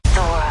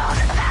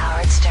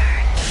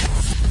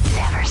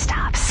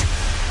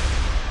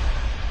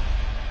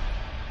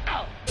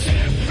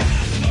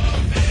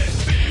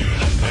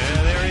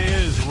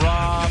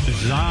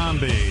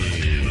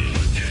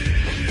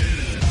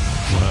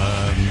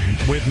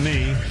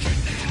Me.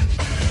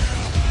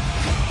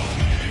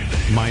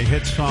 My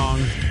hit song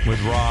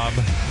with Rob.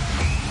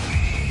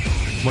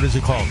 What is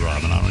it called,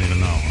 Robin? I don't even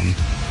know.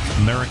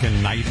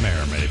 American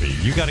Nightmare, maybe.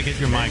 You got to get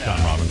your mic on,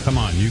 Robin. Come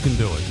on, you can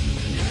do it.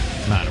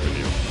 What's the matter with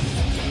you?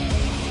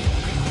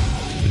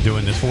 Been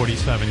doing this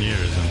 47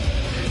 years.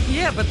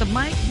 Yeah, but the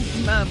mic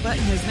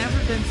button has never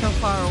been so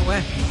far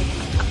away.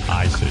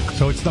 I see.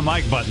 So it's the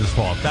mic button's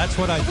fault. That's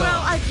what I thought.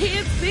 Well, I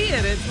can't see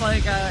it. It's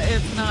like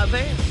it's not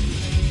there.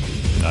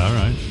 All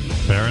right.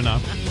 Fair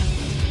enough.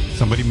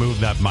 Somebody move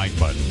that mic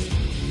button.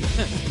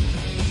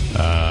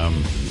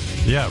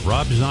 Yeah,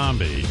 Rob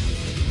Zombie.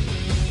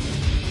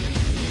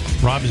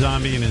 Rob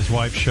Zombie and his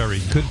wife,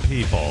 Sherry, good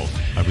people.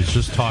 I was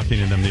just talking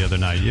to them the other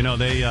night. You know,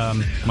 they,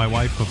 my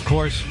wife, of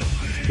course,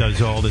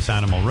 does all this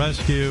animal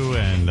rescue,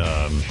 and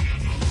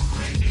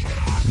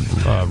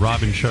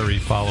Rob and Sherry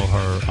follow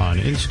her on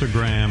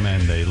Instagram,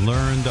 and they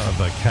learned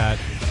of a cat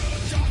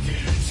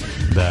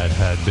that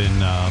had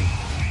been,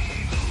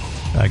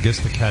 I guess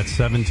the cat's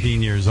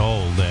 17 years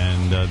old,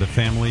 and the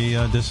family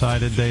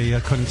decided they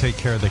couldn't take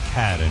care of the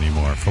cat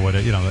anymore for what,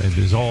 you know,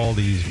 there's all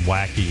these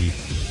wacky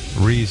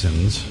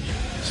reasons.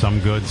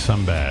 Some good,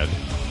 some bad.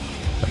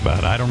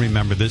 But I don't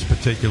remember this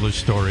particular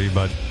story,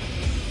 but,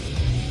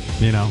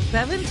 you know.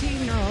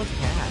 17-year-old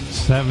cat.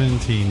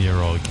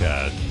 17-year-old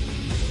cat.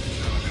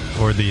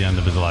 Toward the end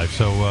of his life.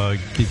 So,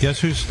 guess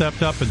who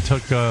stepped up and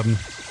took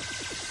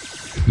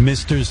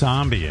Mr.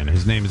 Zombie in?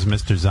 His name is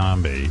Mr.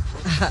 Zombie.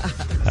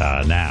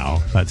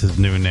 Now. That's his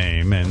new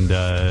name.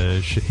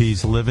 And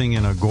he's living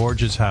in a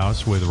gorgeous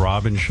house with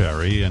Rob and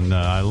Sherry, and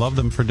I love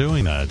them for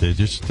doing that. They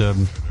just...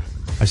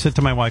 I said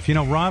to my wife, you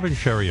know, Rob and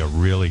Sherry are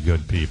really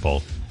good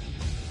people.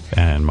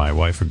 And my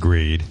wife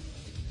agreed.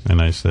 And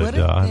I said... What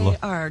if they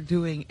are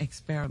doing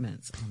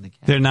experiments on the cat?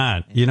 They're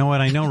not. You know what?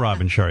 I know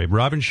Rob and Sherry.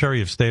 Rob and Sherry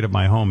have stayed at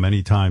my home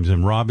many times,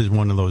 and Rob is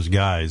one of those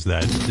guys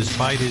that,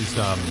 despite his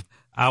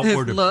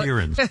outward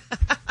appearance,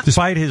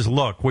 despite his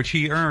look, which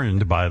he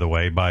earned, by the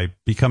way, by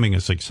becoming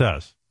a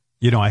success.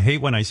 You know, I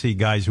hate when I see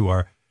guys who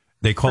are...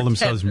 They call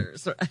themselves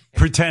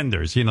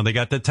pretenders. You know, they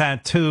got the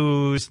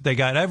tattoos, they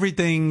got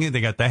everything, they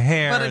got the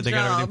hair, but they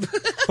got everything.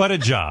 But a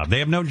job. They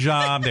have no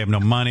job, they have no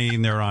money,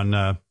 and they're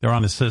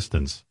on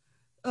assistance.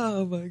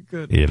 Oh my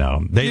goodness. You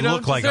know, they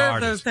look like Those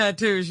artists.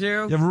 tattoos,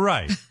 you. Yeah,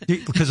 right.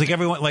 Because like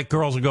everyone, like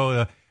girls will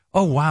go,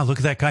 oh wow, look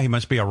at that guy, he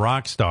must be a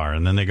rock star.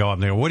 And then they go up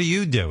and they go, what do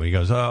you do? He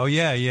goes, oh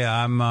yeah,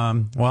 I'm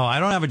well, I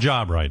don't have a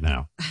job right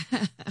now.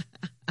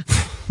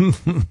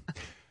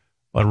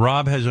 But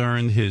Rob has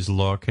earned his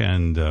look,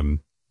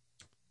 and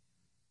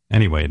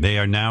anyway, they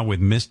are now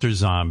with Mr.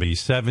 Zombie,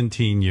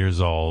 17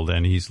 years old,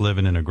 and he's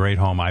living in a great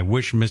home. I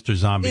wish Mr.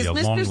 Zombie a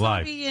long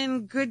life. Is Mr. Zombie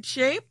in good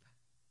shape?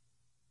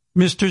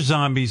 Mr.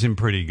 Zombie's in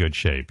pretty good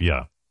shape,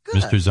 yeah.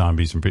 Good.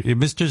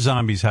 Mr.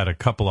 Zombie's had a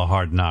couple of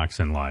hard knocks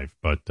in life,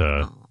 but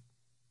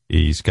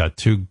he's got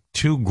two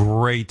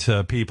great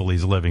people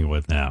he's living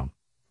with now.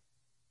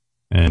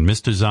 And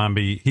Mr.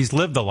 Zombie, he's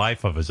lived the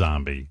life of a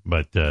zombie,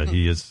 but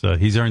he's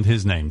earned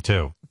his name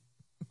too.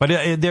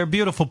 But they're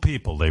beautiful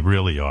people, they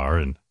really are,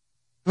 and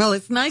well,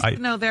 it's nice to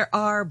know there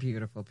are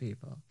beautiful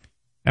people.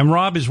 And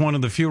Rob is one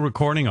of the few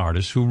recording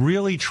artists who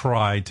really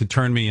tried to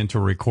turn me into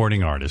a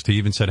recording artist. He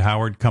even said,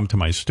 Howard, come to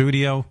my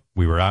studio.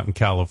 We were out in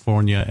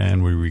California,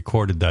 and we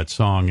recorded that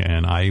song,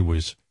 and I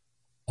was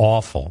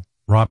awful.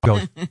 Rob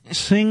goes,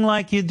 sing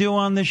like you do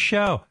on the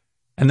show.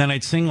 And then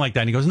I'd sing like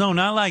that, and he goes, no,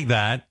 not like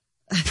that.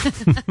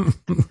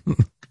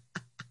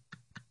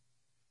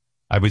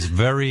 I was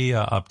very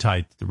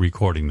uptight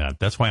recording that.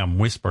 That's why I'm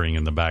whispering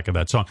in the back of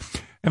that song.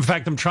 In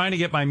fact, I'm trying to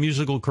get my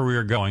musical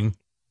career going.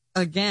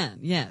 Again,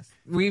 yes.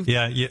 We've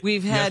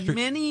had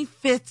many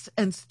fits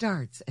and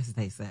starts, as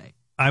they say.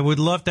 I would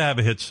love to have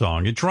a hit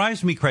song. It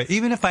drives me crazy.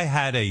 Even if I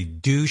had a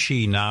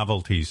douchey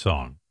novelty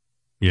song.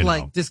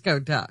 Like Disco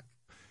Duck.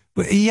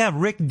 But yeah,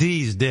 Rick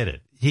Dees did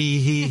it.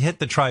 He hit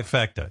the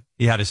trifecta.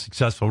 He had a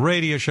successful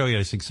radio show, he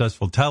had a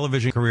successul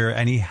television career,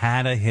 and he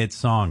had a hit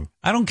song.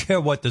 I don't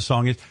care what the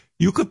song is.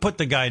 You could put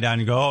the guy down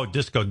and go, oh,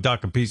 Disco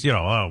Duck, a piece, you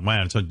know, oh,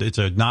 man, it's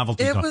a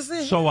novelty song. It was a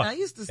hit. So, I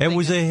used to sing it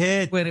was a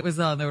hit. When it was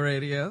on the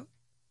radio.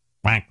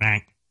 Whack,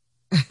 whack.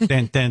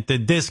 Dun, dun,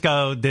 dun,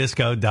 Disco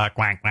Duck,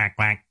 whack, whack,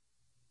 whack.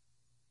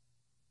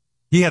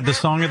 He had the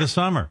song of the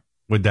summer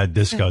with that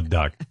Disco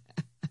Duck.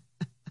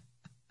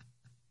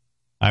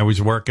 I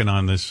was working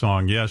on this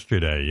song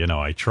yesterday. You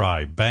know, I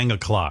tried. Bang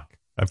o'clock.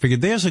 I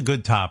figured there's a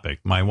good topic.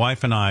 My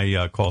wife and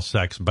I call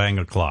sex bang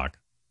o'clock.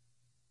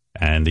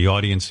 And the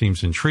audience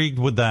seems intrigued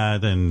with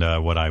that. And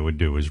what I would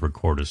do is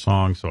record a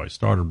song. So I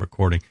started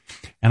recording.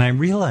 And I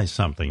realized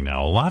something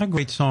now. A lot of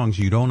great songs,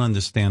 you don't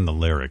understand the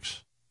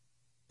lyrics.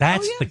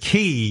 That's the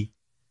key.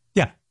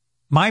 Yeah.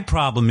 My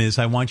problem is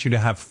I want you to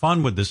have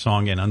fun with the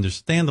song and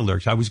understand the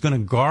lyrics. I was going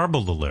to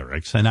garble the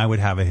lyrics and I would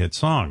have a hit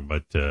song.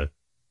 But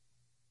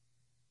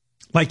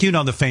like, you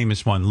know, the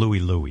famous one, Louie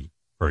Louie,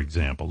 for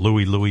example.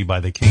 Louie Louie by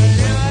the Kings.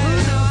 Who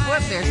knows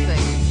what they're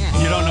saying?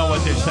 Yeah. You don't know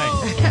what they're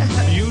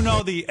saying. You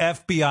know the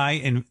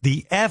FBI, and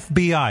the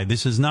FBI,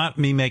 this is not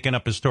me making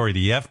up a story,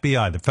 the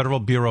FBI, the Federal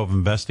Bureau of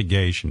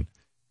Investigation,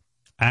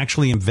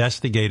 actually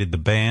investigated the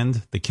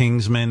band, the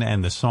Kingsmen,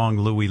 and the song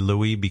Louie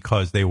Louie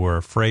because they were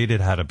afraid it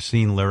had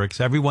obscene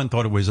lyrics. Everyone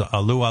thought it was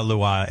Alua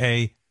Lua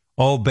A,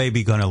 oh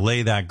baby, gonna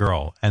lay that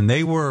girl. And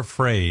they were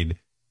afraid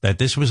that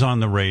this was on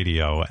the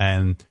radio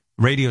and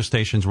radio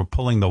stations were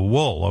pulling the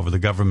wool over the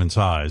government's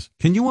eyes.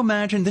 Can you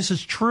imagine? This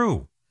is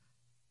true.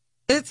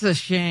 It's a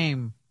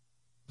shame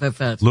that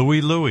that's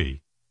Louie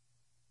Louie.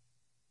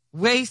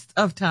 Waste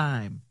of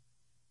time.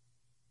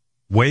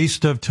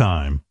 Waste of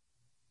time.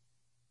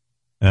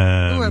 Who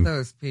are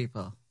those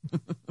people?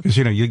 Because,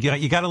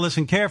 you got to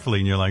listen carefully,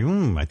 and you're like,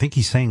 I think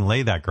he's saying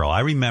lay that girl.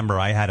 I remember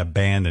I had a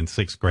band in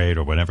 6th grade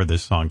or whenever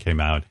this song came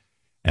out,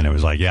 and it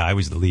was like, I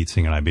was the lead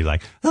singer, and I'd be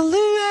like, lay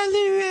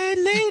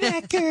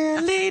that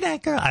girl, lay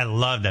that girl. I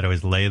loved that it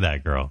was lay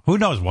that girl. Who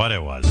knows what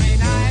it was?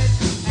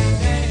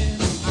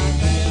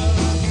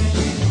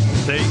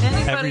 See,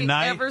 every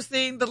night, ever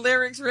seen the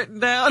lyrics written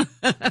down?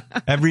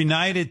 Every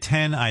night at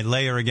 10, I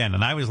lay her again.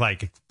 And I was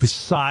like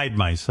beside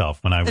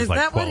myself when I was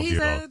like 12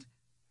 years old.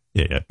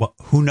 Yeah. Well,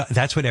 who knows?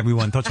 That's what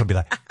everyone thought. So I'd be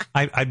like,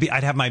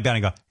 I'd have my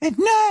band and go, at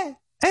night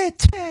at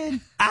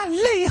 10, I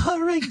lay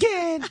her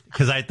again.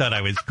 Because I thought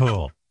I was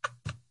cool.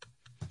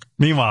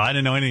 Meanwhile, I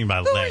didn't know anything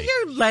about lay. Who are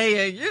you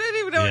laying? You didn't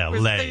even know what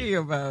you were thinking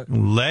about.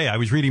 Lay. I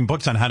was reading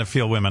books on how to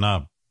feel women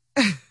up.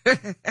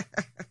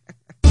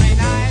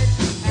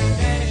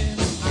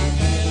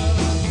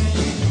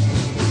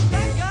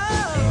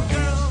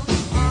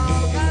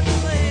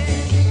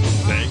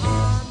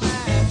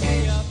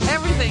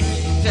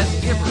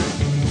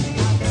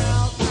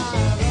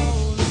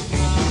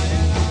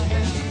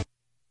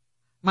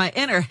 My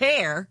inner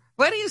hair?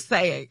 What are you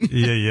saying?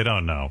 Yeah, you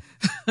don't know.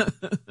 But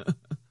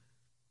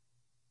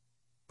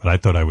I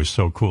thought I was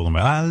so cool.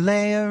 I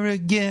lay her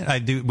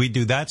again. We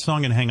do that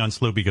song and Hang On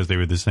Sloop because they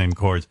were the same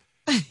chords.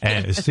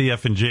 And C,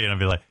 F, and G. And I'd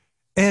be like,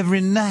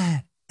 every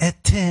night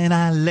at 10,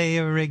 I lay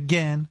her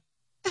again.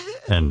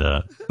 And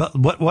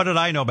but what did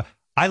I know?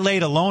 I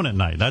laid alone at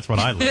night. That's what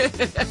I laid.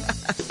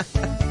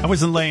 I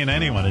wasn't laying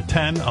anyone at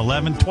 10,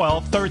 11,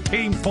 12,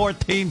 13,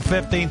 14,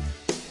 15.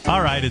 All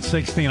right, at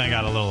 16, I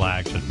got a little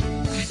action.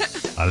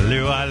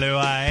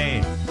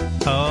 Alua,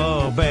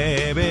 oh,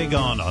 baby,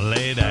 gonna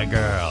lay that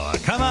girl.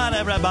 Come on,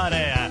 everybody.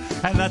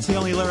 And that's the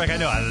only lyric I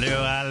know.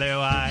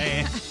 Alua,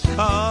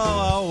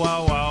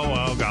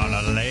 oh,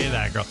 gonna lay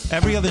that girl.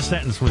 Every other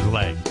sentence was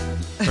lay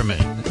for me.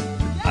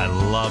 I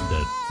loved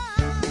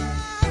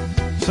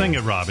it. Sing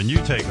it, Robin. You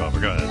take over.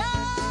 Go ahead.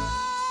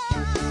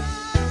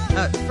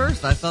 At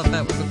first, I thought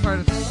that was a part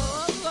of it.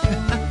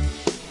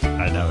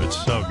 I know. It's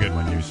so good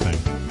when you sing.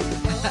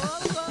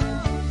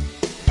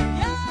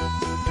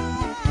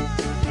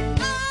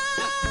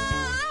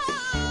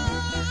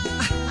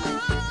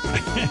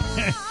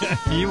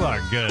 You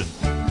are good.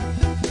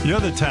 You're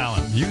the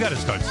talent. You got to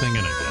start singing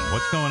again.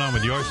 What's going on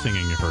with your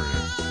singing career?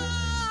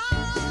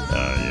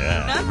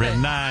 Yeah.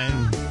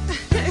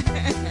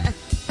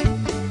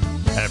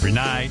 Every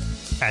night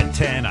at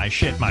 10, I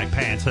shit my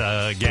pants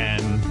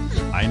again.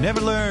 I never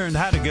learned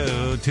how to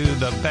go to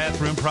the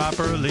bathroom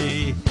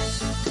properly.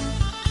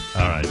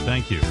 All right.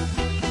 Thank you.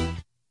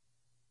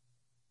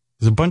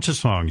 There's a bunch of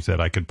songs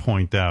that I could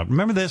point out.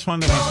 Remember this one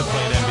that we used to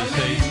play at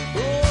NBC?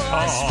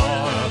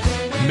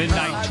 Oh,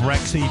 Midnight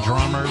Drexy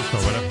Drummers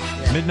or whatever.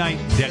 Yeah. Midnight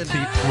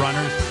Dexy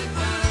Runners.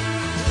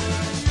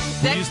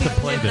 We used to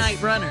play this.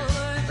 Midnight Runners.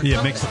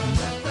 Yeah,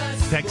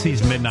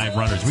 Dexy's Midnight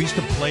Runners. We used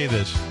to play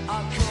this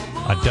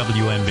at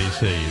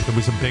WNBC. It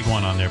was a big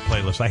one on their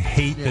playlist. I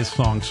hate this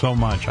song so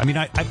much. I mean,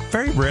 I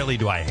very rarely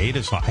do I hate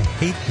a song. I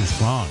hate this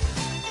song.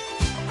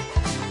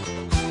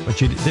 But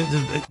you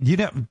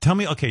tell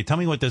me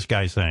what this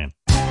guy's saying.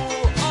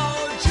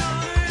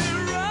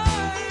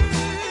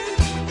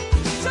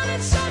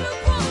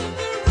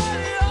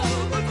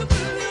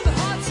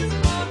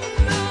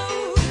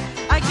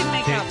 I can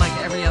make out like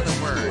every other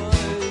word.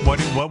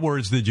 What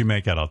words did you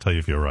make out? I'll tell you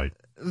if you're right.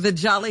 The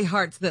jolly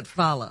hearts that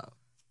follow.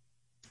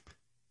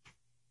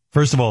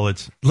 First of all,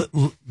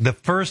 the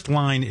first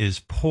line is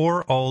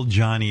poor old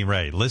Johnny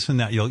Ray. Listen,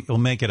 that you'll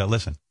make it a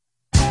listen.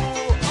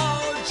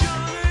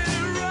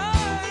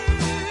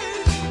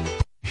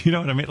 You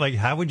know what I mean? Like,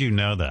 how would you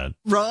know that?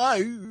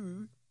 Right.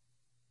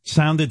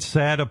 Sounded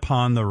sad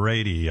upon the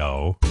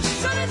radio.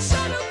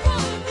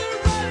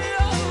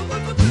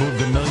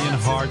 Moved a million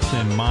hearts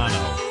in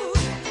mono.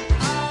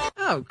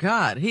 Oh,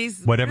 God.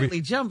 He's really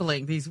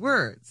jumbling these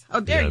words. How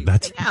dare you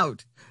get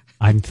out?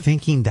 I'm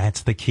thinking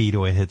that's the key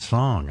to a hit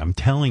song. I'm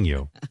telling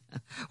you.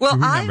 Well,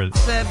 I've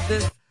said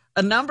this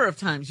a number of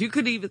times.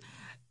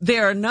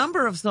 There are a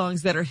number of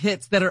songs that are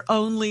hits that are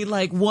only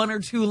like one or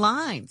two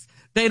lines.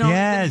 They don't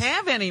even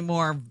have any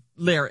more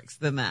lyrics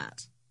than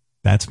that.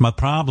 That's my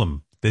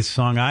problem. This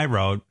song I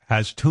wrote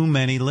has too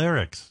many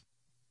lyrics.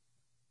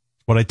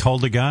 What I told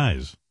the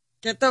guys.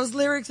 Get those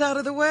lyrics out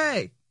of the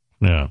way.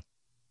 Yeah.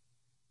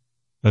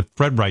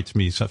 Fred writes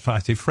me. I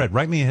say, Fred,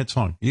 write me a hit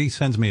song. He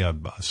sends me a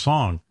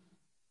song.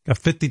 Got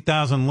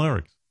 50,000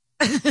 lyrics.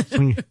 He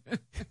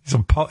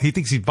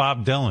thinks he's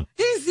Bob Dylan.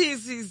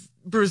 He's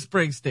Bruce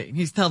Springsteen.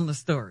 He's telling the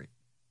story.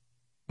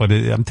 But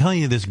I'm telling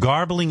you, this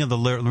garbling of the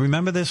lyrics.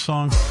 Remember this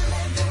song?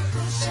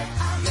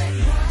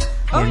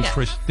 when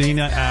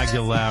Christina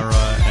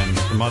Aguilera and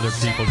some other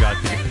people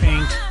got to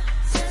Pink,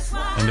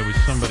 and there was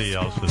somebody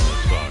else in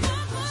this song.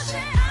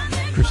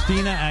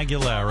 Christina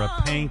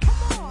Aguilera, Pink,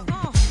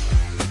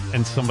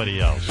 and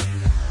somebody else.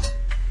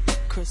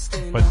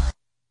 But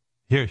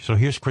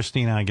here's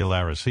Christina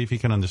Aguilera. See if you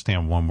can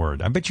understand one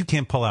word. I bet you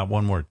can't pull out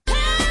one word.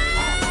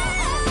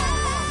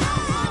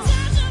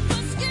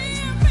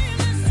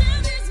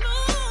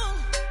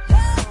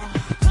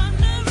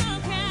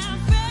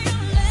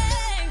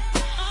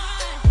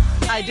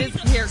 I did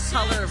hear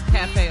Color of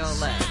Cafe Au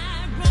Lait.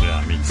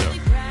 Yeah, me too.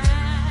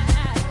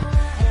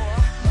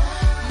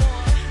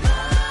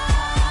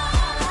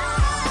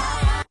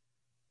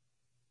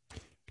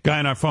 Guy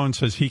on our phone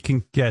says he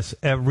can guess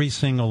every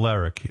single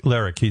lyric.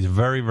 He's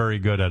very, very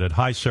good at it.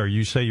 Hi, sir.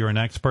 You say you're an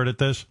expert at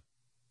this?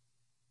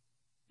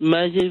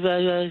 Oh,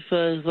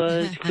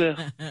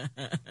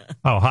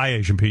 hi,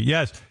 Asian Pete.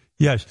 Yes.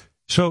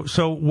 So,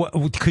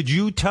 could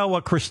you tell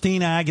what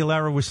Christina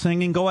Aguilera was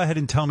singing? Go ahead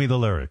and tell me the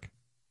lyric.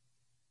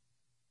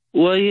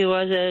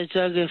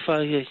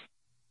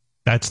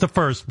 That's the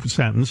first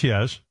sentence,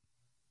 yes.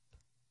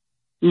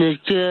 Yes,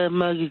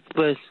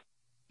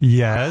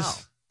 wow.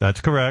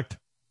 That's correct.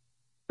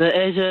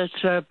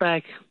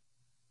 Back.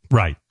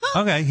 Right.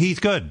 Okay, he's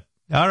good.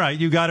 All right,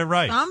 you got it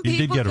right. Some you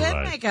people did get it can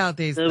right. make out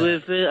these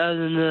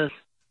things.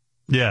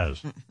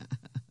 Yes.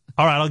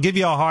 All right, I'll give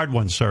you a hard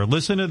one, sir.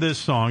 Listen to this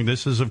song.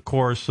 This is, of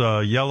course,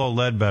 Yellow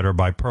Ledbetter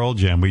by Pearl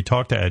Jam. We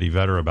talked to Eddie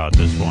Vedder about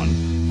this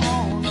one.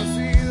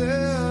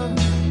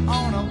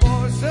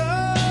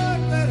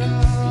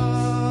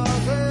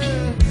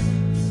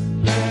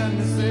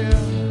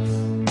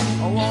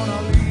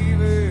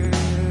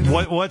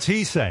 What's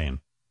he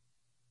saying?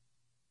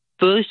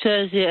 That's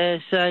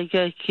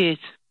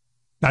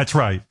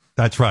right.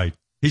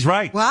 He's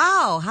right.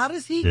 Wow. How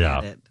does he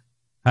get it?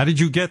 How did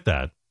you get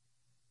that?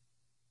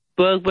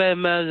 Broke by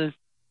mother.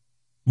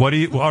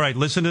 All right,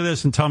 listen to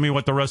this and tell me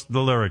what the rest of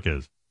the lyric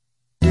is.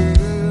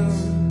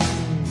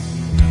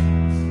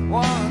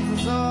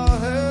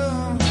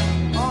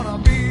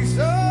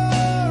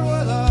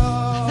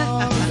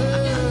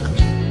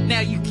 Now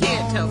you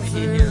can't tell me he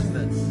hears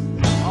this.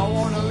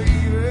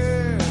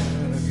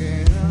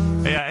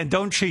 Yeah, and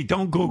don't cheat.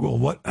 Don't Google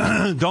what.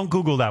 Don't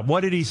Google that.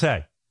 What did he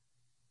say?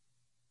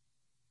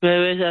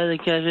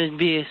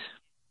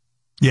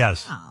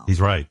 Yes, wow.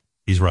 He's right.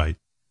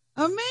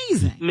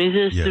 Amazing.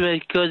 Mrs.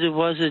 Smith, go to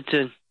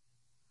Washington.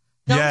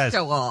 Don't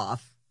show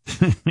off.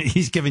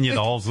 He's giving you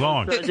the whole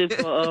song.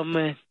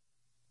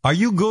 Are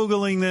you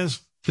Googling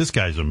this? This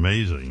guy's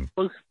amazing.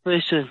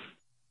 Listen.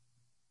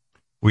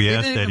 We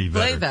asked Eddie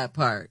Vedder. Play that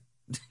part.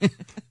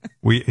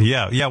 Wait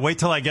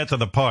till I get to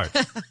the part.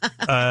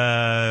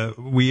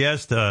 We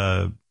asked,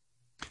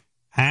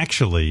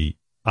 actually,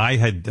 I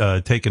had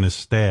taken a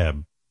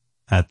stab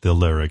at the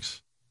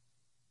lyrics,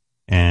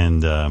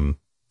 and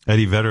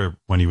Eddie Vedder,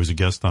 when he was a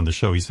guest on the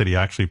show, he said he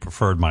actually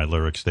preferred my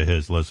lyrics to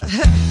his. Listen.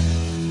 Wait,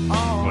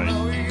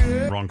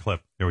 wrong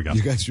clip. Here we go.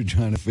 You guys were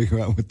trying to figure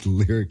out what the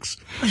lyrics,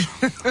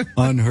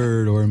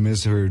 unheard or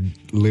misheard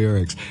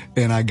lyrics,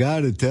 and I got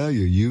to tell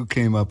you, you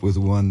came up with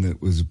one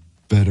that was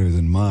better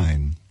than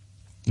mine.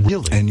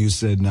 Really? And you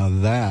said, now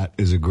that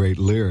is a great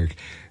lyric.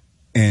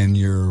 And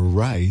you're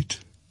right.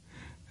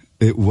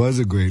 It was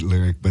a great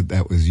lyric, but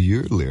that was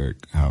your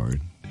lyric,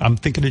 Howard. I'm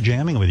thinking of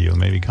jamming with you and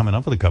maybe coming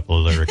up with a couple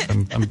of lyrics.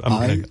 I'm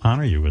going to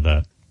honor you with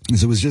that.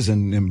 So it was just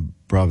an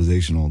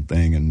improvisational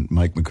thing, and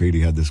Mike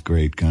McCready had this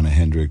great kind of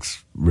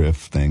Hendrix riff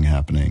thing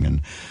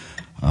happening,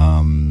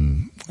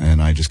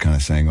 and I just kind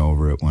of sang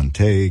over it one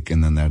take,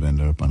 and then that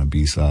ended up on a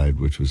B-side,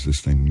 which was this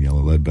thing,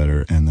 Yellow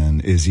Ledbetter, and then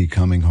Is He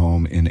Coming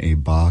Home in a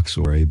Box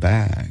or a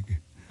Bag?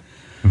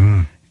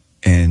 Mm.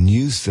 And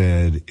you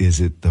said, is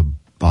it the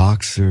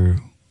boxer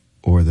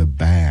or the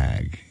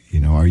bag?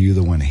 You know, are you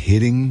the one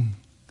hitting,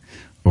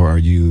 or are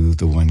you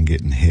the one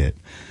getting hit?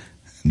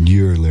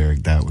 Your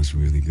lyric, that was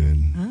really good.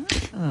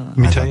 Let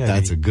me tell you,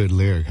 that's a good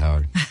lyric,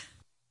 Howard.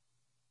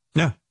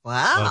 Yeah. Wow.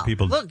 A lot of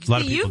people, look,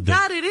 you've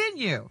got it in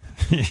you.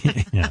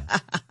 Yeah.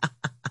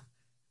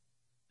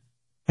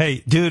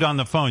 Hey, dude on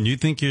the phone, you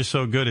think you're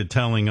so good at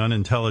telling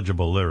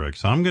unintelligible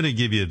lyrics. I'm going to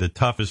give you the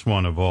toughest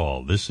one of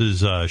all. This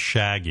is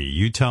Shaggy.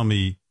 You tell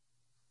me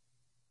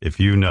if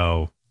you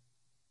know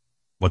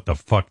what the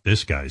fuck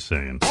this guy's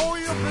saying. Oh,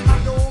 you've been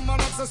a woman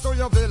access to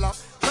your villa.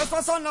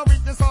 Just on a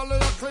weakness, all of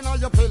your clean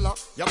on your pillar.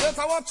 You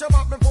better watch your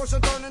back before she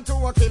turn into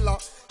a killer.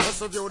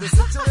 Just review the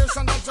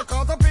situation that you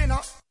caught up in.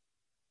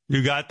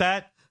 You got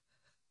that?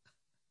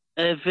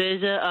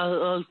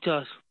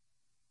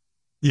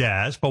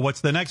 Yes, but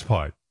what's the next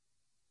part?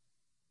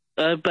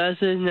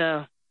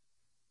 Now.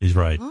 He's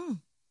right. Oh.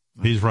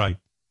 He's right.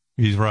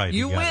 He's right.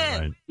 You win.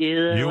 Right.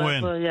 You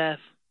win.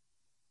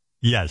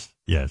 Yes.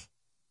 Yes,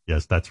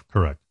 that's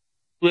correct.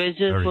 Where's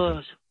your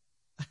first?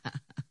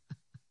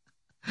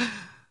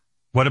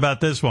 What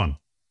about this one?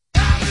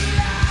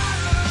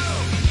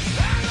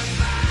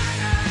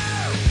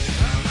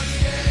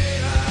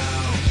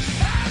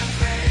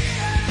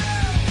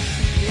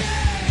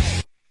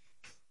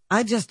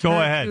 I just go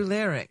heard ahead. 2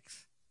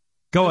 lyrics.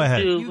 Go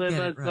ahead. You get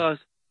it right.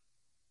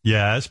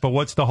 Yes, but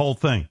what's the whole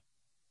thing?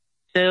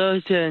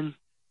 010.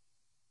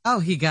 Oh,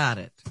 he got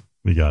it.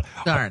 We got.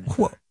 Darn it.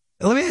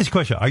 Let me ask you a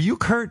question. Are you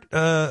Kurt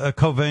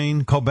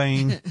Cobain?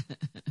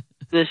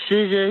 This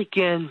is it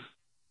again.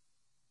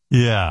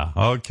 Yeah.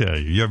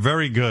 Okay. You're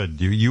very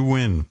good. You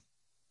win.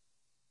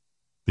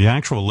 The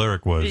actual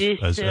lyric was.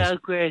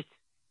 Great.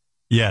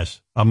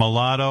 Yes, a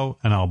mulatto,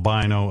 an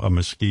albino, a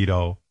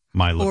mosquito,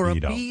 my libido. Or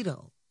a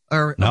beetle.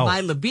 Or no.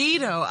 My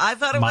libido. I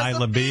thought it was my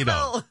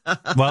libido.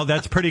 Beetle. Well,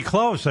 that's pretty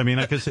close. I mean,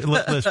 I could say,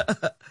 listen.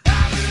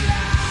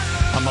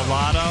 A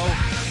mulatto,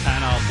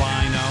 an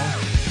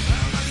albino.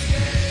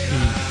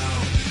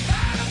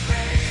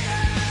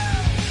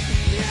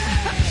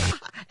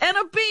 And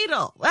a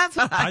beetle. That's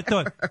what I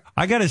thought.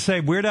 I got to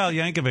say, Weird Al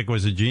Yankovic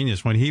was a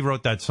genius when he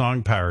wrote that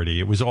song parody.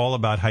 It was all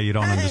about how you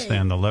don't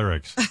understand the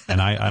lyrics, and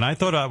I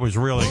thought that was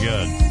really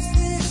good.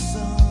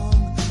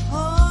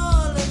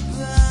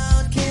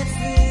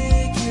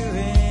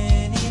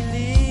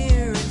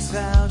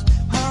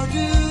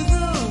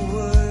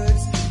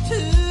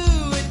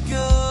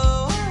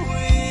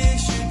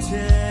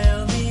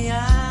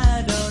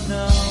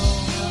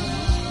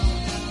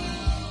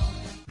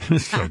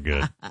 It's so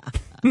good.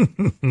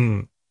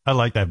 I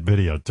like that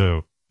video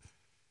too.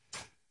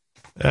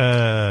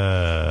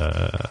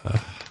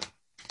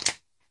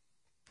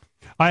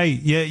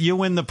 You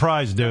win the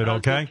prize, dude.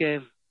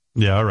 Okay.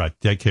 Yeah. All right.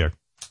 Take care.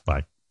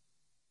 Bye.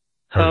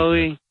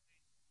 Halloween.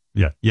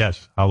 Yeah.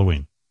 Yes.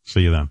 Halloween.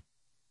 See you then.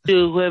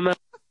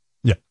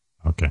 Yeah.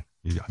 Okay.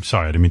 I'm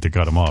sorry. I didn't mean to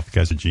cut him off. You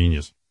guys are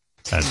genius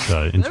at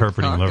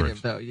interpreting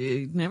lyrics. Though.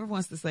 He never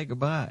wants to say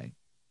goodbye.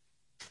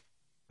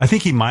 I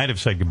think he might have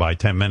said goodbye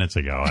 10 minutes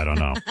ago. I don't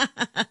know.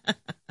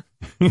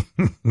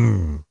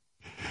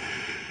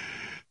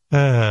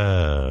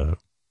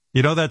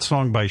 You know that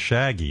song by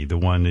Shaggy, the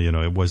one,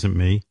 It Wasn't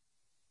Me?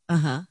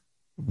 Uh-huh.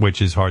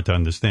 Which is hard to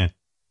understand.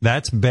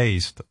 That's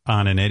based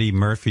on an Eddie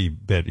Murphy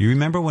bit. You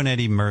remember when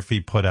Eddie Murphy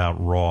put out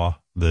Raw,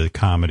 the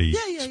comedy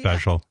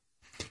special?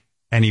 Yeah.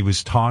 And he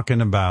was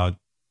talking about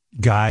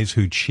guys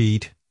who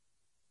cheat.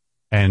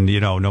 And,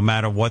 no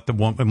matter what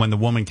when the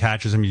woman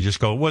catches him, you just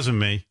go, it wasn't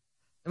me.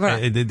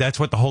 Right. That's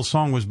what the whole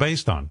song was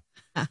based on.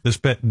 This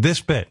bit.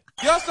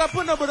 Y'all start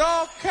putting up with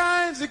all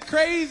kinds of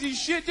crazy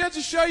shit just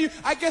to show you.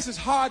 I guess it's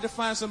hard to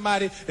find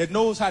somebody that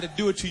knows how to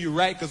do it to you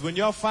right, because when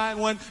y'all find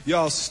one,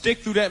 y'all stick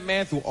through that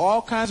man through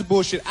all kinds of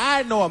bullshit.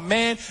 I know a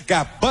man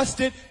got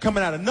busted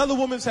coming out of another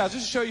woman's house,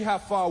 just to show you how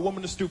far a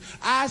woman is stoop.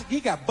 He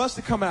got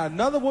busted coming out of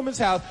another woman's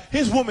house.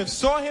 His woman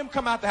saw him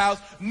come out the house,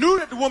 knew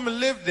that the woman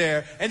lived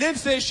there, and then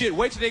said shit,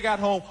 wait till they got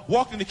home,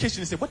 walked in the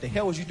kitchen and said, what the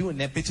hell was you doing in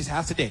that bitch's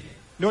house today? You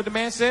know what the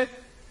man said?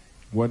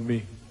 Wasn't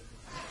me.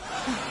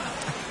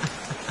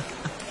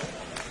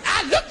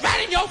 I looked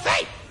right in your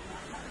face.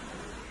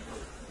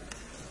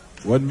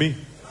 Wasn't me.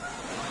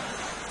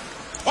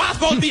 Well, I'm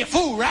supposed to be a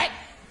fool, right?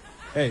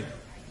 Hey.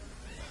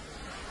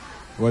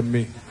 Wasn't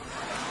me.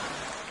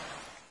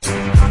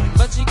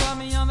 But she caught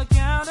me on the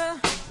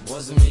counter.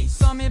 Wasn't me.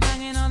 Saw me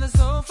banging on the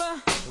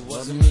sofa. It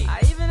wasn't me.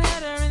 I even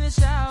had her in the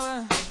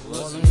shower. It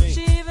wasn't me.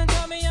 She even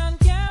caught me on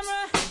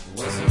camera. It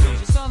wasn't me.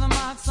 She saw the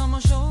marks on my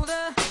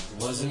shoulder. It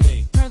wasn't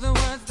me. Heard the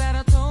words that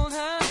I told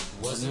her.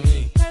 It wasn't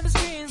me. Heard the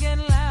screams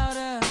getting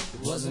louder.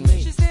 It wasn't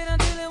me. She stayed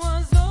until it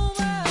was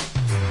over.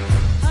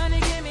 Honey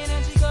came in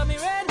and she caught me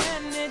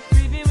red-handed,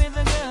 creepy with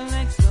the girl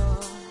next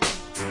door.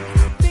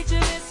 Picture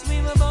this,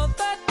 we were both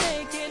butt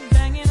naked,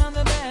 banging on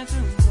the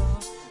bathroom floor.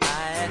 I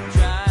had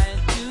tried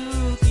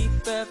to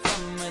keep her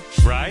from a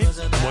tree. Right?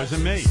 It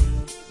wasn't me.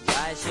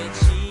 Why should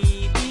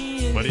she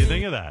be? What do you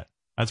think of that?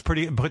 That's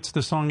pretty. It puts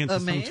the song into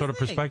some sort of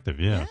perspective.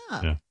 Yeah.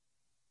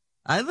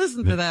 I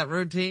listened to that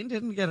routine.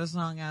 Didn't get a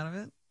song out of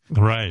it.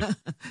 Right.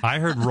 I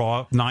heard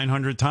Raw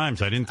 900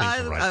 times. I didn't think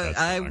to write that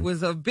song. I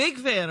was a big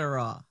fan of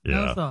Raw.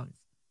 Yeah. No songs.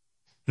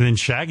 Then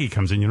Shaggy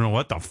comes in. You know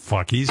what the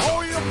fuck he's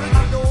doing?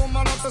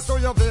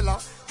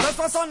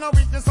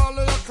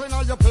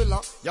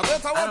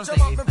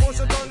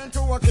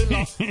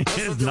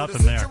 There's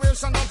nothing there.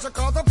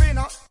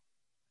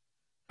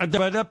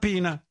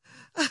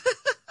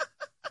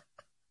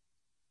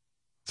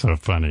 So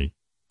funny.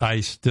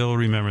 I still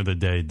remember the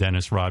day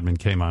Dennis Rodman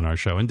came on our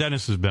show. And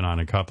Dennis has been on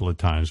a couple of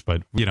times,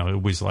 but,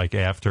 it was like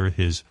after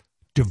his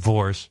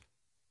divorce,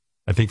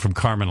 I think from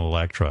Carmen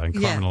Electra. And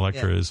Carmen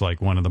Electra is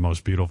like one of the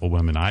most beautiful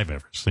women I've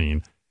ever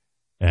seen.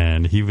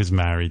 And he was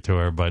married to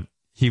her, but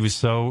he was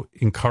so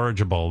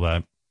incorrigible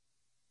that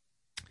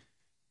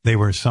they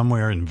were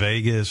somewhere in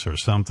Vegas or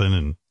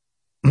something.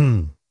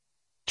 And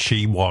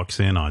she walks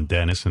in on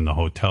Dennis in the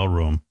hotel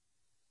room.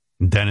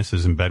 And Dennis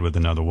is in bed with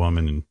another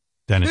woman. And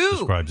Dennis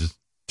describes as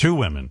 2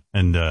 women.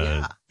 And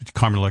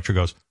Carmen Electra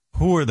goes,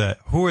 Who are they?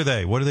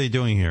 What are they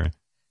doing here?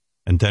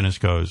 And Dennis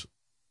goes,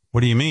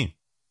 what do you mean?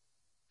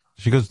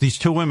 She goes, these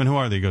 2 women, who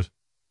are they? He goes,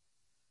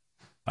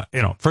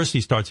 first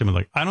he starts him with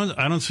like, I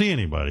don't see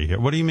anybody here.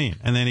 What do you mean?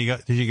 And then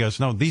she goes,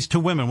 no, these 2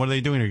 women, what are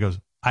they doing here? He goes,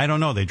 I don't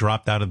know. They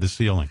dropped out of the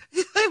ceiling.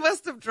 They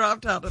must have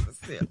dropped out of the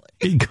ceiling.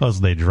 He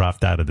goes, they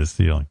dropped out of the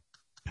ceiling.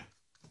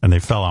 And they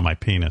fell on my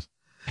penis.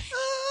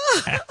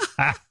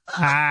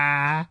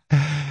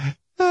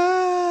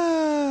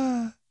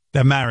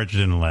 The marriage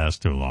didn't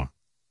last too long.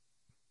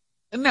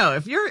 No,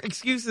 if your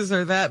excuses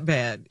are that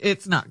bad,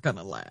 it's not going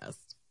to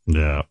last.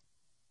 Yeah.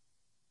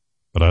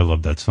 But I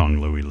love that song,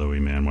 Louie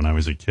Louie, man. When I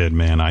was a kid,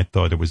 man, I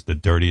thought it was the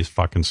dirtiest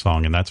fucking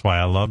song, and that's why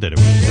I loved it. It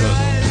was just...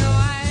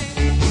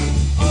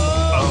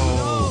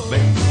 Oh,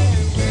 man.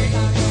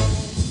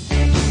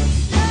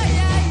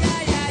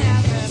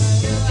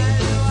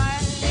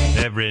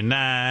 Every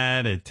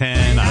night at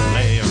 10, I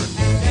lay her.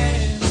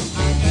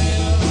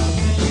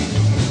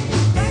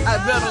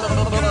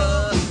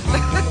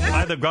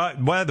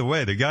 By the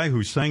way, the guy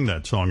who sang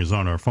that song is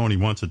on our phone. He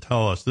wants to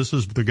tell us. This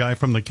is the guy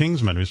from the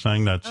Kingsmen who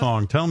sang that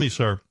song. Tell me,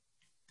 sir.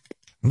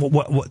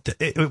 What?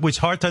 It was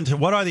hard to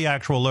understand. What are the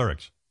actual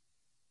lyrics?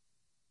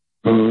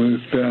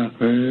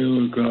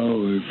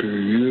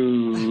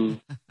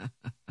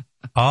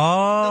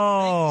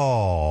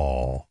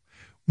 Oh,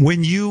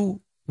 when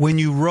you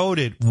wrote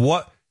it,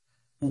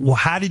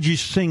 how did you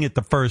sing it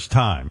the first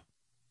time?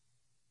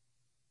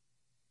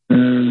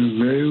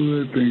 And they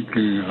were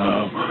thinking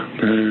how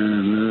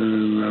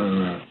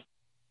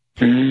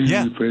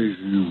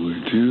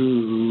with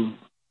you.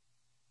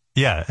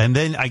 Yeah, and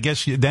then I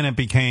guess then it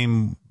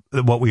became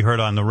what we heard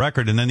on the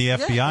record, and then the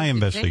FBI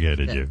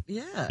investigated you.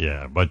 Yeah.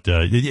 Yeah, but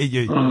you're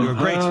a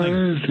great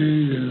singer.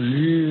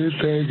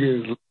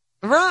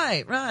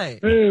 Right.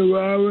 Hey,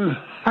 Robin.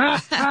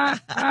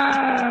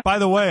 By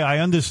the way, I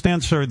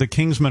understand, sir, the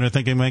Kingsmen are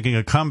thinking of making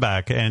a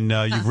comeback, and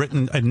you've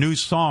written a new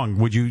song.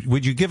 Would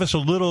you give us a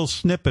little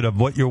snippet of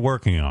what you're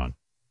working on?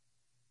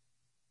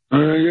 I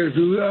guess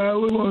I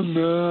would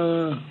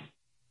wonder.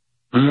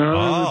 One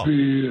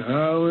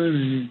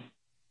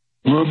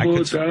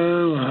more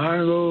time, I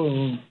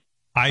go.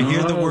 I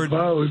hear the word.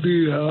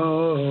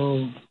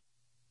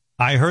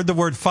 I heard the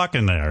word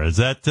fucking there. Is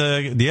that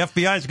the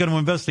FBI is going to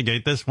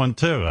investigate this one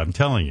too? I'm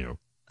telling you.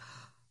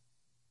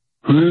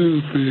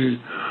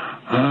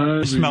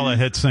 I smell a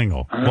hit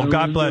single. Well,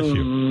 God bless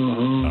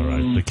you. All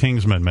right, the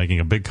Kingsmen making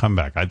a big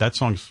comeback.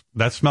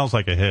 That smells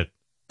like a hit.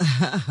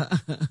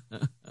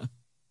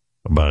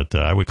 But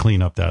I would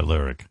clean up that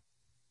lyric.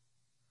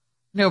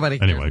 Nobody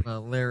cares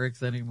about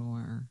lyrics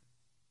anymore.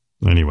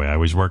 Anyway, I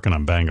was working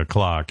on Bang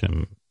O'Clock,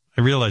 and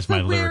I realized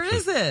my lyrics. Where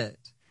is it?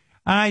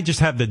 I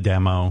just have the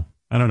demo.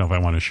 I don't know if I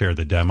want to share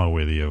the demo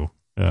with you.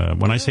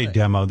 When I say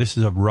demo, this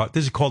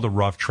is called a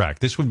rough track.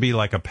 This would be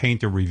like a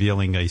painter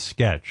revealing a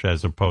sketch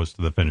as opposed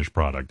to the finished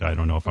product. I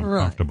don't know if I'm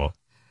comfortable.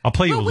 I'll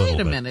play you a little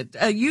bit. Wait a minute.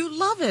 You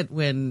love it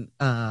when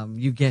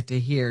you get to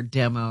hear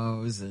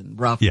demos and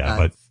rough cuts.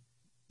 Yeah,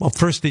 but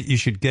first you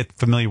should get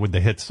familiar with the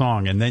hit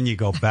song, and then you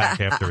go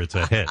back after it's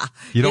a hit.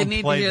 You don't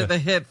need to hear the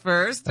hit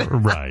first.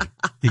 Right.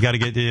 You got to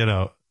get,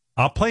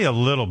 I'll play a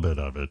little bit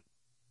of it.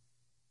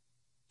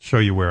 Show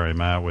you where I'm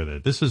at with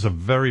it. This is a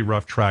very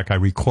rough track I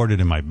recorded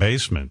in my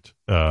basement.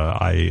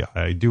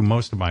 I do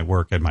most of my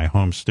work at my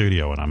home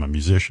studio, and I'm a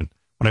musician.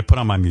 When I put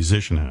on my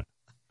musician hat.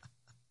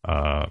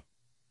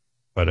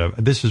 But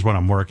this is what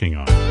I'm working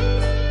on.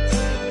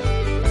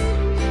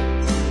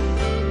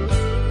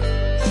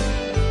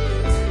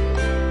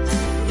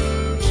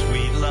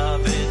 Sweet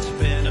love, it's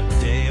been a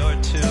day or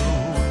two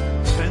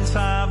since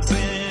I've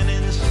been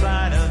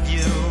inside of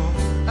you.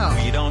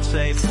 Oh. We don't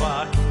say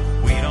fuck,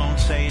 we don't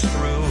say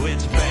screw,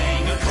 it's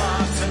bang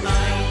o'clock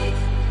tonight.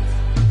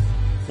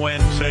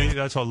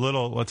 That's a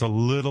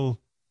little.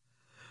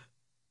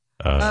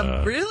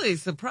 I'm really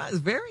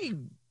surprised. A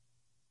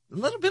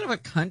little bit of a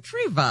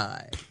country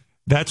vibe.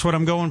 That's what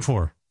I'm going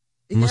for.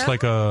 Almost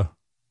like a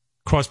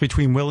cross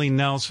between Willie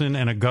Nelson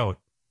and a goat.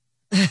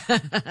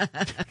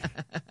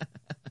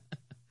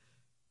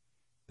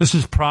 This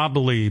is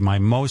probably my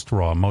most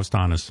raw, most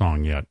honest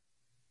song yet.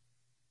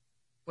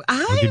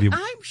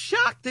 I'm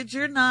shocked that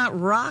you're not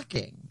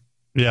rocking.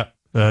 Yeah.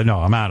 No,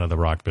 I'm out of the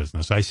rock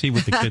business. I see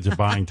what the kids are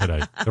buying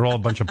today. They're all a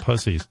bunch of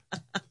pussies.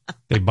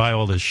 They buy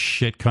all this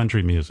shit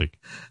country music.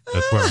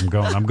 That's where I'm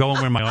going. I'm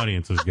going where my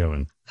audience is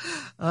going.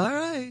 All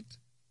right.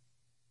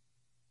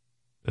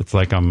 It's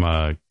like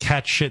I'm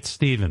Cat Shit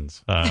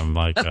Stevens. I'm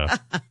like,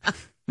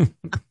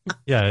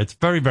 yeah, it's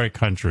very, very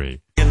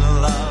country.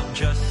 Love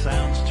just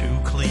sounds too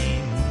clean.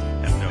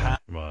 And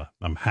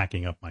I'm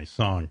hacking up my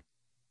song.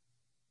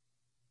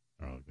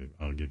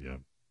 I'll give you a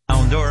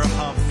outdoor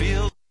hop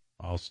field.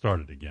 I'll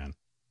start it again.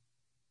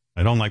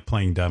 I don't like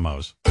playing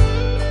demos. I'm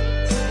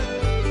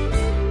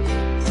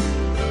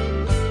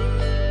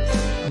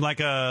like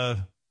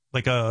a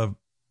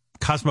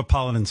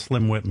cosmopolitan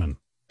Slim Whitman.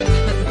 Sweet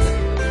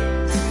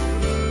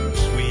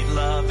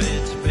love,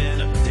 it's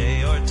been a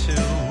day or two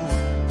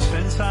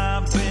since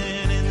I've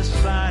been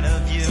inside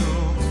of you.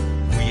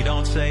 We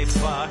don't say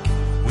fuck,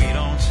 we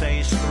don't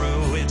say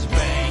screw, it's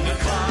bang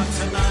o'clock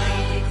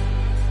tonight.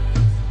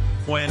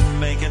 When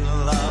making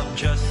love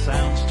just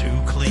sounds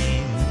too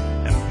clean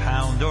and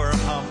pound or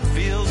hump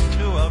feels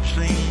too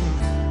obscene,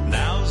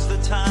 now's the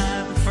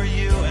time for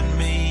you and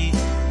me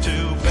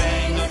to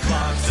bang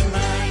o'clock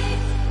tonight.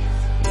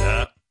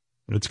 Yeah.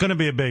 It's going to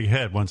be a big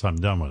hit once I'm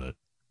done with it.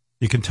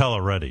 You can tell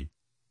already.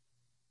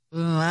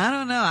 Well, I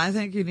don't know. I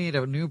think you need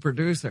a new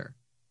producer.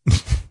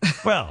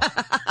 Well,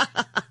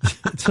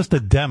 it's just a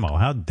demo.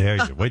 How dare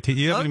you? Wait till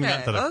you haven't even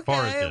got to the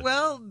chorus yet.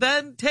 Well,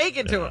 then take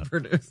it to a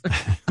producer.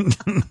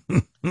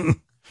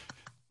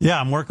 Yeah,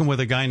 I'm working with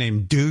a guy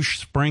named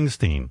Douche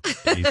Springsteen.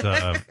 He's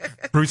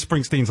Bruce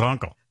Springsteen's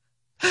uncle.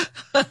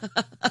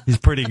 He's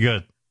pretty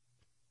good.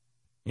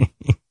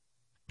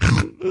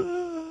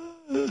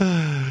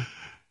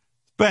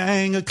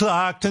 Bang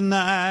o'clock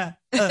tonight.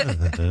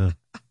 It's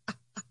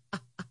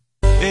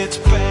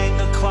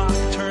bang o'clock,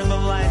 turn the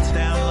lights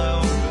down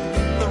low.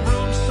 The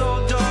room's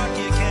so dark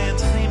you can't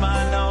see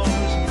my nose.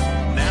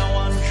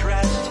 Now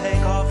undress,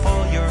 take off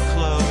all your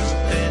clothes.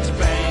 It's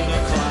bang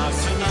o'clock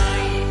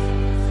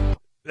tonight.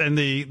 And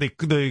the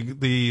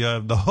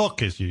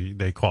hook, as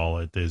they call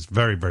it, is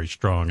very, very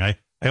strong. I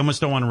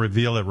almost don't want to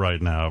reveal it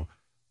right now.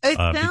 It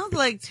sounds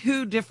like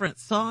two different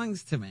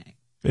songs to me.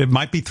 It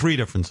might be three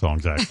different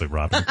songs, actually,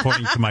 Robin,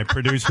 according to my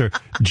producer,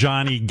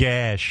 Johnny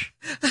Gash.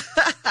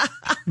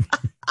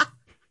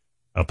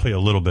 I'll play a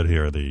little bit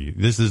here.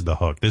 This is the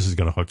hook. This is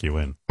going to hook you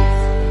in. We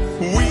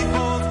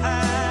both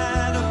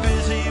had a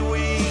busy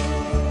week,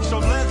 so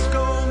let's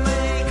go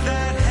make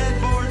that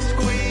headboard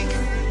squeak.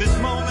 This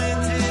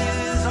moment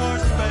is our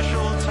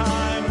special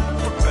time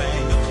for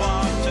bang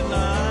o'clock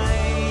tonight.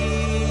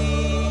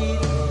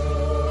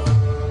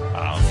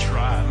 I'll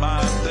try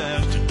my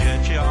best to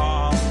get you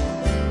off,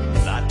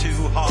 not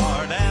too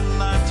hard and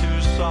not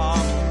too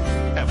soft.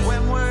 And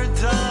when we're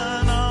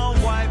done, I'll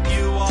wipe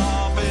you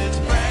off. It's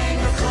bang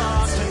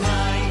o'clock tonight.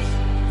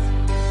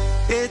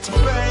 It's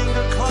bang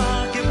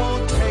o'clock, it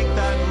won't take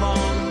that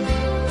long.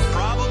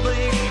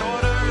 Probably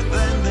shorter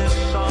than this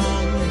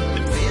song.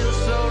 It feels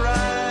so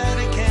right,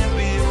 it can't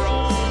be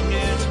wrong.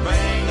 It's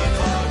bang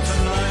o'clock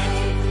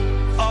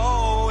tonight.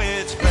 Oh,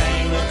 it's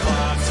bang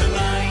o'clock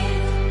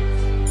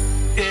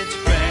tonight. It's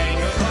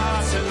bang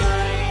o'clock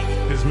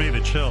tonight. Gives me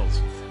the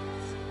chills.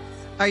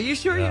 Are you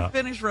sure you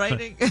finished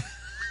writing?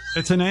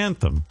 It's an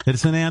anthem.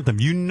 It's an anthem.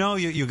 You know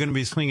you're going to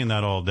be singing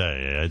that all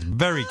day. It's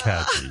very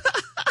catchy.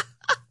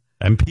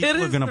 And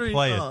people are going to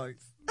play it.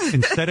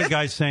 Instead of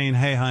guys saying,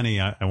 hey,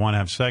 honey, I want to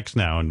have sex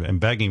now and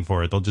begging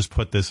for it, they'll just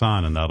put this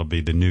on and that'll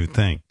be the new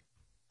thing.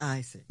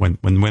 I see. When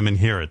women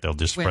hear it, they'll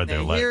just spread their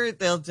legs. When they hear it,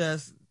 they'll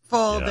just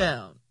fall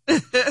down.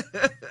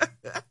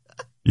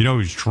 You know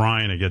who's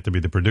trying to get to be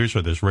the producer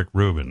of this? Rick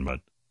Rubin,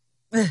 but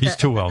he's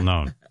too well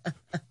known.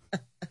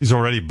 He's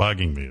already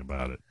bugging me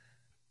about it.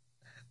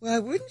 Why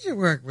wouldn't you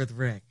work with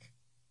Rick?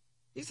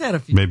 He's had a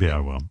few. Maybe I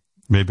will.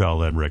 Maybe I'll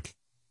let Rick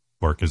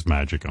work his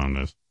magic on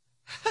this.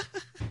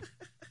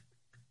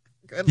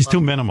 He's too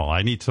minimal.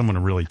 I need someone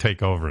to really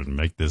take over and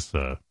make this.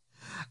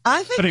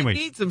 I think it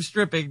needs some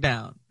stripping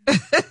down.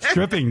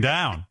 Stripping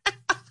down?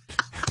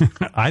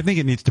 I think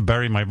it needs to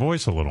bury my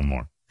voice a little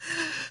more.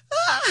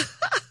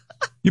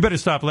 You better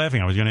stop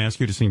laughing. I was going to ask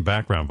you to sing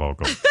background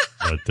vocal.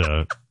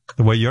 But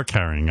the way you're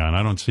carrying on,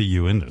 I don't see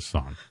you in this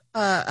song.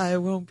 I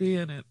won't be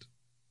in it.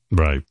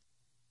 Right.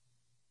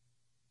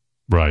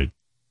 Right.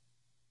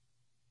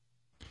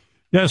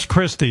 Yes,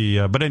 Christy.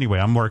 But anyway,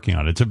 I'm working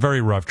on it. It's a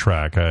very rough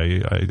track.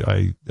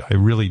 I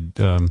really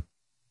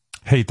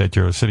hate that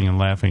you're sitting and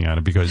laughing at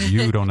it because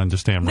you don't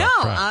understand rough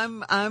track.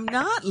 I'm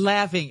not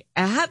laughing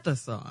at the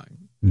song.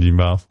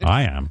 Well,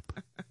 I am.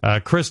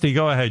 Christy,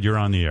 go ahead. You're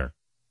on the air.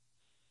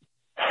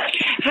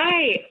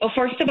 Hi. Well,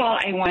 first of all,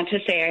 I want to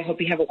say I hope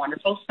you have a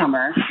wonderful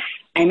summer.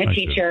 I'm a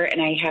teacher,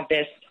 and I have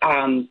this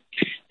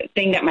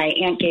thing that my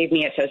aunt gave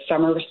me. It says,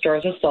 summer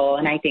restores a soul,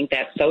 and I think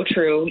that's so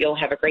true. You'll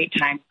have a great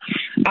time.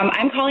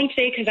 I'm calling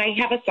today because I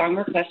have a song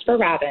request for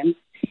Robin.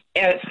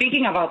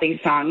 Speaking of all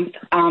these songs,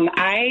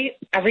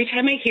 every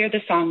time I hear the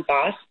song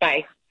Boss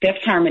by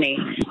Fifth Harmony,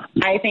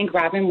 I think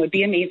Robin would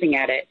be amazing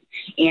at it.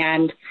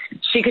 And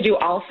she could do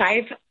all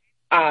five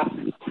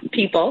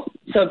people.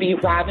 So it'd be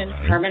Robin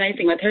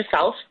harmonizing with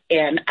herself,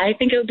 and I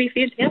think it would be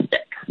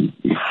fantastic.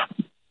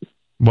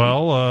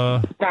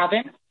 Well,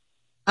 Robin?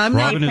 I'm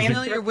not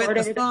familiar with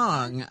the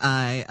song.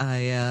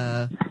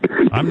 I'm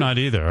not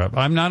either.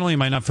 I'm not only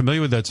am I not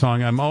familiar with that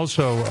song, I'm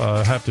also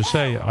have to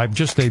say I've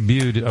just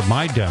debuted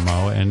my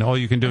demo, and all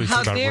you can do is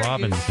talk about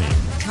Robin's theme.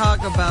 Talk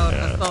about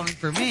a song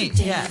for me.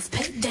 Yes.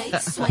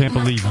 I can't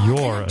believe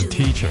you're a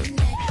teacher.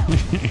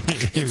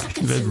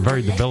 It's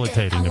very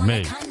debilitating to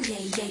me.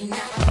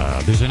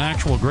 There's an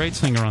actual great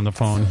singer on the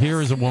phone. Here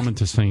is a woman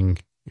to sing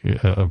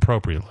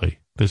appropriately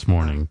this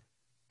morning.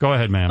 Go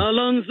ahead, ma'am.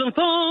 Allons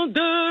enfants de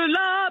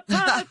la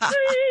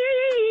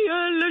patrie,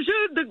 le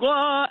jeu de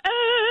gloire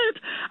est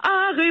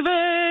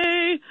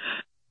arrivé.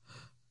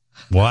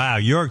 Wow,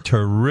 you're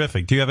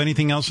terrific. Do you have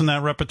anything else in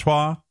that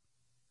repertoire?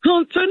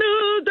 Compte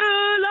tenu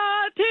de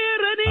la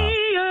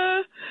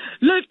tyrannie,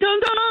 le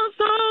tendance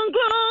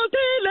sanglant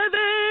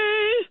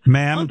élevé.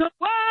 Ma'am?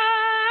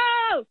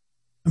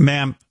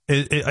 Ma'am,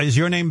 is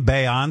your name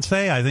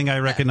Beyonce? I think I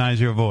recognize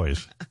your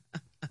voice.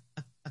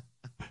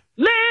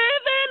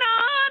 Living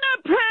on a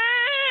prayer.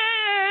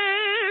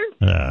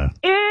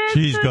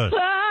 She's good.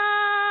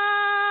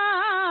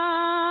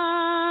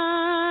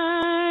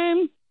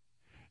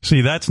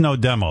 See, that's no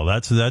demo.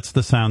 That's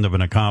the sound of an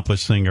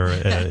accomplished singer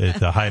at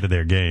the height of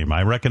their game.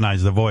 I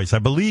recognize the voice. I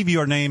believe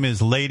your name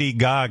is Lady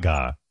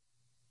Gaga.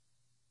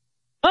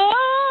 Oh,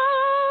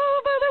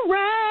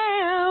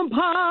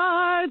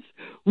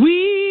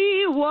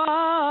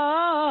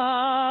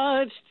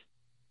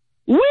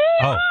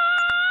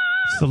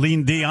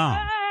 Celine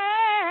Dion.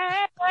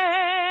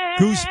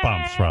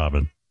 Goosebumps,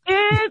 Robin.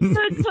 It's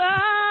the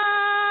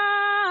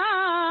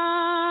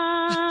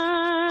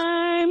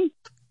time.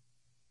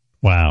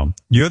 Wow.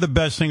 You're the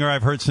best singer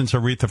I've heard since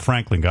Aretha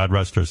Franklin. God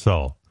rest her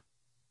soul.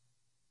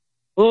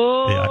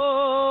 Oh,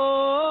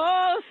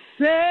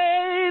 say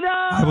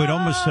I would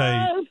almost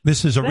say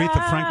this is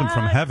Aretha Franklin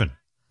from heaven.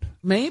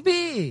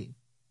 Maybe.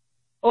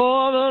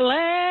 Oh, the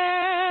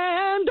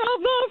land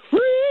of the free.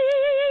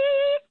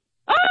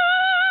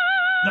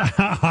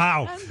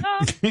 Wow.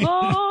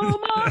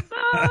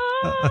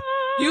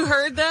 You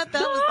heard that?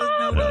 That was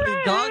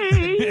the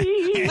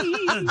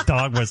dog.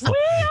 Dog whistle.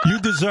 You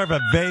deserve a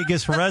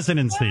Vegas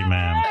residency,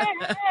 man.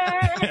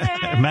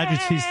 Imagine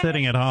she's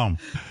sitting at home.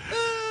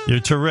 You're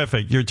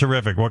terrific. You're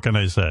terrific. What can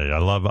I say? I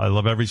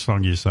love every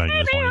song you sang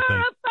this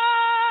morning.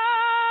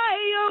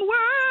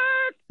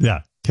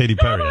 Yeah, Katy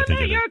Perry, I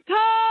think it is. Your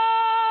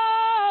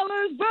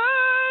colors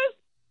burst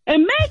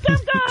and make them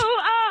go,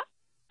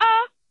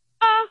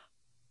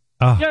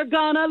 You're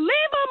gonna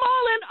leave them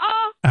all in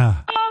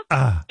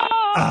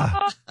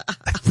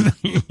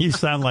You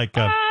sound like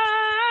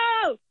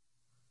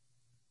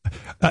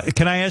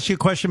can I ask you a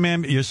question,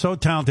 ma'am? You're so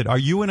talented. Are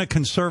you in a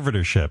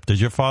conservatorship? Does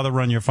your father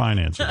run your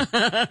finances?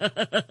 Because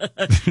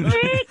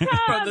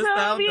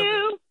of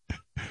you,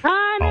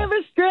 I never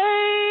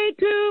strayed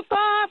too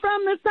far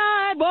from the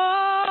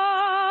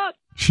sidewalk.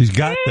 She's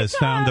got the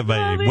sound of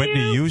a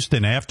Whitney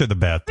Houston after the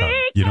bathtub.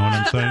 You know what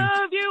I'm saying?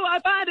 Because of you, I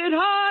find it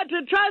hard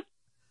to trust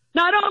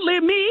not only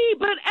me,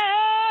 but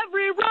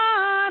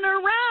everyone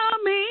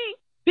around me.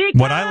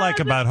 What I like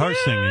about her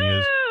singing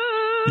is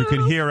you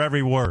can hear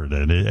every word,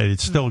 and it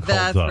still holds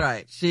That's up.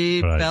 right.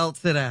 She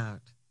belts it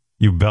out.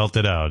 You belt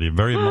it out. You're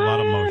a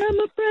lot of emotion. I'm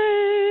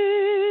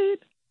afraid.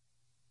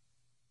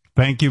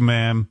 Thank you,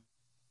 ma'am.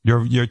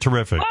 You're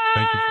terrific.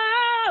 Thank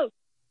you.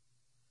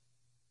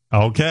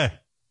 Okay.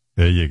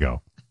 There you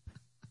go.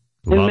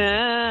 In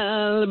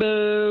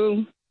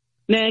Malibu,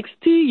 next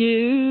to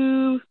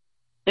you,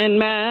 in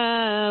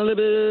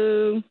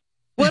Malibu.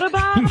 What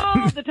about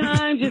all the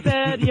times you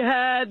said you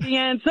had the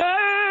answer?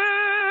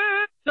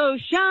 So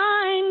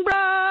shine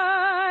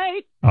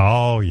bright.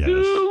 Oh, yes.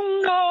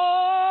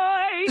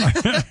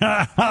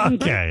 Tonight.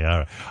 Okay. All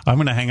right. I'm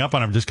going to hang up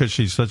on her just because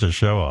she's such a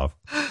show-off.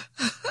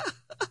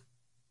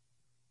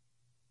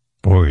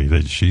 Boy,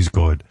 she's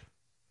good.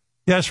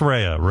 Yes,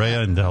 Rhea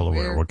in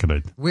Delaware. What can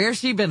I... Where's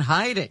she been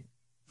hiding?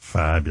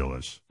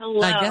 Fabulous.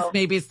 Hello. I guess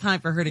maybe it's time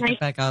for her to get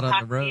back out on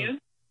the road.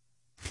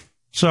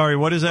 Sorry,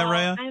 what is that,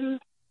 Rhea?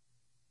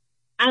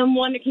 I'm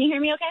wondering, can you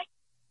hear me okay?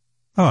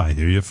 Oh, I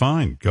hear you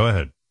fine. Go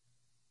ahead.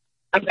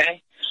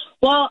 Okay.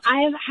 Well,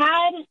 I've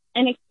had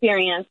an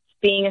experience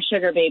being a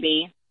sugar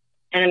baby,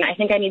 and I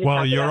think I need to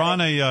talk you're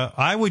about on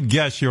I would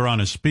guess you're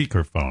on a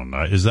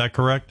speakerphone. Is that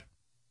correct?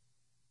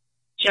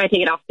 Should I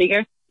take it off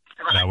speaker?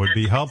 That would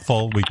be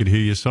helpful. We could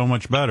hear you so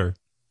much better.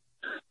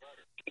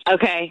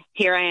 Okay,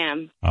 here I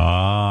am.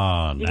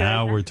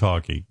 Now we're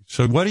talking.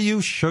 So what are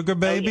you, sugar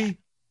baby? Oh, yeah.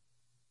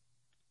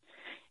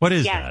 What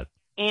is that?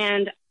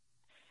 And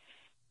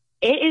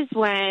it is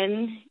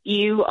when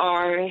you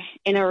are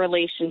in a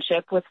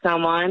relationship with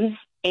someone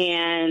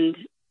and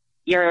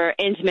you're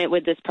intimate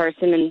with this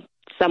person in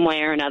some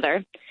way or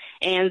another,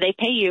 and they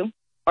pay you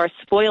or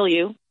spoil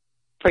you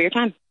for your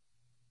time.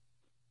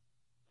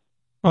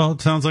 Well,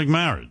 it sounds like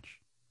marriage.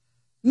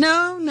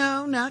 No,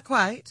 not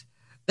quite.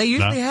 They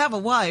usually have a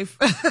wife.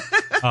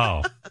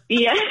 Oh.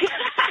 Yeah.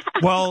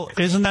 Well,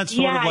 isn't that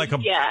sort of like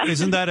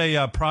isn't that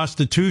a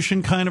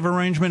prostitution kind of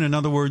arrangement? In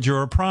other words,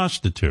 you're a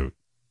prostitute.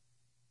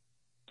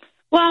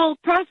 Well,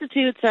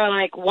 prostitutes are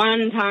like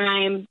one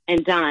time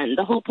and done.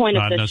 The whole point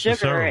of the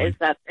sugar is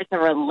that it's a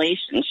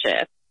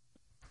relationship.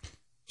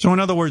 So in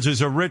other words,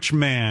 there's a rich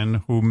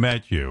man who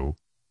met you.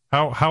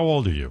 How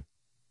old are you?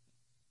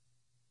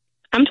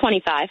 I'm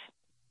 25.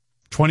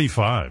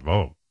 25.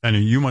 Oh, and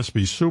you must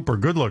be super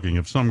good looking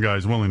if some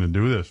guy's willing to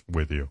do this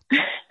with you.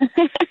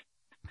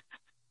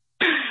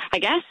 I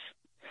guess.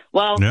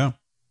 Well, yeah.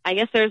 I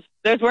guess there's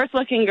worse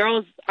looking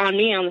girls on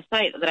me on the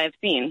site that I've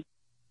seen.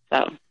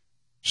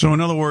 So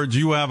in other words,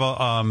 you have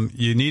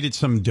you needed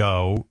some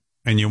dough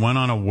and you went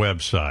on a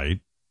website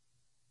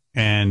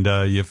and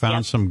you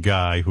found some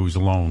guy who's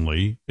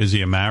lonely. Is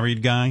he a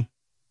married guy?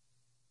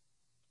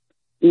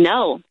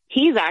 No,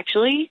 he's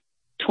actually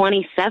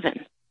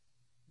 27.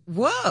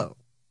 Whoa.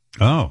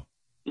 Oh.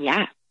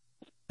 Yeah.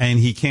 And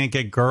he can't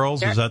get girls?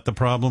 Sure. Is that the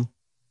problem?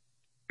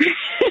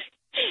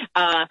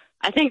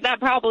 I think that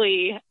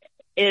probably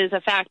is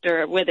a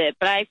factor with it.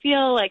 But I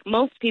feel like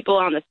most people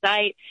on the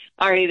site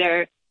are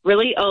either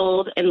really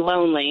old and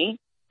lonely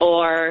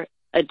or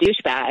a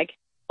douchebag,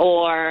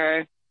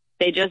 or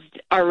they just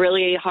are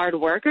really hard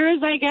workers,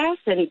 I guess,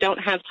 and don't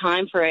have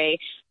time for a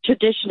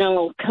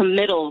traditional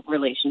committal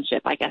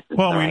relationship, I guess.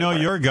 Well, we know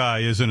your guy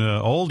isn't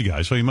an old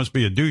guy, so he must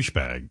be a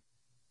douchebag.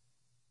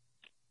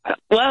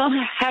 Well,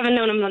 haven't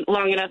known him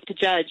long enough to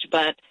judge,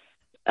 but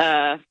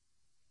I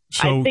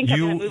think I'm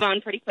going to move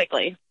on pretty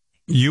quickly.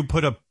 You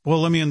put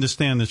let me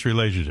understand this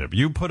relationship.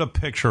 You put a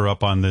picture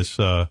up on this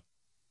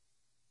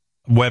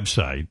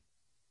website,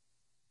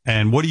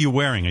 And what are you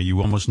wearing? Are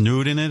you almost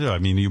nude in it? I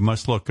mean, you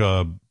must look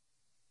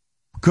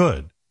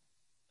good.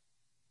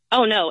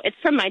 Oh, no. It's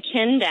from my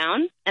chin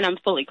down, and I'm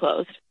fully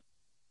clothed.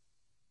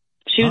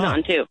 Shoes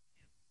on, too.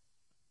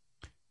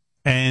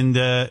 And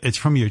it's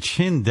from your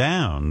chin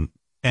down.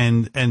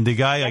 And the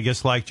guy, I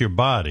guess, liked your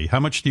body. How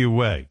much do you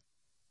weigh?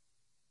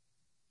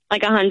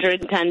 Like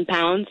 110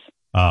 pounds.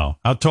 Oh,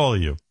 how tall are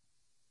you?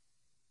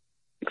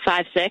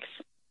 5'6".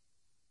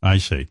 I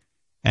see.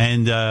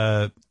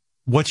 And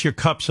what's your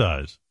cup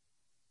size?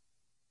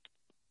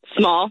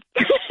 Small.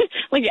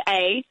 Like an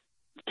A.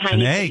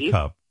 Tiny an A titties.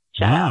 cup.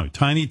 Shut Wow, up.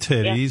 tiny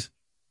titties.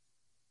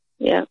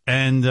 Yeah.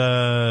 And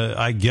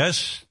I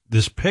guess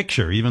this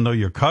picture, even though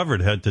you're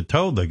covered head to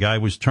toe, the guy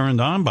was turned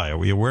on by it.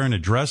 Were you wearing a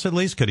dress at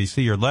least? Could he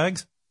see your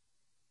legs?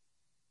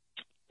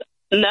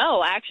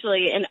 No,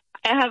 actually. And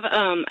I have,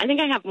 I think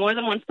I have more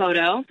than one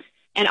photo,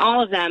 and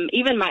all of them,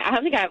 even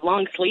I think I have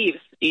long sleeves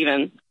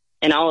even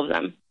in all of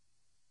them.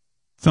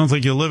 Sounds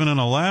like you're living in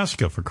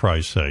Alaska, for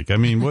Christ's sake. I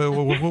mean,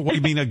 what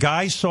you mean a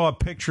guy saw a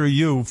picture of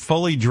you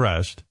fully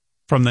dressed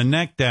from the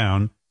neck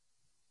down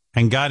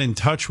and got in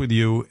touch with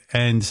you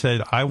and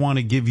said, I want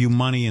to give you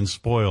money and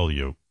spoil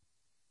you.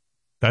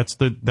 That's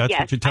Yes,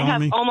 what you're telling me? I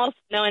have almost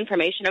no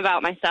information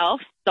about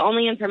myself. The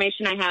only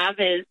information I have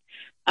is,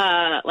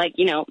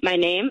 my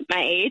name,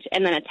 my age,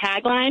 and then a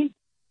tagline.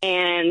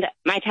 And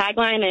my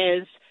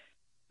tagline is,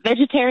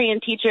 vegetarian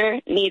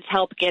teacher needs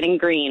help getting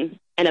green,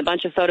 and a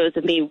bunch of photos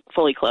of me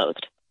fully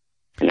clothed.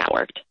 And that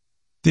worked.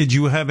 Did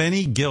you have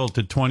any guilt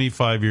at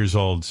 25 years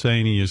old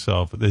saying to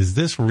yourself, is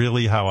this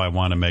really how I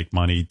want to make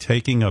money,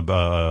 taking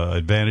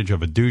advantage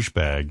of a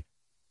douchebag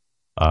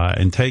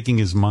and taking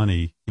his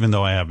money, even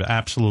though I have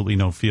absolutely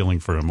no feeling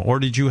for him? Or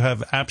did you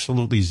have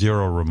absolutely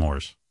zero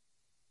remorse?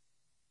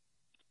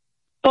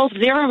 Both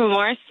zero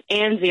remorse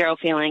and zero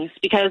feelings,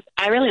 because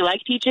I really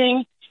like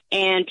teaching,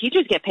 and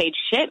teachers get paid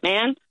shit,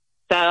 man.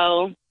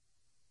 So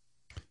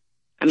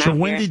So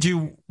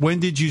when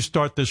did you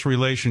start this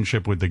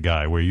relationship with the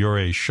guy where you're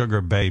a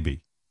sugar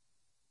baby?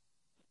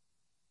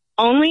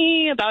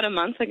 Only about a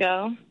month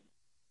ago.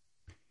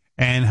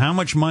 And how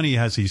much money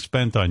has he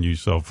spent on you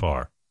so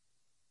far?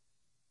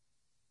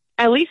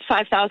 At least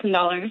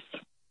 $5,000.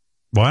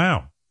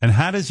 Wow. And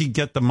how does he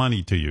get the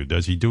money to you?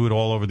 Does he do it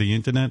all over the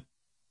internet?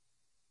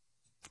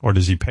 Or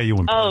does he pay you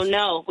in person? Oh,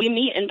 no. We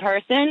meet in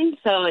person,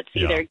 so it's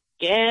either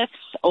gifts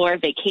or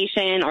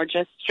vacation or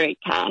just straight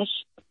cash.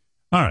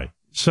 All right.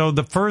 So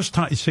the first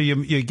time, so you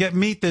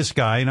meet this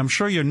guy, and I'm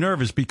sure you're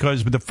nervous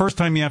because the first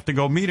time you have to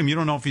go meet him, you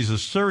don't know if he's a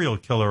serial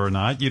killer or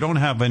not. You don't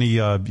have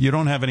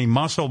any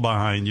muscle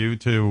behind you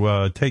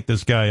to take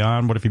this guy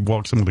on. What if he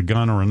walks in with a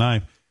gun or a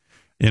knife?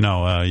 You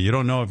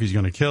don't know if he's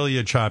going to kill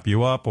you, chop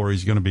you up, or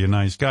he's going to be a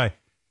nice guy.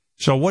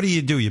 So what do?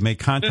 You make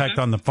contact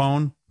on the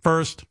phone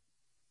first?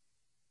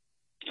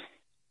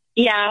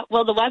 Yeah.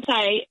 Well, the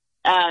website,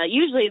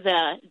 usually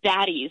the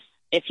daddies,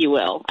 if you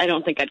will. I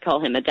don't think I'd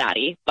call him a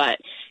daddy, but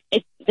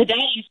the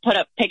daddies put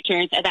up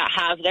pictures that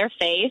have their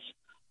face,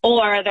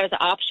 or there's an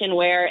option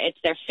where it's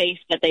their face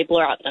that they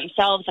blur out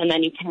themselves, and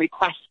then you can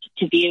request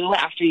to view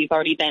after you've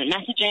already been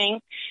messaging.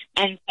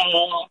 And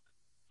so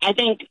I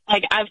think,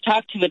 I've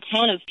talked to a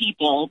ton of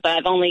people, but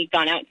I've only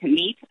gone out to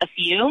meet a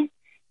few.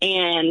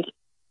 And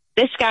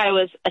this guy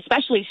was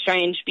especially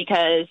strange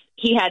because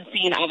he had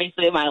seen,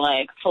 obviously,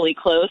 my, fully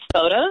clothed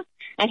photos,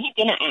 and he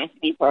didn't ask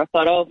me for a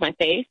photo of my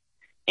face.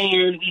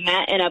 And we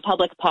met in a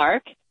public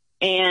park,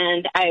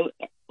 and I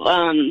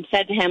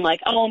said to him,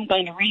 I'm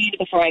going to read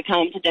before I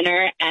come to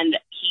dinner. And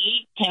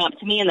he came up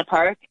to me in the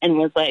park and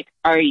was like,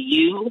 are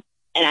you?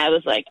 And I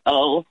was like,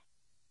 oh,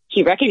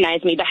 he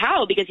recognized me. But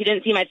how? Because he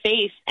didn't see my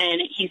face.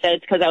 And he said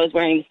it's because I was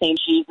wearing the same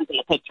shoes as in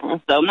the picture.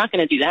 So I'm not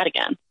going to do that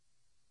again.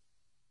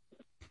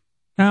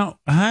 Now,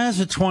 how does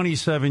a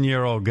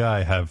 27-year-old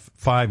guy have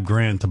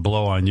 $5,000 to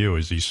blow on you?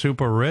 Is he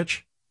super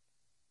rich?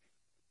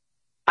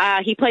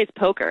 He plays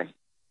poker.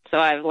 So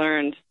I've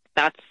learned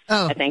that's,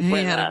 I think, he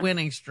where, had a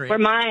winning streak. Where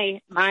my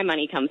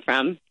money comes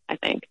from, I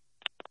think.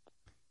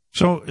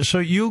 So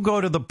you go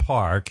to the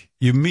park,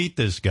 you meet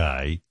this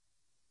guy.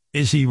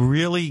 Is he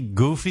really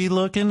goofy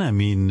looking? I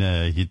mean,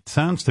 it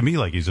sounds to me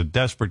like he's a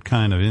desperate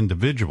kind of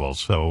individual.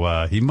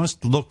 So he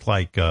must look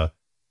like,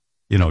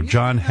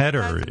 John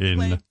Heder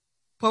in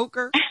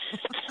poker.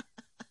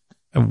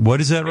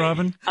 What is that,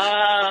 Robin?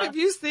 Have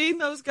you seen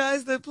those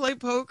guys that play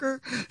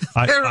poker?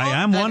 I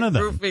am one of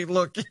them. Goofy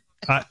looking.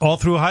 All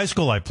through high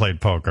school, I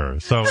played poker.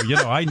 So,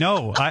 I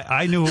know.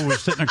 I knew who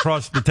was sitting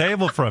across the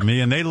table from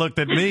me, and they looked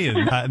at me,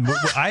 and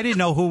I didn't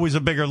know who was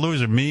a bigger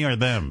loser, me or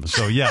them.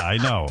 So, yeah, I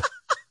know.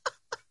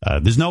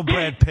 There's no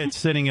Brad Pitt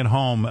sitting at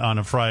home on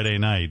a Friday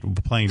night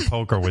playing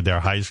poker with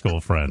their high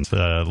school friends.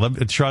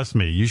 Trust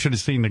me, you should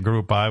have seen the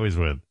group I was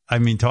with. I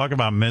mean, talk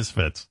about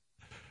misfits.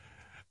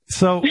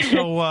 So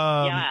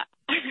yeah.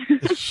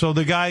 So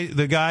the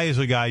guy is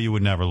a guy you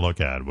would never look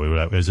at.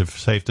 Is it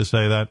safe to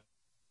say that?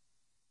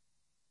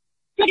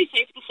 Pretty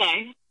safe to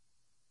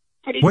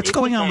say. What's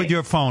going on with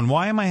your phone?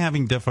 Why am I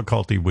having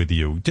difficulty with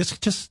you?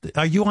 Just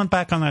are you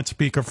back on that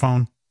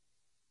speakerphone?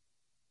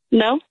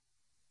 No.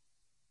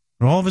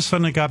 All of a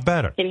sudden it got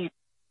better.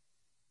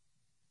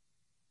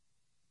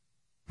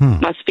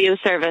 Must be the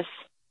service.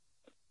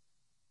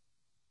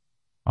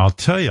 I'll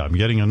tell you, I'm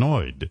getting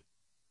annoyed.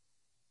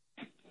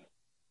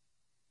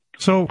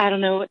 So I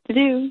don't know what to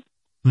do.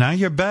 Now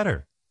you're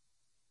better.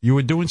 You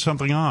were doing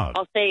something odd.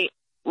 I'll stay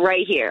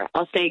right here.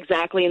 I'll stay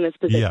exactly in this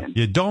position.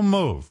 Yeah, you don't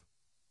move.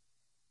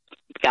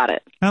 Got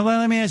it. Now,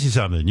 let me ask you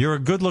something. You're a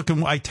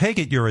good-looking... I take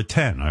it you're a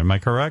 10. Am I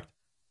correct?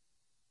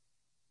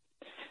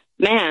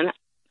 Man,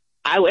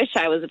 I wish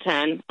I was a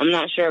 10. I'm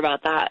not sure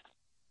about that.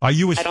 Are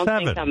you a 7? I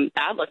don't think I'm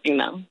bad-looking,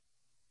 though.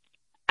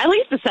 At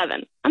least a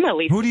 7. I'm at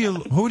least Who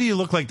do you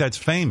look like that's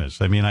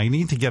famous? I mean, I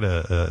need to get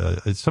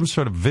some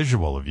sort of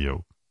visual of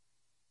you.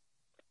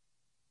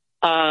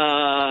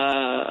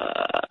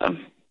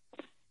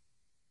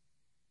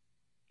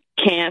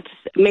 Can't.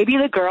 Maybe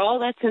the girl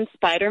that's in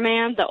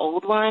Spider-Man, the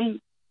old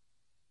one.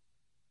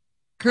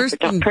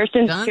 Kirsten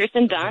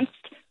Dunst.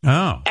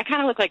 Oh. I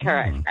kind of look like her,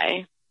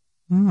 anyway.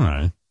 All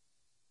right.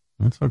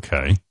 That's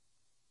okay.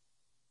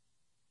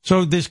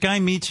 So this guy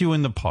meets you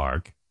in the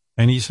park,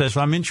 and he says,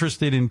 I'm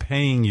interested in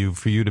paying you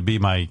for you to be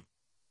my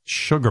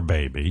sugar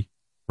baby,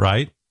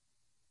 right?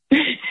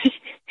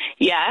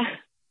 Yeah.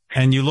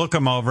 And you look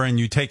him over, and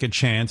you take a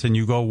chance, and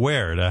you go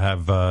where to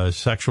have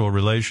sexual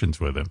relations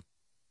with him?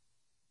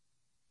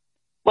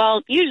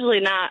 Well, usually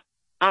not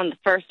on the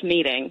first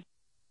meeting.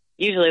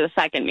 Usually the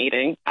second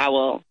meeting, I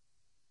will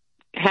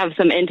have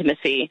some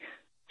intimacy,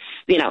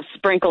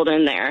 sprinkled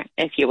in there,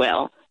 if you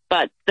will.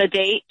 But the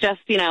date, just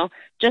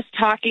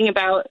talking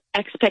about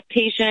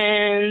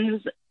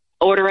expectations,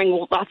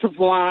 ordering lots of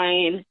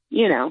wine,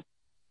 got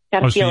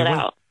to feel it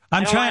out.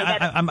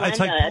 It's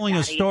like pulling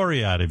a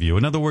story out of you.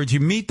 In other words, you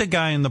meet the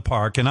guy in the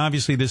park, and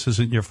obviously this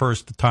isn't your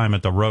first time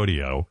at the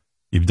rodeo.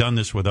 You've done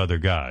this with other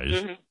guys.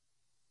 Mm-hmm.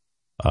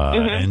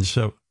 And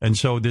so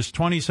this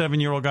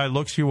 27-year-old guy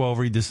looks you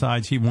over. He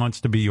decides he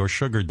wants to be your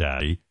sugar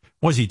daddy.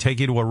 Was he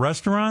take you to a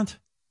restaurant?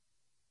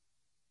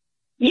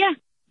 Yeah.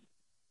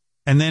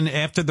 And then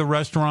after the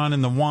restaurant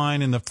and the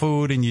wine and the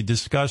food, and you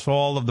discuss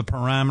all of the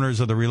parameters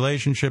of the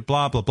relationship,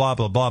 blah, blah, blah,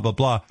 blah, blah, blah,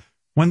 blah.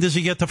 When does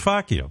he get to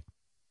fuck you?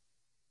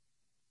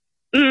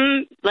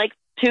 Like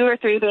 2 or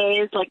 3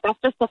 days. Like, that's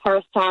just the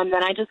first time.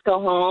 Then I just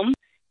go home.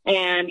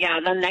 And, yeah,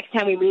 the next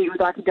time we meet, we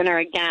go out to dinner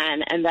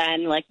again. And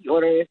then, like, he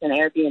orders an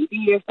Airbnb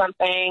or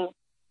something.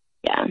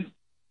 Yeah.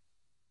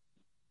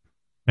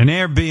 An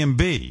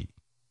Airbnb?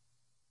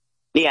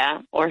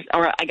 Yeah, or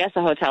I guess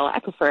a hotel. I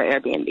prefer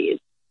Airbnbs.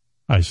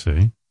 I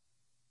see.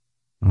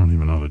 I don't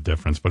even know the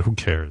difference, but who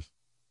cares?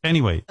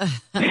 Anyway.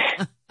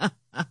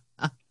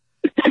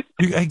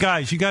 Hey,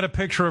 guys, you got a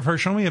picture of her?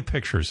 Show me a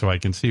picture so I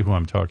can see who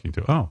I'm talking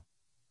to. Oh,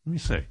 let me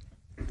see.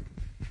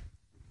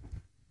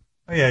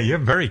 Oh, yeah, you're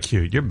very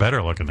cute. You're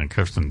better looking than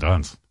Kirsten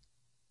Dunst.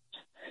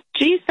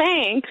 Gee,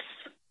 thanks.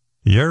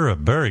 You're a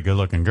very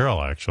good-looking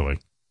girl, actually.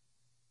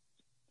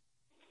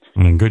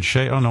 In good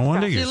shape. Oh, no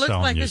wonder you're selling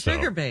yourself. She looks like a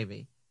sugar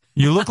baby.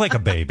 You look like a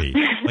baby.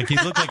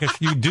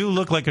 You do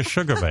look like a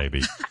sugar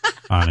baby,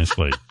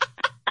 honestly.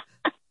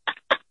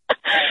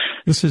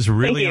 This is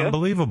really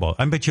unbelievable.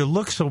 I bet you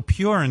look so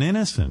pure and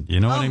innocent. You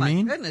know what I mean?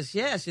 Oh, my goodness,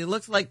 yeah. She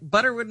looks like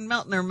butter wouldn't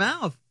melt in her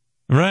mouth.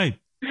 Right.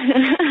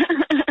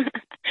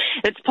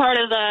 It's part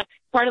of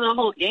the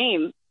whole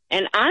game.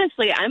 And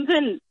honestly, I've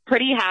been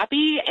pretty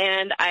happy,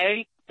 and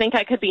I think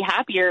I could be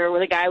happier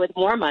with a guy with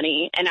more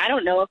money. And I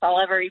don't know if I'll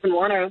ever even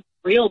want a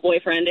real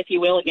boyfriend, if you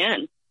will,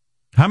 again.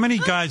 How many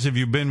guys have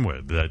you been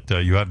with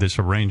that you have this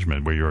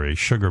arrangement where you're a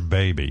sugar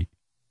baby?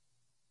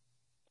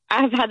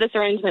 I've had this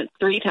arrangement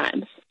 3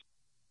 times.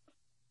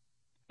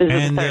 This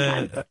is the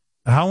third time.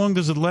 How long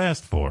does it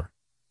last for?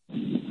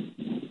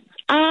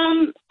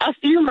 A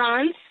few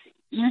months.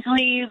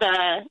 Usually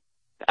the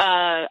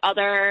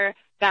other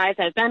guys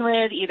I've been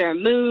with either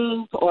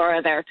move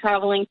or they're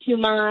traveling too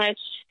much.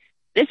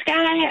 This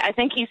guy, I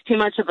think he's too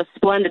much of a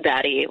splendid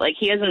daddy. Like,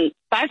 he isn't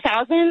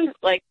 5,000.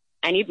 Like,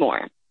 I need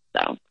more.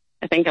 So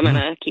I think I'm going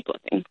to keep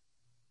looking.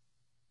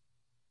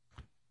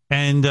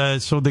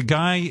 And so the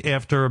guy,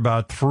 after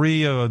about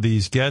 3 of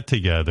these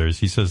get-togethers,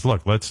 he says,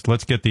 look, let's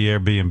get the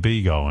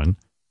Airbnb going.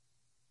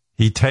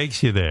 He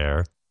takes you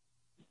there,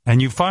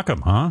 and you fuck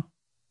him, huh?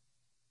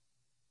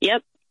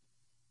 Yep.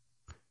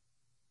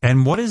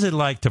 And what is it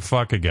like to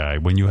fuck a guy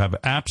when you have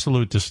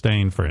absolute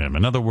disdain for him?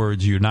 In other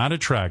words, you're not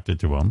attracted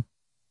to him.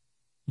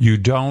 You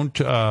don't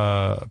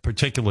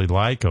particularly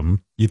like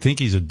him. You think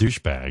he's a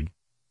douchebag.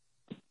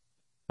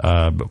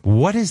 But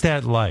what is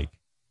that like?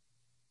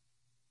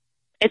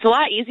 It's a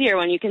lot easier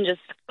when you can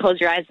just close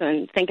your eyes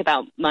and think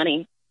about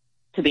money,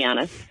 to be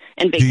honest,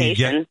 and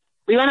vacation.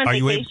 We went on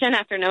vacation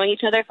after knowing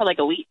each other for like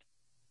a week.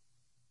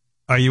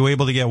 Are you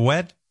able to get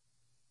wet?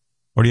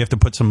 Or do you have to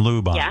put some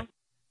lube on? Yeah.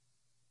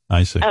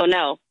 I see. Oh,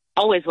 no.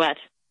 Always wet.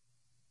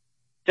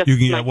 Just you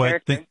get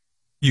wet.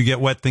 You get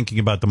wet thinking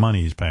about the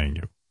money he's paying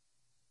you.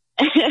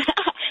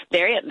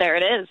 There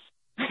it is.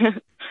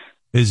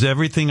 Is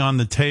everything on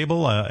the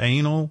table,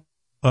 anal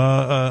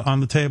on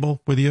the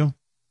table with you?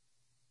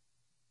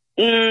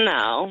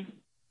 No.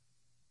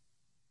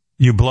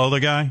 You blow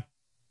the guy?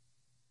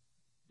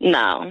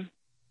 No.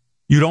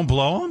 You don't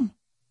blow him?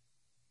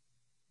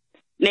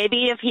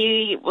 maybe if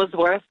he was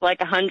worth like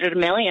 $100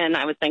 million,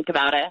 I would think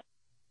about it.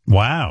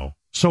 Wow.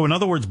 So in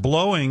other words,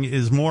 blowing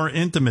is more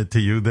intimate to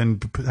you than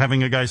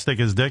having a guy stick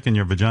his dick in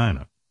your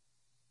vagina.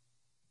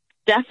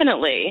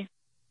 Definitely.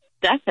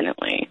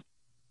 Definitely.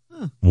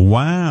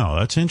 Wow,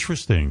 that's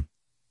interesting.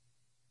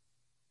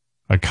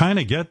 I kind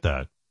of get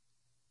that.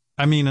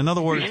 I mean, in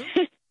other words,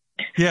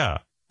 yeah,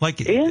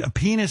 like a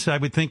penis, I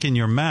would think in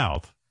your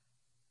mouth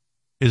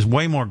is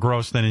way more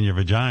gross than in your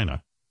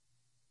vagina.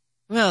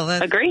 Well,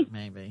 that's agree.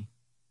 Maybe.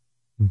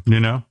 You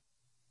know,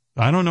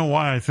 I don't know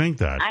why I think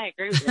that. I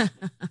agree with you.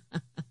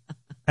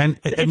 And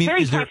it's I mean,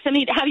 very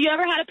proximity. Have you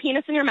ever had a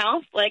penis in your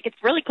mouth? Like, it's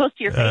really close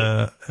to your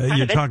face.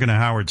 You're talking to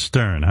Howard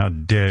Stern. How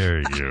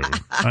dare you?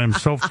 I'm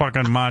so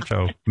fucking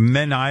macho.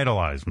 Men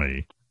idolize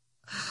me.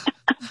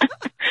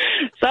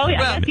 So I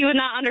guess you would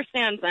not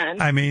understand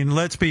then. I mean,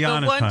 let's be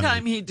honest. One honey.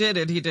 time he did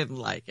it, he didn't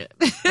like it.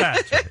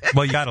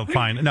 Well, you got to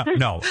find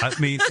no. I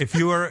mean, if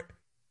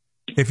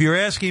you're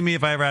asking me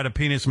if I ever had a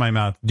penis in my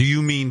mouth, do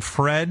you mean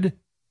Fred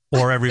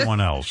or everyone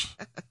else?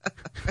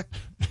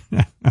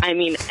 I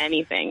mean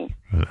anything.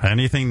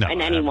 Anything? No.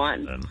 And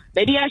anyone.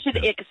 Maybe I should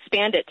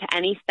expand it to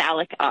any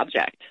phallic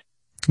object.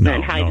 No,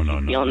 and how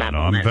you feel in that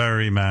moment. I'm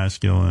very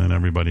masculine.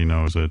 Everybody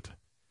knows it.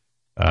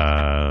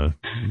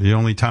 The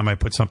only time I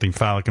put something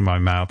phallic in my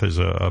mouth is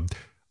a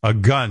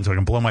gun, so I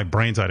can blow my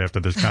brains out after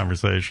this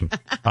conversation.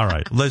 All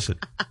right, listen,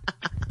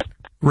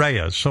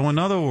 Rhea. So, in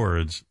other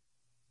words,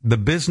 the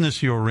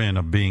business you're in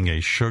of being a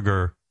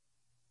sugar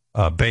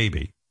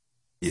baby,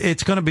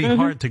 it's going to be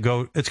hard to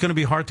go. It's going to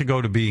be hard to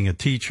go to being a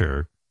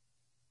teacher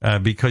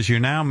because you're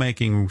now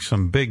making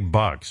some big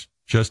bucks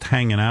just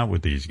hanging out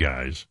with these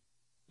guys.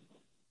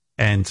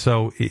 And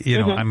so, you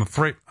know,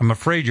 I'm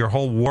afraid your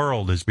whole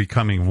world is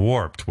becoming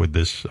warped with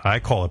this. I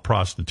call it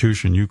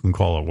prostitution. You can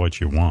call it what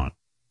you want.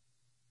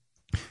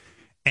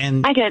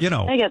 And I get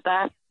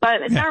that,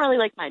 but it's not really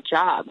like my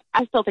job.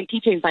 I still think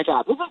teaching is my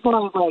job. This is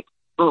more of like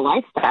a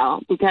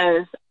lifestyle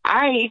because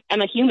I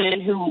am a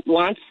human who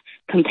wants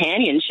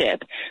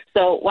companionship.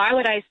 So why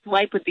would I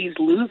swipe with these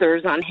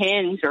losers on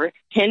Hinge or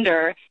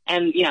Tinder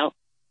and, you know,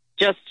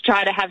 just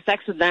try to have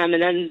sex with them,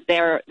 and then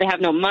they have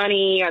no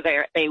money, or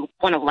they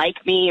want to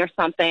like me or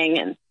something,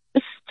 and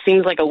this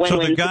seems like a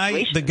win-win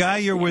situation. The guy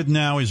you're with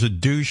now is a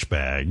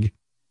douchebag.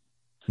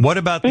 What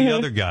about the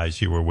other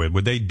guys you were with?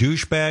 Were they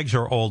douchebags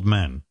or old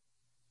men?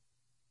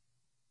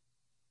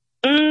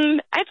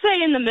 I'd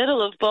say in the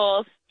middle of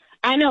both.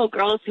 I know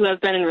girls who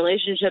have been in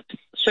relationships,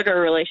 sugar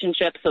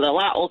relationships, with a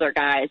lot older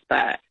guys,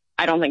 but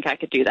I don't think I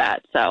could do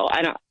that. So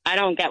I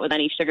don't get with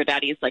any sugar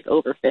daddies like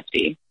over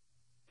 50.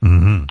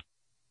 Mm-hmm.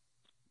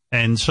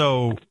 And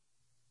so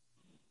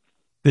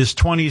this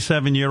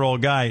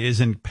 27-year-old guy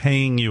isn't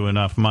paying you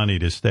enough money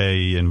to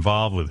stay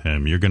involved with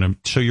him.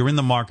 So you're in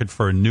the market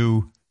for a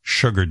new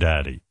sugar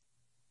daddy.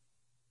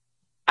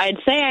 I'd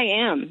say I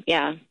am,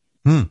 yeah.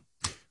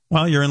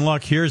 Well, you're in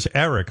luck. Here's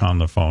Eric on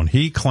the phone.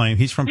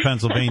 He's from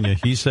Pennsylvania.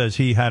 He says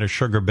he had a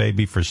sugar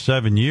baby for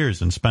 7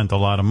 years and spent a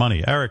lot of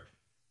money. Eric,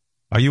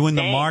 are you in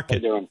the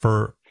market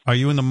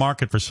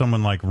for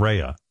someone like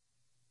Rhea?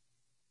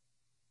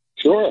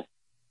 Sure.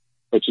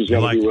 But she's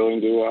got to be willing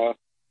to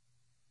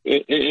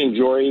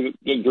enjoy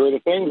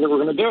the things that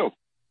we're going to do.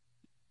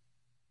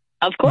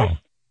 Of course. Oh.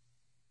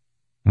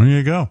 There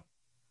you go.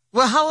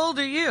 Well, how old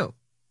are you?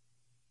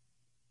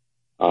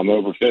 I'm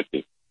over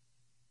 50.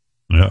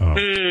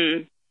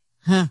 Uh-oh.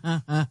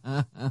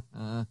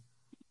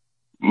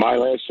 My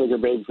last sugar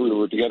baby, we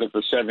were together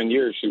for 7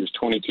 years. She was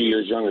 22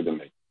 years younger than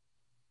me.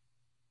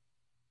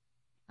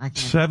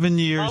 7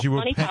 years you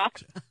were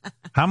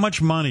How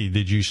much money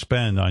did you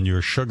spend on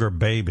your sugar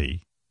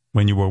baby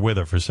when you were with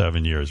her for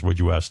 7 years, would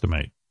you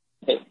estimate?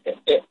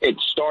 It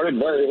started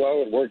very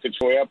low and worked its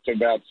way up to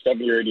about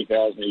 $70,000 or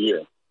 $80,000 a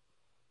year.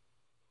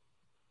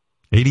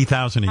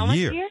 $80,000 How a much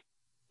year? a year?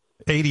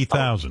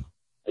 $80,000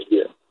 a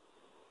year.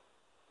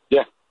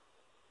 Yeah.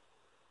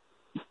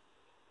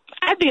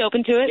 I'd be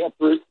open to it. Yeah,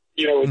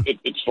 you know,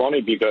 it's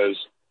funny because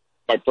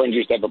my friends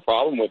used to have a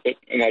problem with it,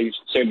 and I used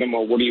to say to them,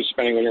 well, what are you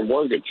spending on your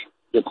mortgage,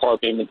 your car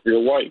payment for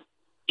your wife,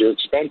 your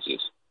expenses?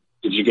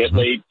 Did you get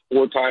laid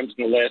 4 times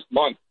in the last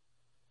month?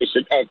 They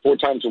said 4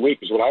 times a week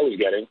is what I was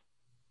getting.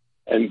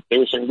 And they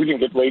were saying, we didn't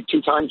get laid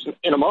 2 times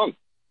in a month.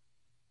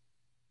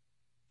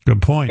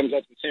 Good point. It comes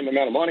out to the same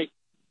amount of money.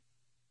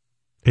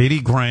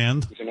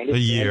 $80,000 a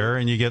year,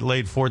 and you get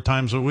laid 4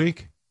 times a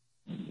week?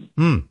 If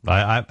you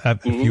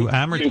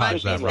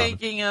amortize that,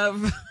 thinking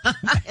of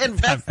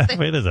investing.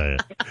 Wait a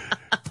second.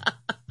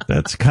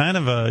 That's kind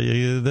of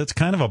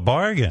a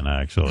bargain,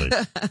 actually.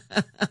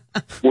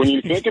 When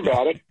you think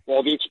about it,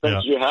 all the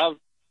expenses you have,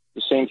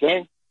 the same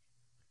thing.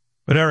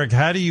 But Eric,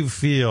 how do you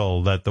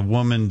feel that the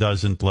woman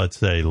doesn't, let's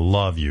say,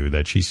 love you,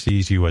 that she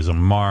sees you as a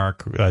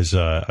mark, as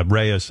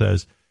Rhea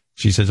says,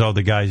 she says, oh,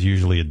 the guy's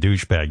usually a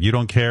douchebag. You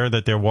don't care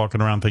that they're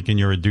walking around thinking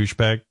you're a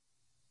douchebag?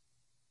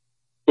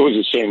 It was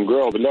the same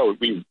girl, but no,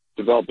 we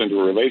developed into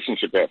a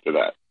relationship after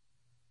that.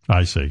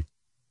 I see.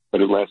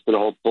 But it lasted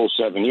a full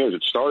 7 years.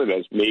 It started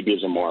as maybe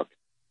as a mark.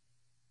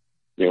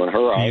 You know, in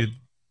her eyes.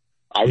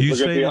 I was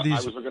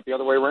looking at the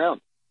other way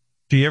around.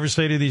 Do you ever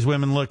say to these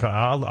women, look,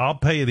 I'll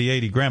pay you the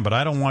 $80,000, but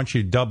I don't want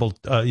you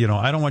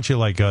I don't want you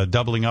like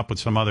doubling up with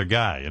some other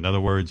guy. In other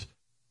words,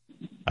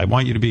 I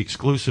want you to be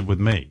exclusive with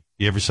me.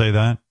 You ever say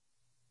that?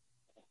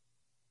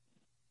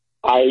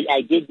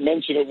 I did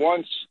mention it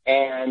once,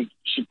 and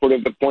she put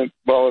it the point,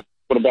 well,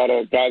 what about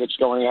a guy that's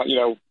going out,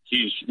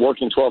 he's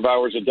working 12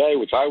 hours a day,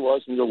 which I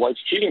was, and your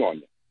wife's cheating on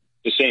you.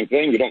 The same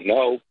thing. You don't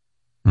know.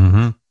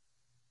 Mm-hmm.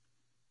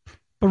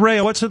 But,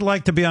 Ray, what's it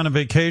like to be on a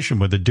vacation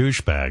with a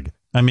douchebag?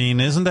 I mean,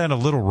 isn't that a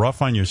little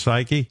rough on your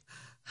psyche?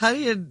 How do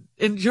you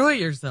enjoy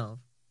yourself?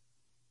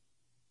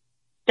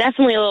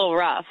 Definitely a little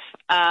rough.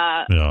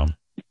 Yeah.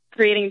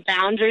 Creating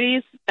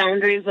boundaries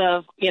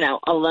of,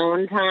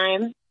 alone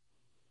time.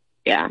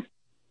 Yeah.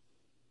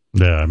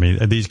 Yeah, I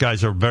mean, these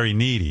guys are very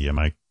needy.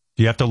 Do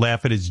you have to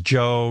laugh at his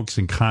jokes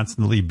and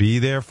constantly be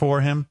there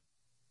for him?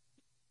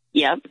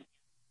 Yep.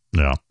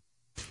 Yeah.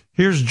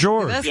 Here's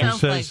George. That who sounds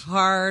says, like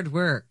hard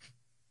work.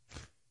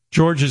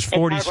 George is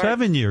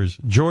 47 years.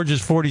 George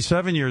is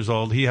 47 years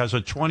old. He has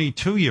a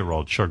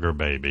 22-year-old sugar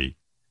baby.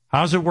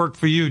 How's it work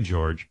for you,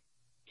 George?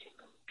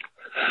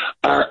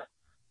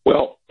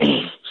 Well,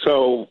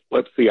 so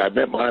let's see. I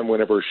met mine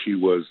whenever she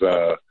was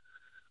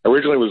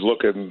originally was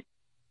looking.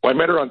 Well, I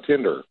met her on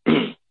Tinder.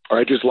 Or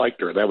I just liked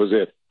her. That was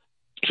it.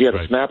 She had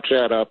a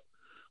Snapchat up.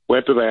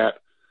 Went to that.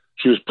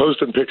 She was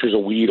posting pictures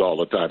of weed all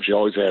the time. She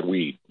always had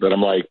weed. Then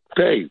I'm like,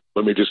 hey,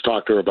 let me just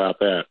talk to her about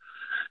that.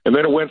 And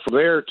then it went from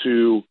there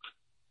to,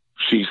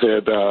 she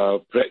said,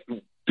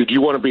 did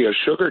you want to be a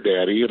sugar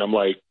daddy? And I'm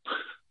like,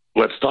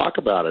 let's talk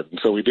about it. And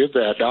so we did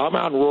that. Now I'm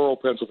out in rural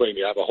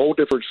Pennsylvania. I have a whole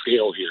different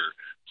scale here.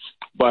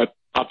 But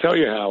I'll tell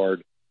you,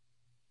 Howard,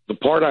 the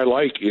part I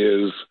like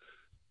is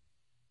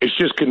it's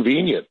just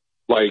convenient.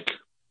 Like,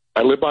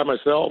 I live by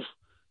myself.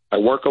 I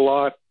work a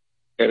lot.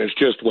 And it's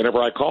just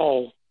whenever I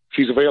call,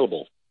 she's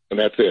available. And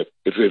that's it.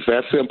 It's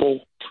that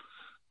simple.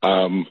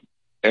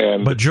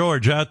 But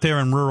George, out there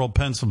in rural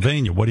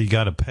Pennsylvania, what do you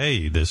got to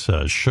pay this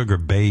sugar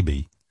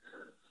baby?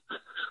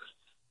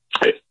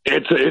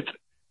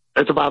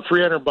 It's about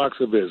 $300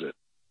 a visit.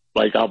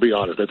 Like, I'll be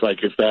honest, it's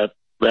that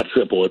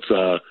simple. It's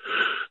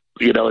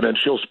and then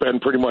she'll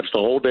spend pretty much the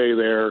whole day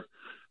there.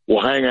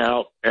 We'll hang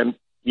out, and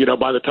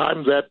by the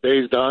time that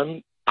day's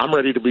done, I'm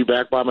ready to be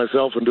back by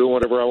myself and doing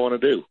whatever I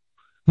want to do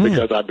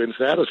because I've been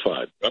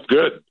satisfied. I'm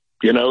good,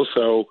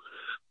 So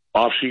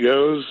off she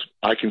goes.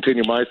 I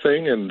continue my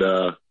thing, and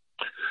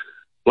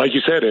like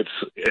you said,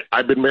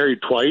 I've been married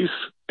twice,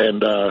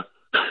 and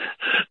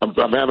I'm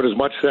having as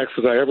much sex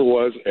as I ever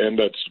was, and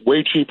it's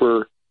way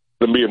cheaper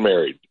than being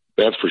married.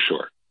 That's for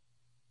sure.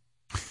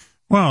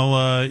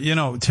 Well,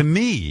 to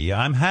me,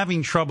 I'm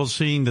having trouble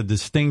seeing the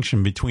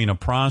distinction between a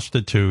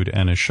prostitute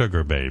and a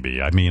sugar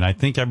baby. I mean, I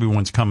think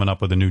everyone's coming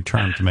up with a new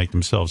term to make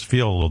themselves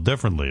feel a little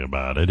differently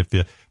about it.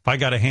 If I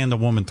got to hand a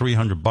woman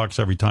 $300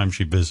 every time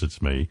she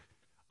visits me,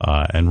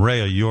 and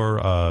Rhea,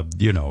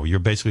 you're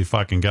basically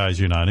fucking guys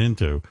you're not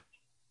into.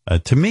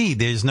 To me,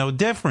 there's no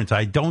difference.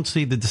 I don't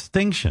see the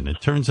distinction.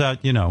 It turns out,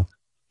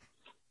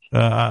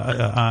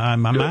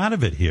 I'm out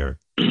of it here.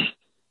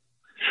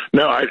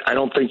 No, I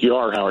don't think you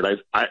are, Howard.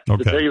 To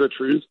tell you the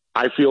truth,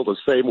 I feel the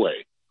same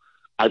way.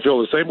 I feel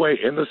the same way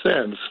in the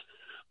sense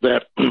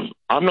that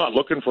I'm not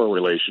looking for a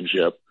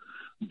relationship,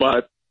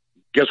 but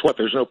guess what?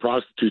 There's no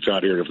prostitutes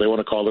out here if they want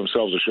to call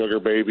themselves a sugar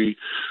baby.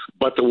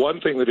 But the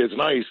one thing that is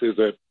nice is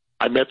that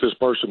I met this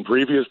person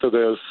previous to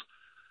this.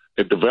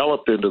 It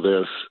developed into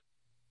this.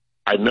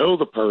 I know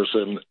the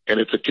person, and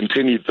it's a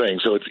continued thing,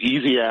 so it's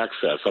easy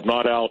access. I'm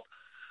not out,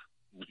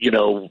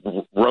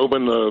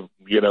 roaming the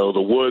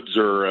woods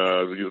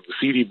or the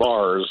seedy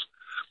bars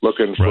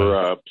looking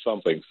for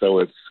something. So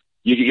it's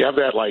you have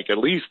that at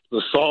least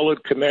the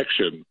solid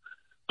connection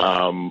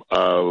of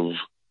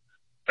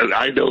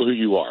I know who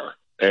you are,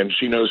 and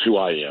she knows who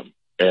I am.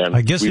 And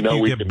I guess if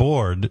you get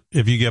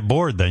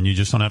bored, then you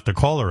just don't have to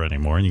call her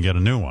anymore, and you get a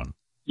new one.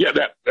 Yeah,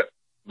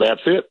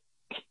 that's it.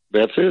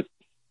 That's it.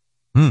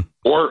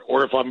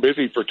 Or if I'm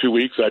busy for 2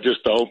 weeks, I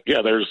just don't.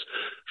 Yeah,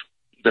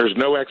 there's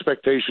no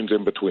expectations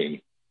in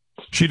between.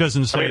 She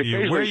doesn't say to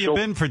you, where you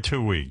been for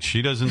 2 weeks?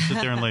 She doesn't sit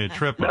there and lay a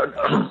trip up.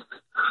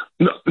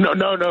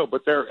 No.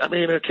 But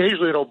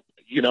occasionally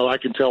I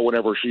can tell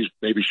whenever she's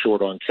maybe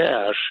short on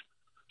cash,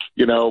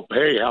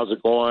 hey, how's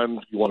it going?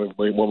 You want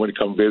me to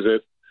come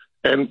visit?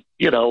 And,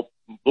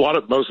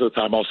 most of the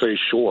time I'll say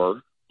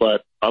sure.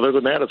 But other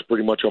than that, it's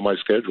pretty much on my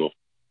schedule.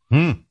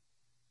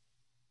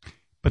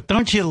 But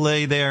don't you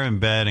lay there in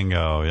bed and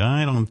go,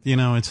 I don't,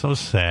 it's so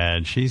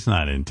sad. She's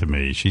not into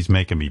me. She's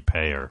making me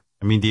pay her.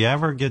 I mean, do you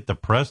ever get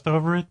depressed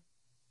over it?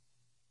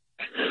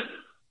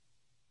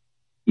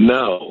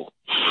 No.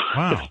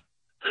 Wow.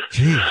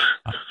 Jeez.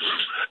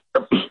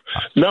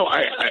 No,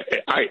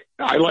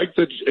 I like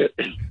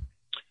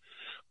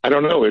I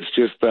don't know. It's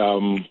just,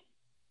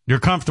 you're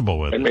comfortable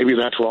with it. And maybe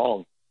that's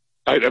wrong.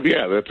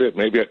 Yeah, that's it.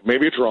 Maybe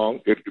it's wrong.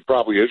 It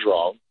probably is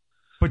wrong.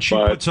 But she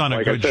puts on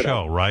a good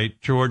show, right,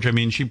 George? I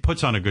mean, she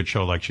puts on a good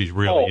show like she's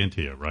really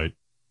into you, right?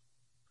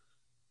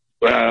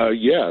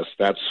 Yes,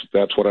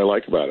 that's what I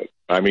like about it.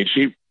 I mean,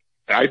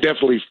 I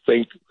definitely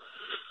think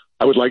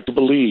I would like to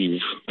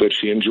believe that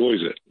she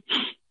enjoys it,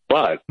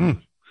 but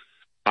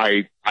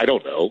I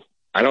don't know.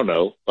 I don't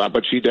know,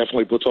 but she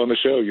definitely puts on the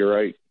show. You're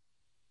right.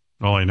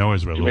 All I know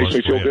is we makes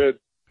me feel good.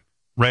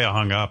 Rhea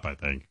hung up, I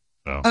think.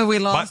 So. Oh, we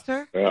lost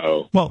her?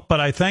 Uh-oh. Well, but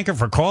I thank her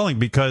for calling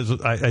because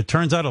it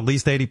turns out at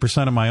least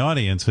 80% of my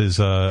audience is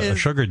a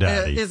sugar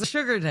daddy. Is a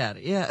sugar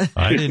daddy, yeah.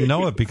 I didn't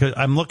know it because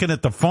I'm looking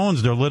at the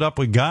phones. They're lit up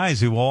with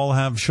guys who all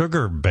have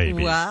sugar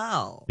babies.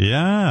 Wow.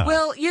 Yeah.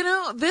 Well,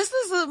 this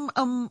is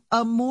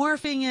a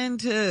morphing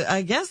into,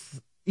 I guess,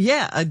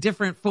 a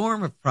different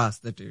form of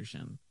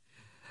prostitution.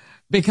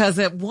 Because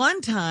at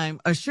one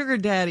time, a sugar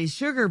daddy,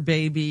 sugar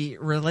baby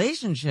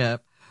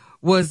relationship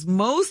was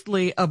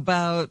mostly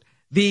about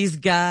these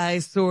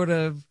guys sort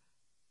of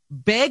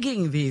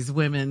begging these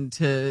women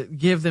to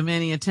give them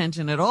any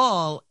attention at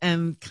all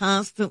and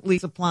constantly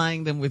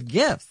supplying them with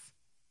gifts.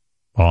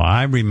 Well,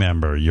 I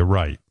remember, you're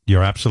right.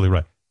 You're absolutely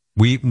right.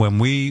 When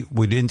we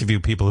would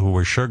interview people who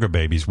were sugar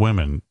babies,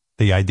 women,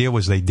 the idea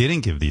was they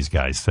didn't give these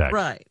guys sex.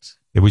 Right.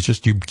 It was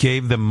just you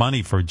gave them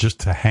money for just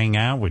to hang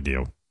out with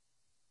you.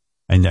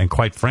 And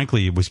quite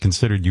frankly, it was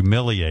considered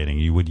humiliating.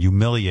 You would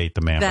humiliate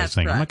the man by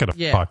saying, I'm not going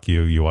to fuck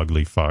you, you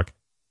ugly fuck.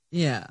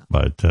 Yeah.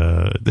 But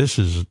this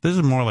is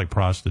more like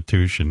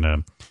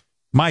prostitution.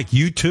 Mike,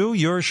 you too?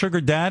 You're a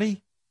sugar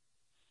daddy?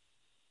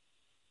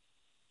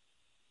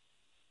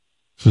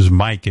 This is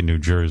Mike in New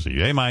Jersey.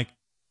 Hey, Mike.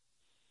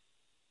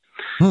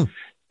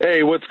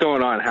 Hey, what's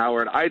going on,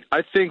 Howard?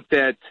 I think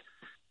that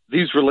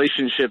these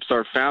relationships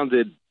are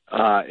founded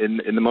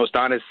in the most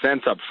honest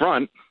sense up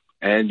front,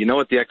 and you know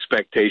what the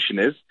expectation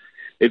is.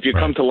 If you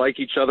come to like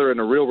each other and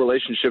a real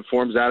relationship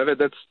forms out of it,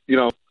 that's,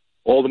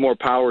 all the more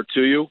power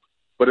to you.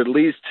 But at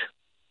least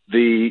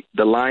the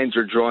lines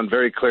are drawn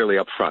very clearly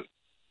up front.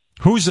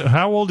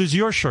 How old is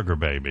your sugar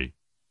baby?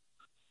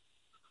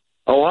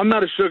 Oh, I'm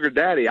not a sugar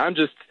daddy.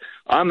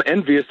 I'm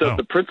envious of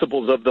the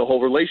principles of the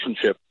whole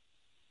relationship.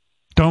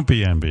 Don't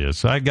be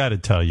envious. I got to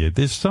tell you,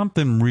 there's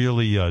something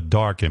really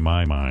dark in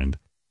my mind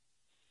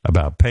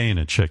about paying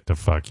a chick to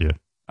fuck you.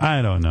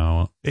 I don't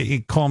know.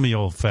 Call me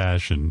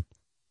old-fashioned.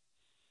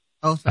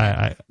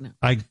 Old-fashioned.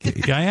 I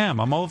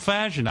am. I'm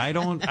old-fashioned.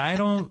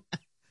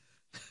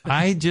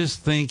 I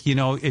just think,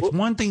 it's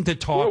one thing to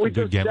talk a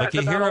good game. Like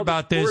you hear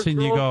about this and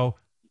you go,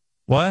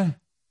 what?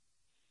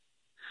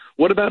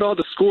 What about all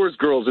the Scores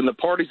girls and the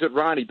parties at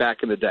Ronnie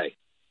back in the day?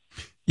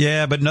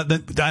 Yeah, but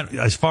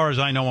as far as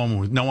I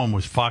know, no one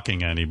was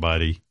fucking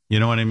anybody. You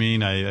know what I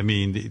mean? I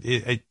mean,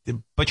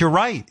 but you're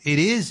right. It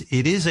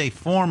is a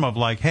form of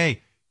like,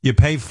 hey, you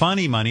pay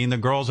funny money and the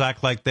girls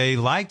act like they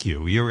like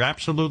you. You're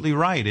absolutely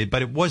right.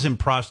 But it wasn't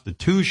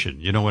prostitution.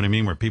 You know what I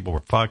mean? Where people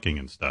were fucking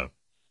and stuff.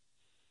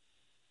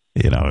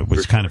 It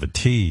was kind of a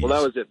tease. Well,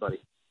 that was it,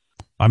 buddy.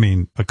 I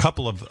mean, a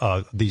couple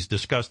of these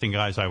disgusting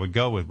guys I would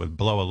go with would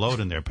blow a load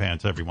in their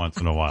pants every once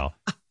in a while.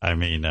 I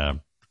mean,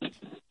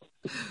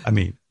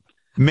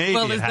 maybe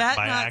well, is it that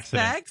by not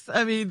accident. sex?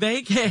 I mean,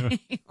 they came.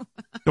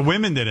 The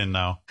women didn't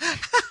know.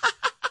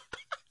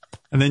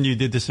 And then you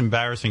did this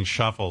embarrassing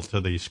shuffle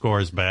to the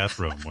Scores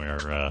bathroom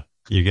where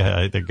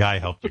the guy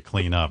helped you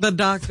clean up. The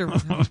doctor.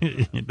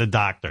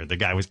 The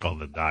guy was called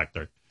the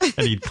doctor,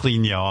 and he'd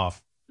clean you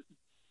off.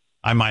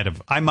 I might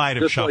have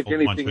Just shuffled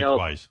like once or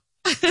twice.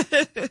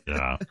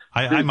 Yeah,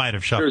 I might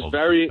have shuffled.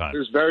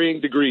 There's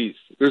varying degrees.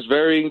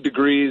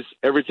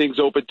 Everything's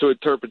open to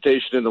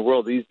interpretation in the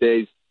world these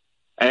days,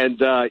 and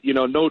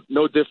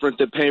no different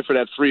than paying for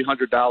that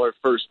 $300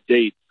 first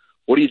date.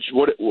 What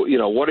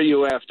are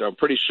you after? I'm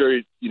pretty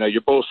sure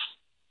you're both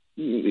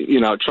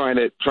trying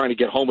to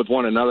get home with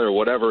one another or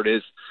whatever it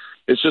is.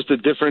 It's just a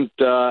different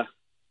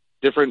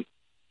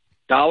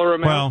dollar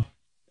amount. Well.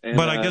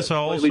 But I guess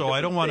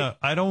I don't want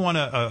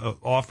to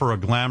offer a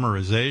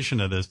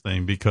glamorization of this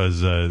thing because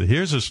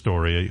here's a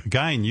story. A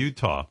guy in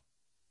Utah,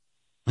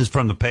 this is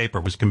from the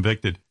paper, was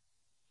convicted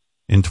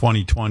in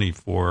 2020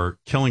 for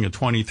killing a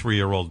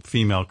 23-year-old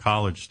female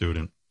college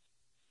student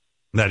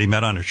that he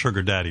met on a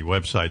sugar daddy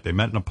website. They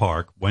met in a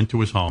park, went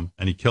to his home,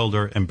 and he killed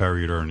her and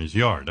buried her in his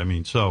yard. I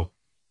mean, so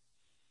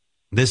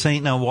this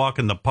ain't no walk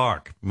in the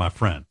park, my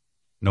friend.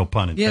 No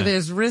pun intended. Yeah,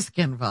 there's risk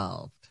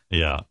involved.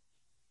 Yeah.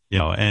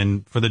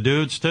 And for the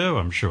dudes too,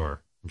 I'm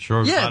sure. A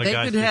lot of they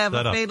guys could have a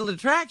up. fatal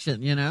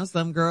attraction,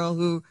 some girl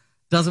who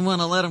doesn't want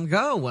to let them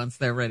go once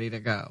they're ready to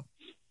go.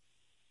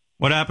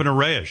 What happened to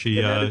Rhea?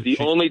 That's the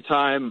only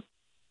time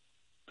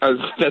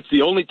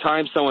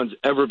someone's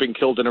ever been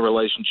killed in a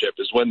relationship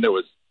is when there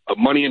was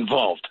money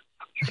involved.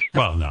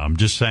 Well, no, I'm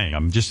just saying.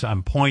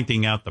 I'm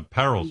pointing out the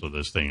perils of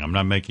this thing. I'm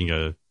not making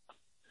a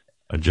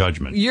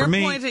judgment. You're For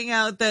me, pointing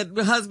out that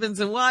husbands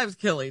and wives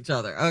kill each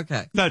other.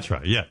 Okay. That's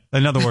right. Yeah.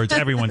 In other words,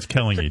 everyone's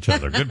killing each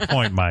other. Good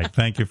point, Mike.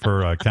 Thank you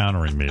for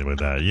countering me with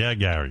that. Yeah,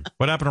 Gary.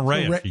 What happened to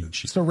Rhea?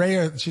 So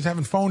Rhea, she's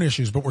having phone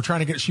issues, but we're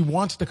trying to she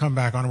wants to come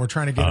back on, and we're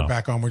trying to get her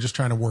back on. We're just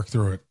trying to work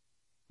through it.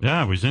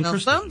 Yeah, it was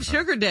interesting. Some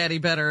sugar daddy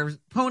better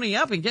pony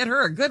up and get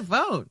her a good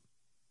phone.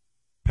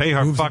 Pay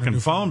her fucking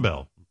phone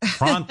bill.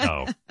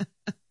 Pronto.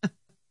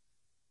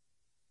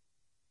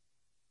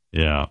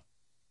 Yeah.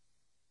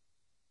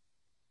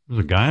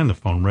 There's a guy on the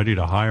phone ready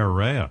to hire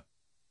Rhea.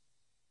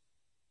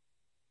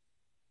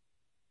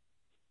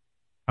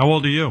 How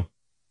old are you?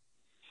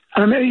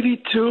 I'm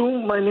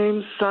 82. My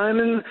name's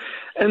Simon.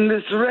 And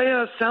this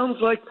Rhea sounds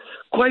like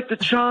quite the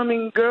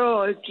charming girl.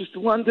 I just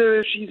wonder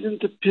if she's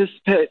into piss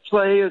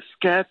play or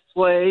scat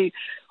play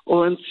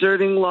or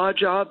inserting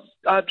large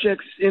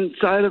objects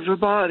inside of her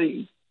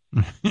body.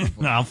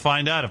 I'll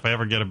find out if I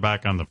ever get it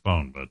back on the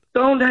phone. But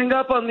Don't hang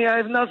up on me. I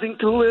have nothing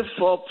to live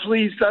for,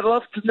 please. I'd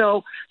love to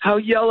know how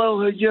yellow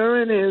her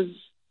urine is.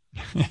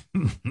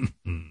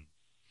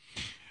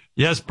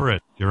 Yes,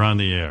 Britt, you're on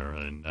the air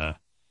in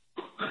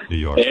New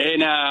York. Hey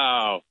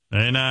now.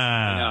 Hey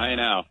now. Hey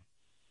now.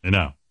 Hey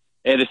now.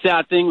 Hey, the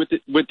sad thing with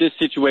this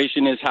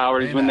situation is,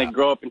 Howard, is when they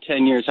grow up in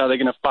 10 years, how are they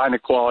going to find a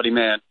quality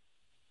man?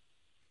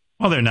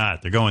 Well, they're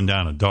not. They're going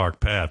down a dark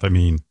path. I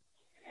mean,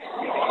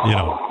 you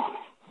know,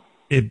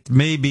 it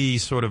may be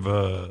sort of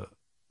a,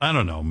 I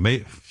don't know.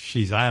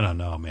 I don't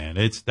know,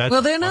 man.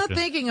 Well, they're not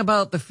thinking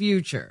about the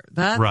future.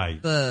 That's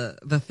right.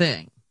 the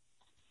thing.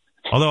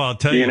 Although I'll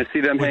tell you, you're going to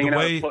see them hanging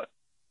out.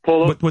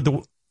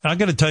 I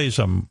got to tell you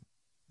something.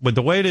 With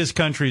the way this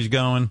country's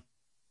going,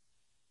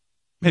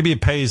 maybe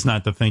it pays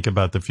not to think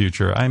about the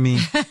future. I mean,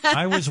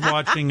 I was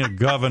watching a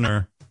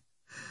governor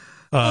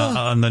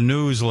on the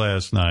news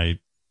last night.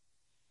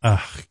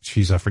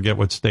 Geez, I forget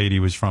what state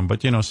he was from,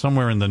 but,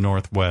 somewhere in the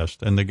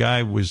Northwest. And the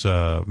guy was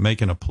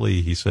making a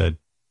plea. He said,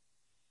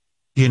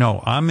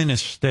 I'm in a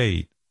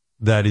state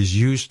that is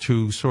used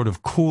to sort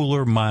of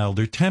cooler,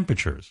 milder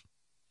temperatures.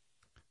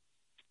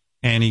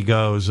 And he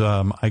goes,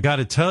 I got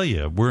to tell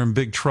you, we're in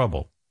big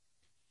trouble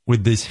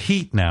with this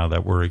heat now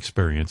that we're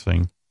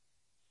experiencing.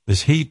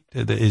 This heat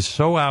is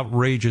so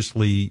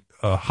outrageously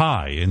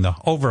high, in the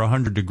over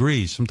 100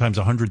 degrees, sometimes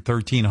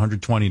 113,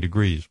 120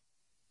 degrees.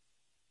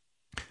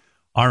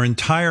 Our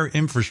entire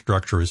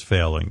infrastructure is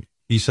failing.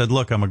 He said,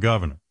 look, I'm a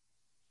governor.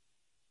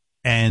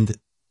 And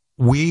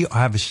we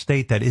have a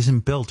state that isn't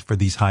built for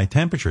these high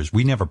temperatures.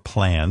 We never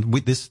planned.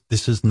 This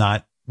is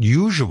not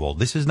usual.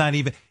 This is not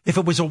even, if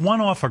it was a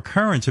one-off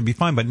occurrence, it'd be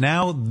fine. But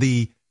now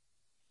the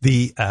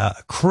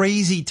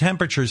crazy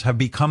temperatures have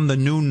become the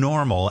new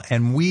normal,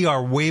 and we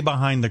are way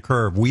behind the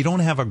curve. We don't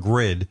have a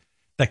grid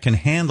that can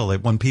handle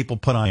it when people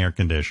put on air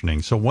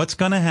conditioning. So what's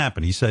going to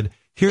happen? He said,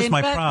 here's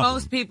my problem.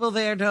 Most people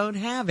there don't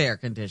have air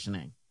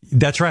conditioning.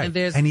 That's right. And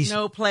there's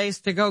no place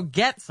to go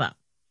get some.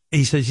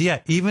 He says, yeah,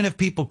 even if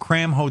people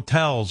cram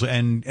hotels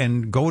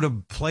and go to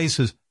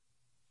places,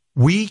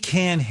 we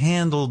can't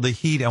handle the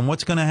heat. And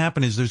what's going to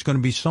happen is there's going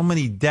to be so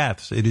many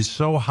deaths. It is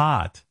so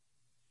hot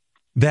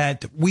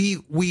that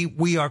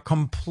we are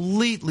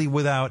completely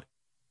without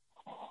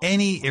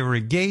any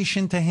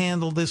irrigation to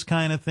handle this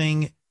kind of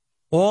thing.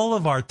 All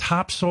of our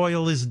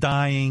topsoil is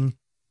dying.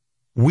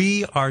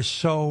 We are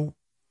so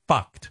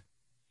fucked.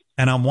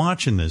 And I'm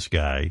watching this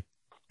guy,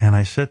 and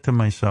I said to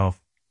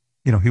myself,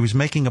 he was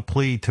making a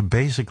plea to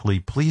basically,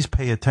 please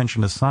pay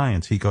attention to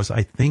science. He goes,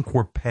 I think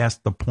we're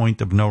past the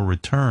point of no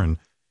return.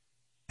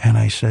 And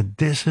I said,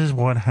 this is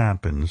what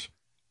happens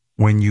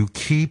when you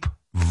keep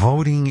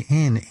voting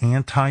in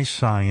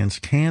anti-science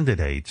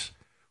candidates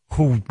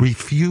who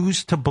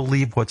refuse to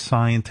believe what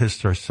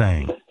scientists are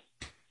saying.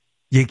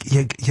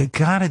 You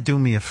got to do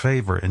me a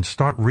favor and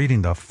start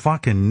reading the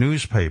fucking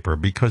newspaper,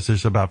 because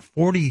there's about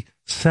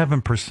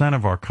 47%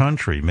 of our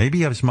country,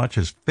 maybe as much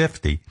as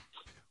 50%,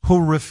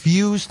 who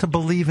refuse to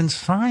believe in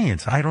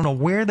science. I don't know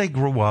where they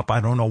grew up. I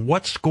don't know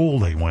what school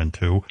they went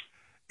to.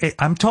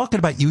 I'm talking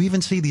about, you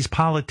even see these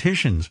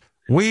politicians.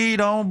 We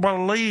don't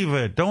believe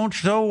it.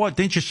 So what?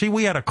 Didn't you see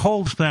we had a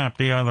cold snap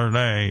the other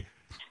day?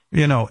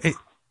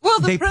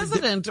 The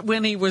president,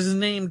 when he was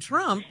named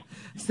Trump,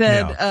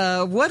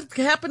 said, what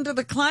happened to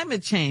the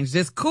climate change?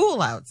 It's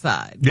cool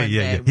outside.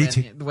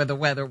 When the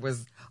weather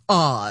was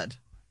odd.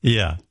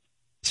 Yeah.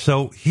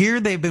 So here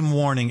they've been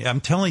warning. I'm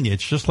telling you,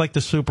 it's just like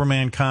the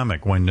Superman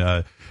comic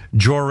when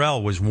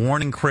Jor-El was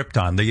warning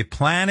Krypton. The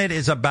planet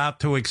is about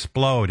to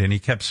explode, and he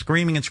kept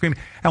screaming and screaming.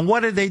 And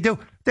what did they do?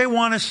 They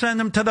want to send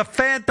him to the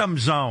Phantom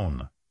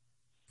Zone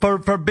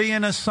for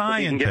being a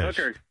scientist.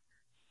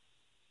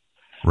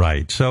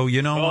 Right. So what?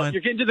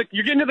 You're getting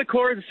to the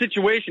core of the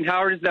situation,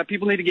 Howard, is that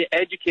people need to get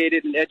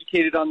educated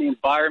on the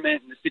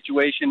environment and the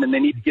situation, and they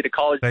need to get a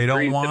college degree. They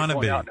don't want to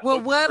be. Well,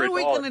 what are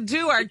we going to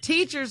do? Our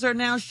teachers are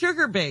now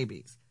sugar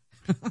babies.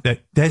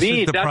 This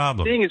is the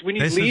problem. The thing is, we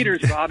need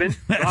leaders, Robin.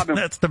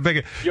 That's the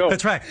biggest.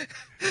 That's right.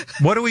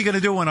 What are we going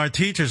to do when our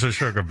teachers are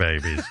sugar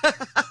babies?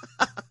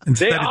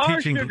 They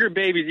are sugar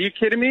babies. Are you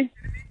kidding me?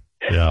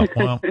 Yeah.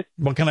 Well,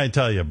 what can I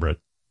tell you,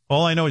 Britt?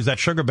 All I know is that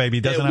sugar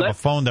baby doesn't have a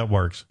phone that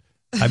works.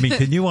 I mean,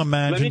 can you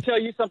imagine? Let me tell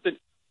you something.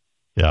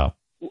 Yeah.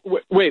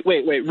 Wait,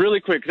 really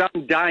quick, because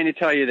I'm dying to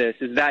tell you this,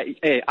 is that,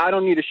 hey, I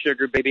don't need a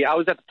sugar baby. I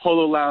was at the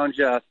Polo Lounge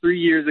 3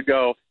 years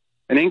ago,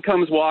 and in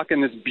comes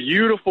walking this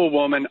beautiful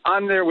woman.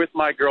 I'm there with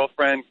my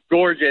girlfriend,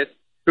 gorgeous,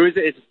 who is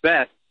its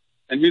best,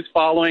 and who's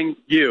following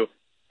you.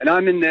 And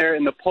I'm in there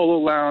in the Polo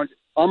Lounge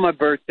on my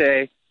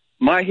birthday.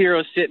 My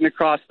hero's sitting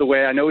across the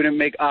way. I know we didn't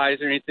make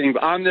eyes or anything,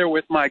 but I'm there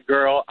with my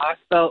girl. I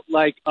felt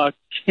like a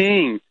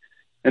king.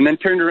 And then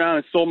turned around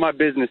and sold my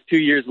business 2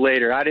 years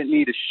later. I didn't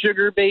need a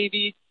sugar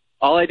baby.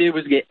 All I did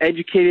was get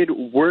educated,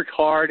 work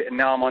hard, and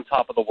now I'm on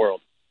top of the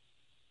world.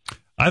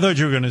 I thought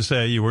you were going to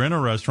say you were in a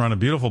restaurant, a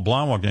beautiful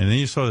blonde walking, and then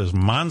you saw this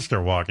monster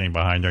walking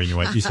behind her, and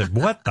you said,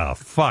 "What the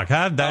fuck?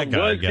 How'd that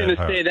guy get her?" I was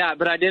going to say that,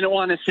 but I didn't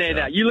want to say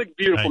that. You look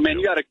beautiful, Thank man.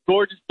 you. You got a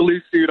gorgeous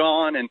blue suit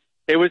on, and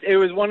it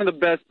was one of the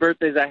best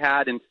birthdays I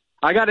had. And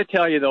I got to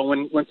tell you though,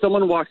 when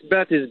someone walks,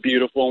 Beth is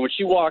beautiful, and when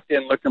she walked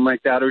in looking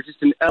like that, it was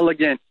just an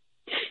elegant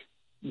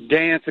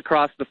dance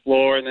across the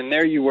floor. And then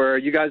there you were.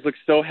 You guys look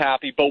so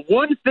happy. But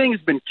one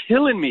thing's been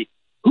killing me.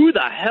 Who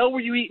the hell were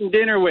you eating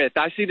dinner with?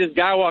 I see this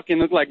guy walk in,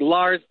 look like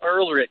Lars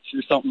Ulrich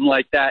or something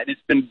like that, and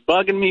it's been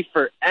bugging me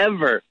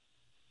forever.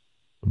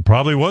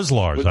 Probably was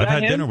Lars. Was I've that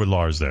had him? dinner with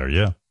Lars there,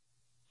 yeah.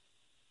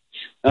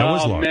 That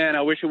was Lars. Man,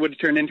 I wish it would have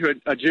turned into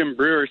a Jim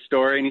Brewer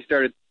story, and he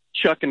started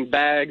chucking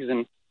bags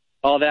and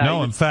all that.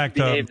 No, in fact,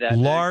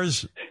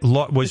 Lars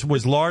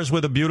was Lars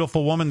with a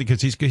beautiful woman because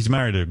he's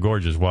married to a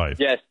gorgeous wife.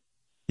 Yes.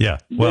 Yeah.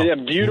 Well, a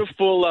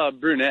beautiful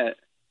brunette.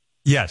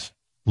 yes.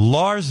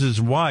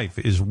 Lars's wife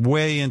is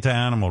way into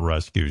animal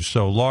rescue.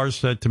 So Lars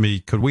said to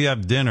me, "Could we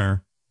have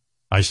dinner?"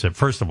 I said,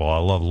 first of all, I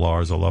love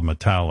Lars. I love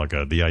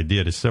Metallica. The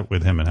idea to sit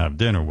with him and have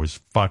dinner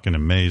was fucking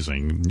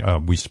amazing.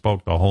 We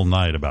spoke the whole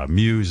night about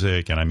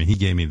music, and I mean, he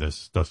gave me the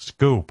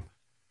scoop.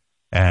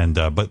 And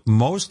but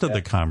most of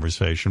the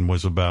conversation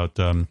was about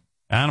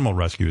animal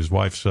rescue. His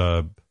wife's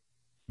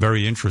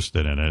very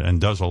interested in it and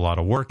does a lot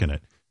of work in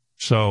it.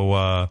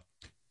 So,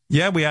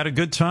 yeah, we had a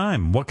good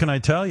time. What can I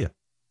tell you?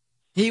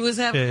 He was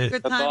having a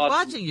good time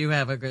watching you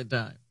have a good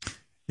time.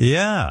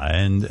 Yeah,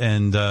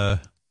 and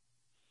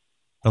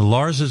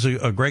Lars is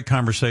a great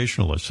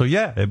conversationalist. So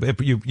yeah,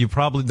 you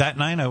probably that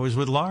night I was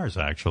with Lars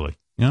actually.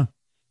 Yeah,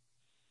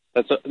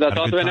 that's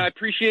awesome, and I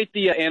appreciate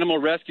the animal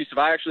rescue stuff.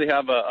 I actually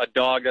have a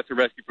dog that's a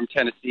rescue from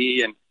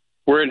Tennessee, and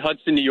we're in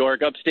Hudson, New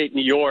York, upstate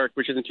New York,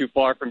 which isn't too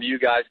far from you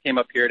guys. Came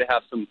up here to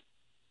have some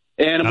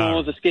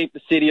animals. Escaped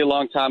the city a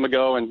long time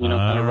ago, and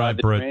kind of ride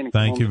the train.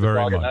 Thank you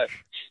very much.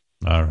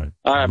 All right,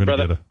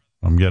 brother.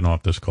 I'm getting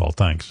off this call.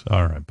 Thanks.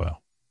 All right,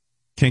 pal.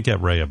 Can't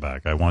get Rhea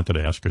back. I wanted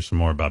to ask her some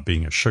more about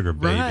being a sugar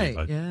baby. Right,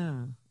 but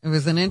yeah. It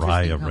was an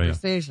interesting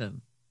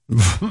conversation.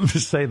 To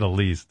say the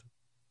least.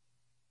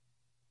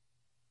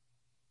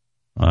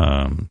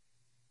 Yeah,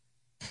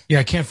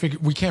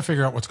 we can't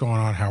figure out what's going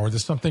on, Howard.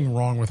 There's something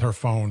wrong with her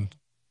phone.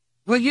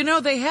 Well,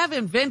 they have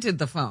invented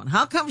the phone.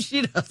 How come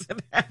she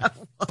doesn't have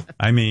one?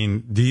 I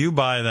mean, do you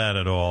buy that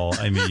at all?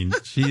 I mean,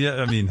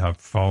 her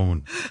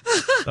phone.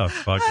 The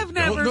fuck I've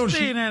never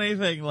seen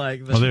anything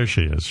like this. Oh, there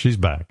she is. She's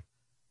back.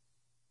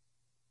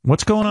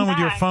 What's going on with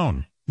your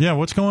phone? Yeah,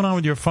 what's going on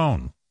with your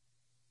phone?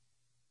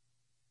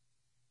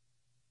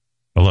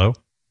 Hello?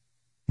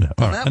 Yeah.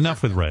 All right.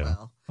 Enough with Ray.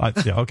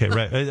 Yeah, okay,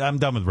 Ray. I'm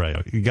done with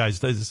Ray. You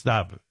guys,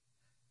 stop.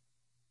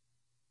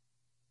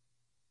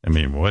 I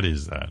mean, what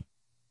is that?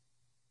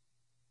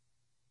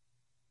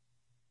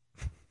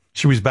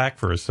 She was back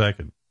for a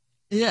second.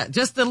 Yeah,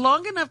 just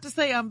long enough to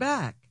say I'm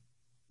back.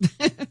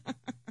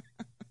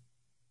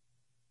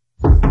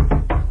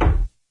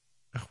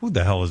 Who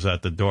the hell is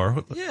at the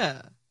door?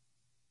 Yeah.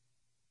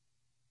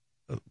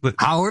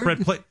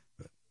 Howard?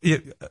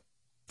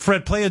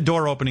 Fred, play a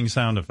door opening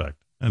sound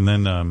effect, and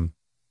then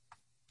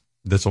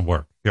this will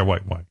work. Yeah,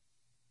 wait.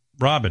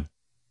 Robin.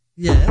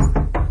 Yes?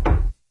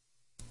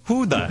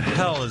 Who the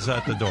hell is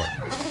at the door?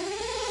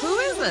 Who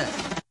is it?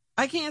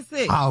 I can't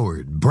see.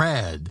 Howard,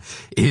 Brad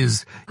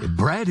is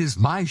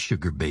my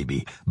sugar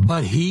baby,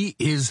 but he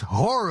is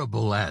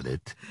horrible at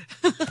it.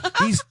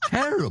 He's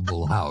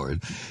terrible,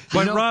 Howard.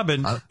 But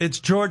Robin, it's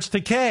George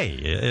Takei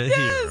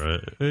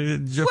here.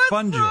 What's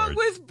Fun wrong George.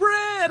 with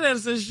Brad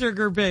as a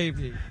sugar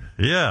baby?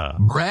 Yeah.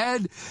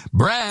 Brad,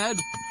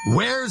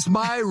 where's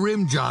my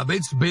rim job?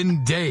 It's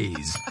been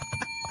days.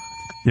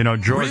 You know,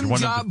 George. Rim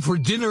job for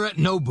dinner at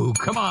Nobu.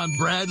 Come on,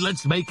 Brad,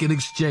 let's make an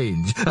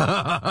exchange. He's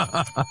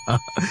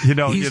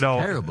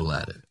terrible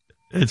at it.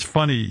 It's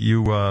funny,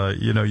 you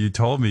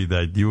told me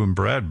that you and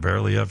Brad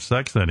barely have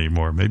sex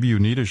anymore. Maybe you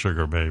need a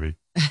sugar baby.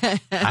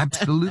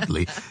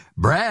 Absolutely.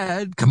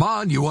 Brad, come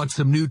on, you want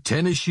some new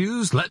tennis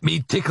shoes? Let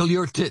me tickle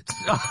your tits.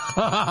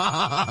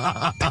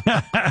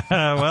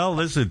 Well,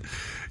 listen,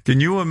 can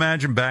you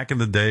imagine back in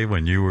the day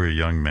when you were a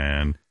young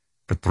man,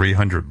 for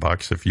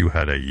 $300 if you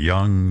had a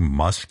young,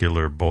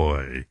 muscular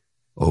boy,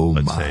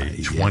 let's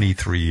say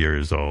 23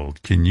 years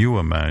old? Can you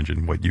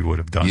imagine what you would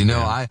have done?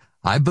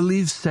 I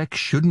believe sex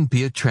shouldn't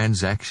be a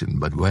transaction,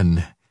 but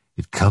when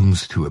it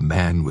comes to a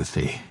man with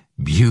a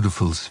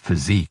beautiful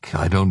physique,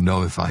 I don't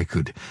know if I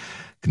could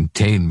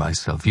contain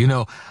myself.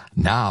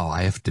 Now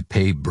I have to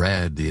pay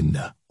Brad in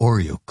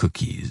Oreo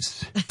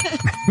cookies.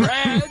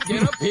 Brad,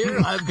 get up here.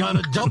 I've got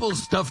a double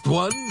stuffed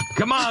one.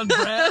 Come on,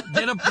 Brad,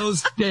 get up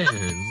those stairs.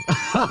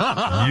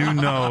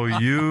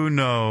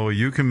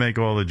 You can make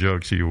all the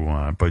jokes you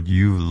want, but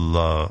you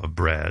love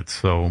Brad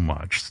so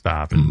much.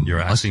 Stop it.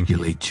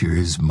 Musculature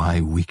is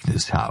my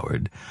weakness,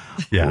 Howard.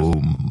 Yes. Oh,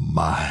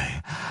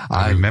 my.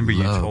 I remember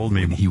you told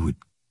me when he would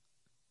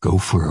go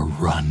for a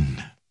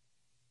run.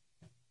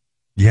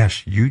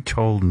 Yes, you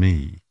told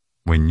me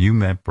when you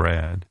met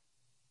Brad,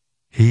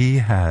 he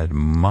had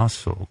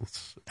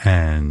muscles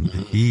and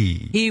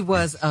he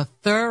was a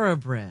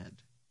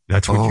thoroughbred.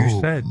 That's what you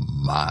said.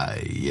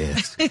 My,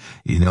 yes.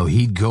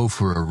 He'd go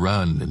for a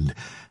run, and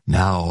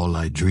now all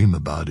I dream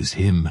about is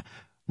him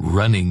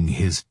running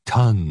his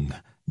tongue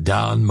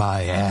down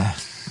my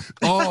ass.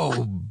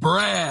 Oh,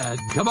 Brad,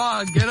 come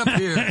on, get up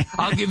here.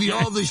 I'll give you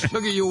all the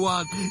sugar you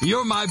want.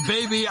 You're my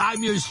baby.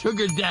 I'm your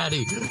sugar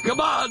daddy. Come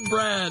on,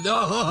 Brad.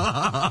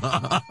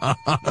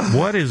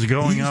 What is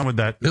going on with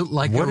that? Built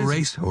like a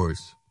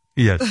racehorse.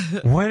 Yes.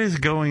 What is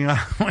going on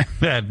with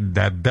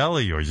that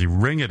belly of yours? You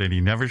ring it and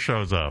he never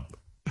shows up.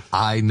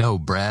 I know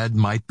Brad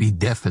might be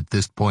deaf at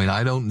this point.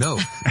 I don't know.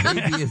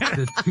 Maybe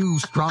it's too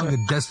strong a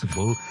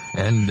decibel,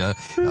 and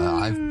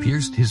I've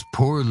pierced his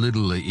poor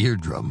little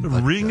eardrum.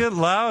 But, ring it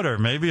louder.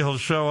 Maybe he'll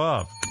show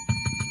up.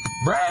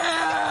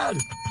 Brad!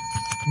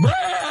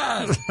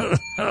 Brad!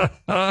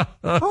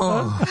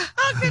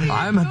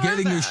 I'm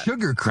getting a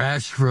sugar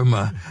crash from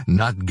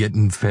not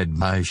getting fed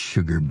my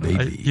sugar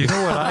baby. You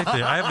know what I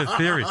think? I have a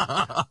theory.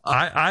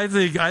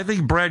 I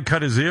think Brad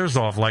cut his ears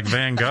off like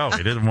Van Gogh.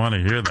 He didn't want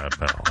to hear that,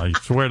 pal. I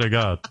swear to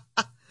God.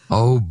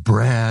 Oh,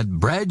 Brad.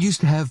 Brad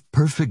used to have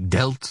perfect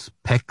delts,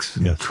 pecs,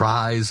 and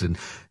tries, and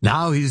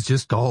now he's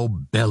just all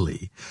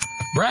belly.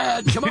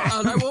 Brad, come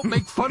on. I won't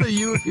make fun of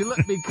you if you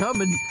let me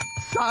come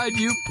inside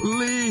you,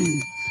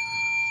 please.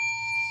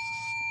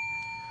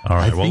 All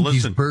right, I think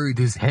he's buried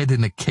his head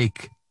in a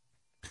cake.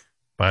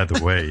 By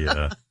the way,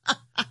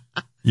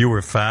 you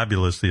were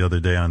fabulous the other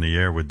day on the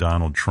air with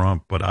Donald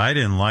Trump, but I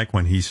didn't like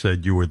when he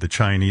said you were the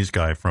Chinese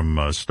guy from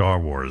Star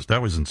Wars.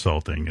 That was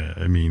insulting.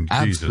 I mean,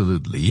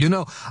 absolutely.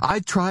 Jesus. I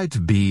try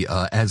to be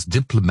as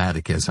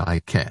diplomatic as I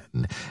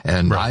can,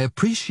 and I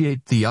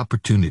appreciate the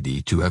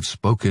opportunity to have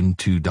spoken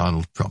to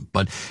Donald Trump.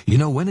 But,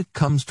 when it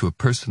comes to a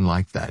person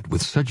like that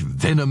with such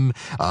venom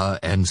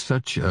and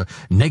such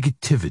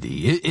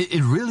negativity,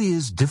 it really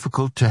is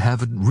difficult to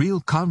have a real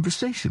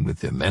conversation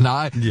with him. And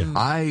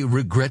I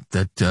regret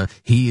that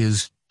he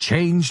is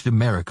changed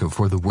America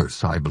for the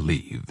worse, I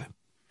believe.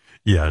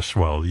 Yes,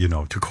 well,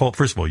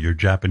 first of all, you're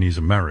Japanese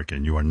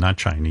American. You are not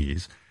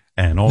Chinese.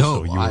 And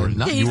also, he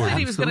said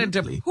he was going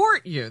to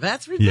deport you.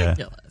 That's ridiculous.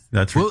 Yeah,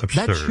 that's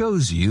absurd. That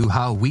shows you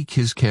how weak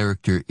his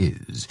character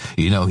is.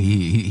 He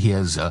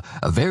has a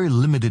very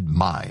limited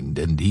mind,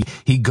 and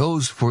he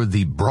goes for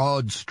the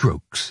broad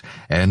strokes.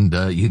 And,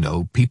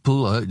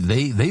 people,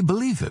 they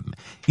believe him.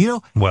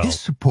 His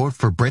support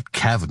for Brett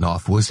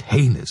Kavanaugh was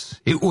heinous.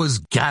 It was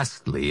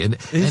ghastly. And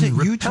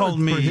you told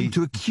me for him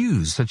to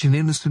accuse such an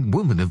innocent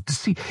woman of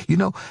deceit.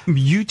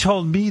 You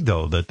told me,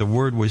 though, that the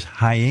word was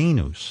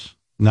hyenos.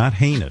 Not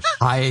heinous.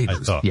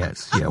 Hyenos,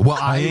 yes. Yeah. Well,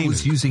 I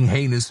was using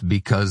heinous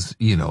because,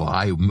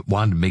 I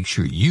wanted to make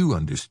sure you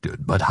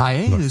understood. But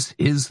hyenos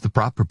is the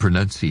proper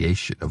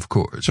pronunciation, of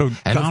course. So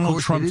and Donald of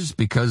course Trump's, it is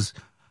because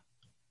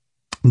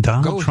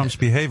Donald Trump's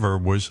behavior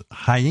was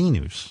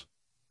hyenos.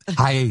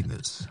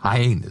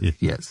 Hyenos,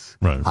 yes.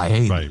 Right.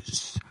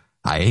 Hyenos.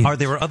 Hyenos. Are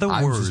there other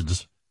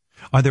words?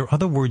 Are there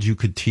other words you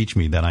could teach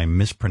me that I'm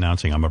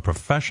mispronouncing? I'm a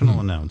professional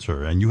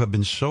announcer, and you have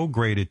been so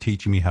great at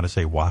teaching me how to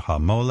say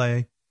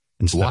guacamole.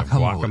 Instead of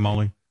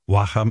guacamole.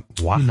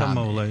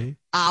 Guacamole.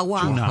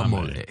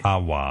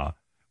 Awa.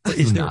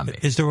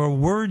 Is there a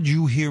word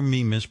you hear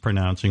me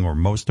mispronouncing or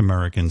most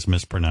Americans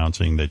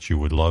mispronouncing that you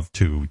would love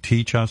to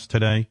teach us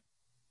today?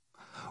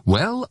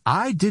 Well,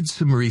 I did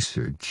some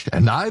research,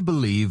 and I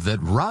believe that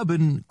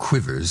Robin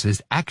Quivers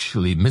is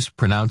actually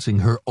mispronouncing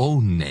her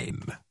own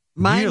name.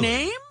 My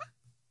name?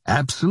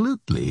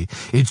 Absolutely.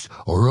 It's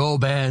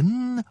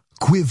Robin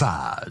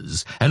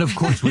Quivers. And of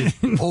course with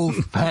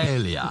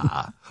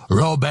Ophelia.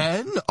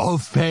 Robin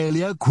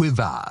Ophelia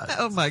Quivers.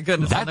 Oh my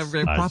goodness. That's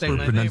the proper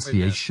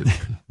pronunciation.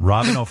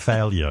 Robin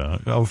Ophelia.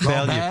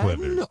 Ophelia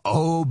Quivers.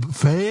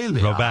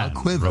 Ophelia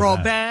Quivers.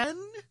 Robin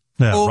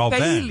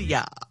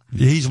Ophelia.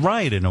 He's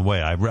right in a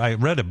way. I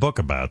read a book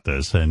about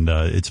this, and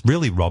it's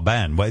really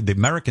Robin. The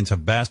Americans have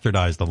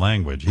bastardized the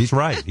language. He's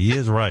right. He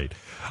is right.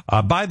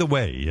 By the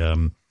way,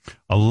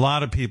 a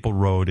lot of people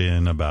wrote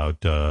in about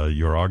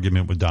your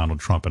argument with Donald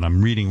Trump, and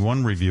I'm reading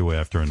one review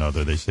after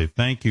another. They say,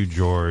 thank you,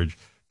 George,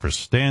 for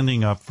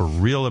standing up for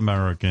real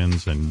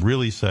Americans and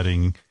really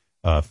setting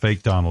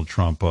fake Donald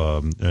Trump,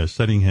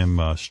 setting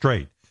him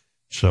straight.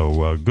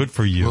 So good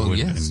for you. Well,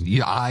 yes,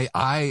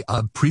 I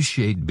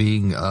appreciate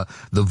being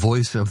the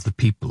voice of the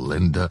people,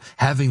 and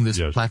having this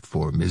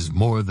platform is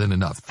more than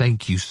enough.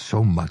 Thank you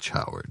so much,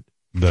 Howard.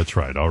 That's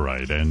right. All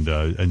right.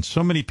 And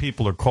so many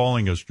people are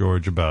calling us,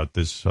 George, about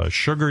this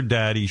sugar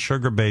daddy,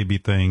 sugar baby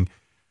thing.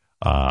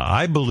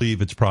 I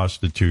believe it's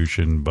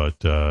prostitution, but,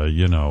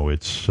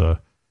 it's, who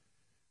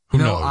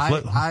knows?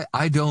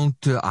 I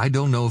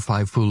don't know if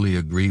I fully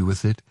agree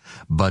with it,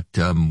 but,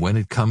 when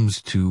it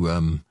comes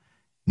to,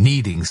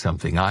 needing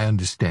something, I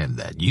understand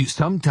that.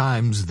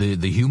 Sometimes the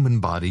human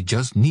body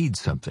just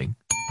needs something.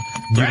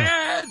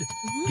 Brad,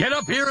 get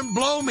up here and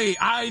blow me.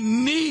 I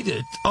need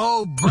it.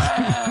 Oh,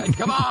 Brad,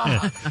 come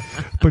on.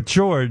 But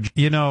George,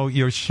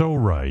 you're so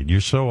right.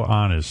 You're so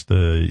honest.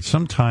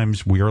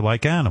 Sometimes we are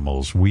like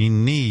animals. We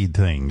need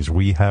things.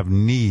 We have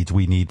needs.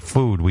 We need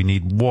food. We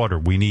need water.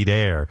 We need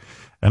air.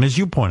 And as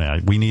you point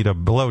out, we need a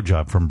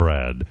blowjob from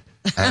Brad.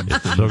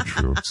 It's so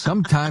true.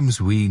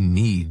 Sometimes we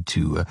need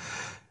to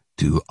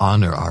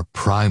honor our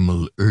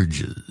primal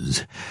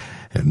urges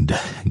and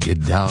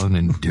get down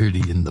and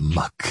dirty in the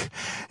muck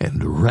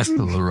and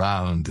wrestle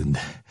around and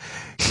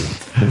get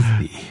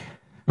filthy.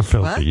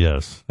 Filthy,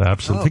 yes,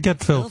 absolutely.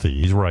 Get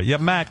filthy. He's right. Yeah,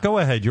 Matt, go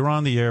ahead. You're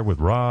on the air with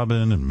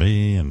Robin and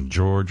me and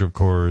George, of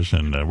course,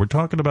 and we're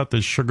talking about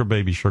this sugar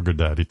baby, sugar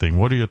daddy thing.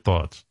 What are your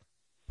thoughts?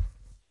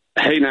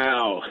 Hey,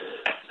 now,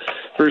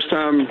 first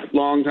time,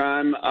 long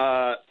time.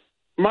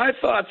 My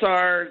thoughts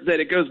are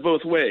that it goes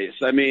both ways.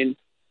 I mean,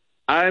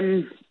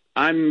 I'm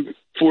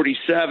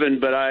 47,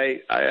 but I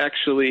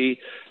actually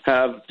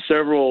have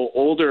several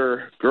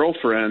older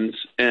girlfriends,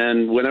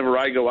 and whenever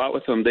I go out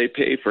with them, they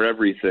pay for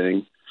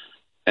everything.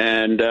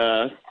 And,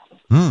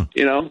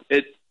 you know,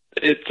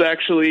 it's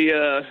actually,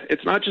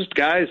 it's not just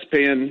guys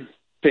paying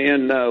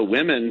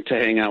women to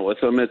hang out with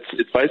them.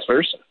 It's vice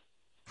versa.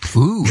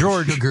 Ooh,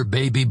 George, sugar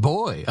baby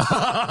boy.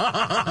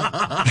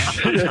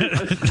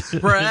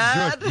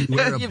 Brad,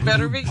 you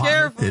better be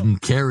careful.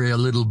 And carry a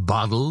little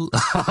bottle.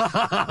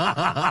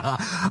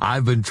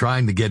 I've been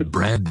trying to get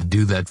Brad to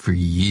do that for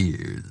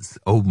years.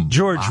 Oh,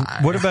 George,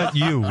 what about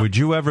you? Would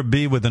you ever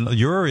be with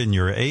you're in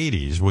your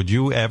 80s. Would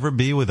you ever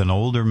be with an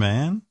older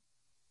man?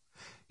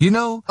 You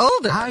know,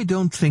 I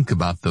don't think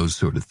about those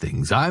sort of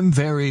things. I'm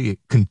very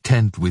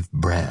content with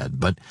Brad,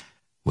 but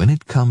when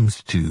it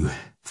comes to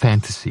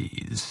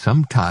fantasies,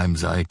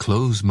 sometimes I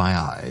close my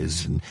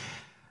eyes and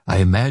I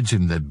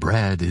imagine that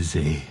Brad is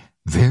a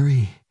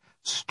very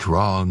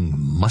strong,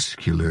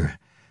 muscular,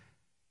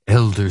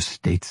 elder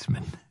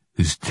statesman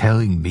who's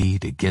telling me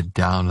to get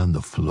down on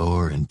the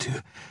floor and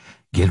to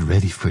get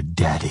ready for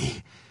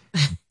Daddy,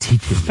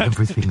 teach him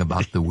everything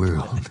about the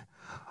world.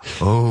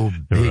 Oh,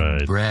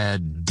 big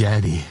Brad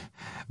Daddy.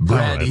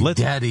 Braddy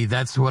Daddy,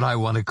 that's what I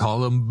want to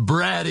call him.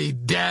 Braddy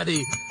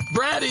Daddy.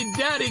 Braddy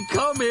Daddy,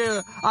 come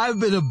here. I've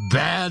been a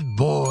bad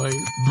boy.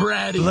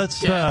 Braddy Let's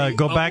Daddy.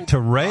 go back to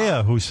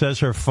Rhea, who says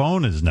her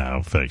phone is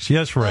now fixed.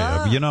 Yes,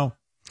 Rhea. You know,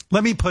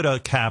 let me put a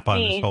cap on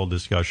this whole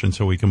discussion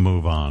so we can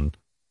move on.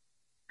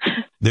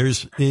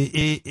 There's,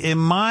 in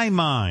my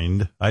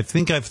mind, I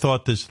think I've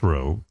thought this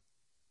through.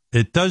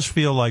 It does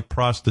feel like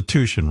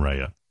prostitution,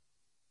 Rhea.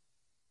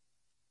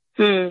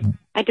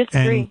 I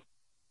disagree.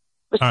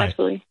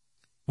 Respectfully.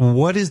 Right.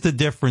 What is the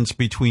difference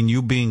between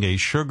you being a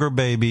sugar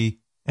baby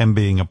and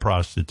being a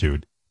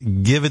prostitute?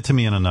 Give it to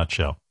me in a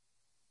nutshell.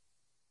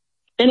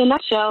 In a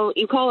nutshell,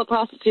 you call a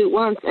prostitute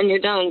once and you're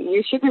done.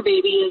 Your sugar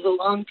baby is a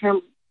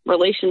long-term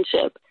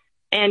relationship.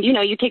 And, you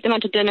know, you take them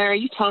out to dinner,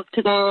 you talk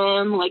to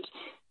them. Like,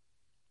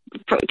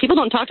 people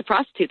don't talk to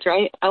prostitutes,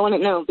 right? I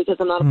wouldn't know because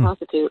I'm not a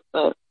prostitute,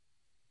 but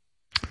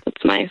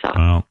that's my thought.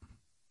 Well,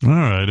 all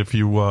right. If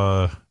you,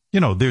 you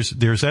know,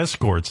 there's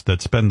escorts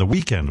that spend the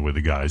weekend with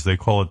the guys. They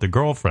call it the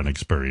girlfriend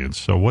experience.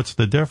 So what's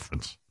the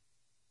difference?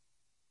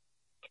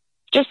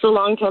 Just the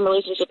long-term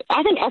relationship.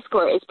 I think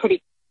escort is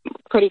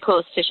pretty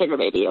close to sugar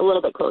baby, a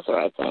little bit closer,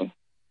 I'd say.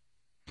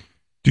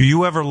 Do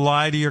you ever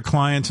lie to your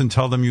clients and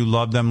tell them you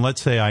love them?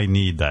 Let's say I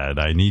need that.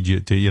 I need you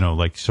to, you know,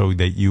 like, so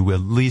that you at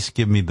least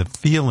give me the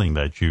feeling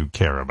that you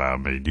care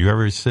about me. Do you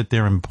ever sit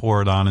there and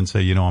pour it on and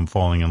say, you know, I'm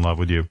falling in love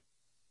with you?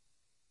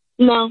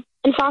 No.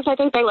 In fact, I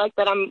think they like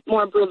that I'm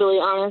more brutally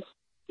honest,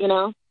 you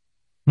know?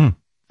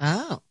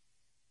 Oh.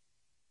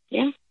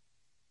 Yeah.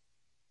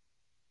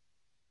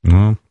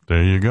 Well,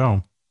 there you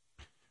go.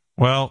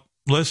 Well,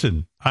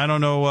 listen, I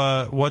don't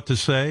know what to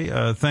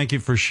say. Thank you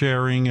for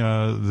sharing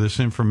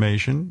this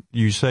information.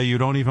 You say you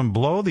don't even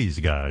blow these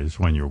guys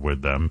when you're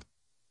with them.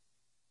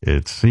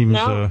 It seems,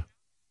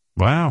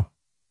 wow.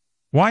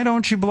 Why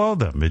don't you blow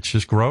them? It's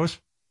just gross?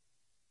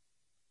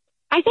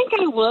 I think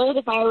I would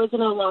if I was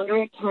in a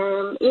longer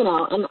term, you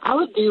know, and I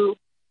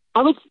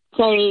would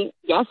say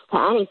yes to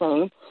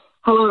anything.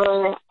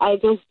 However, I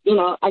just, you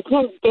know, I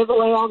can't give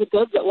away all the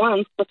goods at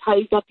once. That's how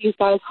you get these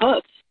guys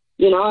hooked.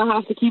 You know, I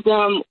have to keep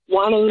them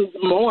wanting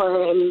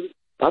more, and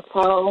that's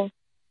how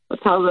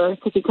the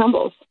cookie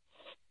crumbles.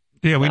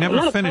 Yeah, we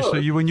never finished.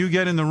 So when you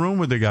get in the room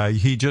with the guy,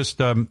 he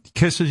just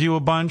kisses you a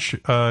bunch,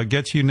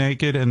 gets you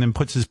naked, and then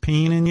puts his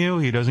peen in you?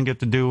 He doesn't get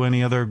to do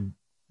any other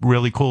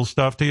really cool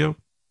stuff to you?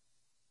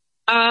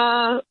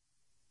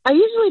 I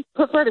usually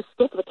prefer to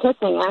stick with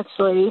kissing,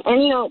 actually.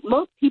 And, you know,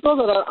 most people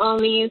that are on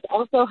these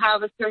also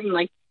have a certain,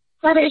 like,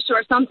 fetish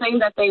or something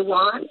that they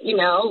want, you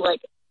know?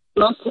 Like,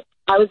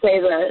 I would say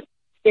the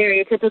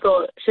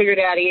stereotypical sugar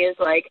daddy is,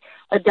 like,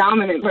 a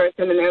dominant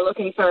person, and they're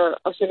looking for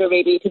a sugar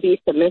baby to be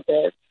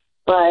submissive.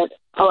 But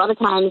a lot of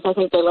times I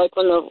think they like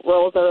when the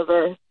roles are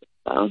reversed.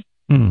 So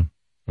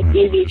it's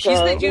easy to... She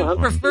said you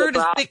prefer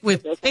to stick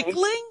with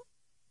tickling?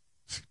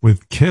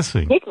 With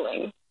kissing?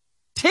 Tickling.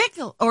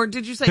 Tickle, or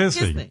did you say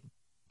kissing?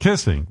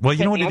 Kissing. Well,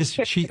 you know what it is?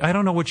 I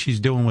don't know what she's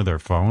doing with her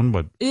phone,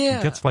 but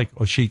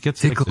she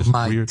gets tickle like this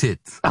my weird...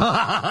 tits. Brad.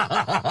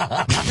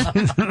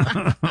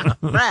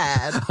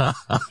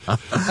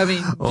 I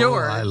mean,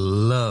 George. Oh, I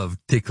love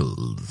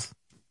tickles.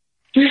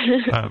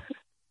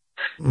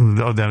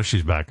 Now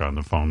she's back on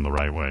the phone the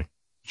right way.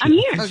 I'm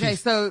here. Okay,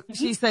 so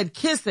she said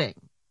kissing.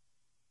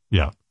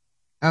 Yeah.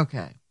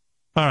 Okay.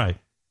 All right.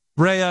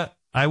 Rhea,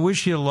 I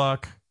wish you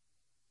luck.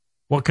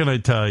 What can I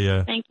tell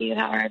you? Thank you,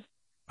 Howard.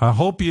 I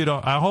hope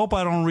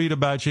I don't read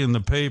about you in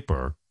the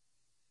paper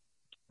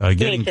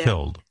getting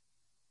killed.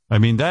 I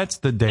mean, that's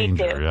the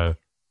danger.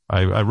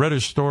 I read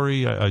a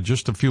story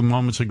just a few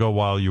moments ago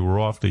while you were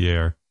off the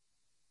air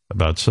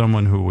about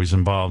someone who was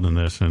involved in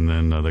this, and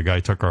then the guy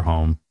took her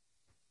home.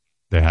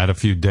 They had a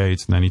few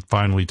dates, and then he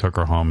finally took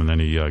her home, and then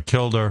he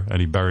killed her, and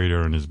he buried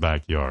her in his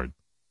backyard.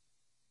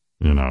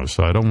 You know,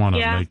 so I don't want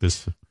to make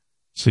this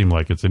seem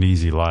like it's an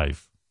easy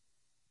life.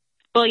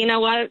 Well, you know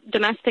what?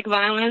 Domestic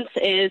violence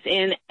is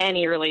in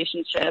any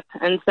relationship.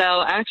 And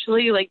so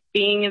actually, like,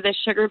 being the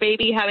sugar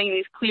baby, having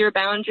these clear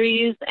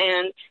boundaries,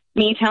 and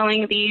me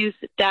telling these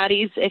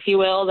daddies, if you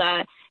will,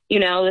 that, you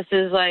know, this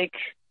is like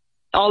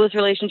all this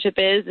relationship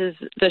is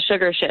the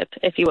sugar ship,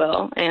 if you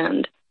will.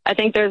 And I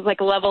think there's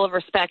like a level of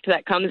respect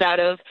that comes out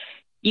of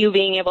you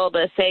being able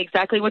to say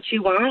exactly what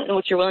you want and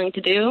what you're willing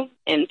to do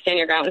and stand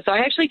your ground. So I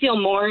actually feel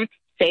more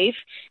safe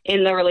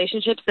in the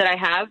relationships that I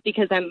have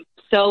because I'm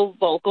so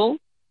vocal.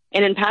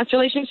 And in past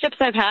relationships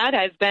I've had,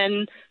 I've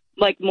been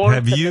like more.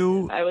 Have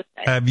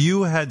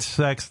you had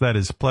sex that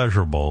is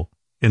pleasurable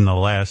in the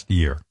last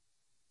year?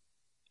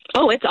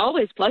 Oh, it's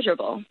always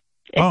pleasurable.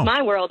 It's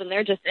my world, and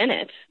they're just in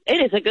it.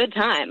 It is a good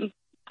time.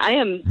 I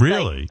am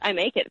really. Like, I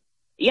make it.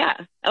 Yeah.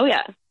 Oh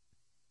yeah.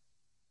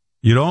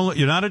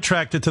 You're not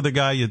attracted to the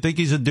guy. You think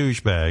he's a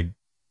douchebag,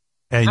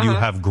 and you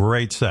have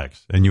great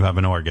sex, and you have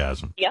an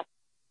orgasm. Yep.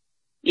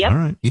 All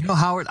right. You know,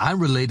 Howard, I'm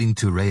relating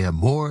to Rhea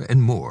more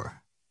and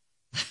more.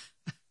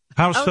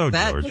 How so,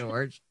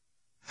 George?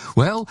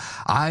 Well,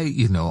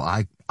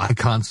 I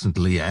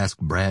constantly ask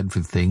Brad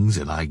for things,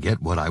 and I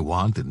get what I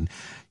want, and,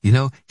 you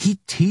know, he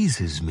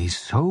teases me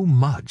so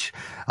much,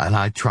 and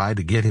I try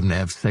to get him to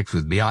have sex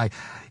with me. I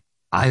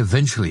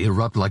eventually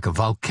erupt like a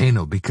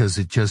volcano because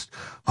it just,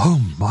 oh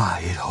my,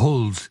 it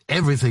holds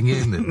everything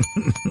in. And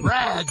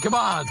Brad, come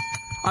on.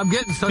 I'm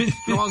getting such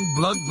strong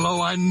blood flow,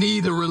 I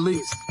need a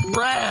release.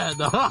 Brad!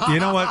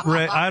 You know what,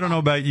 Ray? I don't know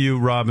about you,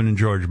 Robin and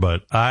George,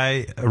 but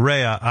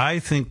Rhea, I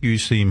think you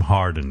seem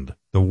hardened.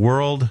 The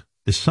world,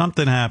 there's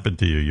something happened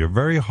to you. You're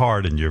very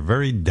hardened. You're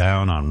very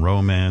down on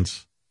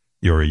romance.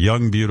 You're a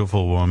young,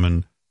 beautiful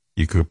woman.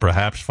 You could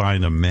perhaps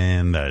find a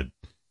man that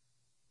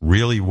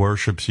really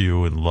worships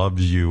you and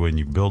loves you and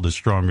you build a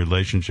strong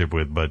relationship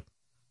with, but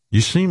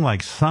you seem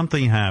like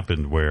something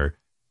happened where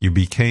you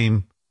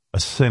became a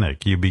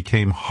cynic. You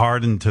became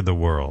hardened to the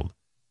world.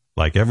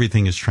 Like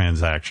everything is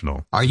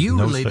transactional. Are you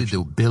related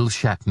to Bill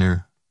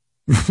Shatner?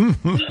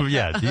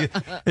 Yeah.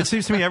 It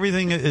seems to me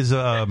everything is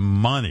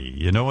money.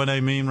 You know what I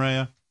mean,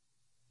 Rhea?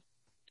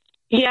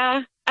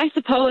 Yeah, I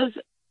suppose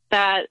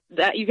that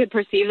you could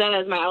perceive that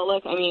as my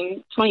outlook. I mean,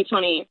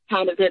 2020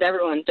 kind of did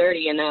everyone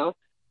dirty, you know?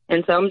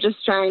 And so I'm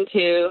just trying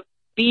to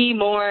be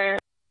more,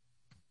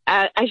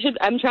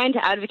 I'm trying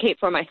to advocate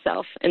for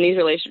myself in these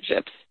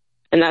relationships.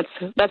 And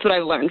that's what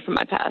I've learned from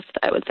my past,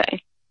 I would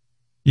say.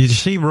 You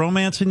see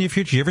romance in your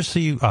future? You ever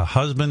see a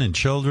husband and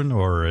children,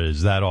 or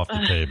is that off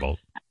the table?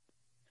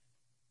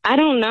 I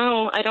don't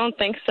know. I don't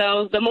think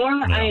so. The more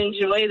I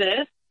enjoy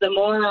this, the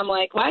more I'm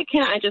like, why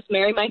can't I just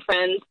marry my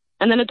friend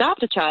and then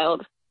adopt a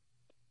child?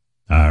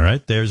 All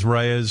right. There's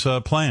Rhea's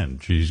plan.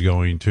 She's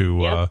going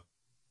to,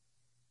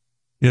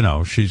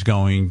 she's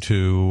going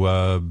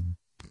to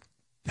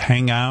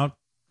hang out,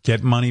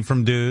 get money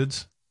from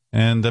dudes,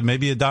 and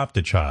maybe adopt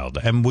a child.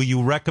 And will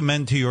you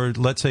recommend to your,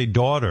 let's say,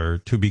 daughter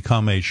to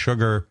become a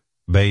sugar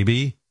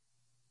baby?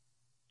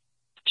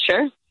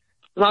 Sure. As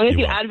long as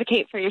you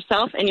advocate for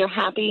yourself and you're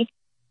happy,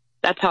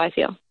 that's how I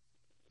feel.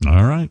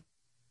 All right.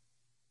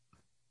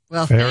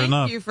 Well, Fair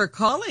enough. Thank you for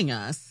calling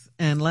us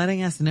and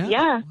letting us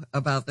know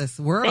about this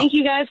world. Thank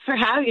you guys for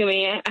having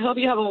me. I hope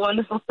you have a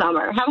wonderful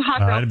summer. Have a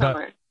hot girl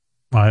summer.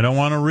 I don't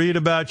want to read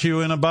about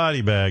you in a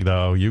body bag,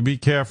 though. You be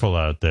careful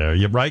out there.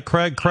 You're right,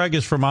 Craig? Craig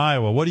is from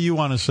Iowa. What do you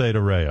want to say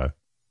to Rhea?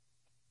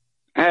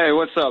 Hey,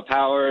 what's up,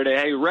 Howard?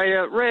 Hey,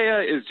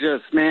 Rhea is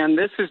just, man,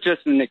 this is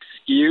just an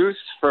excuse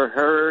for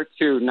her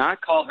to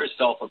not call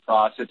herself a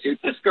prostitute.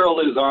 This girl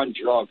is on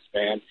drugs,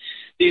 man.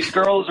 These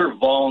girls are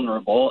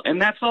vulnerable,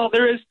 and that's all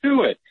there is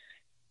to it.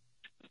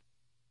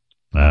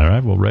 All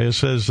right. Well, Rhea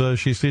says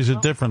she sees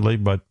it differently,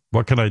 but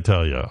what can I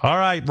tell you? All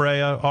right,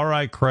 Rhea. All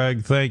right,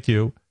 Craig. Thank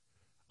you.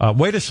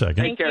 Wait a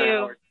second. Thank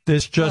you.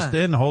 This just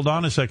in. Hold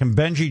on a second.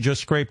 Benji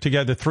just scraped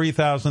together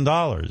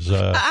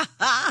 $3,000.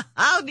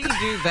 How do you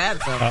do that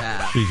so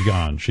fast?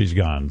 She's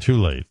gone. Too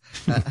late.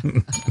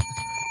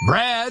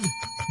 Brad,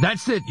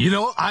 that's it. You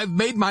know, I've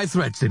made my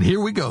threats, and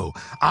here we go.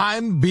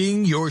 I'm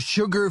being your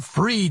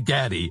sugar-free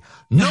daddy.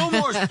 No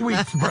more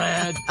sweets,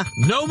 Brad.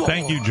 No more.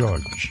 Thank you,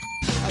 George.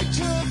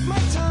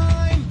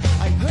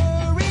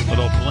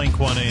 Little Blink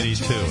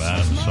 182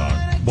 Adam song.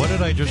 What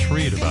did I just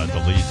read about the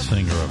lead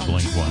singer of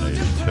Blink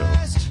 182?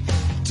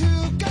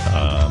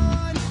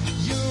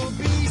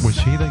 Was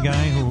he the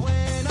guy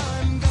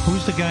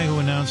who's the guy who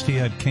announced he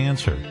had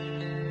cancer?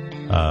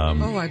 I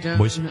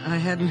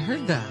hadn't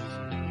heard that.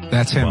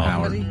 That's him,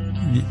 Howard.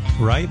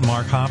 Right?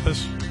 Mark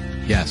Hoppus?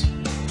 Yes.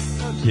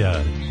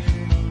 Yeah.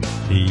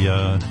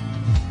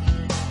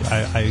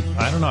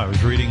 I don't know. I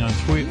was reading on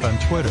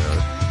Twitter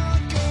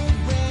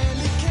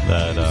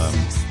that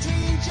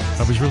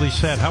I was really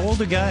sad. How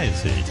old a guy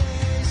is he?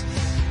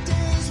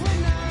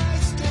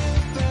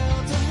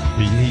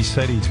 He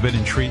said he's been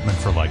in treatment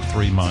for like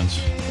 3 months.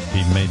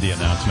 He made the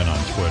announcement on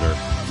Twitter.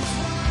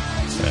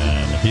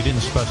 And he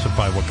didn't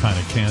specify what kind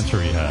of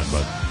cancer he had,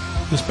 but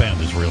this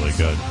band is really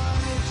good.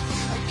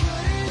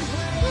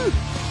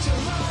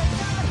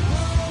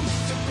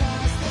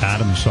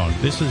 Adam's song.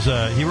 This is,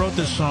 he wrote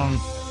this song,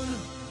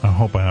 I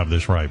hope I have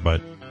this right,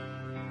 but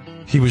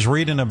he was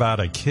reading about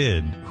a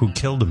kid who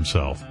killed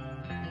himself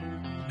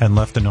and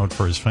left a note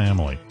for his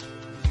family.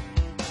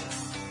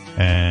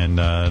 And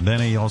then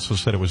he also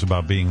said it was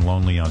about being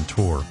lonely on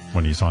tour,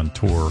 when he's on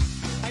tour,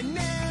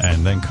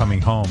 and then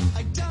coming home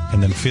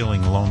and then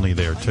feeling lonely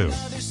there too.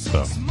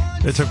 So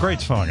it's a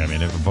great song. I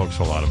mean, it evokes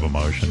a lot of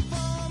emotion.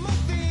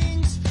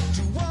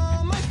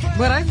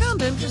 What I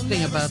found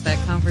interesting about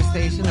that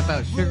conversation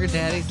about sugar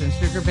daddies and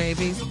sugar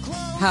babies,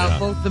 how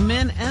both the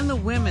men and the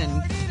women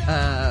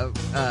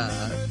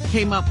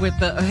came up with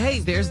the, hey,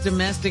 there's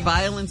domestic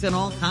violence in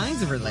all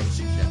kinds of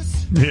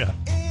relationships. Yeah.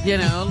 You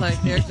know,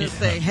 like they're just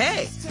saying,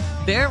 hey,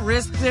 there are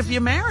risks if you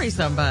marry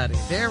somebody.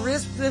 There are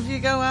risks if you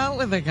go out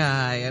with a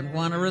guy and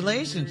want a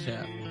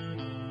relationship.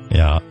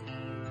 Yeah.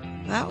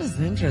 That was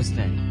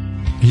interesting.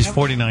 He's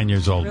 49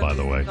 years old, by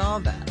the way. Saw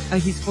that.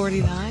 He's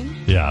 49?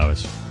 Yeah, I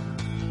was.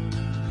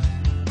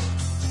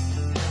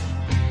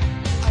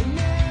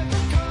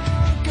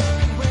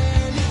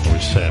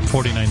 Sad.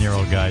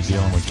 49-year-old guy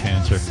dealing with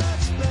cancer.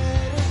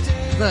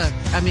 Look,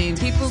 I mean,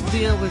 people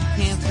deal with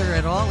cancer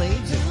at all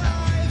ages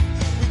now.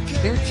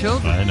 They're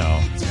children. I know.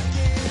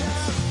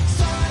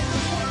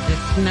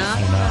 It's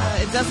not,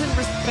 it doesn't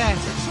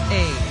respect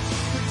age.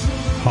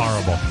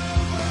 Horrible.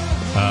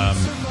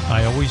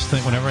 I always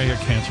think, whenever I hear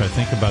cancer, I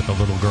think about the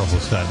little girl who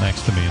sat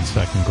next to me in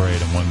second grade,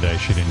 and one day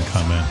she didn't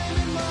come in.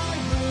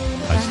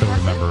 I still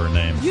remember her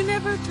name. You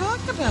never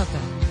talked about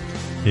that.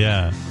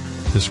 Yeah.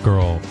 This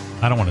girl,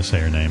 I don't want to say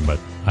her name, but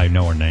I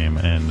know her name,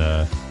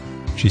 and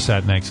she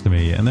sat next to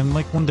me. And then,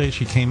 like, one day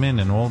she came in,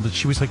 and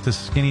she was like this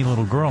skinny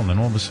little girl, and then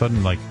all of a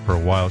sudden, like, for a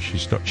while,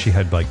 she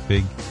had like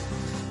big,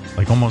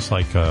 like almost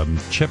like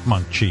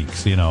chipmunk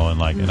cheeks, you know, and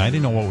like, and I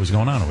didn't know what was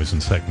going on. I was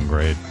in second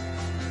grade,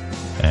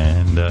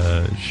 and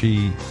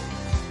she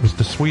was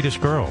the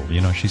sweetest girl. You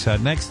know, she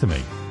sat next to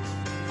me,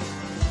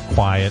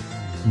 quiet,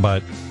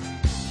 but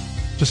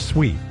just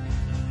sweet.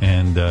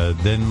 And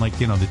then, like,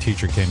 you know, the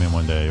teacher came in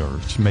one day,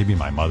 or maybe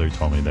my mother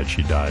told me that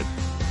she died.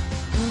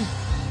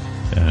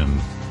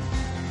 And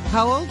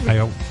how old were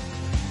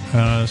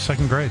you?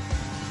 Second grade.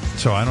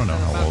 So I don't know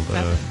how old.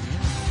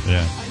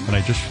 Yeah. And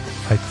I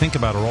think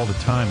about her all the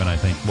time, and I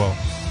think, well,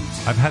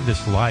 I've had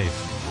this life,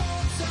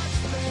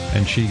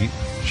 and she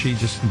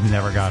just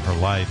never got her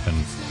life.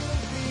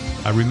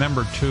 And I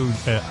remember too.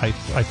 I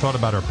thought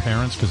about her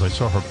parents, because I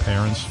saw her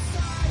parents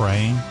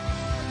praying,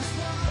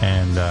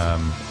 and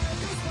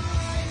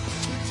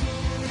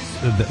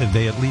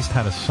they at least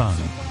had a son.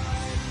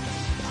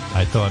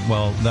 I thought,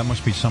 well, that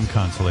must be some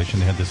consolation.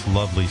 They had this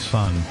lovely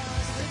son.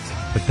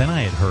 But then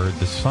I had heard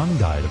the son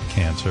died of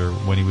cancer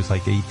when he was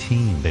like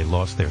 18. They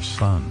lost their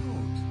son.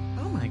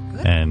 Oh, my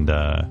goodness.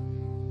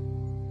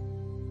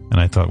 And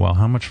I thought, well,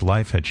 how much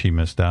life had she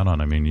missed out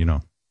on? I mean, you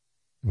know,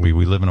 we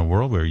live in a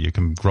world where you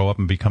can grow up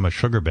and become a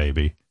sugar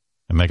baby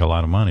and make a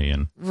lot of money.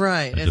 And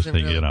right. I Is it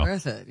really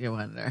worth it, you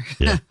wonder?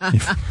 Yeah.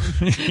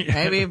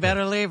 Maybe you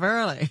better leave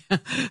early.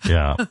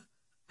 Yeah.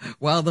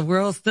 While the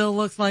world still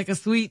looks like a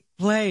sweet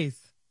place.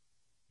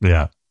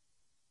 Yeah.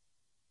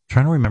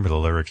 Trying to remember the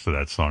lyrics to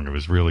that song. It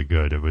was really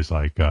good. It was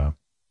like, I'm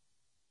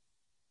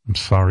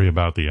sorry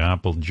about the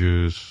apple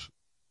juice,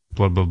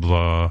 blah, blah,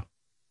 blah.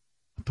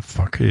 What the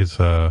fuck is, it's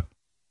a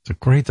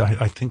great,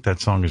 I think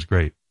that song is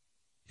great.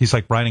 He's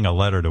like writing a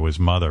letter to his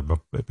mother, but,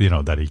 you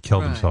know, that he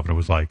killed himself. And it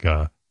was like,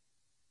 I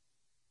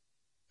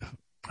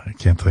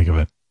can't think of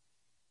it.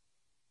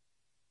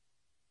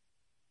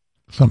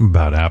 Something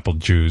about apple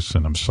juice,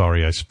 and I'm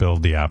sorry I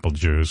spilled the apple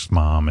juice,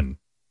 Mom, and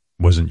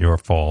it wasn't your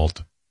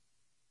fault.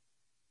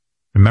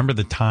 Remember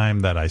the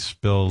time that I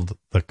spilled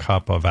the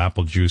cup of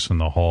apple juice in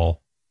the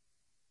hall?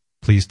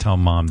 Please tell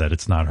Mom that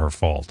it's not her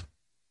fault.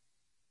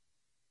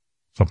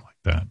 Something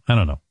like that. I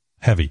don't know.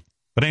 Heavy.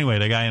 But anyway,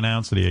 the guy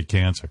announced that he had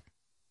cancer.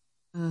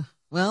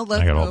 Well,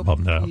 let's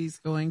hope he's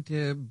going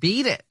to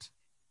beat it.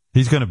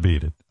 He's going to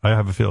beat it. I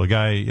have a feel. A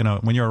guy, you know,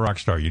 when you're a rock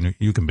star,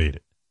 you can beat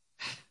it.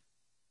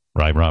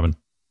 Right, Robin?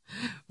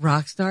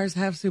 Rock stars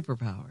have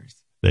superpowers.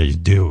 They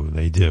do.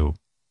 They do.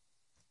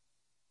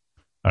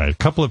 All right, a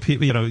couple of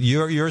people, you know,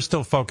 you're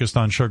still focused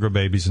on sugar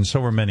babies, and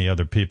so are many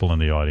other people in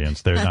the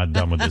audience. They're not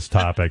done with this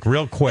topic.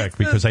 Real quick,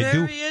 because I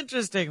do. Very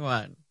interesting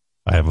one.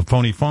 I have a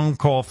phone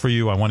call for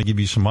you. I want to give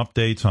you some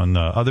updates on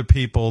other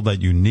people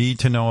that you need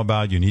to know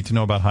about. You need to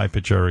know about High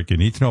Pitch Eric. You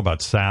need to know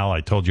about Sal.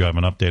 I told you I have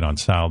an update on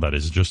Sal that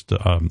is just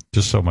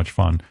so much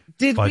fun.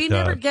 Did we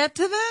never get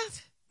to that?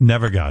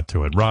 Never got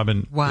to it.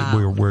 Robin,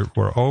 wow.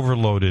 We're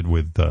overloaded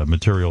with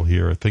material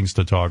here, things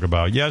to talk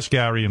about. Yes,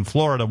 Gary, in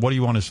Florida, what do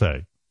you want to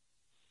say?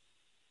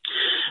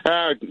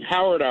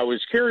 Howard, I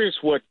was curious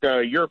what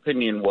your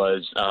opinion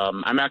was.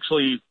 I'm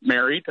actually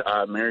married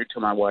to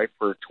my wife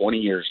for 20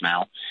 years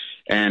now.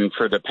 And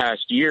for the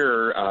past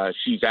year,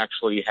 she's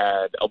actually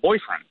had a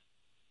boyfriend.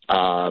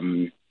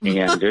 And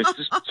this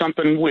is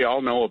something we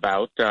all know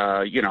about.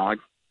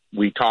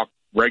 We talk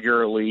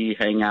regularly,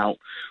 hang out,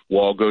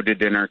 we'll all go to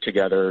dinner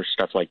together,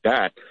 stuff like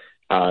that.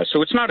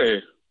 So it's not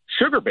a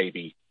sugar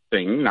baby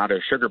thing, not a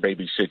sugar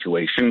baby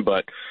situation,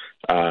 but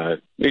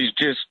it's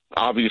just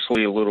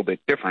obviously a little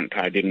bit different.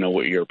 I didn't know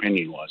what your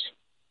opinion was.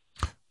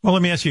 Well,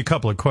 let me ask you a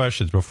couple of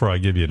questions before I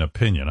give you an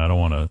opinion. I don't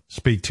want to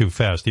speak too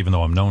fast, even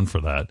though I'm known for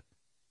that.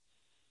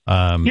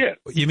 Yeah.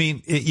 You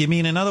mean,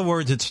 in other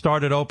words, it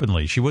started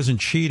openly. She wasn't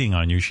cheating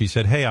on you. She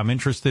said, hey, I'm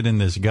interested in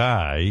this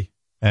guy,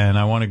 and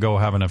I want to go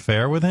have an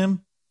affair with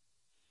him?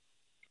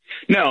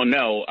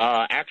 No.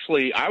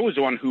 Actually, I was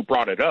the one who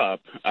brought it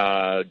up,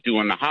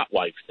 doing the hot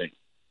wife thing,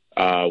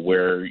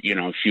 where,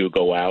 she would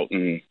go out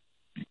and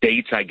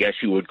dates, I guess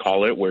you would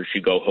call it, where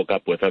she'd go hook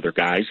up with other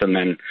guys and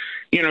then,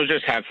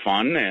 just have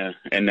fun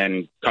and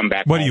then come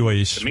back. What are you,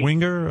 a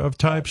swinger of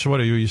types? What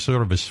are you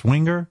sort of a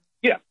swinger?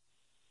 Yeah.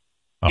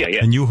 Yeah.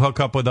 And you hook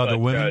up with other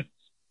women?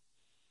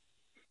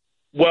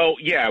 Well,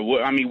 yeah.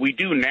 We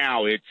do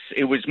now. It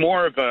was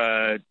more of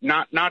a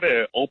not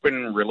an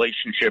open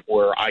relationship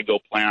where I go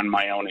play on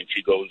my own and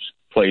she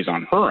plays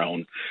on her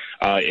own.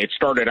 It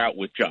started out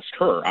with just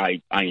her.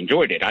 I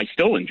enjoyed it. I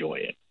still enjoy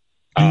it.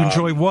 You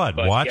enjoy what?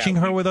 Watching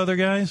her with other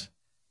guys?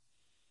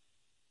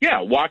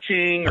 Yeah,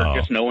 watching or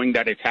just knowing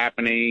that it's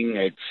happening.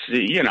 It's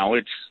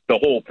it's the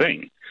whole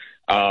thing.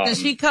 Does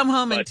she come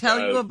home and tell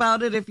you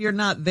about it if you're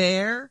not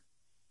there?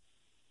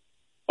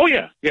 Oh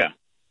yeah.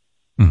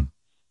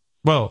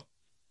 Well.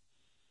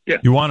 Yeah.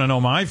 You want to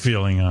know my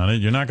feeling on it,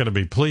 you're not going to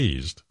be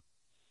pleased.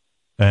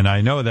 And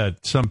I know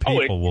that some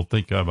people will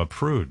think I'm a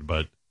prude,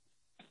 but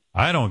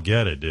I don't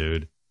get it,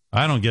 dude.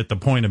 I don't get the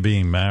point of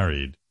being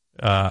married.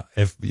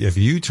 If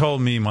you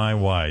told me my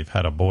wife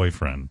had a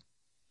boyfriend,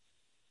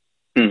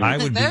 I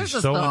would There's be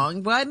a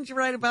song. Why didn't you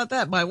write about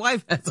that? My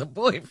wife has a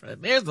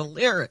boyfriend. There's a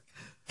lyric.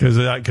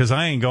 Because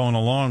I ain't going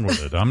along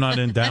with it. I'm not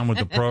down with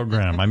the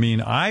program.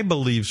 I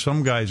believe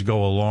some guys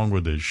go along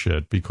with this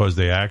shit because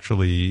they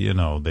actually,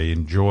 they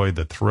enjoy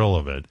the thrill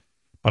of it.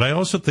 But I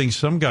also think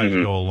some guys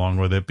go along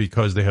with it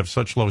because they have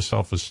such low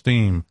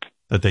self-esteem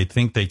that they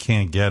think they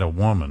can't get a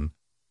woman.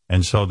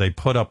 And so they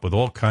put up with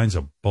all kinds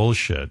of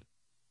bullshit.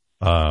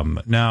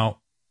 Or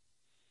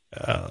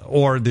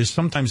there's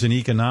sometimes an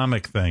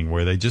economic thing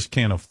where they just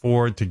can't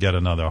afford to get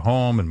another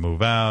home and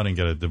move out and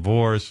get a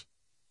divorce.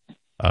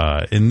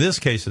 In this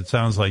case, it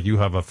sounds like you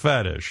have a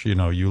fetish, you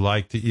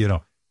like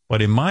to,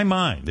 but in my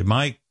mind, in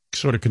my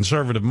sort of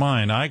conservative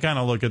mind, I kind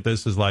of look at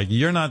this as like,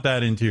 you're not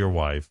that into your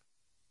wife.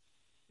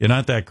 You're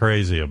not that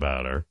crazy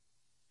about her.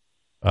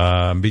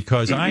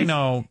 Because I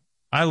know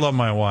I love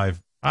my wife.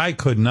 I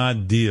could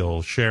not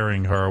deal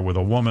sharing her with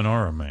a woman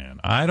or a man.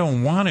 I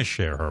don't want to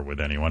share her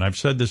with anyone. I've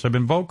said this. I've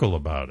been vocal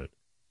about it.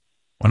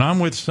 When I'm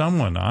with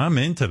someone, I'm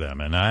into them,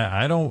 and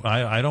I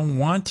don't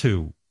want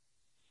to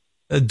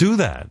do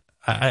that.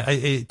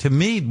 To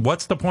me,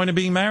 what's the point of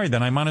being married?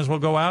 Then I might as well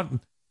go out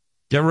and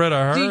get rid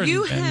of her. Do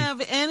you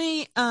have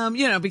any,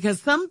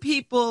 because some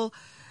people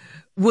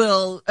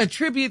will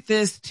attribute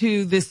this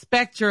to the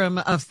spectrum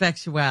of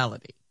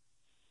sexuality.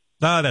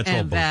 No, that's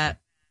all bullshit.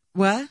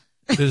 What?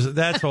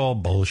 That's all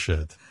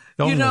bullshit.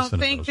 You don't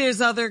think there's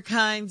other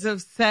kinds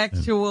of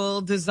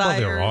sexual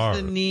desires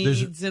and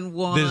needs and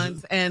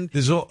wants and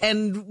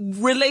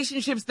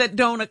relationships that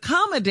don't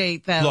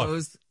accommodate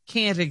those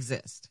can't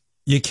exist?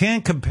 You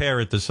can't compare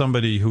it to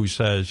somebody who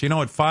says,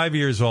 at 5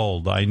 years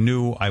old, I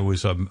knew I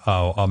was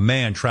a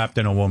man trapped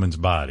in a woman's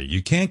body.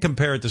 You can't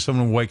compare it to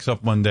someone who wakes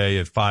up one day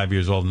at 5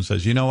 years old and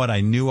says, you know what,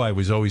 I knew I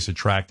was always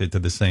attracted to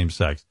the same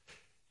sex.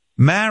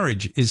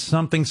 Marriage is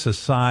something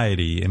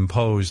society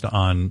imposed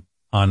on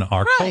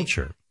our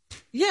culture.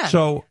 Yeah.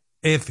 So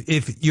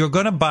if you're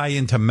going to buy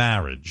into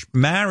marriage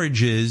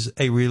is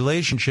a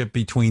relationship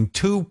between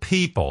two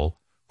people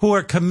who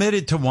are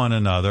committed to one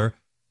another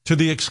to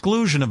the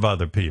exclusion of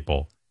other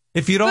people.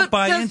 If you don't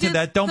buy into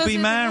that, don't be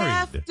married. It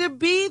have to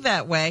be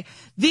that way.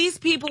 These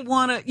people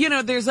want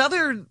to, there's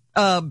other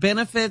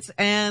benefits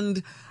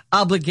and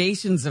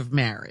obligations of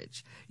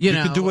marriage. You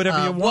can do whatever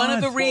you want. One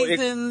of the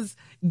reasons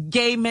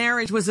gay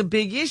marriage was a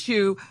big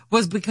issue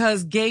was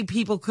because gay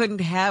people couldn't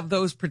have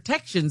those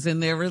protections in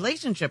their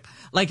relationship.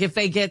 Like if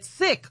they get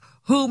sick,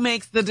 who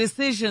makes the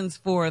decisions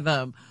for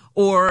them?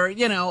 Or,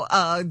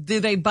 do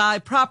they buy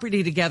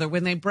property together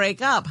when they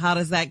break up? How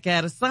does that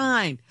get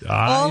assigned?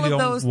 All of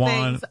those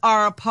things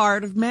are a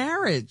part of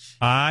marriage.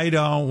 I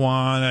don't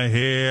want to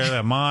hear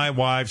that my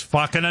wife's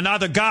fucking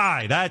another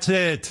guy. That's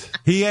it.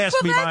 He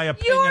asked me my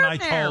opinion. I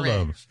told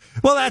him.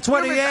 Well, that's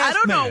what he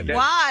asked me. I don't know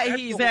why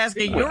he's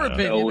asking your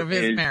opinion of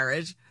his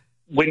marriage.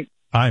 When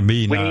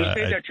you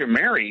say that you're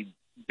married,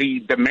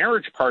 the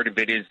marriage part of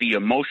it is the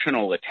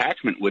emotional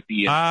attachment with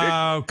the individual.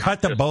 Oh,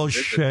 cut the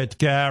bullshit,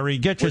 Gary.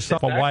 Get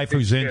yourself a wife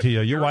who's into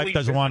you. Your wife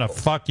doesn't want to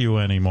fuck you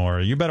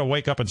anymore. You better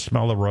wake up and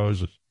smell the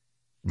roses.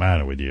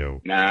 Matter with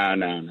you?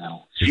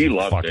 No. She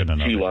loves it.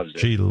 She loves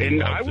it.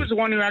 And I was the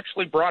one who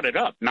actually brought it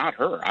up, not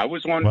her. I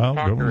was the one who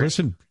talked to her.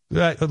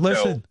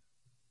 Listen.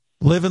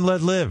 Live and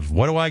let live.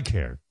 What do I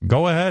care?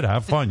 Go ahead,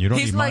 have fun. You don't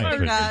need my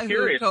opinion. I'm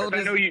curious.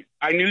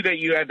 I knew that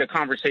you had the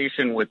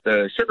conversation with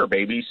the sugar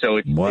baby, so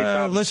it's...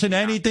 Well, listen,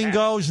 anything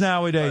goes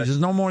nowadays. There's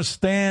no more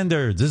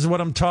standards. This is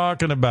what I'm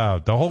talking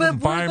about. The whole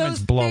environment's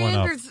blowing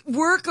up. Standards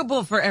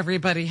workable for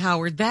everybody,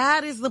 Howard.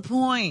 That is the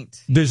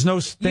point. There's no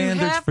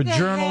standards for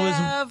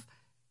journalism.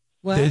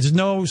 There's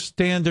no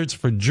standards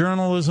for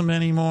journalism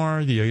anymore.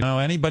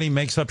 Anybody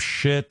makes up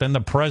shit. Then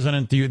the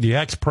president, the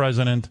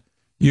ex-president,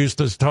 used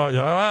to talk,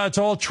 it's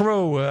all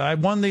true. I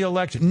won the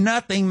election.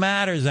 Nothing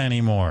matters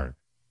anymore.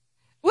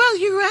 Well,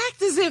 you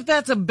act as if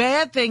that's a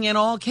bad thing in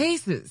all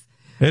cases.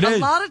 It is. A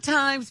lot of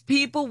times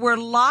people were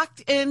locked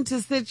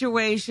into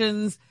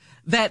situations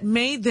that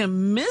made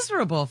them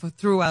miserable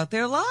throughout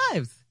their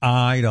lives.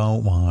 I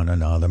don't want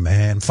another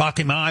man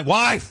fucking my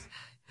wife.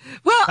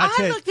 Well,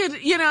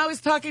 I was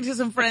talking to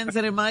some friends,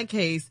 and in my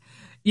case,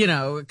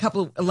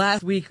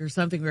 last week or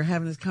something, we were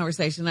having this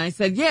conversation, and I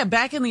said, yeah,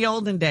 back in the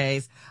olden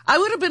days, I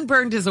would have been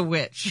burned as a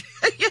witch,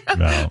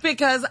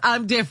 because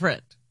I'm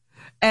different.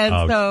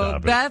 And so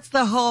that's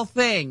the whole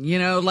thing,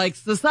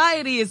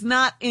 society is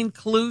not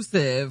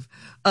inclusive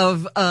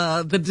of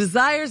the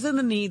desires and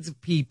the needs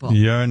of people.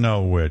 You're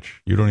no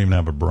witch. You don't even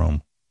have a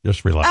broom.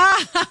 Just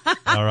relax.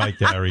 All right,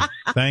 Gary.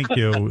 Thank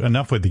you.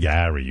 Enough with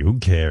Gary. Who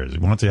cares? He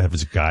wants to have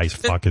his guys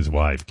fuck his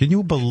wife. Can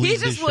you believe He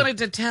this just shit? wanted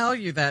to tell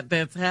you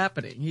that's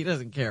happening. He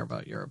doesn't care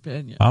about your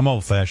opinion. I'm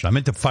old-fashioned. I'm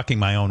into fucking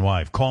my own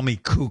wife. Call me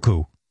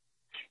cuckoo.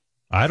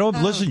 I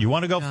don't listen. You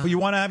want to go? God. You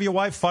want to have your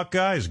wife fuck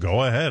guys?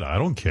 Go ahead. I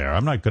don't care.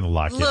 I'm not going to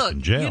lock you up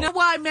in jail. You know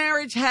why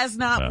marriage has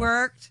not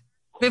worked?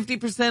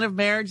 50% of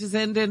marriages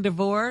end in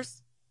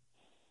divorce.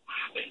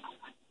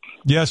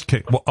 Yes.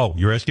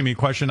 You're asking me a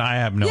question? I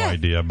have no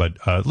idea. But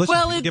listen.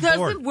 Well, it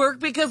doesn't work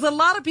because a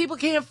lot of people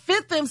can't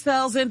fit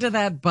themselves into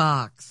that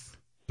box.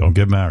 Don't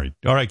get married.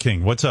 All right,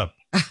 King. What's up?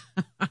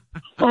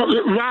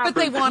 But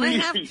they want to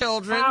have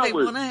children. They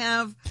want to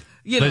have.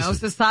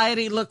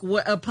 Society look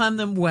upon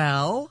them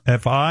well.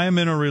 If I'm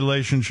in a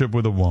relationship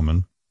with a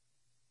woman,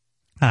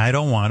 I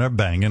don't want her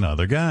banging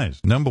other guys.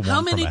 Number one,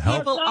 how many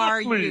people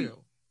are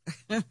you?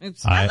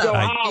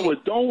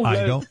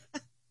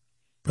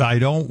 I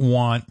don't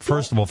want,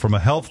 first of all, from a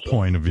health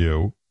point of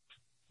view,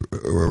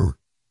 you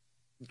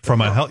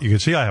can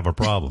see I have a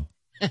problem.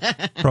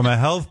 From a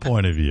health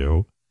point of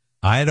view,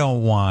 I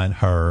don't want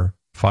her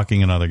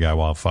fucking another guy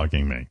while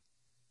fucking me.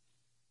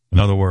 In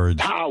other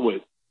words,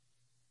 Howard.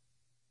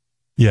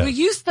 Yeah. Will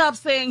you stop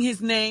saying his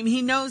name?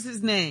 He knows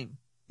his name.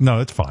 No,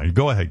 it's fine.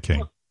 Go ahead,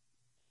 King.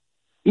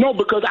 No,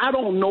 because I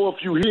don't know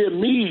if you hear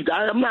me.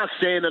 I'm not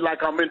saying it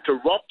like I'm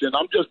interrupting.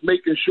 I'm just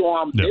making sure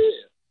I'm there.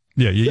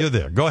 Yeah, you're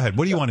there. Go ahead.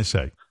 What do you want to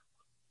say?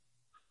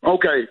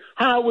 Okay.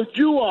 Howard,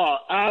 you are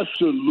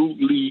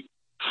absolutely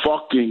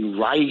fucking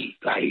right.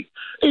 Like,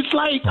 it's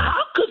like,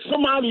 how could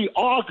somebody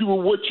argue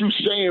with what you're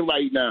saying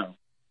right now?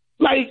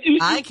 Like,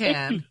 I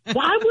can.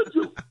 Why would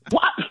you?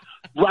 What?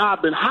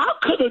 Robin, how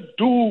could a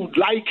dude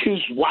like his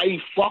wife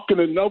fucking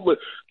another?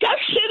 That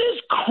shit is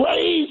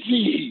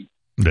crazy.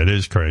 That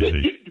is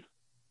crazy.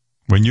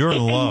 When you're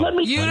in love,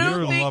 you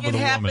don't think it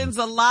happens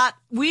a lot?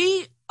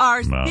 We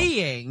are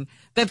seeing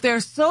that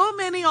there's so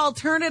many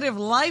alternative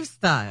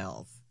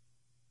lifestyles.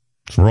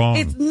 It's wrong.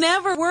 It's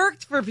never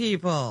worked for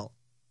people.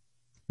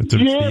 It's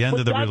the end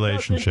of the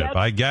relationship.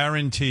 I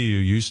guarantee you,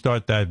 you go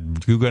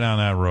down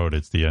that road,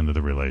 it's the end of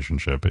the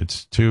relationship.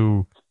 It's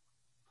too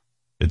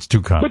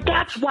complex. But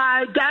that's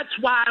why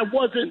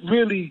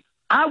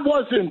I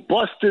wasn't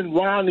busting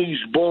Ronnie's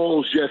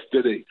balls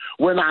yesterday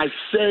when I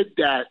said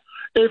that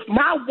if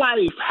my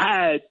wife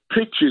had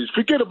pictures,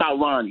 forget about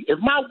Ronnie, if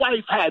my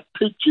wife had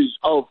pictures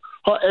of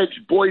her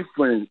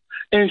ex-boyfriend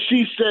and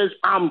she says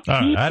I'm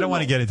keeping I don't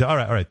want to get into. All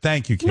right.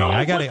 Thank you, King. No,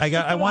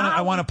 I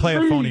want to play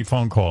a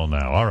phone call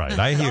now. All right,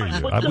 I hear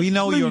you. We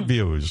know your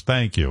views.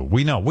 Thank you.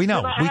 We know. We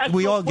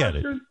all get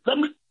it.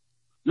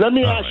 Let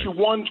me ask you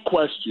one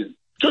question.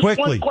 Just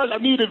quickly. One question. I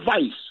need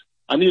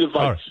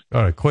advice.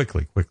 All right.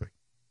 Quickly.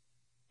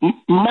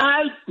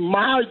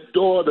 My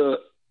daughter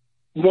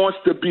wants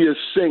to be a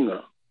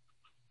singer,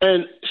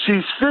 and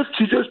she's 50.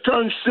 She just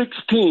turned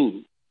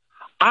 16.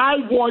 I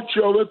want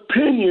your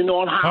opinion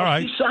on how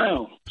she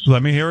sounds.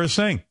 Let me hear her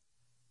sing.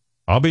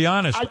 I'll be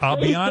honest. I'll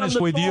be honest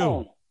with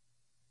you.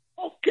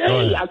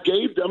 Okay, I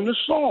gave them the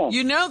song.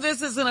 You know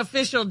this is an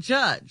official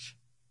judge.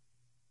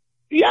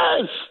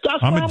 Yes,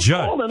 that's I'm what a I'm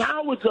judge. calling.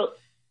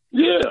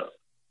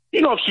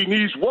 If she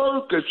needs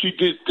work, if she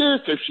did this,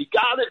 if she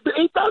got it,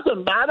 it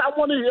doesn't matter. I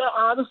want to hear her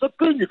honest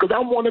opinion because I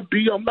want to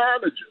be a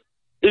manager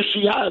if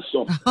she has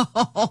something.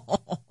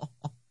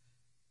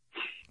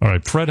 All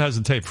right, Fred has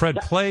the tape. Fred,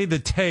 play the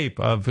tape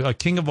of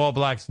King of All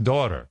Black's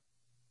daughter.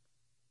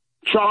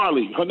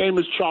 Charlie. Her name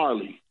is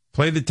Charlie.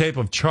 Play the tape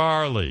of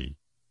Charlie.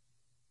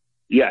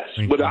 Yes,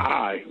 with an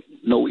I,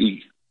 no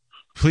E.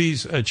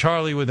 Please,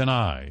 Charlie with an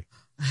I.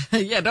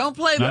 Yeah, don't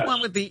play the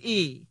one with the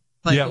E.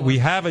 Like yeah, we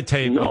have a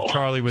tape of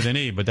Charlie with an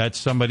E, but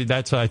that's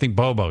I think,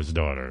 Bobo's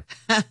daughter.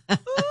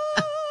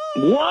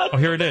 What? Oh,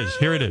 here it is.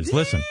 Here it is.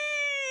 Listen.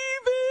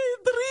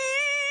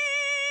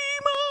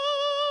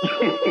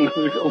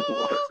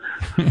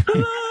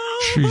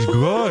 She's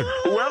good.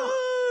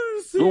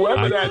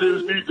 Whoever that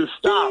is needs to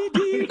stop.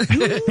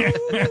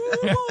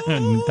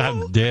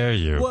 How dare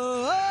you?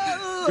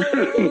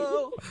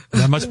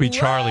 That must be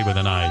Charlie with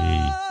an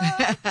IE.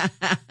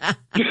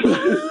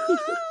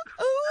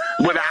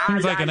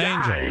 Seems like an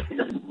angel.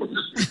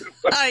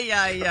 Ay,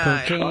 ay,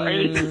 ay.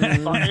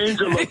 An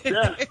angel of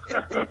death.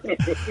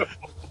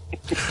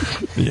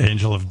 The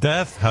angel of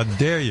death? How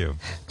dare you?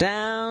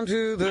 Down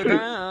to the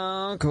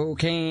ground,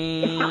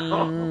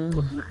 cocaine.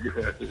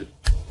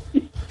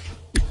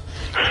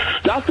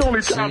 That's the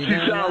only time she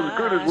sounds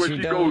good is when she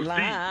goes deep.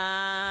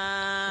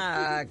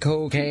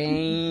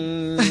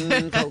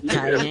 Cocaine,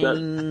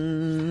 cocaine,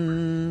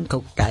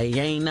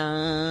 cocaine.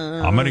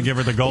 I'm going to give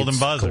her the golden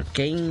buzzer.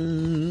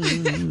 Cocaine.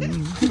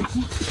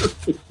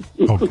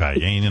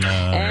 Cocaine.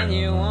 And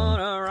you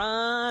want to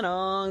run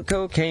on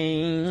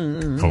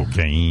cocaine.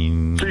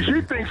 Cocaine. See,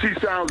 she thinks she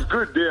sounds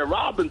good there.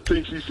 Robin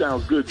thinks she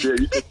sounds good there.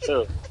 You can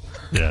tell.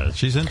 Yeah,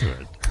 she's into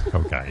it.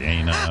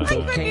 Cocaine. I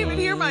couldn't even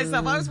hear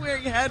myself. I was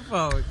wearing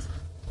headphones.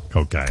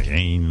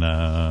 Cocaine.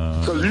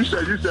 Because you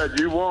said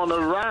you want to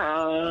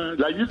ride.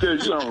 Like you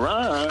said you don't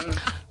ride.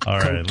 All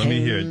right, let me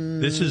hear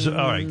it. This is, all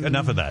right,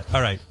 enough of that.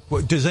 All right.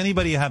 Well, does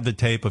anybody have the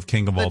tape of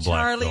King of All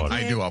Black?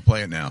 I do. I'll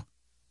play it now.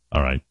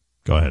 All right.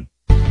 Go ahead.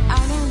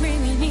 I don't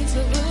really need to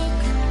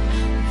look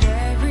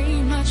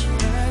very much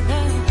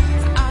further.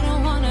 I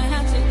don't want to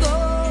have to go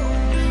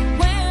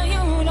where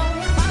you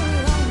don't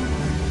follow.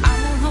 I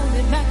won't hold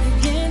it back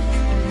again.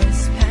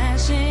 This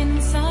passion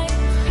inside,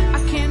 I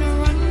can't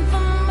run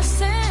from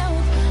myself.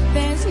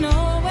 There's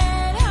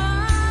nowhere to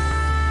hide.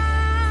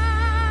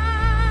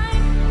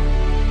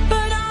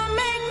 But don't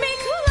make me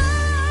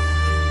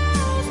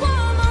close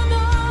one more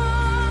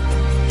door.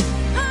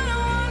 I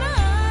don't want to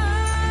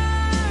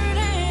hurt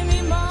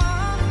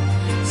anymore.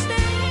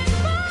 Stay in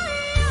my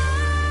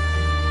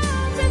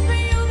arms and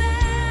feel you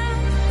there.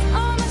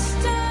 Or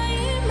must I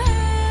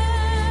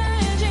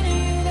imagine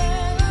you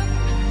there?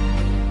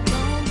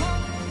 Don't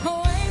walk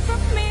away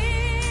from me.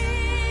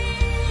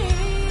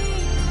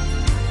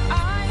 I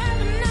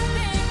have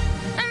nothing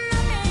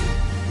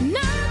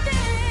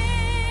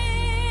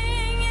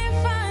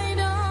if I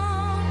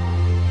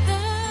don't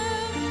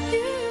have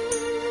you.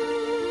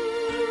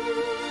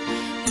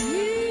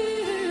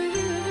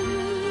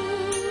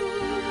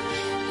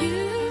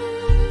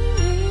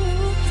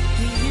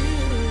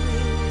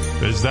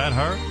 Is that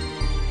her?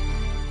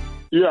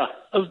 Yeah,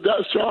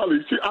 that's Charlie.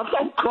 See,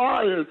 I'm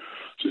crying.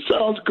 She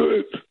sounds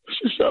good.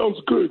 She sounds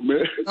good,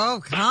 man.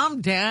 Oh, calm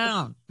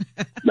down.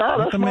 Nah, Let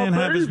that's the my man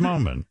have his baby.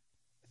 moment.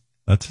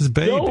 That's his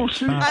baby. Yo,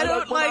 she- Huh? I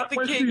don't when like the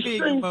when king she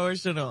being sings-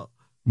 emotional.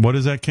 What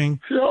is that, King?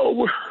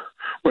 Yo,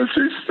 when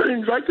she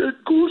sings, I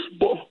get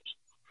goosebumps.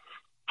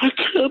 I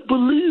can't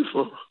believe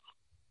her.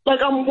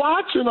 Like, I'm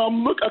watching,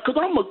 I'm looking,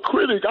 because I'm a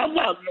critic. I'm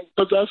not,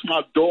 because that's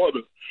my daughter.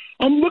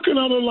 I'm looking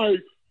at her like,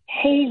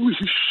 holy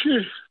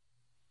shit.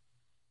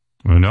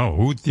 No,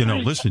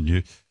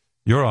 listen,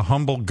 you're a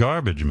humble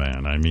garbage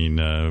man. I mean,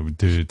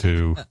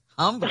 to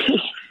Humble.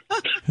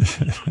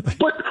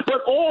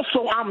 But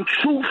also, I'm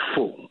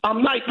truthful.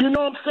 I'm like, you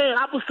know what I'm saying?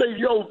 I would say,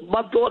 yo,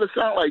 my daughter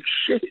sound like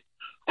shit.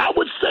 I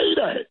would say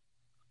that.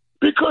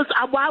 Because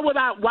why would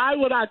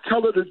I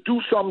tell her to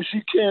do something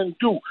she can't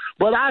do?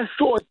 But I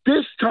thought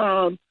this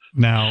time.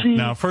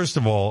 Now, first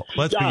of all,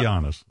 let's be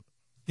honest.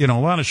 You know,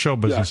 a lot of show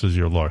business is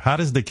your look. How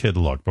does the kid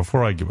look?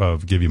 Before I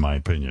give you my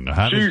opinion,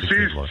 how does the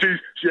kid look?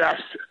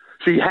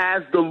 She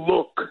has the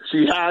look.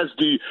 She has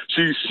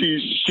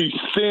she's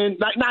thin,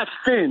 not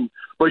thin,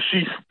 but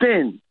she's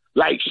thin.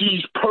 Like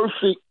she's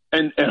perfect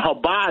in her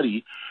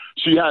body.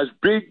 She has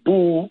big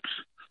boobs,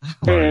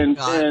 and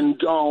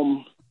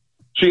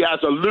she has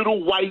a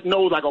little white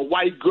nose, like a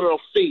white girl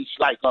face,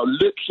 like her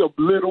lips are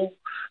little,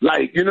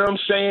 like, you know what I'm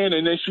saying?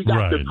 And then she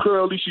got the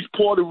curly, she's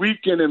Puerto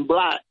Rican and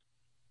black.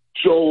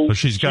 So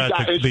she's got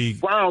the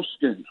brown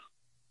skin.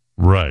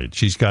 Right.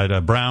 She's got a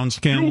brown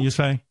skin, you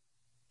say?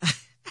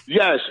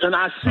 Yes, and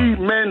I see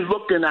men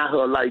looking at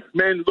her like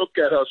men look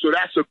at her, so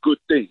that's a good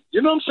thing.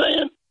 You know what I'm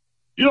saying?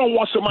 You don't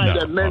want somebody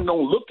that men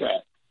don't look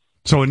at.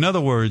 So, in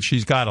other words,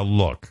 she's got a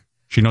look.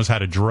 She knows how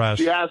to dress.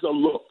 She has a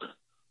look.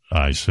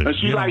 I see. And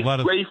she likes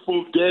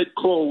Grateful Dead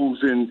clothes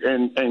and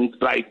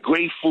like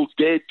Grateful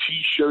Dead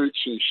T-shirts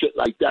and shit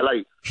like that.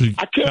 Like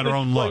I can't got her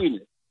own look. explain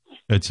it.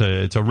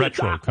 It's a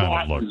retro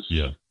kind of look.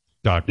 Yeah,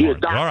 Doc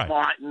Martens. Doc All right.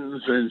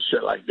 Martens and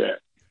shit like that.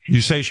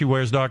 You say she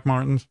wears Doc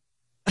Martens?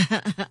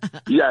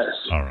 Yes.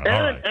 All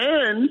right.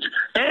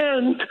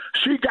 And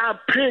she got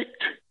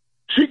picked.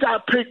 She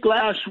got picked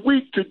last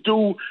week to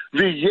do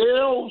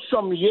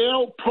some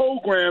Yale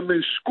program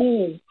in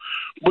school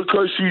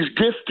because she's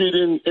gifted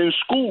in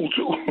school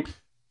too.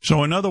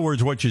 So, in other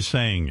words, what you're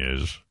saying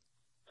is,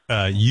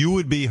 you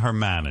would be her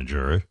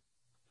manager,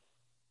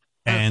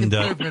 And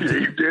I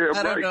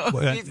don't know.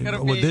 He's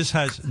gonna be- this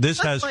has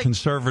like-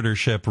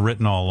 conservatorship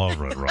written all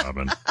over it,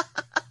 Robin.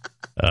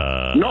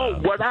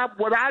 No,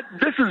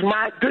 this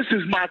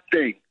is my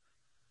thing.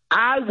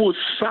 I will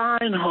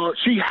sign her.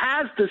 She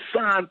has to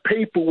sign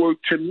paperwork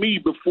to me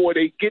before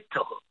they get to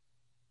her.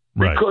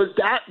 Right. Because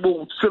that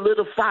will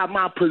solidify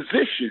my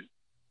position.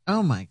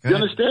 Oh my God. You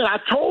understand? I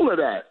told her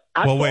that.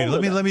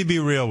 Let me be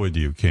real with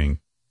you, King.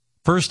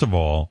 First of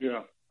all,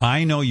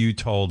 I know you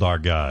told our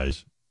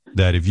guys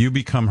that if you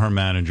become her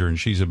manager and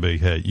she's a big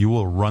hit, you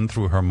will run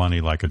through her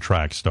money like a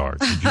track star.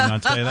 Did you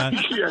not say that?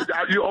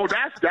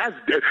 That's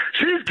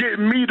she's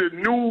getting me the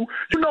new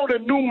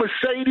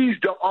Mercedes.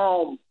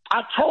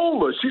 I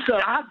told her. She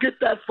said, "I'll get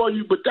that for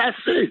you, but that's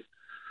it."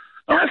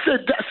 I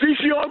said, "See,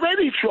 she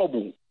already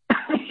trouble."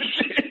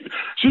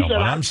 She said,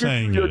 what I'm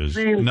saying is,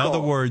 in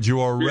other words,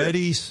 you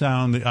already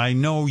sound. I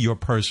know your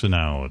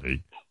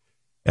personality.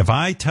 If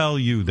I tell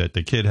you that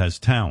the kid has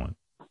talent,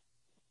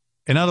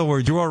 in other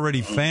words, you're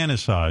already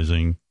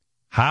fantasizing.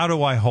 How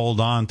do I hold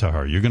on to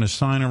her? You're going to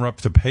sign her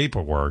up to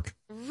paperwork,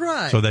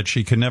 right? So that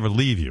she can never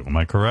leave you. Am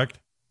I correct?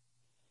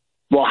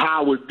 Well,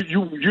 Howard,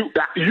 you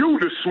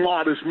the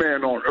smartest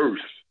man on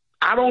earth.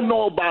 I don't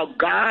know about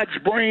God's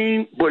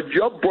brain, but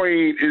your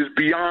brain is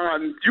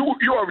beyond. You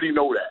already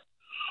know that.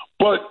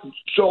 But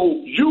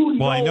so you.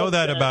 Well, I know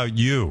that about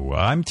you.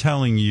 I'm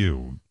telling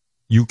you,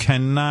 you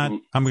cannot.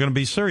 I'm going to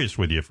be serious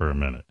with you for a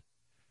minute.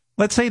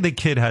 Let's say the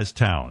kid has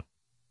talent.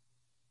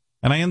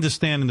 And I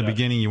understand in the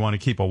beginning you want to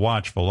keep a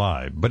watchful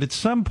eye, but at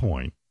some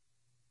point,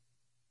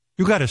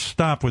 you got to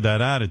stop with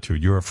that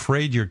attitude. You're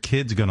afraid your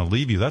kid's going to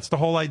leave you. That's the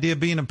whole idea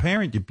of being a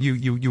parent.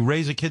 You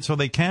raise a kid so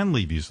they can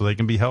leave you, so they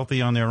can be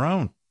healthy on their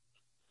own.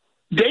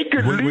 They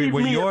could leave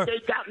me if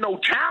they got no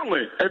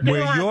talent. If they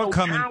don't have no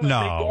talent, they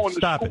go on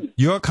stop to it.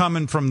 You're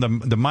coming from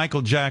the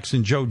Michael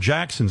Jackson, Joe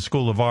Jackson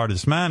School of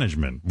Artist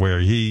Management,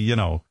 where he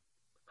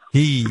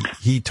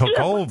took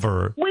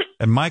over,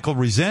 and Michael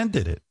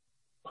resented it.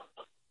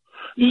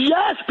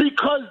 Yes,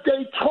 because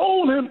they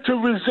told him to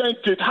resent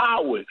it,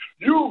 Howard.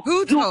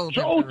 Who told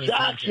Joe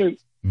Jackson?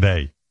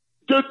 They.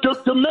 The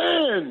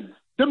man.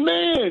 The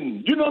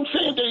man. You know what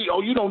I'm saying?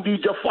 You don't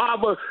need your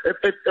father.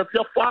 If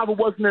your father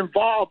wasn't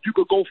involved, you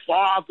could go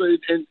farther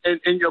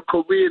in your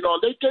career and all.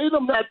 They gave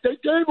him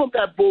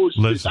that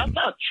bullshit. Listen, That's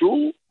not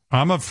true.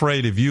 I'm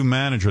afraid if you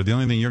manage her, the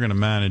only thing you're going to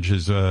manage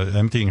is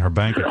emptying her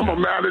bank account. I'm a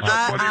manager.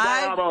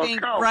 I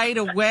think right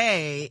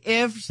away,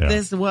 if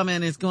this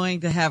woman is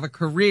going to have a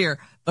career,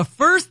 the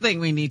first thing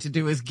we need to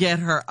do is get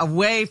her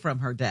away from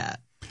her dad.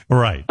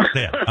 Right.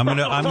 Yeah. I'm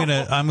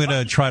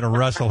gonna try to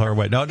wrestle her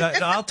away. No,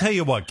 I'll tell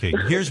you what, King.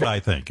 Here's what I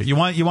think. You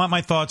want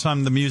my thoughts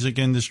on the music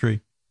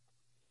industry?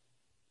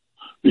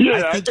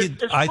 Yeah.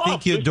 I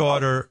think your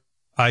daughter.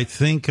 I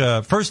think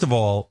first of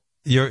all,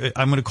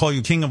 I'm going to call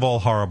you king of all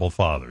horrible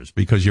fathers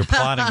because you're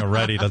plotting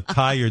already to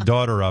tie your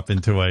daughter up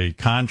into a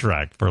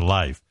contract for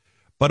life.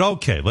 But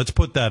okay, let's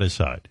put that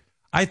aside.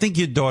 I think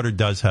your daughter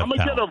does have I'm going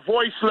to get her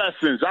voice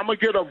lessons. I'm going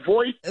to get a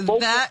voice.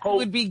 That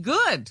would be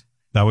good.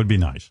 That would be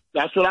nice.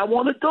 That's what I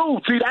want to do.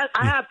 See,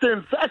 I have to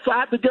invest, so I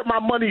have to get my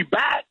money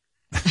back.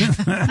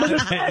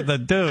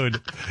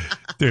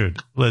 Dude,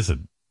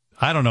 listen.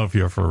 I don't know if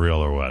you're for real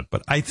or what,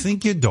 but I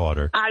think your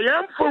daughter. I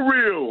am for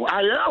real.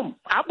 I am.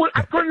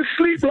 I couldn't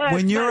sleep last night.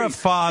 When you're a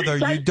father,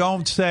 you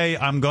don't say,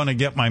 I'm going to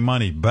get my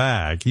money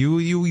back.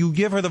 You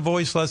give her the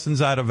voice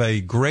lessons out of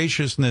a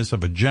graciousness,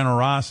 of a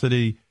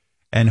generosity,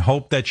 and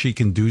hope that she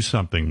can do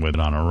something with it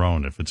on her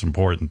own if it's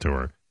important to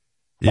her.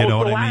 You know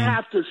what I mean? I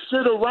have to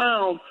sit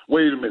around.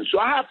 Wait a minute. So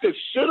I have to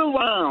sit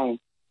around.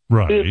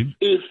 Right.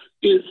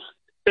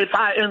 If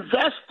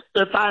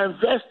I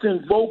invest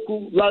in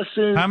vocal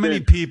lessons. How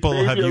many people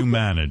have you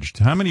managed?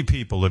 How many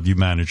people have you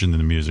managed in the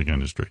music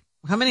industry?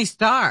 How many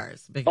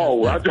stars? I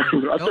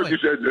thought you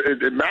said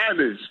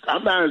managed. I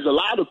managed a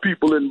lot of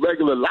people in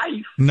regular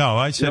life. No,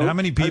 I said how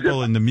many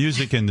people in the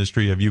music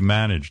industry have you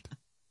managed?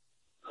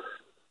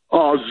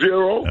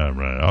 Zero.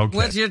 Right. Okay.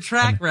 What's your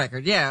track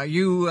record? Yeah,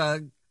 you.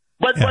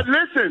 But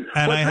listen.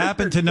 And I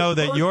happen to know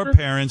that your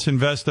parents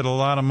invested a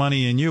lot of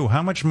money in you.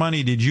 How much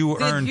money did you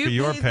earn for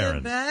your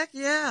parents? Back?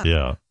 Yeah.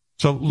 Yeah.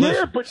 So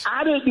listen. But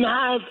I didn't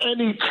have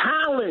any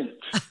talent.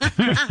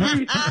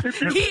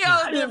 He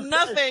owed them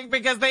nothing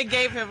because they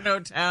gave him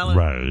no talent.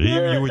 Right.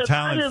 You were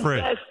talent free.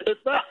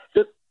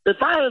 If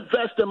I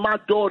invest in my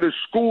daughter's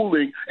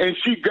schooling and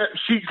she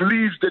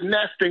leaves the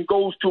nest and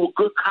goes to a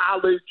good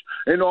college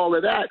and all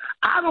of that,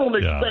 I don't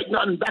expect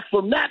nothing back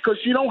from that because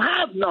she don't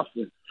have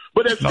nothing.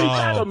 But if she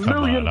got $1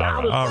 million,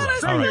 all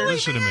right.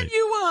 Listen to me.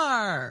 You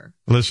are.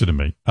 Listen to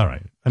me. All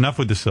right. Enough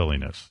with the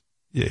silliness.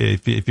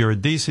 If you're a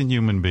decent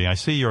human being, I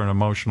see you're an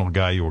emotional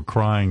guy. You were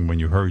crying when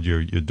you heard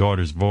your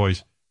daughter's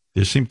voice.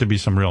 There seemed to be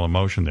some real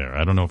emotion there.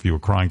 I don't know if you were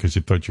crying because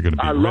you thought you were going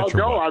to be rich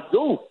or what.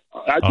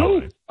 I do.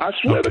 Right. I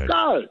swear to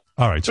God.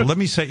 All right. So let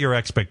me set your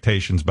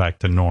expectations back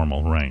to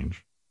normal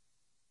range.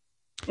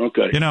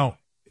 Okay. You know,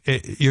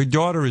 your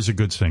daughter is a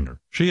good singer.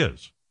 She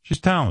is. She's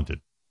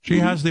talented. She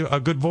has a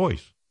good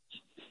voice.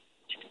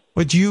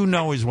 But you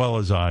know as well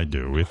as I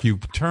do, if you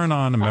turn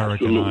on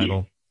American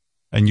Idol,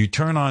 and you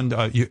turn on,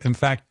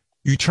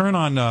 you turn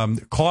on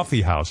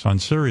Coffee House on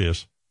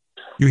Sirius,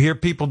 you hear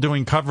people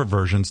doing cover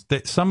versions.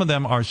 Some of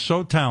them are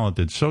so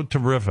talented, so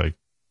terrific,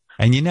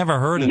 and you never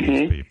heard of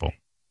these people.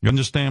 You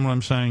understand what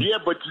I'm saying? Yeah,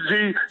 but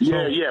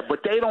but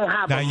they don't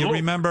have. Now you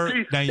remember.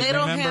 They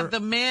don't have the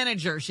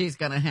manager she's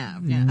going to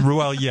have. Yeah.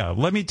 Well, yeah.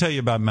 Let me tell you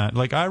about Matt.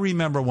 Like I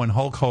remember when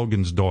Hulk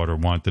Hogan's daughter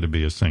wanted to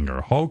be a singer.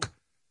 Hulk,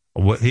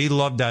 he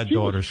loved that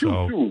daughter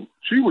so.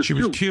 She was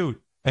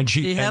cute, and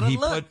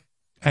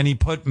he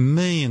put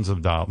millions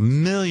of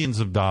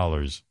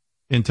dollars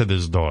into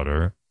this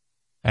daughter.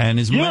 And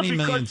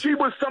because she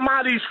was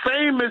somebody's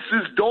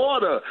famous's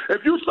daughter.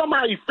 If you're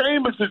somebody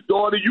famous's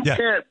daughter, you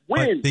can't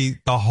win.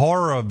 The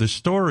horror of the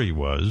story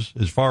was,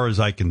 as far as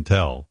I can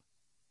tell,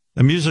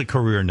 the music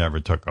career never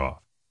took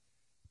off.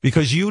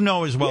 Because you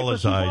know as well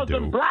as I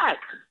do. Black.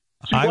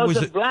 She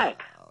wasn't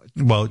black.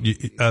 Well,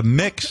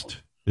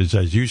 mixed is,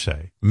 as you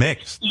say,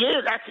 mixed.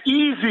 Yeah, that's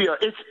easier.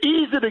 It's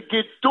easier to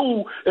get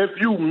through if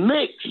you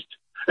mixed.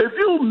 If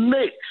you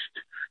mixed,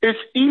 it's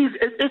easy.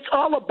 It's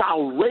all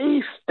about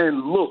race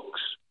and looks.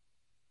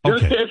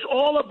 Okay. It's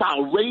all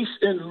about race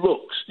and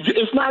looks.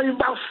 It's not even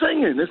about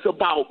singing. It's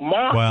about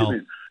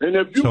marketing. And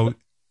if you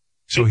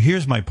so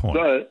here's my point.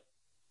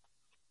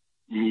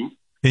 Mm-hmm.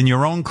 In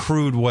your own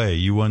crude way,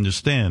 you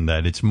understand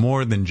that it's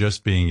more than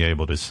just being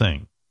able to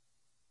sing.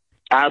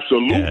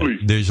 Absolutely.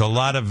 There's a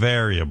lot of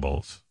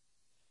variables.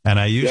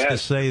 And I used to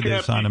say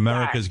this on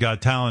America's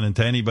Got Talent, and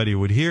to anybody who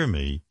would hear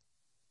me,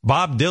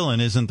 Bob Dylan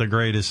isn't the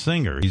greatest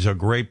singer. He's a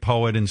great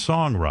poet and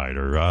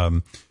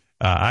songwriter.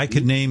 I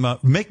could name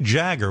Mick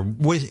Jagger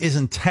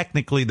isn't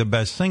technically the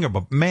best singer,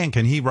 but man,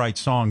 can he write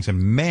songs,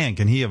 and man,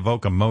 can he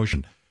evoke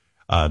emotion.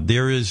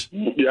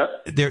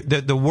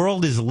 The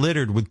world is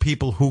littered with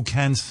people who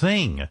can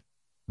sing.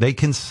 They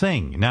can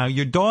sing. Now,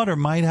 your daughter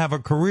might have a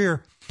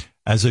career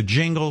as a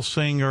jingle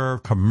singer,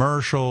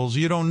 commercials.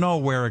 You don't know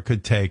where it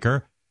could take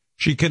her.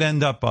 She could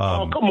end up. Come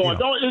on!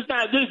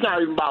 It's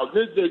not even about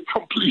this.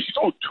 Please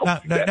don't.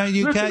 Now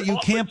you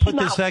can't put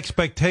this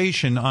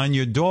expectation on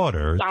your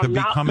daughter to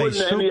become a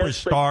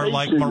superstar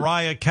like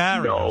Mariah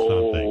Carey or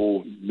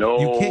something.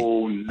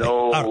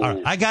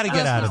 No. I got to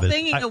get out of this.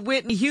 Singing a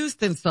Whitney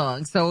Houston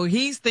song, so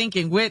he's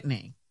thinking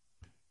Whitney.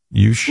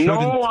 You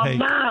shouldn't. No,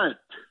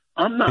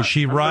 I'm not. Is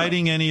she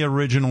writing any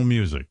original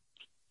music?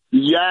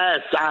 Yes,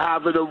 I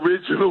have an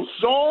original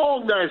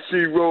song that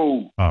she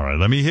wrote. All right,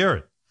 let me hear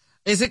it.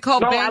 Is it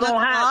called I don't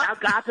have. I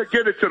got to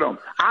get it to them.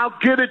 I'll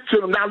get it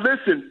to them. Now,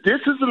 listen, this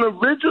is an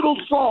original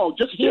song.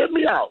 Just hear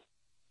me out.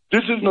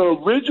 This is an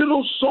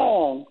original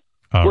song.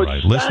 All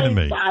right, listen to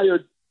me. All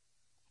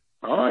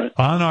right.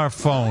 On our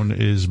phone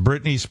is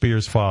Britney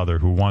Spears' father,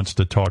 who wants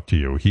to talk to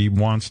you. He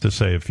wants to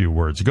say a few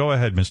words. Go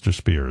ahead, Mr.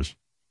 Spears.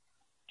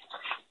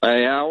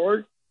 Hey,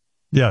 Howard?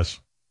 Yes.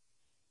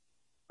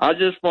 I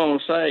just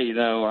want to say,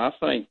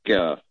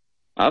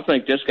 I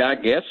think this guy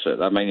gets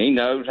it. I mean, he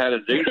knows how to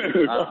do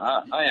it.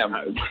 I am.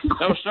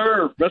 No,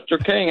 sir, Mr.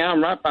 King,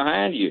 I'm right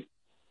behind you.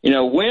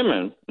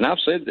 Women, and I've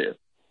said this,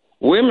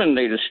 women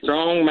need a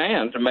strong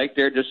man to make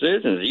their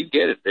decisions. You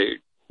get it, dude.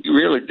 You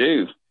really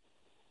do.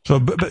 So,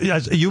 but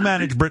as you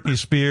manage Britney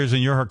Spears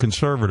and you're her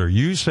conservator,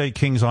 you say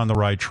King's on the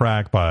right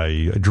track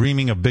by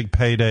dreaming of big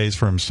paydays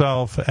for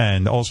himself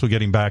and also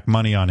getting back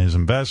money on his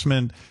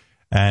investment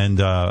and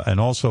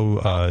also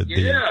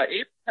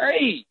it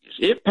pays.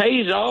 It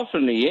pays off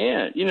in the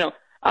end.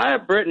 I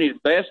have Britney's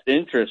best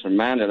interest in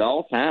mind at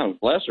all times.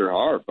 Bless her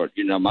heart. But,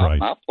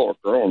 my poor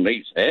girl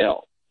needs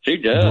help. She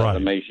does. Right. I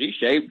mean, she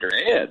shaved her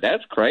head.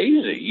 That's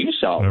crazy. You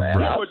saw that.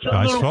 But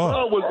your little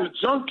girl was a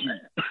junkie.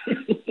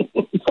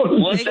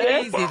 Take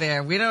it easy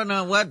there. We don't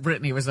know what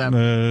Britney was up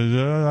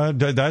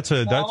to. That's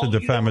a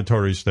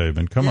defamatory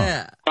statement. Come on.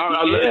 I'm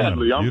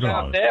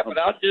not that, but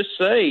I'll just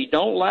say,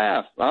 don't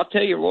laugh. I'll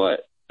tell you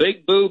what.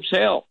 Big boobs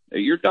help.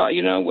 You're,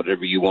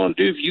 whatever you want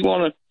to do. If you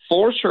want to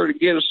force her to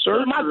get a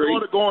surgery. My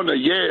daughter going to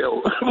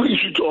Yale. What are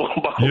you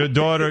talking about? Your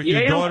daughter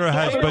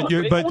has, but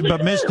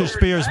Mr.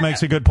 Spears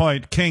makes a good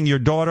point. King, your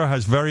daughter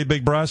has very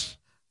big breasts.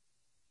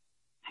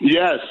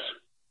 Yes.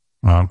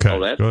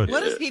 Okay, good.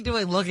 What is he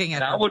doing looking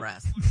at her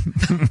breasts?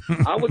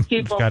 I would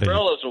keep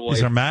umbrellas away.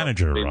 He's a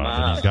manager,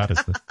 Rob. He's got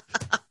to.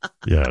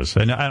 Yes,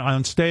 and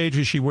on stage,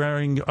 is she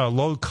wearing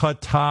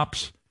low-cut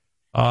tops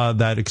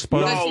that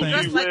expose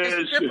things? She dressed like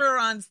a stripper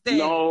on stage.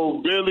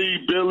 No,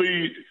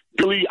 Billie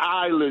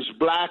Eilish,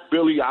 Black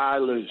Billie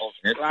Eilish.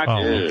 Good.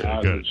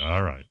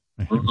 All right.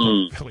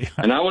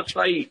 And I would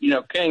say,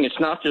 King, it's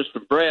not just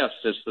the breasts,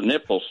 it's the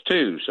nipples,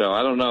 too. So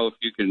I don't know if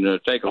you can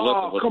take a look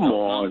at what's come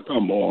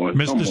on.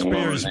 Mr.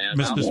 Spears,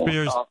 Mr.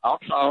 Spears.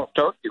 I'll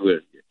talk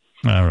with you.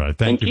 All right,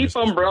 thank you. And keep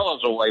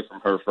umbrellas away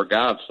from her, for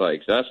God's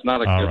sakes. That's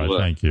not a good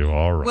look. Thank you.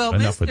 All right. Well,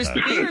 Mr.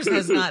 Spears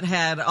has not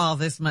had all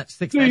this much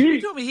success.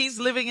 You told me he's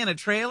living in a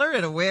trailer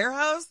in a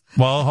warehouse?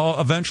 Well,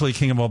 eventually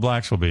King of All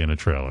Blacks will be in a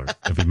trailer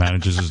if he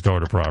manages his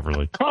daughter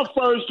properly. Her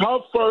first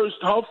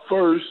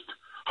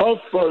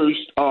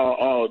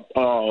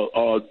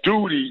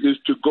duty is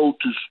to go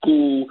to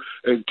school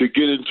and to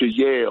get into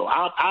Yale.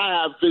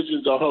 I have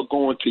visions of her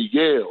going to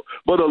Yale.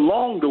 But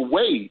along the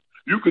way,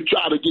 you could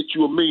try to get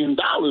you $1 million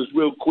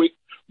real quick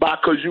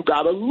because you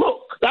got to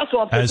look. That's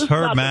what I'm saying.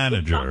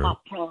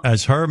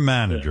 As her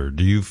manager,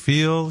 do you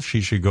feel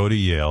she should go to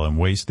Yale and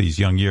waste these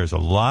young years? A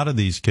lot of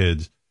these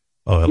kids,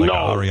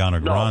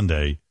 Ariana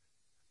Grande,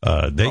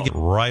 they get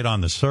right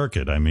on the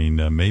circuit. I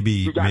mean, maybe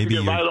you got to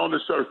get right on the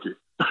circuit.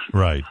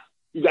 Right.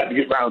 You got to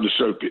get right on the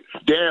circuit.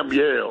 Damn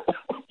Yale.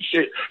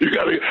 Shit. You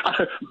got to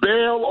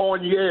bail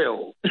on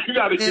Yale. You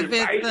got to get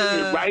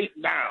right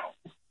now.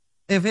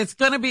 If it's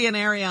going to be an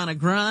Ariana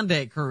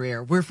Grande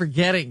career, we're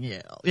forgetting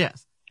Yale.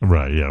 Yes.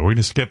 Right, yeah. We're going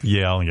to skip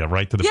Yale and get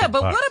right to the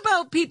but what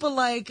about people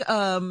like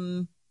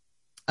Jodie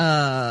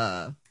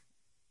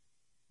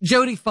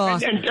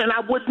Foster? And I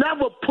would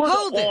never put her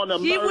on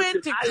American She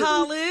went to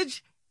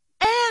college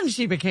and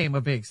she became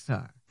a big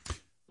star.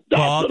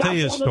 Well, I'll tell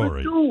you a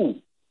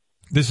story.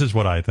 This is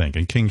what I think,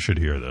 and King should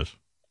hear this.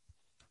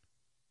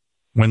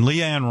 When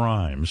LeAnn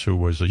Rimes, who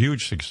was a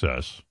huge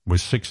success,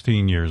 was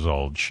 16 years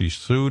old, she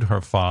sued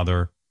her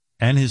father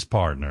and his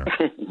partner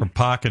for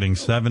pocketing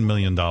 $7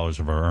 million of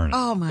her earnings.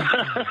 Oh, my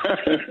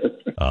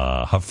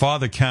God. Her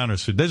father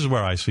countersued. This is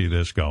where I see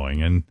this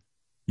going. And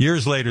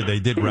years later, they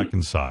did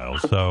reconcile.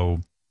 So,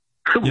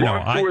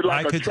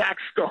 I could... track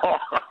star.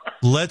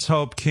 Let's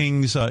hope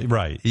King's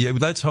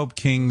let's hope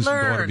King's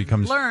daughter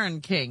becomes.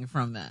 Learn King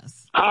from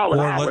this.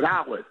 Howard.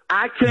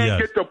 I can't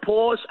get the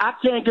Porsche. I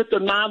can't get the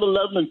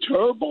 911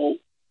 Turbo.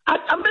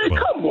 I mean,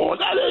 come on,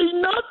 that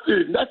ain't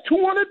nothing. That's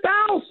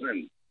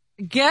 $200,000.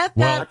 Get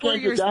that for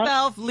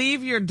yourself.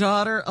 Leave your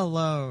daughter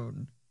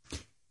alone.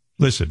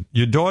 Listen,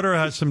 your daughter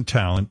has some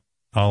talent.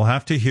 I'll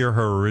have to hear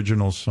her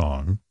original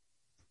song.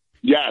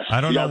 Yes, I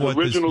don't know what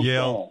this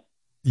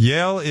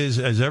Yale is,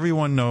 as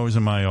everyone knows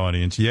in my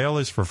audience, Yale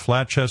is for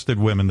flat-chested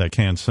women that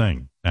can't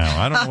sing.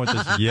 Now, I don't know what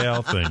this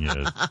Yale thing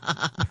is.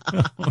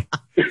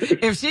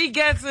 If she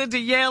gets into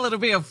Yale, it'll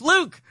be a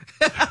fluke.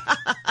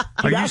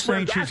 Are you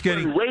saying she's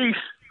getting...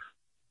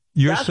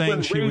 You're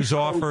saying she was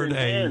offered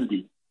a...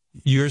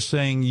 You're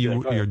saying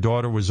your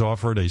daughter was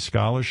offered a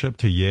scholarship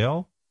to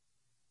Yale?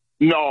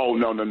 No.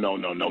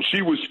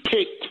 She was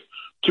picked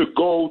to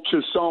go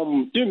to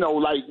some,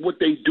 like what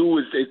they do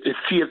is they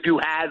see if you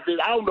have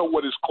it. I don't know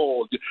what it's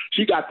called.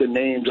 She got the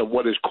names of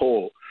what it's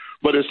called.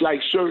 But it's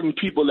like certain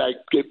people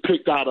that get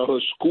picked out of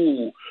her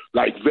school,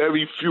 like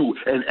very few.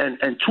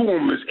 And two of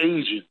them is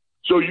Asian.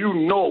 So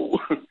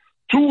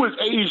two is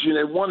Asian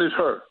and one is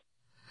her.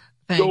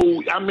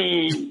 I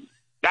mean,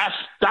 that's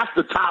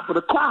the top of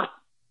the crop.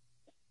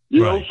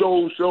 Right.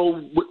 So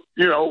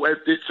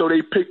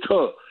they picked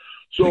her.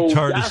 So picked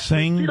her to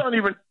sing? She don't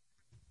even,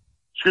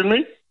 excuse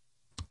me?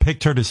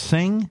 Picked her to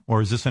sing,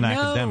 or is this an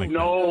academic thing?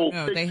 No,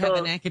 they have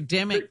an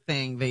academic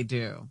thing they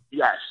do.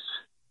 Yes.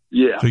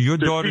 Yeah. So your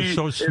daughter's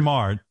so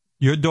smart.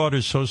 Your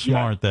daughter's so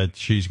smart that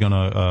she's going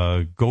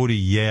to go to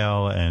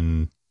Yale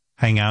and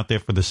hang out there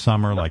for the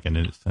summer, like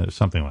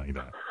something like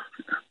that.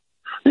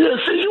 Yeah,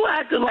 see, you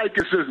acting like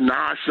it's just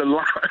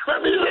nonchalant.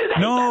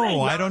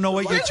 I don't know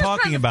what you're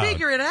talking about.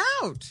 Figure it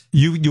out.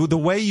 You, the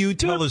way you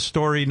tell a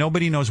story,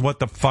 nobody knows what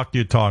the fuck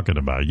you're talking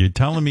about. You're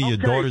telling me your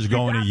daughter's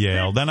going to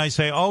Yale. Then I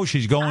say, oh,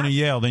 she's going to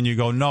Yale. Then you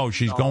go, no,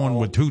 she's going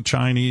with 2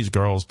 Chinese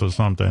girls to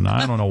something.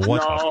 I don't know what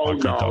the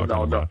fuck you're talking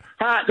about.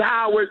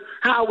 Howard,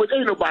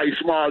 ain't nobody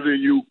smarter than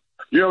you.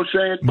 You know what I'm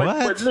saying?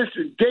 But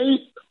listen,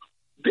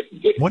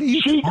 what are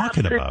you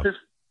talking about?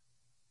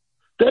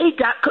 They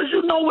got, because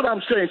you know what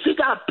I'm saying. She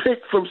got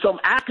picked from some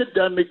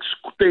academic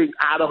thing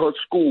out of her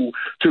school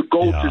to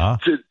go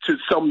to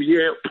some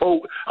Yale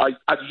a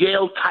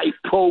Yale type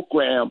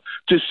program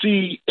to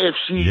see if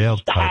she has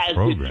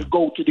it to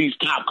go to these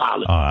top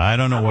colleges. I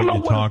don't know what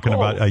you're talking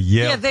about. A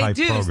Yale type program.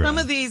 Yeah, they do. Some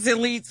of these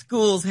elite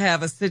schools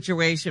have a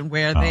situation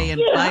where they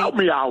invite. Help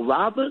me out,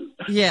 Robin.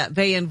 Yeah,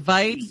 they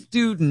invite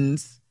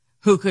students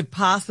who could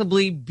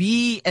possibly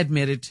be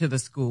admitted to the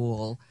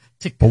school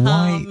to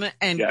come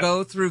and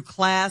go through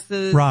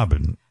classes.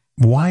 Robin,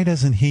 why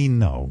doesn't he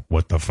know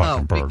what the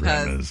fucking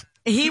program is?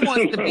 He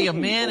wants to be a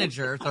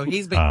manager, so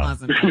he's been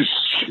concentrating.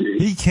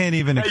 He can't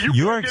even.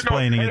 You're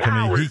explaining it to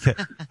me. He can't.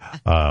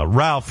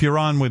 Ralph, you're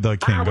on with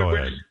King. Go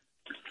ahead.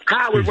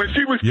 Howard, when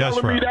she was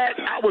telling me that,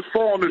 I was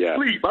falling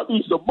asleep. I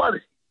need some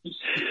money.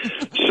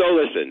 So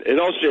listen, in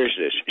all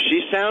seriousness,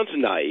 she sounds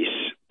nice,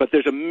 but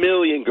there's a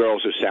million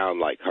girls who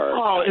sound like her.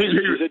 Oh,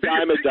 she's a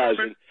dime a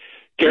dozen.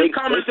 He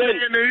coming to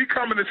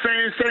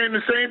saying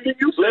the same thing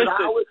you said,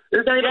 Howard.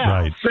 It ain't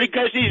right.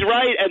 Because he's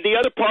right, and the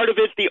other part of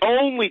it, the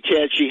only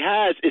chance she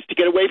has is to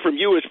get away from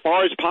you as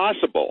far as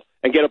possible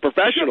and get a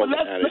professional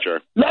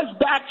manager. Let's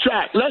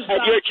backtrack.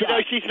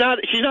 She's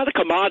not a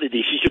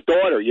commodity. She's your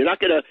daughter. You're not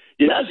gonna.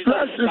 You're not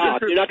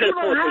gonna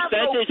pull a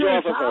percentage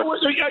off of her.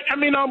 I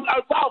mean,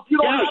 Ralph, you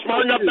don't have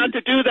smart enough not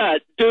to do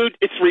that, dude.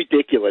 It's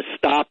ridiculous.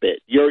 Stop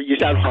it. You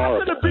sound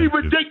horrible. I'm gonna be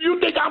ridiculous. You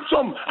think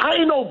I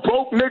ain't no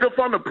broke nigga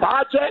from the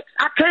project.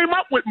 I came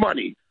up with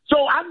money,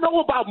 so I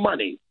know about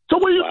money. So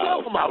what are you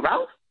talking about,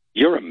 Ralph?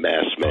 You're a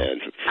mess, man.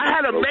 I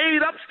had a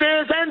maid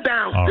upstairs and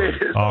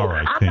downstairs. All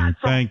right, King.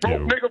 Thank you.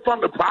 Nigga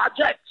from the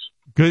projects.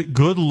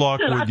 Good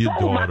luck with your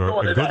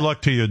daughter. Good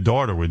luck to your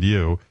daughter with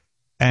you.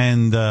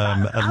 And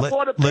I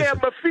bought a pair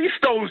of Mephisto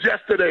Mephistos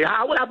yesterday,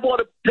 Howard. I bought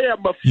a pair of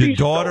Mephistos. Your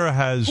daughter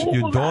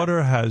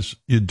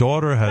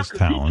has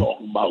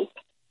talent.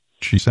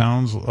 She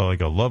sounds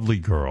like a lovely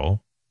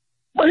girl.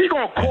 But he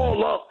gonna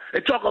call up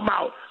and talk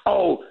about,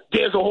 oh,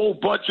 there's a whole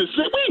bunch of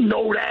shit. We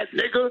know that,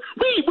 nigga.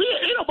 We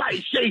ain't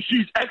nobody say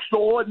she's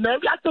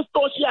extraordinary. I just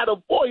thought she had a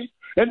voice.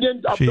 And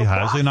then she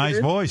has a nice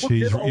voice.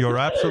 You're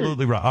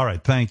absolutely right. All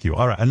right, thank you.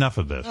 All right, enough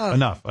of this.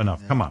 Enough.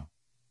 Come on.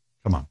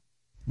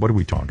 What are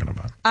we talking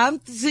about?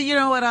 So you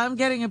know what I'm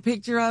getting a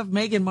picture of?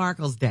 Meghan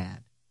Markle's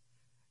dad.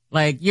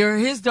 Like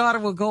his daughter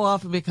will go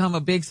off and become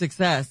a big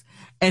success,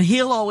 and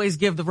he'll always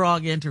give the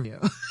wrong interview.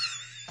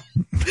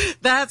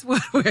 That's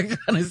what we're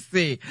going to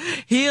see.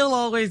 He'll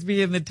always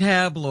be in the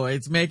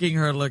tabloids making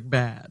her look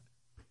bad.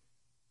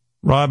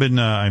 Robin,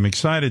 I'm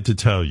excited to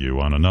tell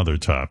you on another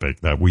topic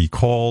that we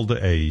called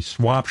a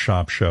swap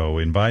shop show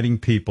inviting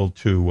people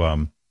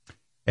to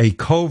a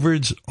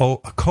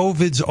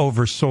COVID's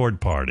over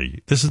sword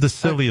party. This is the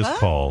silliest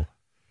call.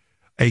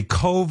 A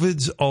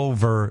COVID's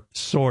over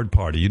sword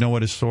party. You know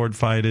what a sword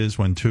fight is?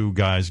 When two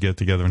guys get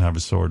together and have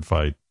a sword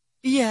fight?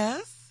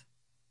 Yes.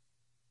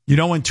 You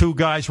know when two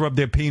guys rub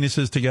their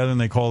penises together and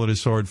they call it a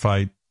sword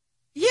fight?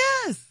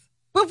 Yes.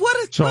 But what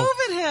does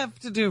COVID have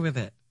to do with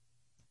it?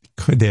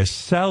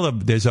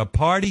 There's a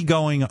party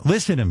going on.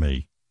 Listen to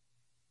me.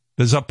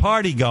 There's a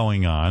party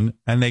going on,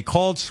 and they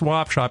called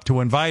Swap Shop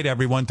to invite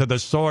everyone to the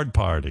sword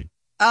party.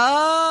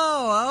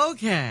 Oh,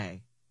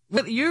 okay.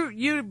 But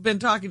you've been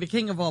talking to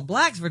King of All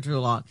Blacks for too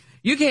long.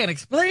 You can't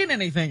explain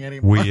anything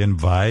anymore. We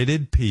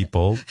invited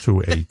people to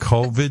a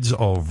COVID's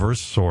over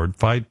sword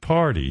fight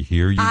party.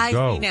 Here you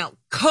go. Now,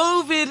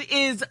 COVID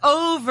is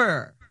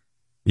over.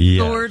 Yes.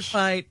 Sword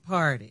fight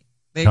party.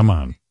 Come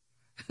on.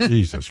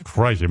 Jesus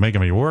Christ, you're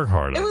making me work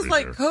hard. It was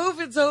like here.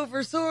 COVID's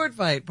over sword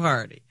fight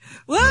party.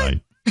 What?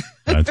 Right.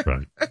 That's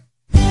right.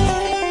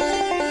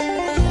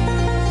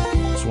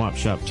 Swap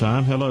shop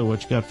time. Hello,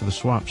 what you got for the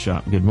swap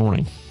shop? Good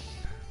morning.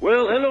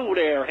 Well, hello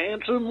there,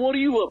 handsome. What are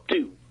you up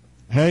to?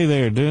 Hey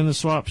there, doing the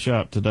swap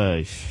shop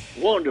today.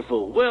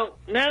 Wonderful. Well,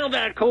 now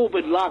that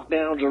COVID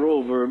lockdowns are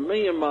over,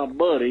 me and my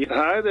buddy...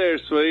 Hi there,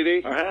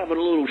 sweetie. ...are having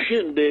a little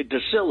shindig to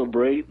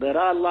celebrate that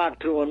I'd like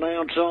to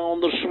announce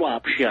on the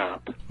swap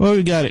shop. Well,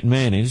 we got it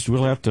managed.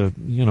 We'll have to,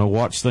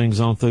 watch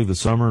things on through the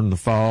summer and the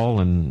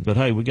fall. But,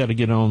 hey, we got to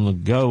get on the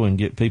go and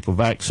get people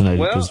vaccinated.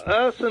 Well,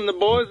 us and the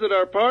boys at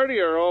our party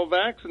are all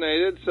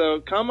vaccinated,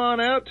 so come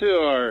on out to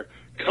our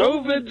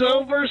COVID's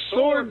over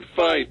sword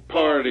fight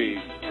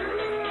party.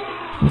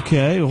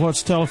 Okay, well,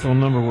 what's the telephone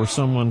number where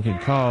someone can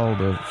call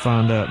to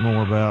find out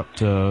more about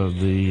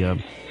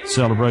the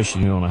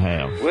celebration you want to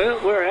have? Well,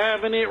 we're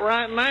having it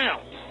right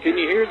now. Can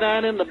you hear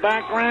that in the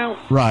background?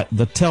 Right,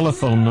 the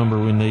telephone number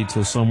we need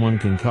so someone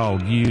can call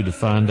you to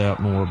find out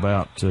more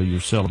about your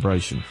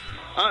celebration.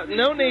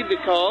 No need to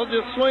call,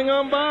 just swing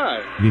on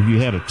by. Have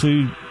you had a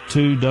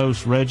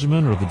two-dose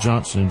regimen or the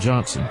Johnson &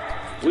 Johnson?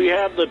 We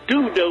have the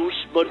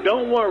 2-dose, but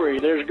don't worry,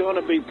 there's going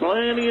to be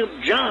plenty of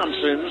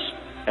Johnsons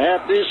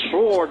at this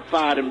sword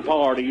fighting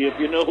party, if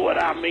you know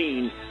what I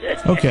mean.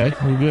 Okay,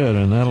 well, good,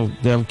 and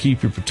that'll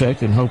keep you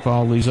protected, and hope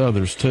all these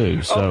others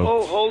too. So.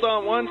 Oh, hold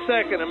on 1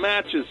 second. A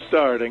match is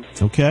starting.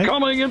 Okay.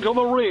 Coming into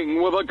the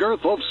ring with a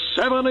girth of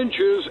 7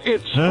 inches,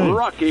 it's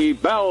Rocky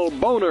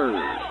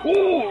Balboner.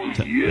 Oh,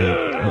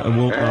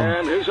 yeah.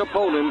 And his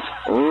opponent,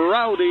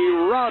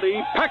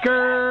 Rowdy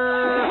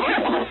Pecker.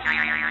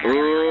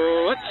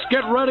 Let's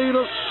get ready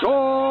to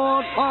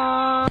sword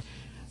fight.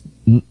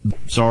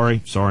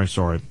 Sorry.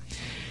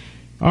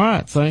 All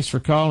right, thanks for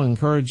calling,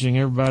 encouraging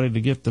everybody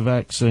to get the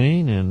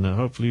vaccine, and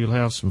hopefully you'll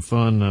have some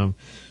fun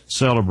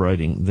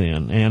celebrating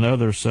then, and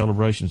other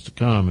celebrations to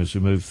come as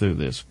we move through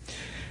this.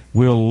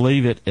 We'll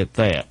leave it at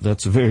that.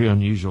 That's a very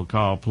unusual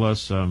call,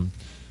 plus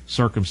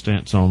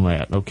circumstance on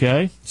that.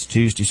 Okay? It's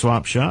Tuesday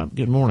Swap Shop.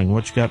 Good morning.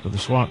 What you got for the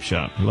Swap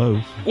Shop? Hello?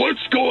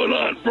 What's going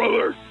on,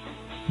 brother?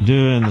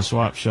 Doing the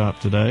Swap Shop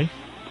today.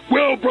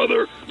 Well,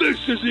 brother, this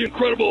is the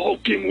Incredible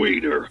Hulking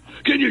Wiener.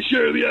 Can you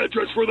share the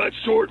address for that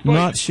sword fight?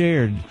 Not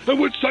shared. And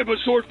which type of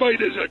sword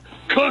fight is it?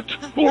 Cut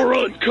or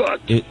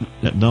uncut? I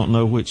don't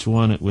know which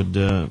one it would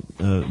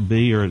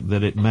be, or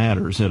that it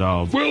matters at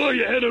all. Well, are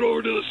you headed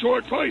over to the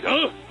sword fight,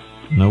 huh?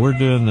 No, we're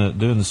doing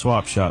the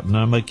swap shop.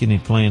 Not making any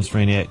plans for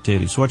any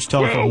activities. What's your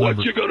telephone number? Well,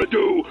 what you gonna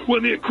do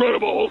when the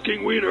Incredible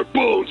Hulking Wiener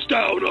bones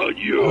down on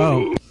you?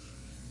 Oh.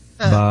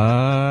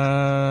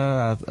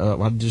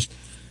 I'm just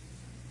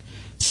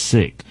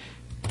sick.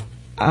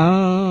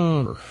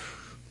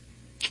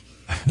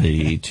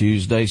 The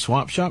Tuesday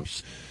Swap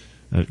Shop's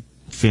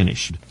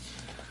finished.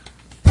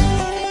 Killed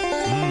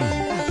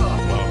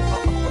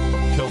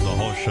the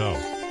whole show.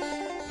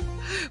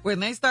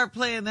 When they start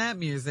playing that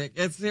music,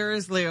 it's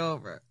seriously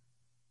over.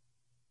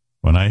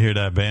 When I hear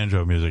that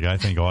banjo music, I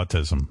think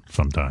autism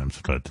sometimes,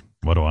 but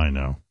what do I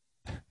know?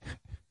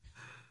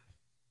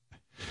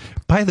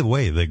 By the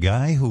way, the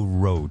guy who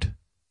wrote,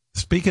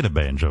 speaking of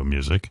banjo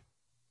music,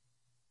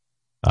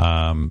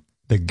 the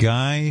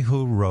guy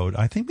who wrote,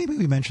 I think maybe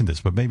we mentioned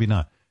this, but maybe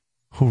not,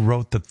 who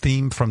wrote the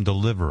theme from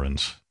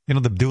Deliverance. You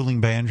know, the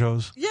dueling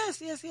banjos? Yes.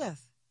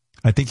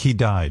 I think he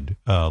died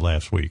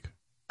last week.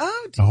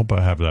 Oh, I hope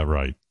I have that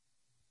right.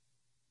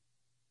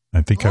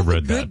 I think I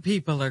read that. Good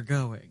people are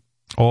going.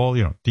 All,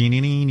 and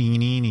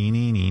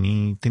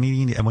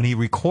when he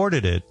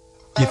recorded it,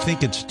 you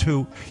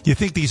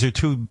think these are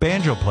two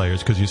banjo players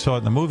because you saw it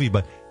in the movie,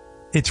 but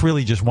it's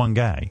really just one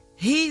guy.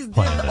 He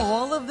did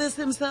all of this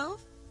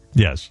himself?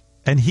 Yes.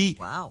 And he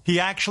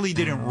actually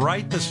didn't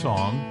write the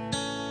song,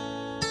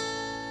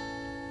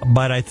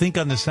 but I think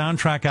on the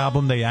soundtrack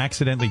album they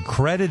accidentally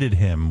credited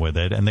him with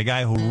it, and the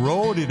guy who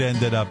wrote it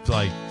ended up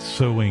like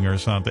suing or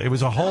something. It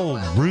was a whole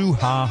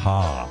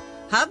brouhaha.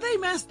 How'd they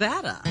mess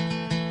that up?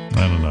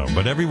 I don't know,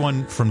 but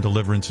everyone from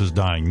Deliverance is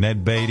dying.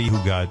 Ned Beatty, who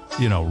got,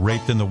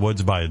 raped in the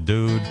woods by a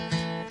dude.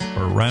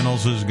 Burt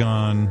Reynolds is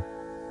gone.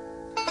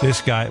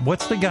 This guy,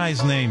 what's the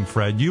guy's name,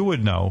 Fred? You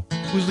would know.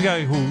 Who's the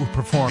guy who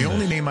performed The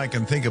only name I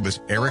can think of is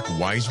Eric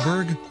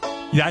Weisberg.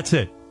 That's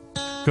it.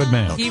 Good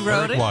man. He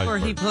wrote Eric it Weisberg. or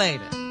he played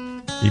it?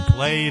 He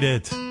played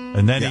it.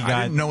 And then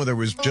I didn't know there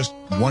was just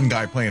one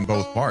guy playing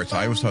both parts.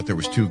 I always thought there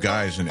was two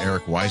guys and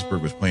Eric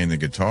Weisberg was playing the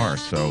guitar.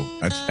 So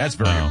that's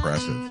very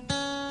impressive.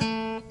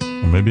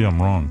 Well, maybe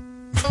I'm wrong.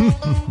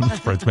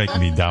 Fred's making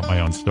me doubt my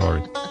own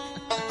story.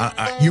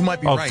 You might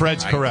be right. Oh,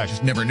 Fred's correct. I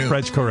just never knew.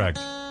 Fred's correct.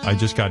 I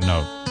just got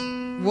note.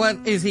 What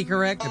is he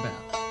correct about?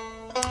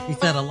 He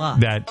said a lot.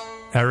 That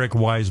Eric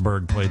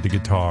Weisberg played the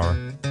guitar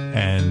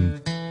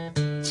and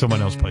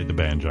someone else played the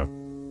banjo.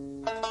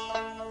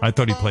 I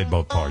thought he played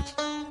both parts.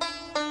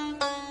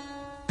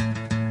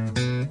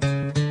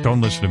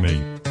 Don't listen to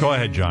me. Go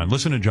ahead, John.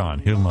 Listen to John.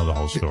 He'll know the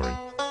whole story.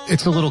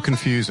 It's a little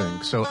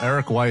confusing. So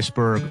Eric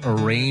Weisberg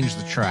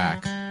arranged the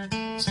track.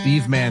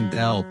 Steve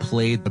Mandel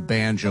played the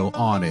banjo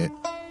on it.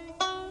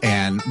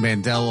 And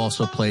Mandel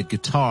also played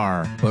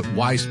guitar, but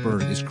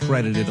Weisberg is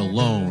credited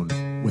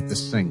alone with the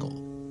single.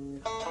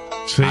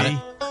 See?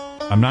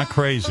 I'm not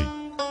crazy.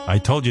 I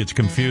told you it's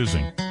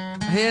confusing.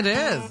 It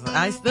is.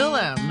 I still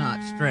am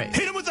not straight.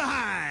 Hit him with the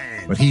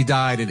high! But he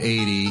died at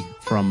 80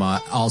 from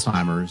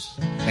Alzheimer's,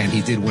 and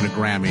he did win a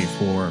Grammy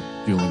for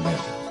dueling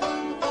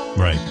banjos.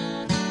 Right.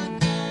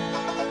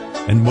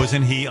 And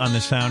wasn't he on the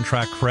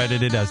soundtrack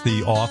credited as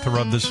the author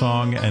of the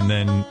song, and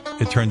then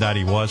it turned out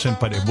he wasn't,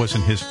 but it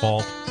wasn't his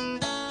fault?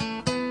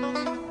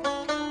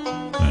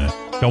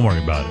 Don't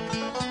worry about it.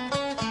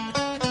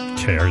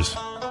 Cares.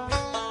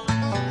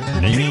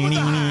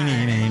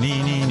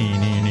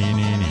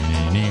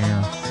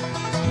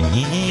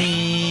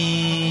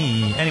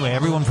 Anyway,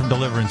 everyone from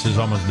Deliverance is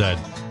almost dead.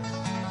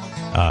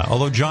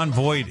 Although John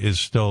Voight is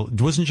still...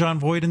 Wasn't John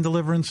Voight in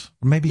Deliverance?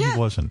 Maybe he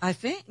wasn't. I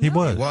think. He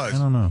was. He was. I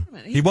don't know.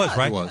 He was,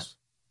 right? He was.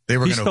 They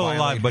were He's going to still violate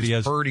alive, but his he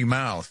has purdy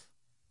mouth.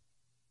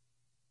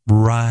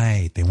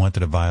 Right. They wanted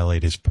to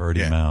violate his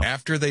purdy mouth.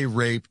 After they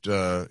raped,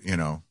 Ned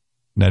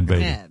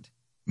Beatty.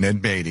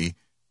 Ned Beatty,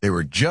 they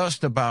were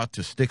just about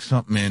to stick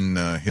something in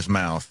his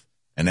mouth,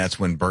 and that's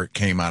when Burt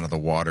came out of the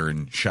water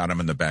and shot him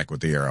in the back with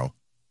the arrow.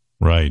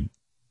 Right.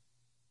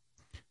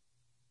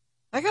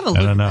 I got to look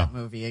at that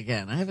movie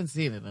again. I haven't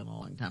seen it in a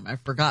long time.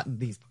 I've forgotten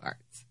these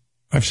parts.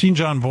 I've seen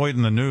John Voight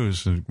in the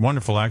news. A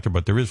wonderful actor,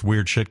 but there is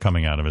weird shit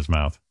coming out of his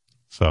mouth.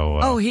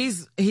 So.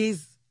 He's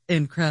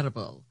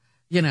incredible.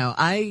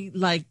 I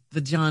like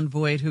the John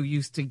Voight who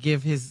used to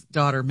give his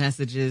daughter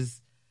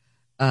messages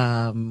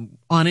on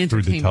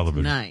Entertainment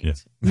Tonight. Yeah.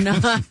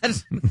 Not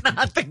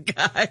the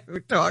guy who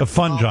talks. The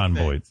fun John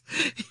Voight.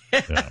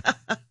 Yeah.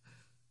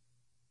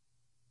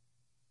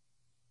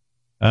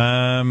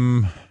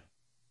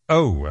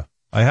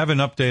 I have an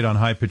update on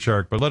High Pitch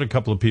Arc, but let a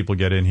couple of people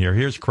get in here.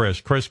 Here's Chris.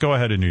 Chris, go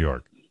ahead in New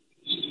York.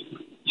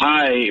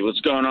 Hi,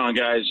 what's going on,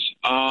 guys?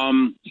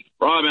 Robin,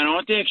 I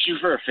want to ask you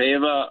for a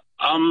favor.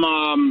 I'm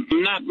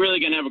not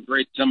really going to have a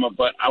great summer,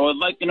 but I would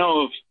like to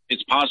know if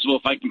it's possible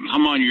if I can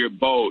come on your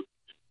boat.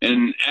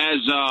 And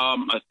as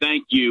a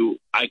thank you,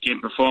 I can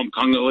perform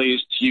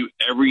Congolese to you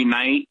every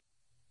night.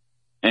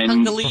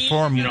 And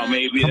perform,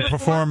 maybe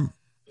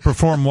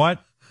perform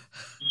what?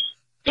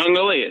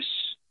 Congolese.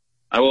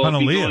 I will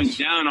Congolese. be going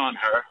down on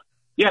her.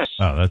 Yes.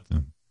 Oh, that's.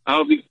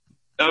 I'll be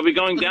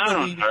going down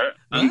on her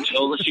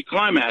until she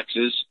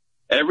climaxes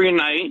every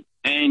night,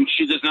 and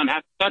she does not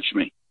have to touch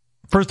me.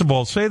 First of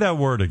all, say that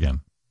word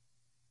again.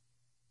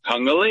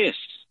 Congolese.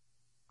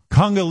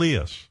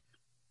 Congolese.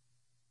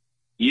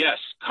 Yes,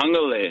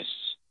 Congolese.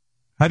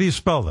 How do you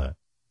spell that?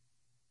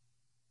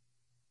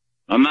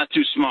 I'm not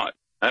too smart.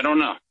 I don't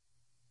know.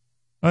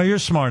 Oh, you're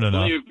smart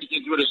enough. If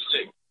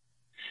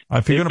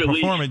you're going to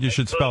perform it, you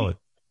should spell it.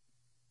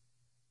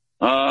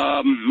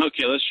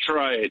 Okay, let's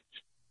try it.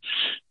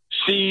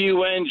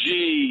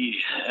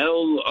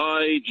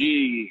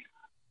 C-U-N-G-L-I-G.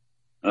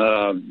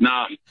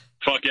 Nah,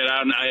 fuck it.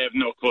 I have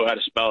no clue how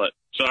to spell it.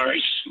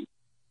 Sorry.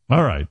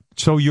 All right.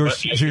 So you're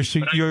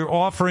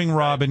offering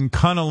Robin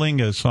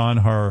cunnilingus on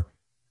her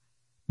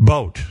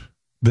boat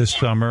this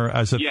summer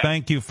as a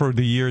thank you for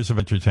the years of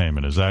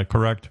entertainment. Is that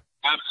correct?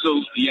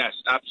 Absolutely. Yes,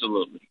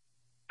 absolutely.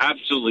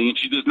 Absolutely. And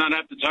she does not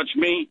have to touch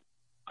me.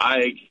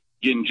 I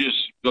can just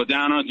go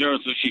down on her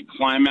so she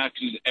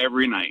climaxes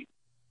every night.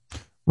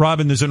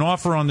 Robin, there's an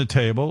offer on the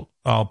table.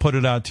 I'll put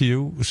it out to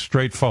you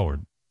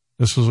straightforward.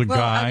 This was a Well,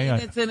 guy. I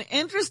mean, it's an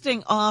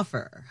interesting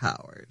offer,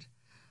 Howard.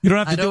 You don't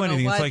have to I don't do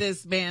anything. know It's why like,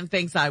 this man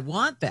thinks I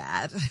want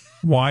that.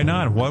 why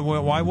not?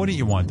 Why wouldn't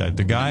you want that?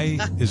 The guy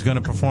is going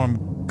to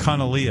perform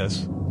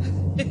cunnilingus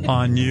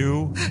on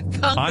you,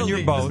 on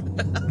your boat.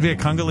 Yeah,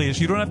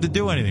 cunnilingus. You don't have to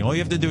do anything. All you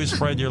have to do is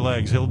spread your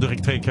legs. He'll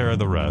take care of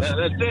the rest.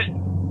 That's it. That's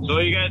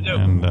all you got to do.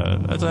 And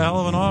that's a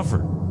hell of an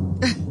offer.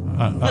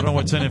 I don't know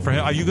what's in it for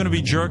him. Are you going to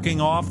be jerking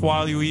off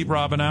while you eat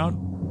Robin out?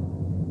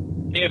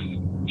 If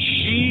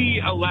she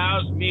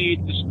allows me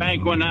to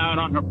spank one out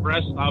on her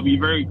breast, I'll be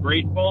very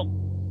grateful.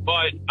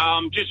 But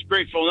I'm just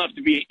grateful enough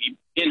to be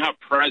in her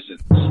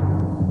presence.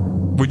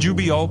 Would you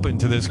be open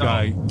to this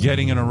guy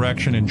getting an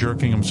erection and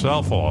jerking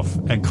himself off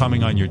and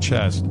coming on your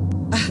chest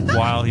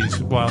while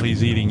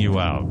he's eating you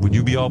out? Would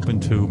you be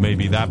open to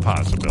maybe that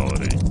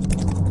possibility?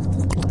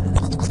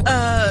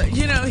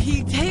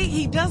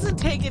 He doesn't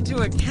take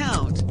into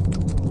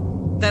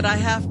account that I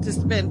have to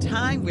spend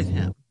time with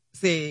him.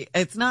 See,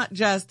 it's not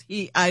just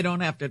I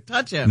don't have to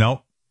touch him.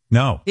 No.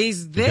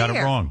 He's there. You got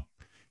it wrong.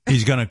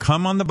 He's going to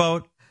come on the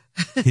boat.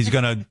 He's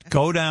going to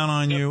go down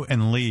on you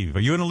and leave. Are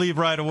you going to leave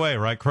right away,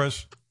 right,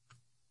 Chris?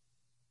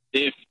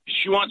 If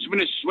she wants me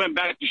to swim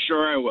back to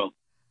shore, I will.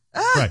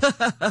 Right.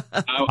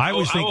 I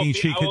was thinking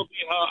she could.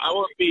 I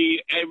will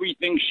be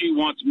everything she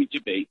wants me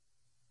to be.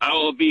 I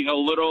will be her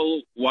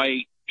little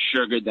white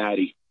sugar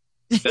daddy.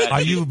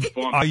 Are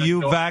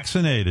you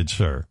vaccinated,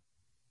 sir?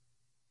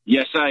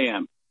 Yes, I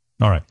am.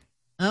 All right.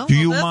 Oh, do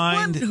you that's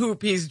mind? One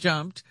hoop he's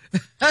jumped.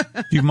 Do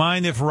you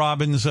mind if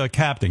Robin's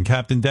Captain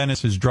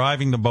Dennis, is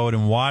driving the boat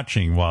and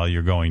watching while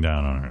you're going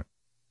down on her?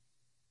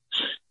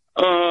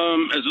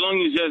 As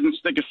long as he doesn't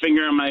stick a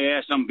finger in my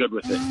ass, I'm good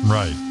with it.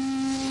 Right.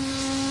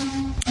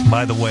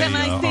 By the way, can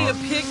I see a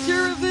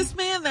picture of this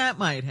man? That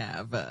might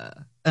have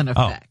an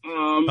effect.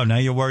 Now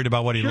you're worried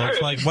about what he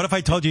looks like? What if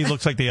I told you he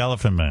looks like the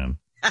Elephant Man?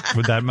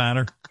 Would that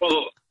matter?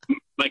 Well,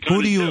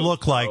 who do you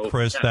look like,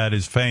 Chris, that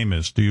is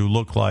famous? Do you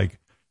look like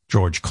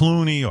George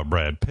Clooney or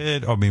Brad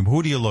Pitt? I mean,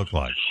 who do you look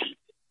like?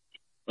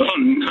 Oh,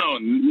 no,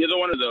 neither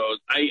one of those.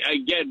 I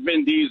get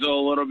Vin Diesel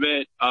a little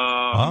bit.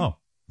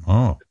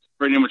 That's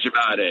pretty much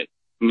about it.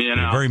 You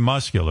know? Very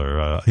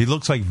muscular. He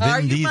looks like Vin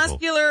Are you Diesel.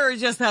 muscular or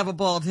just have a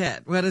bald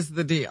head? What is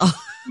the deal?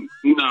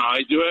 No,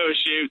 I do have a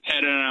shaved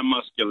head and I'm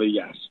muscular,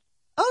 yes.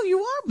 Oh, you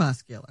are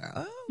muscular.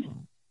 Oh.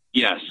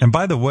 Yes. And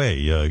by the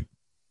way,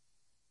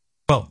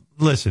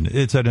 listen,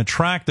 it's an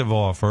attractive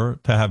offer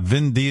to have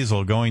Vin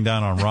Diesel going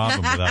down on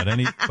Robin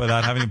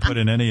without having to put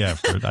in any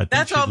effort. I think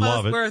That's she'd love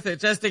almost it. worth it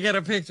just to get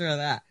a picture of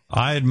that.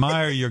 I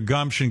admire your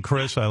gumption,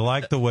 Chris. I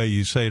like the way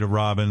you say to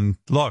Robin,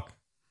 look,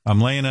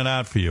 I'm laying it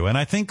out for you. And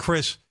I think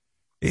Chris,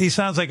 he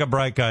sounds like a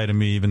bright guy to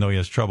me, even though he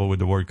has trouble with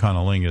the word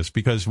cunnilingus,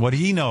 because what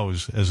he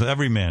knows, as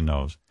every man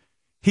knows,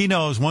 he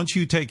knows once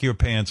you take your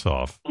pants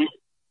off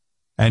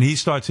and he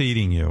starts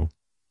eating you,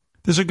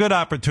 there's a good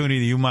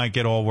opportunity you might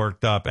get all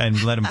worked up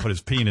and let him put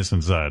his penis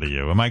inside of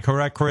you. Am I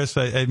correct, Chris?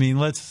 I mean,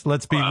 let's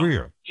be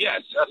real.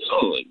 Yes,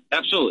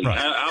 absolutely.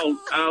 Right.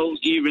 I'll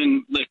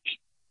even lick,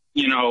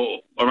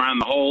 around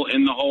the hole,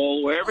 in the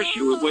hole, wherever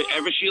she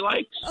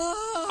likes.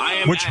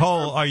 Which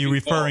hole are you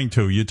referring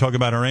to? You talking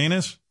about her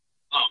anus?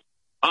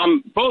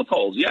 Both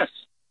holes, yes.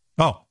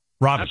 Oh,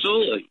 Robin.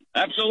 Absolutely.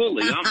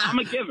 I'm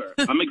a giver.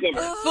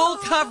 Full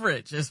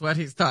coverage is what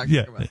he's talking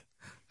about.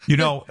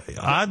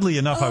 Oddly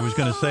enough, I was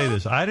going to say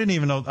this. I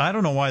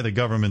don't know why the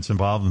government's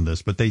involved in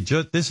this, but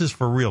this is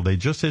for real. They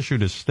just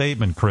issued a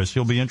statement, Chris,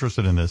 you'll be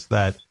interested in this,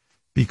 that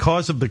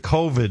because of the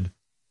COVID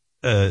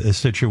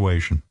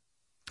situation,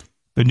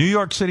 the New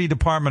York City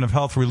Department of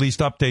Health released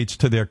updates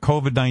to their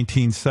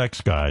COVID-19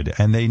 sex guide,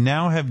 and they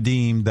now have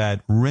deemed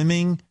that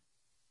rimming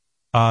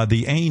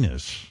the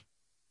anus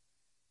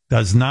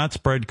does not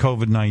spread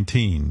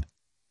COVID-19.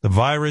 The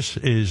virus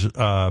is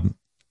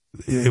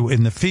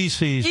in the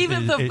feces.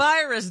 Even the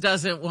virus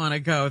doesn't want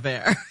to go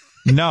there.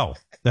 No.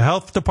 The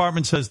health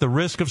department says the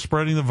risk of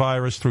spreading the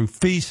virus through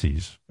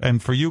feces,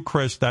 and for you,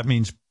 Chris, that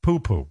means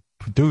poo-poo,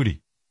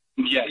 duty.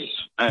 Yes,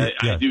 I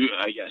do.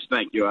 Yes,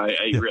 thank you. I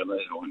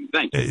realize that one.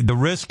 Thank you. The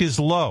risk is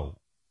low.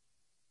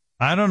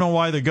 I don't know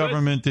why the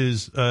government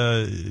is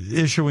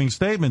issuing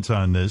statements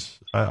on this.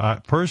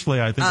 Personally,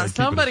 I think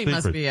somebody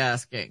must be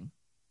asking.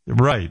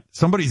 Right.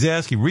 Somebody's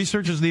asking.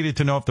 Researchers needed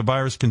to know if the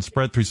virus can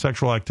spread through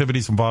sexual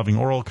activities involving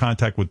oral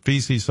contact with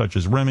feces, such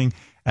as rimming,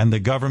 and the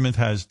government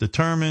has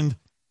determined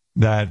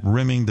that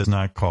rimming does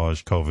not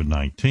cause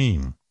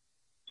COVID-19.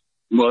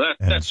 Well,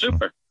 that's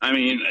super. I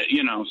mean,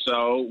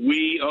 so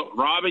we,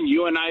 Robin,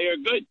 you and I are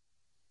good.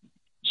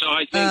 So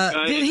I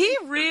think. Did he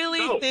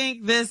really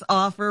think this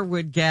offer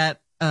would get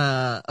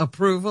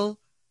approval?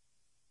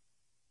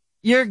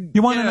 You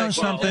want to know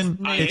something?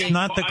 It's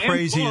not the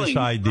craziest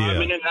idea.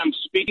 Robin, and I'm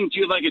speaking to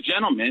you like a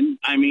gentleman.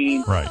 I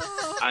mean, right.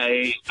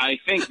 I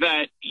think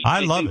that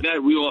I think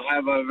that we will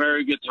have a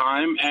very good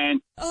time, and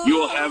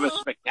you will have a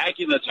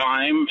spectacular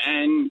time,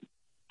 and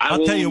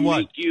I'll tell you what.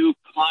 Make you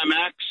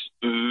climax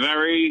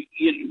very,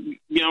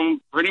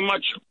 pretty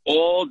much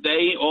all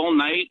day, all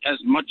night, as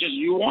much as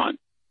you want.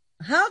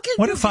 How can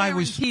you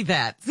guarantee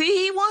that?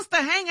 See, he wants to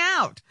hang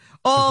out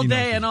all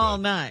day and all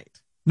night.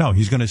 No,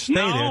 he's going to stay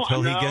there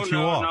till he gets you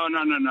off.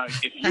 No.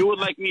 If you would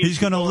like me, he's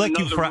going to lick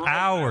you for room,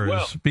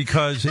 hours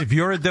because if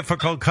you're a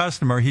difficult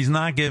customer, he's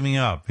not giving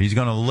up. He's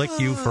going to lick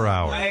you for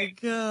hours. My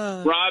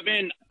God.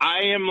 Robin,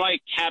 I am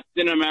like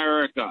Captain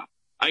America.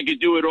 I could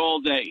do it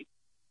all day.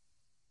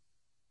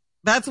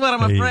 That's what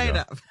I'm afraid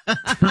of.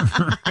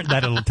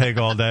 That'll take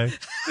all day.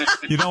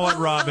 You know what,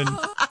 Robin?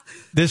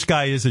 This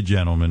guy is a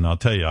gentleman. I'll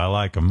tell you, I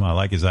like him. I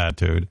like his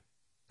attitude.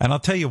 And I'll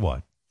tell you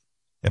what,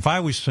 if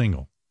I was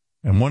single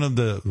and one of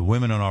the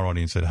women in our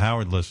audience said,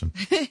 Howard, listen,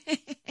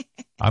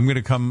 I'm going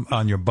to come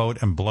on your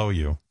boat and blow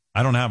you.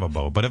 I don't have a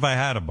boat, but if I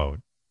had a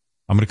boat,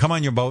 I'm going to come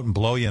on your boat and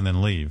blow you and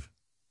then leave.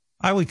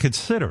 I would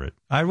consider it.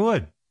 I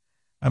would.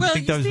 I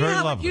think that was very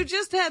lovely. You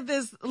just had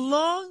this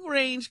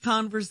long-range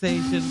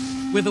conversation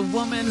with a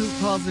woman who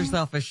calls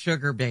herself a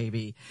sugar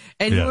baby.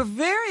 And you were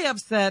very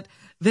upset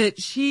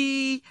that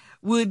she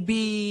would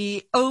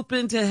be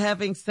open to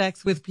having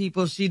sex with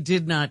people she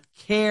did not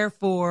care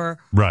for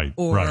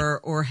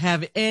or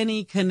have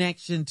any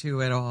connection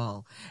to at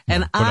all.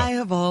 And I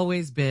have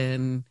always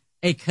been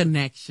a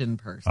connection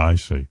person. I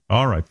see.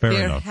 All right, fair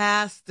enough. There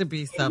has to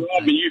be something.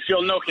 Robin, you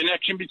feel no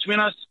connection between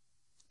us?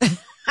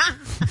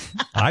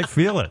 I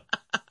feel it.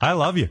 I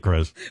love you,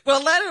 Chris.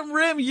 Well, let him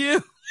rim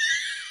you.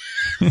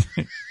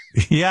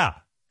 Yeah.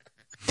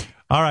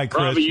 All right,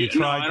 Chris.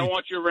 Robin, I don't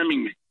want you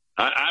rimming me.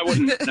 I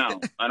wouldn't. No,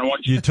 I don't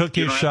want you. You took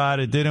your shot.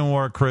 It didn't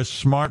work, Chris.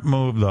 Smart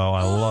move, though.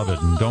 I love it.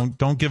 And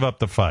don't give up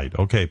the fight.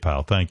 Okay,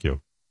 pal. Thank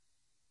you.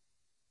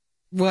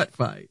 What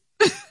fight?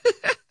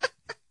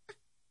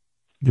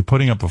 You're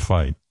putting up a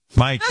fight.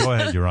 Mike, go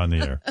ahead. You're on the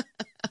air.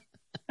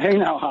 Hey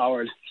now,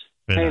 Howard.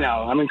 Hey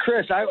now. I mean,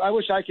 Chris, I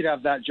wish I could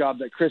have that job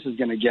that Chris is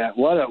going to get.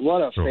 What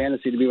a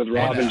fantasy to be with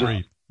Robin,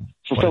 just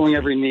fulfilling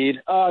every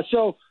need.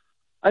 So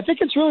I think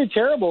it's really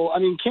terrible. I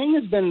mean, King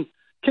has been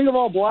king of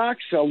all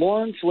blacks.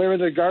 Lawrence, Larry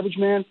the Garbage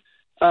Man,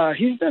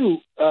 he's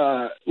been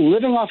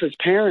living off his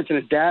parents and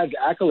his dad's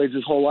accolades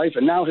his whole life,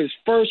 and now his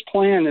first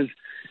plan is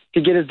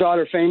to get his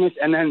daughter famous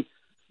and then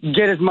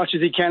get as much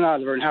as he can out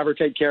of her and have her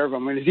take care of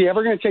him. And is he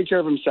ever going to take care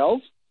of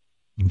himself?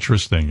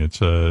 Interesting.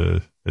 It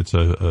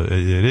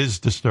is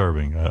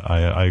disturbing.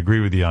 I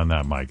agree with you on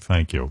that, Mike.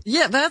 Thank you.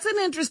 Yeah, that's an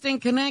interesting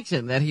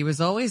connection that he was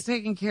always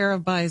taken care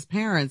of by his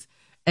parents,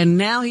 and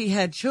now he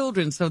had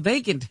children so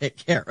they can take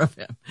care of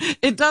him.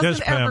 It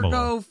doesn't ever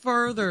go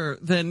further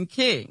than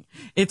King.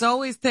 It's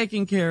always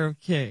taking care of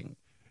King.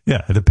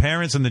 Yeah, the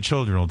parents and the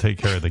children will take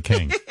care of the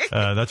king.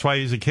 That's why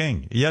he's a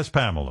king. Yes,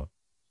 Pamela.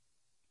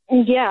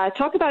 Yeah,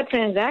 talk about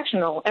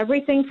transactional.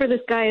 Everything for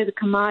this guy is a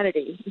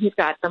commodity. He's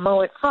got the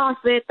Moet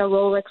faucet, the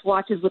Rolex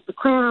watches with the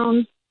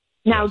crowns,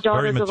 now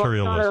daughter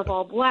of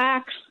all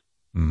blacks.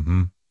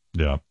 Mm-hmm.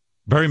 Yeah,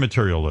 very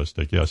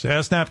materialistic, yes.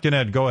 Ask Napkin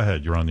Ed. Go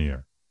ahead. You're on the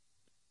air.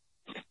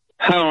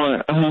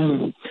 Howard,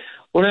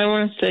 what I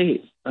want to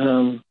say,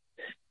 do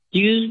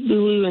you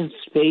believe in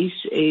space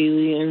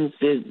aliens?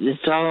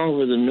 It's all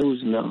over the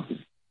news now.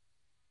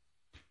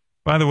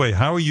 By the way,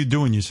 how are you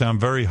doing? You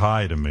sound very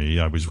high to me.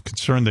 I was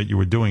concerned that you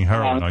were doing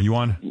heroin. Are you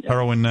on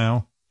heroin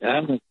now?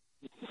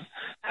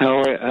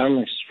 Howard, I'm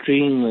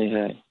extremely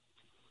high.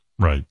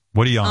 Right.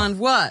 What are you on? On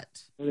what?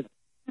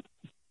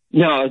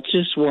 No, it's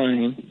just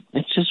wine.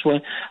 It's just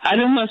wine. I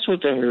don't mess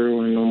with the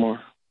heroin no more.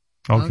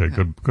 Okay.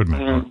 Good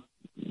man.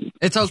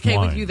 It's okay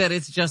with you that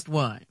it's just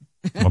wine.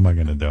 What am I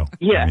going to do?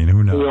 Yeah. I mean,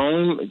 who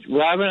knows?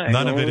 Robin,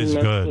 none of it is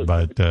good,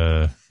 but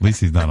at least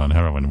he's not on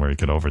heroin where he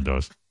could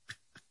overdose.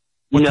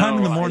 What time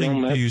in the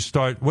morning do you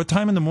start? What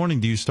time in the morning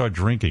do you start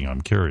drinking? I'm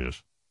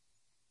curious.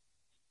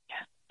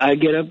 I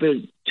get up at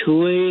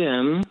 2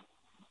 a.m.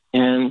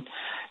 and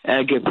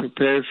I get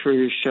prepared for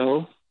your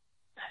show.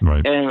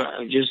 Right. And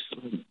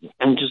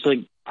I'm just like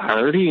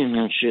partying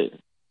and shit.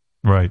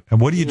 Right.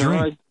 And what do you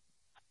drink?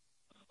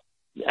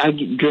 I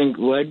drink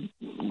red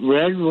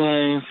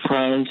wine,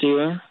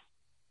 Franzia.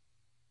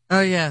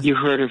 Oh yeah. You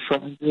heard of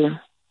Franzia?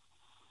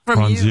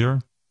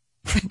 Franzia?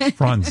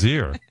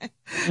 Franzia.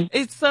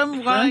 It's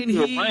some wine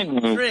he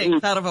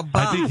drinks out of a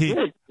bottle.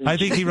 I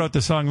think he wrote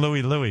the song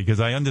Louie Louie because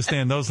I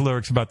understand those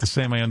lyrics about the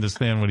same. I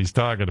understand what he's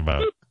talking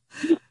about.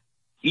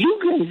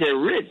 You guys are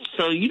rich,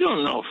 so you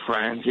don't know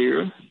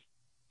Franzia.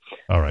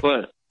 All right.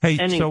 But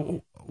hey,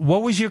 so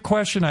what was your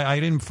question? I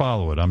didn't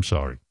follow it. I'm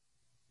sorry.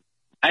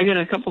 I got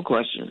a couple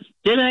questions.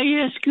 Did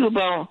I ask you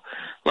about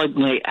like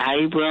my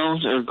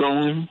eyebrows are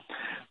going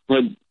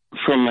like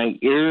from my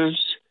ears?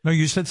 No,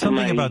 you said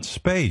something about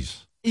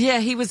space. Yeah,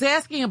 he was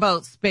asking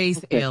about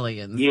space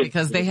aliens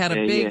because they had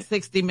a big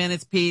 60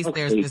 Minutes piece.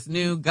 There's this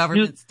new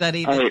government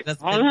study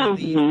that's been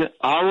released.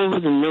 All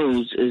over the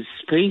news is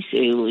space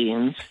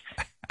aliens.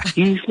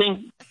 Do you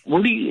think?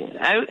 What do you?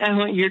 I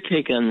want your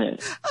take on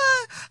this.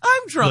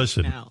 I'm drunk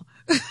now.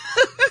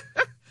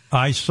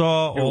 I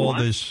saw all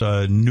this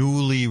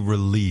newly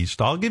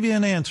released. I'll give you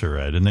an answer,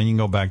 Ed, and then you can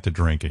go back to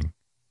drinking.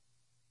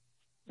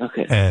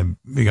 Okay. And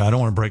I don't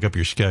want to break up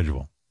your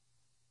schedule.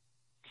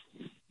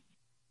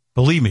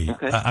 Believe me,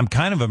 I'm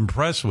kind of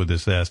impressed with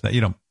this ass. You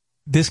know,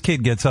 this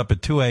kid gets up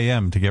at 2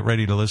 a.m. to get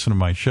ready to listen to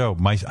my show.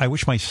 I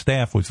wish my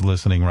staff was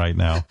listening right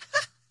now.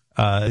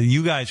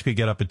 You guys could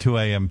get up at 2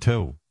 a.m.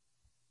 too.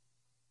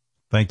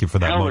 Thank you for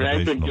that Howard, motivational.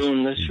 I've been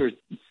doing this for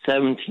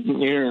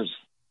 17 years.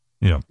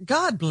 Yeah.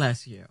 God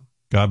bless you.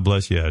 God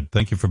bless you, Ed.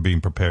 Thank you for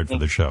being prepared for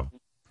the show.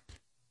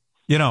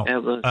 You know,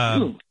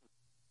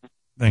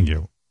 thank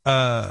you.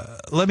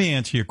 Let me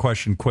answer your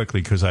question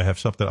quickly because I have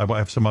some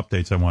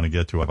updates I want to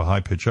get to. I have a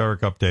high-pitch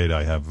Eric update.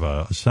 I have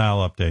a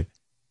Sal update.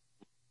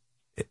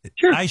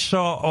 Sure. I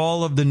saw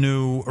all of the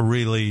new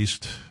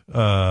released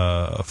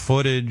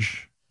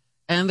footage.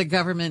 And the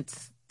government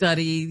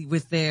study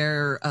with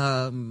their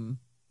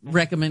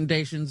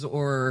recommendations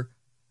or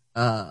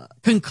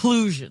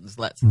conclusions,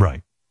 let's say.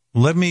 Right.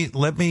 Let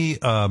me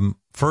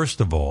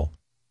first of all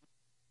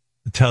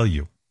tell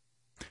you,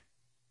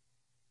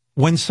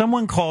 when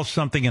someone calls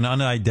something an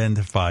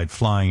unidentified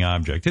flying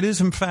object, it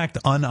is in fact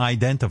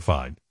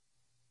unidentified.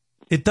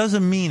 It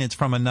doesn't mean it's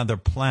from another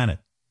planet.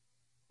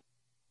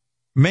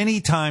 Many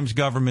times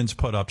governments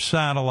put up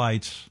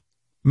satellites.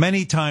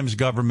 Many times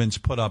governments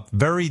put up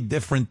very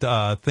different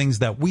things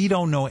that we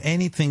don't know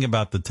anything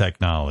about the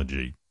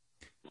technology.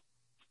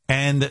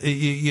 And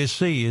you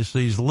see is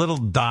these little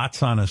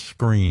dots on a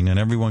screen, and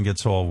everyone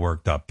gets all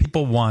worked up.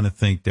 People want to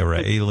think there are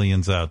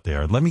aliens out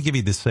there. Let me give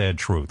you the sad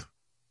truth.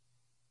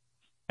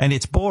 And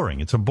it's boring.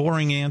 It's a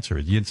boring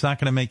answer. It's not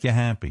going to make you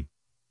happy.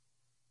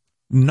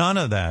 None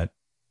of that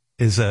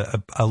is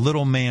a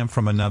little man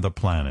from another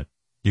planet.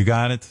 You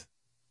got it?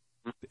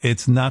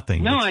 It's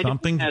nothing. No, it's I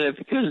something. don't get it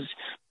because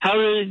how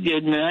did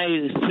it deny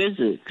the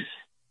physics?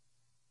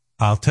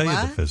 I'll tell you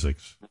the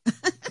physics.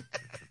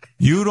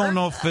 You don't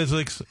know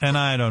physics, and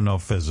I don't know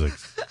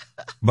physics.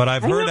 But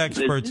I've heard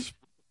experts.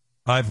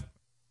 No,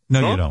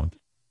 you don't.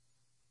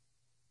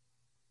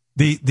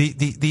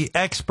 The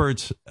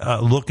experts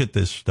look at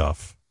this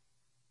stuff,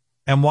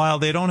 and while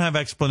they don't have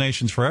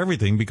explanations for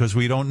everything, because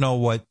we don't know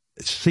what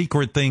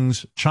secret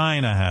things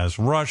China has,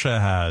 Russia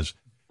has,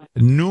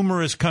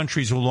 numerous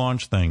countries who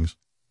launch things,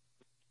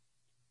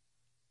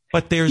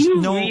 but there's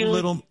no really,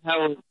 little.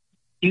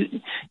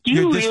 You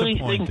you're really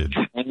disappointed.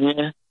 think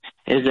China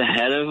is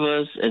ahead of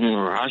us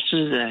and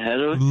Russia's ahead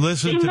of us?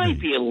 Listen to me.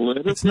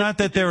 It's not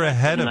that they're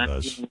ahead of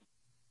us.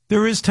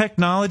 There is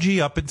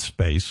technology up in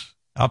space,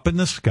 up in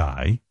the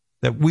sky,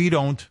 that we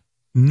don't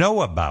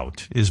know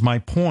about, is my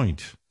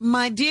point.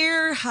 My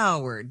dear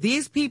Howard,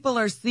 these people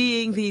are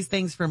seeing these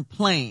things from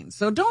planes,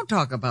 so don't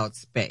talk about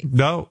space.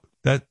 No,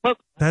 that's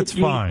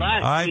fine.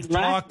 I've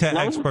talked to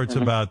experts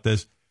about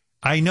this.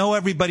 I know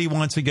everybody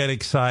wants to get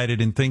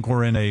excited and think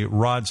we're in a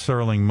Rod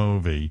Serling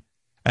movie,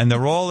 and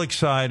they're all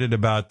excited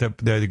about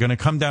they're going to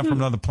come down from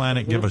another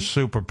planet and give us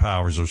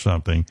superpowers or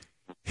something.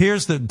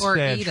 Here's the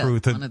sad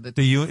truth.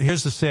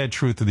 Here's the sad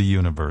truth of the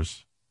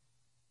universe.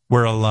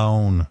 We're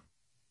alone.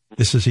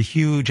 This is a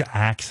huge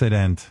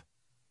accident.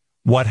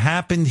 What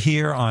happened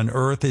here on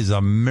Earth is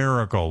a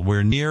miracle.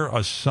 We're near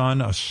a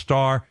sun, a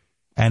star,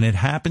 and it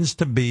happens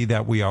to be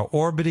that we are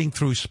orbiting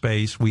through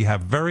space. We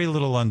have very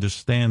little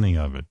understanding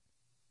of it.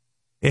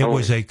 It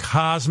was a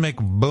cosmic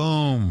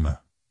boom.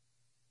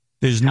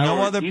 There's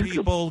no other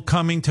people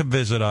coming to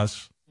visit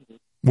us.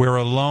 We're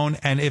alone.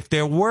 And if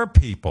there were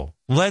people,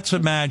 let's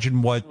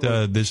imagine what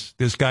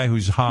this guy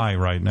who's high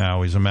right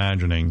now is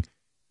imagining.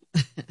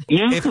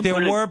 If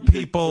there were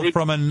people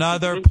from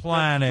another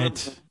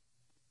planet.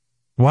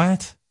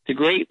 What? The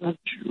great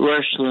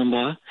Rush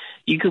Limbaugh,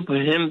 you could put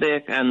him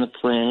back on the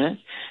planet,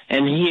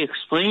 and he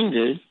explained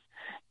it.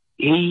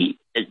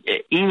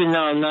 Even though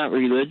I'm not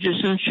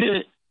religious and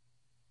shit,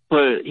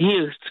 but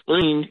he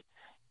explained.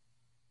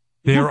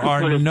 There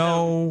are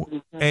no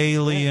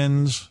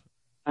aliens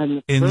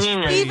in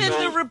space. Even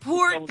the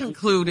report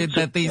concluded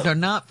that these are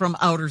not from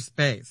outer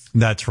space.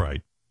 That's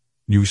right.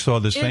 You saw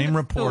the same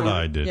report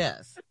I did.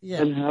 Yes.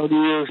 And how do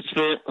you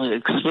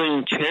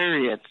explain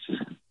chariots?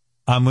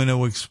 I'm going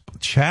to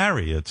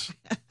chariots.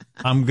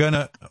 I'm going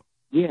to.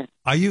 Yeah.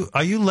 Are you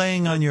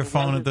laying on your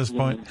phone at this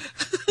point?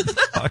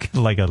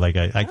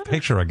 I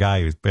picture a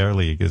guy who's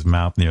barely his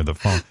mouth near the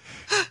phone.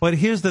 But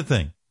here's the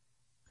thing.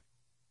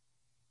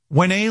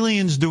 When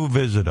aliens do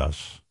visit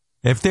us,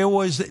 if there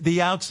was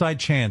the outside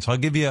chance, I'll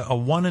give you a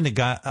one in a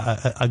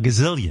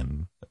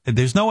gazillion.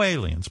 There's no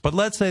aliens, but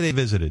let's say they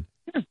visited.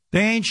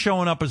 They ain't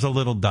showing up as a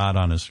little dot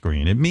on a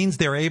screen. It means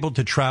they're able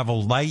to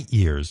travel light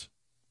years.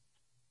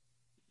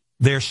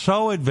 They're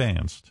so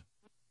advanced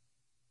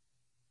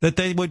that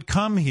they would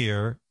come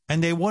here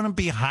and they wouldn't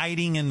be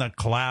hiding in the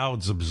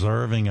clouds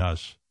observing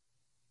us.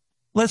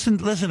 Listen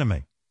to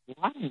me.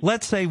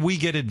 Let's say we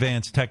get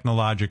advanced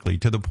technologically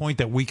to the point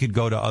that we could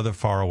go to other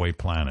faraway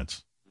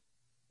planets.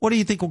 What do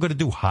you think we're going to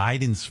do,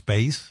 hide in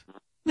space?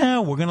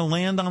 No, we're going to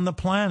land on the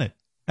planet.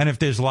 And if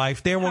there's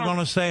life there, we're going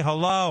to say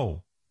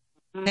hello.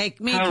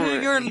 Take me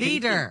to your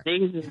leader. I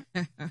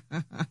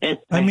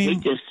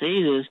hate to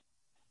say this,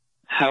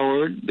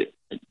 Howard,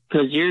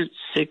 because you're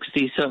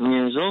 60-something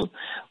years old.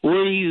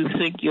 Where do you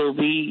think you'll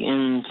be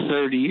in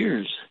 30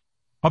 years?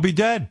 I'll be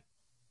dead.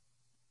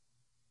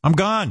 I'm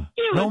gone.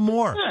 No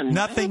more.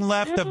 Nothing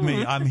left of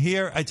me. I'm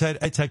here.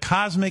 It's a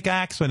cosmic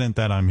accident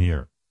that I'm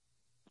here.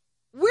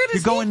 Where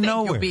does You're he going think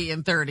nowhere. you'll be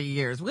in 30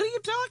 years? What are you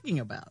talking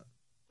about?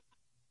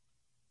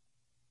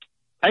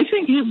 I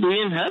think you'll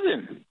be in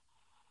heaven.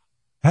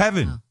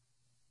 Heaven.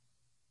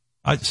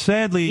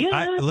 Sadly,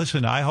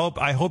 listen, I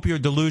hope your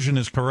delusion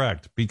is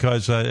correct,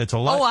 because it's a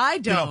lot. Oh, I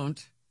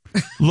don't.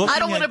 I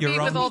don't want to be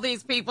with all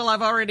these people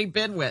I've already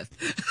been with.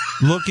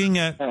 looking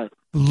at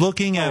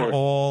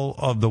all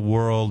of the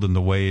world and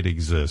the way it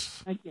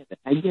exists. I get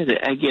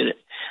it.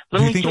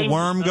 Do you think a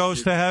worm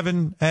goes to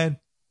heaven, Ed?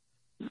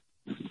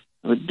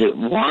 The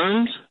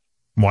worms?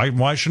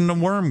 Why shouldn't a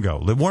worm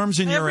go? The worm's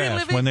in your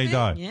ass when they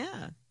die. Yeah.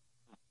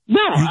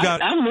 No,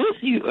 I'm with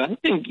you.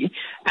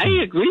 I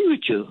agree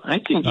with you. I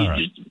think you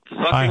just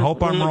fucking I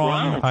hope I'm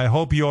wrong. around. I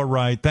hope you're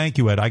right. Thank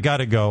you, Ed. I got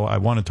to go. I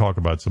want to talk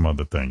about some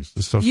other things.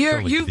 It's so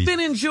silly. You've been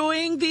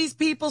enjoying these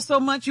people so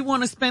much you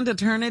want to spend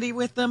eternity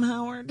with them,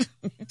 Howard?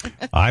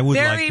 I would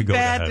Very like to go to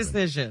bad heaven.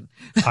 decision.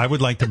 I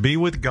would like to be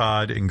with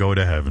God and go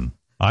to heaven.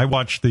 I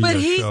watched the But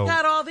he's show.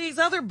 got all these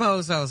other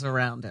bozos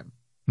around him.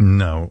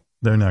 No,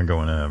 they're not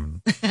going to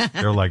heaven.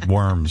 They're like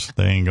worms.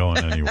 They ain't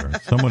going anywhere.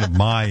 Someone of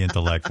my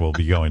intellect will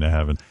be going to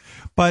heaven.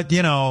 But,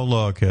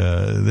 look,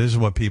 this is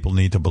what people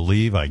need to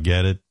believe. I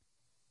get it.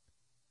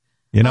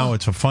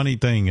 It's a funny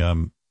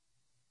thing.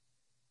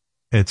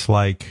 It's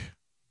like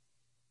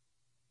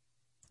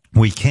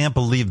we can't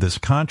believe this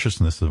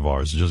consciousness of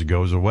ours just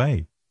goes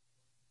away.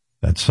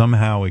 That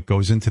somehow it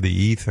goes into the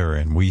ether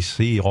and we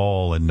see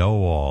all and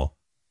know all.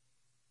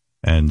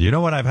 And you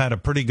know what? I've had a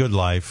pretty good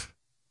life.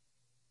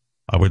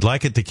 I would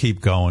like it to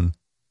keep going.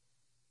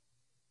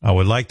 I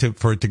would like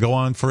for it to go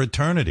on for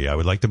eternity. I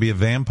would like to be a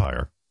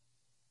vampire.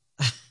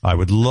 I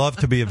would love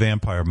to be a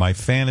vampire. My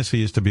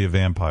fantasy is to be a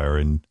vampire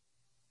and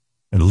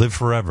live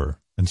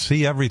forever and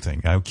see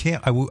everything. I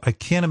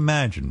can't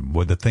imagine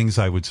what the things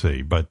I would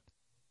see, but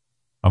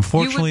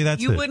unfortunately,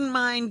 that's it. You wouldn't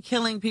mind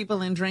killing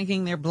people and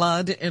drinking their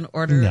blood in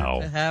order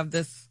to have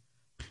this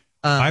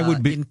I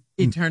would be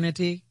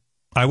eternity?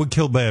 I would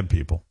kill bad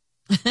people.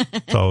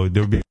 So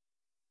there would be.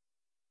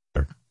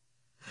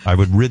 I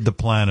would rid the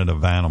planet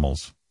of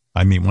animals.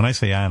 I mean, when I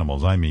say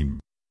animals, I mean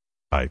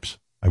types.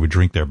 I would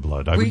drink their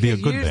blood. I would be a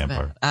good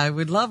vampire. I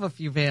would love a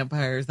few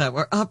vampires that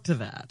were up to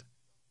that.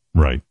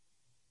 Right.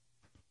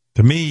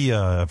 To me,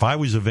 if I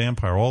was a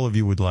vampire, all of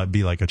you would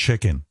be like a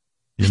chicken.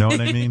 You know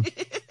what I mean?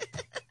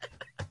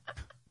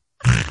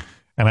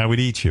 And I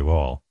would eat you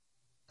all.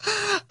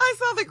 I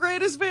saw the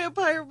greatest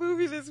vampire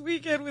movie this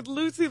weekend with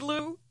Lucy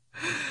Liu.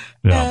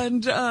 Yeah.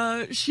 And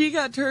she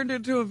got turned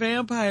into a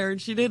vampire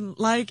and she didn't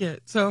like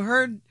it.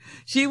 So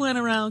she went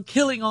around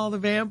killing all the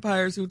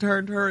vampires who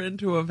turned her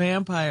into a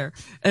vampire.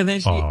 And then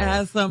she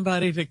asked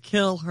somebody to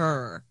kill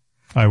her.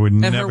 I would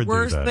never do that. And her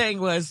worst thing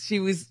was she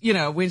was,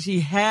 when she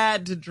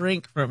had to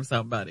drink from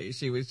somebody,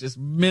 she was just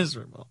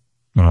miserable.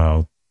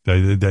 Well,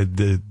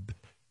 this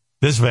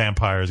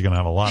vampire is going to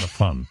have a lot of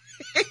fun.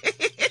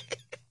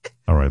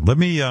 All right, let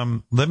me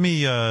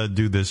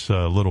do this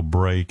little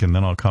break, and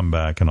then I'll come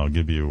back and I'll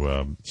give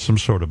you some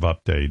sort of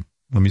update.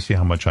 Let me see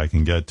how much I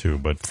can get to.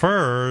 But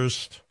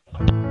first,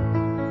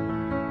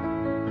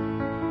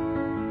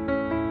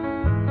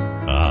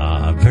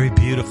 very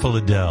beautiful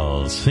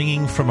Adele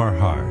singing from her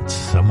heart,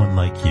 "Someone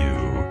Like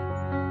You,"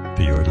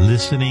 for your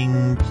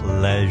listening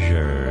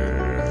pleasure.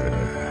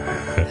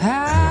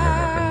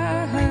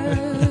 I heard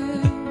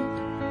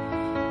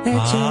that you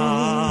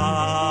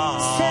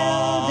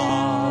settled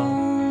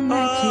down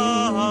like you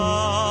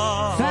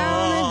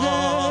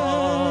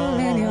found a girl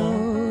and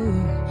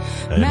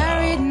you're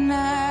married now.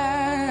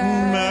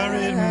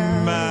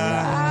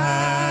 I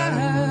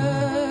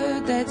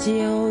heard that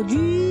your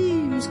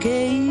dreams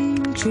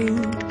came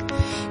true.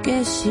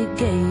 Guess she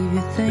gave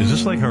you things. Is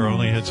this like her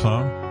only hit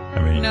song?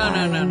 I mean, no.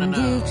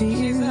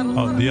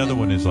 The other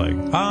one is like,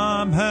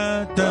 I'm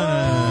hurt. It's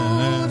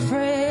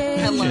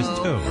just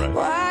two, right?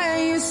 Why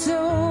are you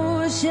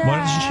so shy? Why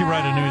doesn't she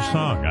write a new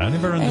song? I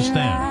never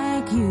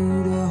understand.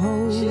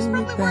 She's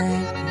probably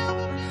working on an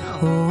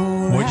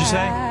album. What'd you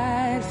say?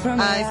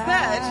 I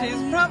said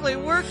she's probably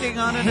working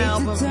on an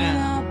album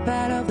now.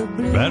 Better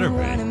be. But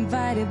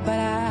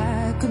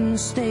I couldn't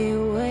stay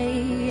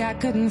away. I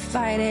couldn't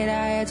fight it.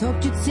 I had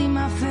hoped you'd see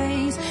my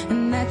face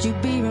and that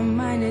you'd be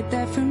reminded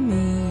that for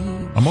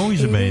me. I'm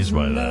always amazed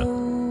by that.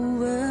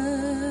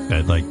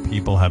 That like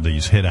people have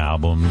these hit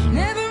albums and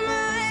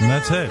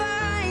that's it.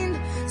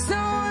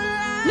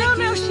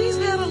 No, she's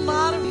had a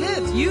lot of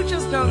hits. You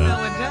just don't know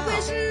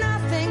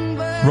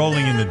Adele.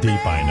 Rolling in the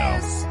Deep, I know.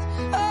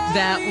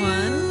 That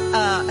one.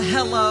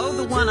 Hello,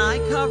 the one I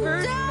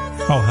covered.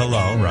 Oh,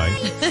 Hello, right.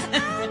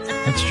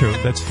 That's true.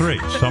 That's three.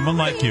 Someone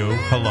Like You,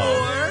 Hello.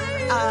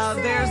 Or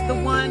there's the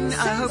one,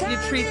 I hope you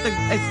treat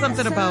it's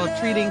something about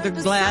treating the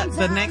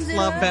next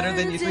love better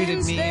than you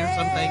treated me or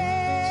something.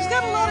 She's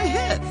got a lot of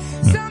hits.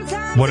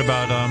 Yeah. What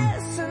about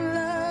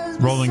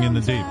Rolling in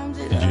the Deep?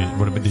 Did you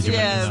yeah, mention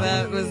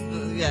that was,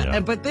 yeah.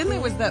 But then there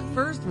was that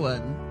first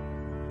one.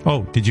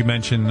 Oh, did you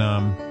mention...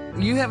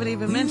 you haven't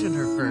even mentioned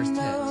her first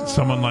hit.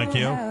 Someone Like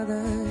You?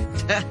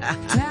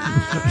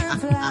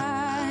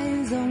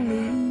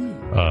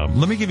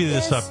 Let me give you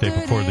this update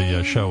before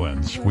the show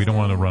ends. We don't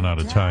want to run out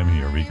of time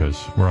here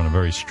because we're on a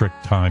very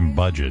strict time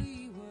budget.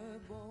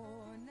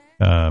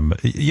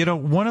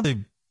 One of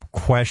the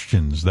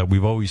questions that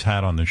we've always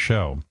had on the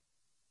show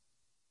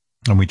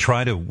And we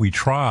try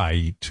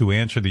to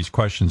answer these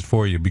questions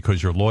for you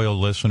because you're loyal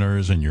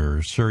listeners and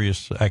you're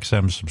Sirius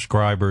XM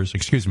subscribers.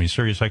 Excuse me,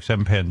 Sirius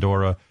XM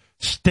Pandora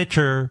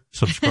Stitcher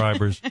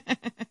subscribers.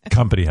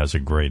 Company has a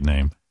great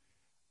name.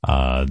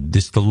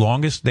 This is the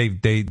longest they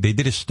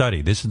did a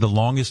study. This is the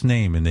longest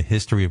name in the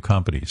history of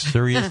companies.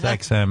 Sirius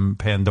XM,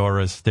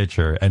 Pandora,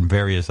 Stitcher, and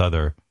various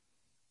other.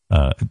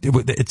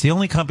 It's the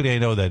only company I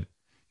know that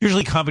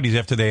usually companies,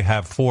 after they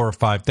have 4 or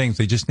 5 things,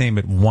 they just name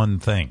it one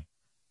thing.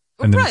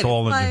 And then it's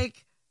all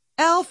like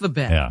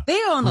Alphabet. Yeah.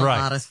 They own a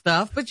lot of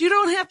stuff, but you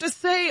don't have to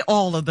say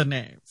all of the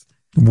names.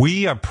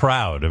 We are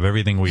proud of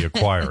everything we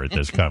acquire at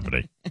this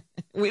company.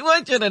 We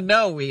want you to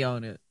know we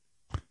own it.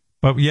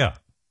 But yeah.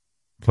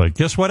 It's like,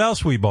 guess what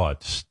else we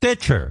bought?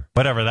 Stitcher.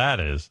 Whatever that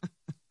is.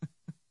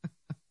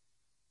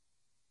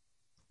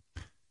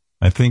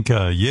 I think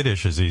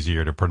Yiddish is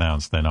easier to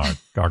pronounce than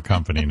our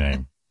company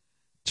name.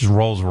 Just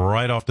rolls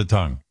right off the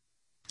tongue.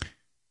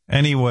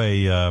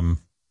 Anyway,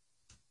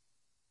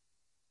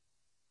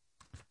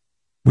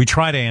 we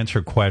try to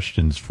answer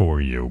questions for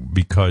you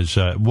because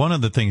one of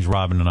the things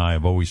Robin and I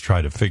have always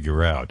tried to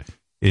figure out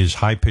is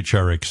High Pitch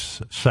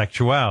Eric's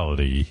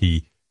sexuality.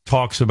 He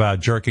talks about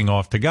jerking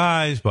off to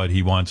guys, but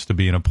he wants to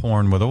be in a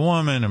porn with a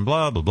woman and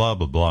blah, blah, blah,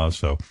 blah, blah.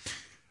 So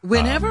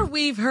whenever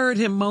we've heard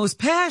him most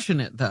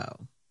passionate,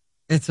 though,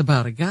 it's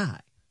about a guy.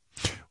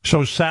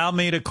 So Sal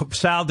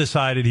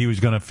decided he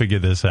was going to figure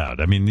this out.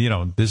 I mean,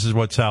 this is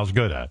what Sal's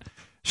good at.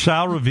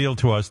 Sal revealed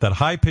to us that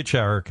High Pitch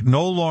Eric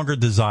no longer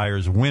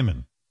desires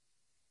women.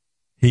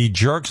 He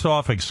jerks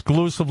off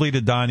exclusively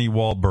to Donnie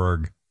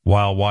Wahlberg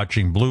while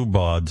watching Blue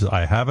Bloods.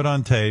 I have it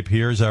on tape.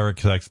 Here's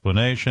Eric's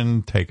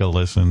explanation. Take a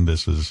listen.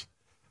 This is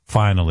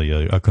finally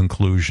a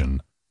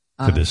conclusion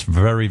to this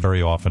very,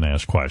 very often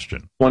asked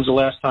question. When's the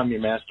last time you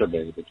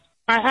masturbated?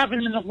 I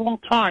haven't in a long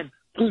time.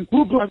 Because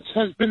Blue Bloods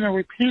has been a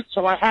repeat,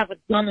 so I haven't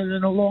done it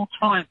in a long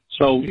time.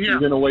 So you're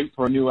going to wait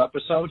for a new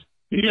episode?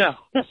 Yeah.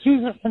 The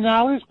season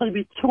finale is going to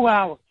be 2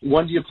 hours.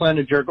 When do you plan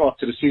to jerk off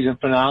to the season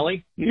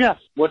finale? Yes.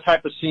 What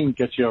type of scene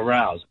gets you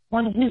aroused?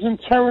 When he's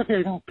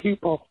interrogating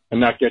people.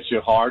 And that gets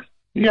you hard?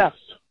 Yes.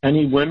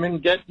 Any women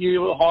get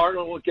you hard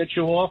or get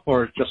you off,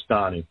 or just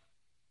Donnie?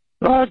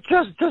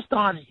 Just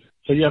Donnie.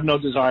 So you have no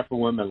desire for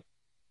women?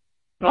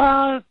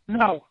 No.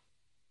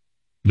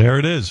 There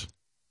it is.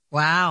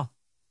 Wow.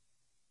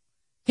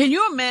 Can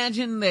you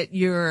imagine that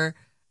your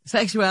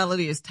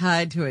sexuality is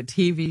tied to a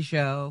TV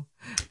show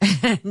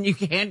and you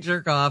can't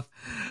jerk off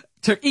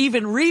to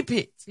even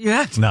repeats? You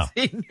have to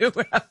see new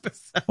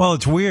episodes. Well,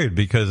 it's weird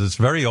because it's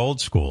very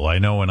old school. I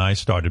know when I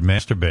started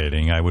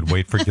masturbating, I would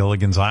wait for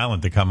Gilligan's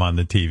Island to come on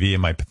the TV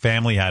and my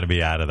family had to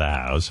be out of the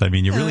house. I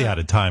mean, you really had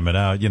to time it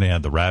out. You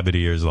had the rabbit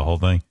ears, the whole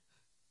thing.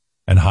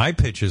 And High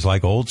Pitch is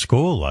like old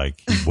school.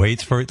 Like he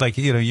waits for it. Like,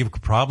 you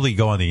could probably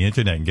go on the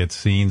internet and get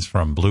scenes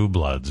from Blue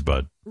Bloods,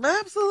 but.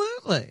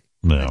 Absolutely.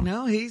 No.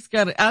 No, he's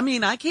got it. I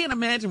mean, I can't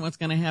imagine what's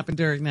going to happen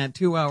during that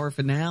 2-hour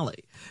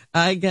finale.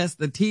 I guess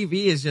the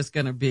TV is just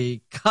going to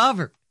be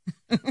covered.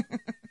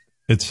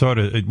 It's sort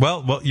of,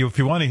 if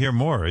you want to hear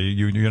more,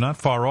 you're not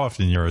far off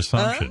in your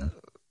assumption.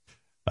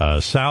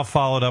 Sal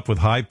followed up with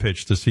High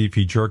Pitch to see if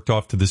he jerked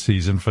off to the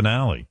season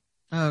finale.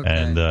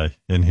 Okay.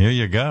 And here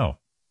you go.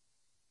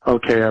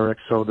 Okay, Eric,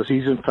 so the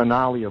season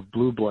finale of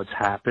Blue Bloods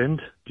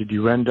happened. Did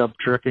you end up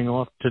jerking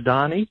off to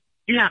Donnie?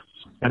 Yes.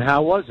 And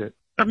how was it?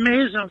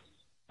 Amazing.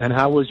 And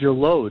how was your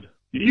load?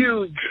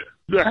 Huge.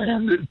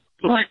 And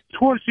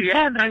towards the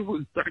end, I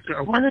went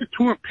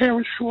into a pair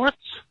of shorts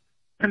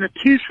and a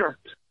T-shirt.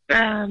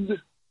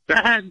 And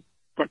I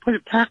put a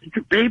package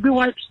of baby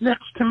wipes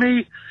next to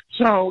me.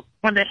 So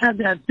when they had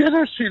that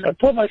dinner scene, I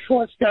put my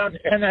shorts down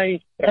and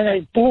I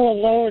blew a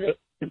load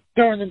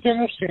during the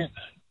dinner scene.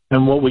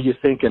 And what were you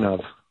thinking of?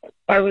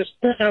 I was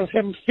thinking of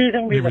him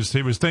feeding me.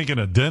 He was thinking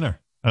of dinner.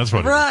 That's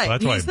what. Right.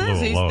 That's why he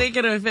says he's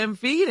thinking of him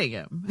feeding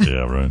him.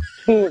 Yeah, right.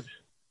 Food.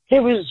 He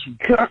was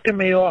jerking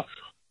me off.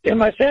 In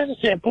my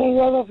fantasy, I blew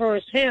all over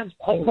his hands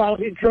while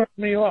he jerked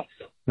me off.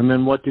 And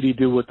then what did he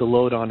do with the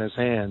load on his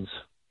hands?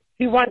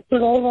 He wiped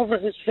it all over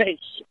his face.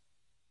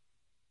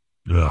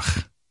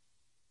 Ugh.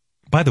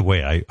 By the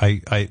way,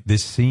 I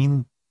this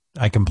scene,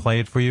 I can play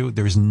it for you.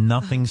 There's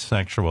nothing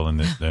sexual in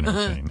this dinner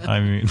scene. I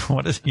mean,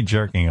 what is he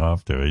jerking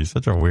off to? He's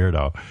such a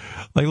weirdo.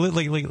 Like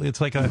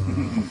it's like a.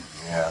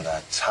 Yeah,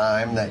 that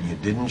time that you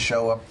didn't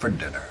show up for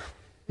dinner.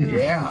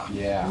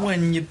 Yeah.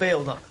 When you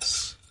bailed on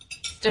us.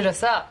 Stood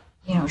us up.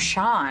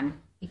 Sean,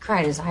 he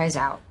cried his eyes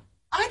out.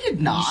 I did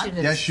not.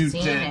 Yes, you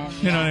did.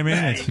 You know what I mean?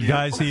 It's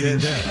guys eating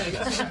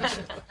dinner.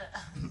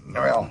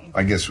 Well,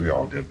 I guess we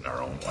all did in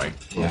our own way.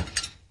 Yeah.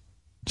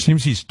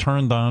 Seems he's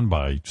turned on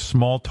by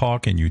small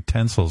talk and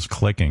utensils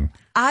clicking.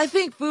 I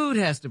think food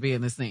has to be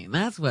in the scene.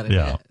 That's what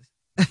it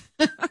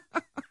is.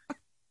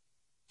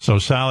 So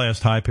Sal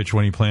asked High Pitch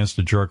when he plans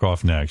to jerk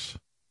off next.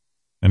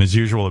 And as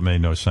usual, it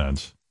made no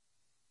sense.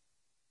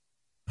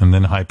 And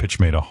then High Pitch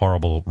made a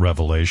horrible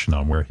revelation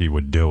on where he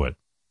would do it.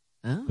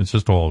 Oh. It's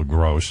just all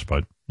gross,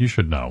 but you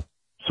should know.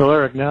 So,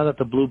 Eric, now that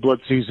the Blue Blood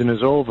season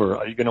is over,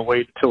 are you going to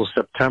wait till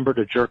September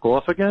to jerk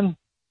off again?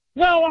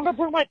 No, I'm going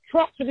to bring my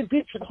truck to the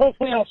beach, and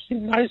hopefully I'll see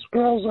nice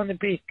girls on the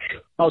beach.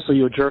 Oh, so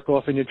you jerk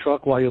off in your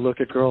truck while you look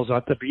at girls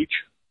at the beach?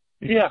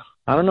 Yeah.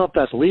 I don't know if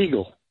that's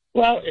legal.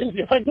 Well,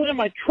 if I do it in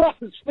my truck,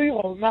 it's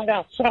legal, not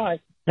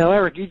outside. Now,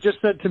 Eric, you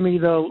just said to me,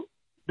 though,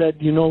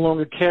 that you no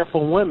longer care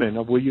for women.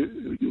 Well,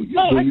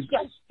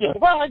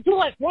 I do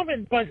like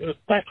women, but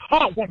like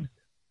hot women.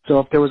 So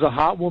if there was a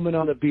hot woman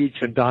on the beach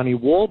and Donnie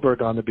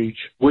Wahlberg on the beach,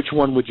 which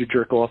one would you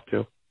jerk off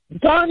to?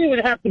 Donnie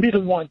would have to be the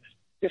one.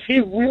 If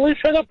he really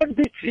showed up on the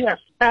beach, yes,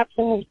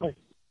 absolutely.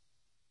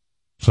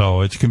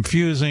 So it's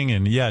confusing,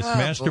 and yes,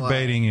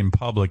 masturbating in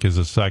public is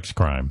a sex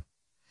crime.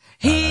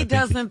 He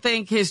doesn't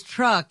think his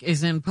truck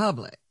is in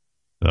public.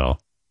 No.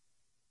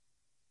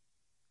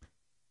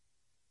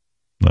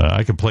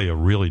 I could play a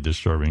really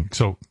disturbing.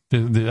 So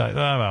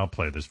I'll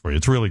play this for you.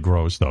 It's really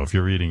gross, though. If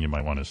you're eating, you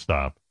might want to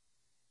stop.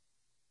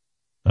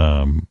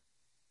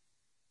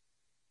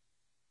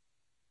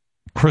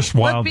 Chris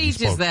Wilde. What beach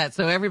is that,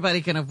 so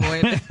everybody can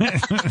avoid it?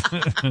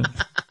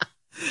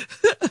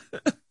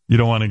 You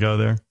don't want to go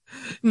there?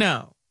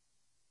 No.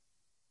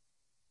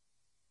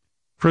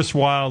 Chris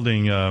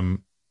Wilding, I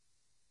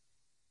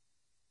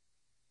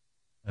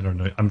don't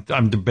know.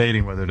 I'm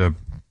debating whether to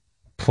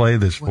play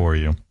this for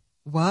you.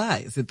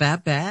 Why? Is it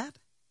that bad?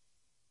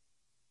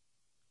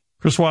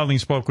 Chris Wilding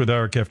spoke with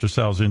Eric after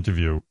Sal's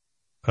interview.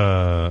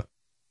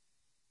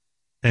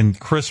 And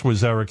Chris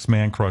was Eric's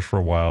man crush for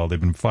a while. They've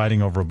been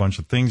fighting over a bunch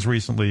of things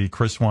recently.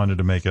 Chris wanted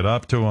to make it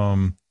up to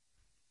him.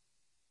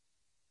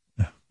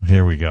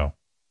 Here we go.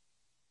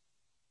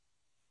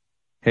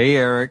 Hey,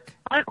 Eric.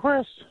 Hi,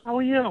 Chris. How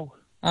are you?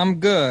 I'm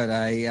good.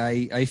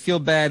 I feel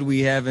bad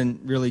we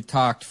haven't really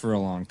talked for a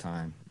long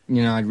time.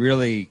 You know, I'd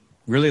really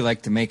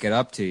like to make it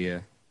up to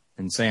you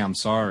and say I'm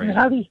sorry.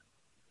 How do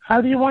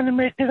you want to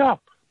make it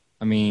up?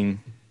 I mean,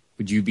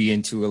 would you be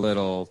into a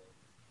little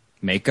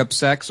makeup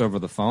sex over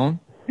the phone?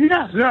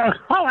 Yes.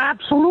 Oh,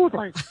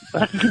 absolutely.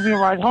 I can give you a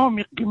ride home.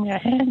 You can give me a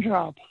hand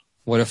job.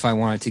 What if I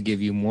wanted to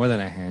give you more than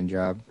a hand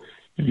job?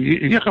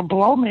 You can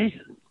blow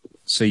me.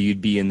 So you'd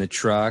be in the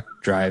truck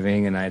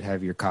driving, and I'd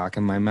have your cock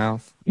in my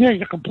mouth? Yeah,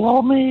 you can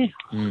blow me,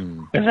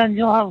 and then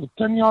you'll have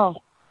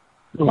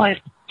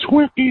like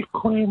Twinkie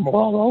cream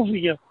all over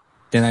you.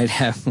 Then I'd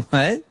have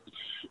what?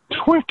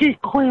 Twinkie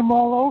cream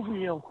all over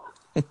you.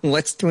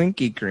 What's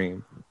Twinkie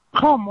cream?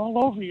 Come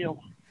all over you.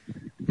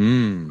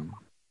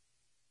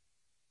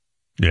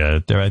 Yeah,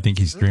 I think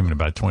he's dreaming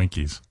about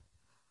Twinkies.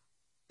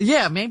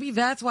 Yeah, maybe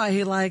that's why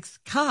he likes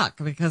cock,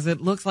 because it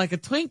looks like a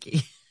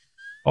Twinkie.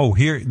 Oh,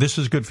 this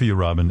is good for you,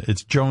 Robin.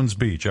 It's Jones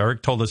Beach.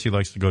 Eric told us he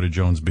likes to go to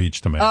Jones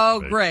Beach to masturbate.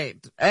 Oh,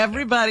 great.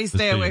 Everybody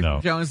stay away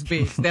from Jones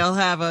Beach. They'll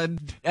have an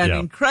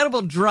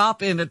incredible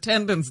drop in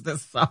attendance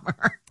this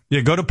summer.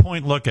 Yeah, go to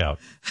Point Lookout.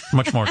 It's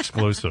much more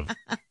exclusive.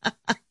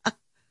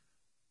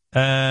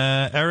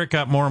 Eric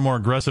got more and more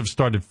aggressive,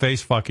 started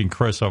face-fucking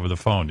Chris over the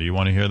phone. Do you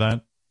want to hear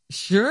that?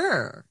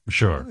 Sure.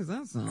 Sure. What is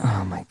that song?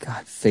 Oh, my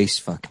God. Face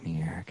fuck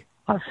me, Eric.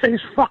 I'm face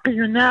fucking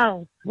you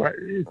now.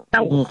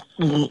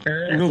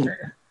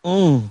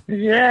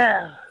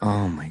 Yeah.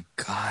 Oh, my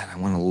God. I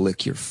want to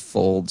lick your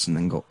folds and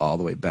then go all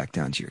the way back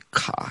down to your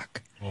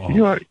cock.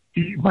 Oh.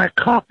 My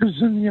cock is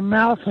in your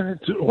mouth and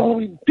it's all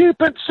deep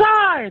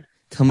inside.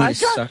 Tell me I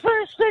just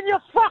finished in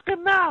your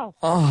fucking mouth.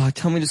 Oh,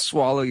 tell me to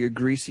swallow your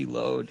greasy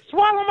load.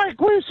 Swallow my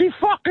greasy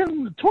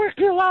fucking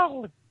Twinkie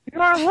load.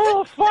 You're a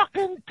little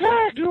fucking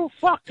pig, you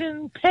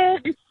fucking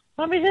pig.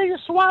 Let me hear you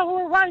swallow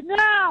it right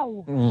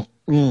now.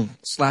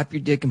 Slap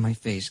your dick in my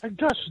face. I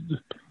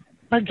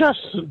just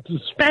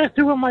spanked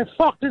you with my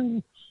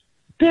fucking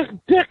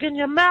dick in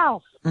your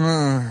mouth.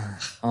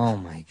 Oh,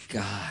 my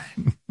God.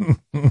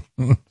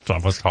 It's the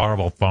most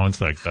horrible phone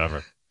sex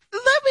ever.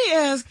 Let me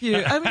ask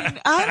you. I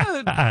mean,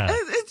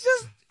 it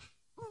just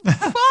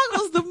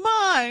boggles the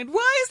mind.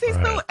 Why is he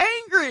so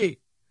angry?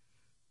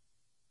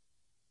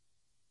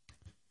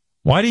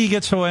 Why do you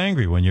get so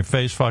angry when you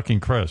face fucking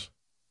Chris?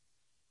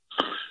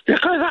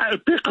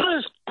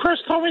 Because Chris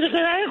told me to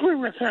get angry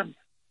with him.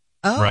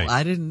 Oh, right.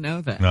 I didn't know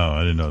that. No,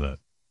 I didn't know that.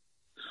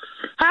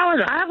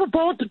 Howard, I have a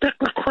bone to pick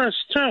with Chris,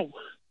 too. All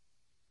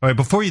right,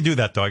 before you do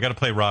that, though, I got to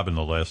play Robin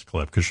the last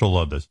clip because she'll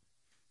love this.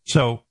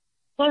 So,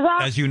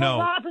 as you know...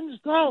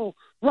 Robin's dough.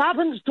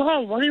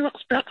 What do you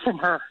expect from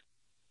her?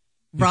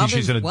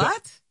 Robin's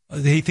what?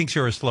 He thinks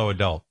you're a slow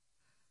adult.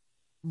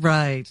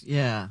 Right,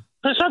 yeah.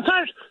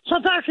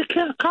 Sometimes you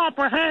can't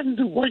comprehend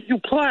what you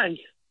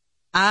play.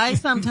 I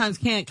sometimes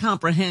can't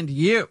comprehend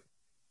you.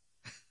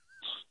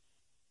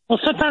 Well,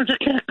 sometimes you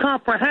can't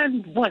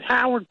comprehend what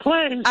Howard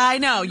plays. I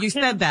know. You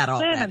said that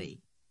already.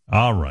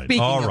 All right.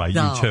 Speaking all right.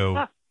 You two.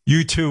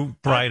 You two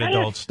bright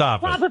adults.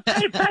 Stop Robert,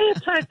 it. Pay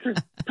attention.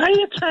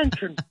 Pay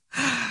attention.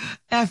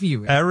 F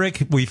you.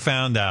 Eric, we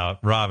found out.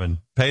 Robin,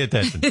 pay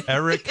attention.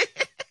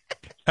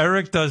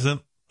 Eric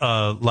doesn't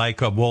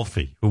like a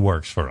Wolfie who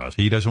works for us.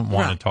 He doesn't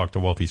want to talk to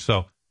Wolfie.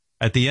 So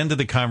at the end of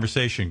the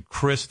conversation,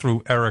 Chris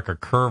threw Eric a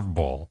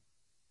curveball.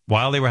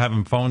 While they were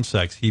having phone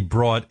sex, he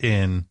brought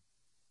in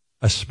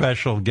a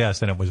special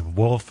guest, and it was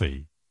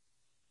Wolfie.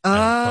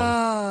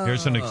 Oh. So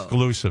here's an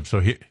exclusive.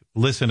 So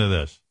listen to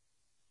this.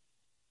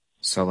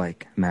 So,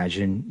 like,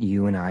 imagine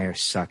you and I are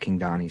sucking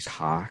Donnie's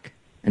cock,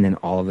 and then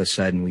all of a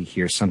sudden we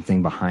hear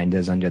something behind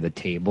us under the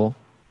table,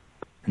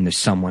 and there's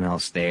someone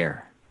else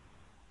there.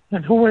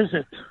 And who is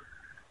it?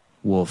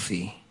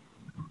 Wolfie.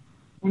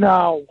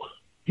 No,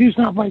 he's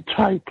not my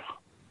type.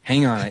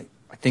 Hang on,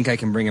 I think I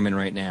can bring him in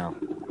right now.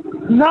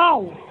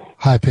 No!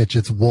 High Pitch,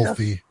 it's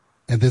Wolfie,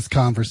 and this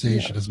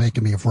conversation is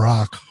making me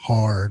rock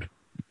hard.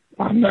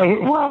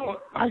 Well,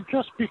 I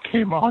just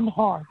became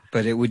unhard.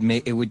 But it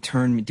would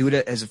turn me, do it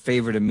as a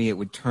favor to me, it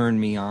would turn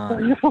me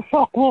on. You can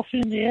fuck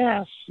Wolfie in the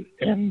ass,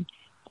 and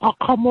I'll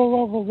come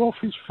all over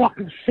Wolfie's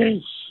fucking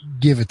face.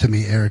 Give it to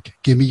me, Eric.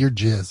 Give me your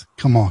jizz.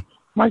 Come on.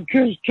 My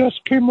jizz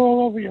just came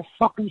all over your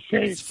fucking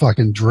face. It's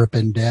fucking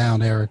dripping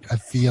down, Eric. I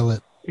feel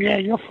it. Yeah,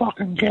 you're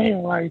fucking gay,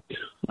 right?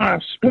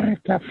 Spank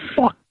that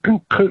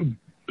fucking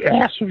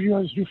ass of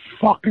yours, you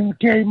fucking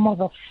gay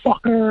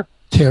motherfucker.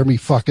 Tear me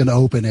fucking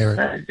open,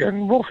 Eric.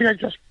 And Wolfie, I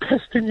just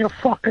pissed in your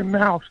fucking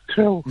mouth,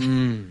 too.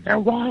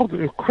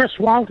 And Chris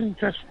Wilder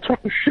just took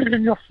a shit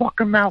in your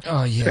fucking mouth,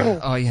 Oh, yeah. too.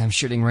 Oh, yeah, I'm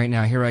shitting right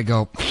now. Here I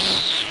go.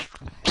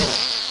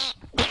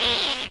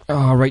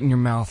 Oh, right in your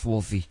mouth,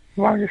 Wolfie.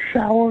 You want me to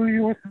shower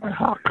you with my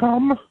hot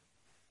cum?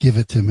 Give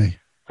it to me.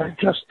 I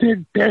just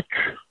did, bitch.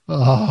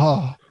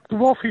 Oh.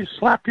 Wolfie,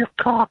 slap your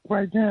cock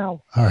right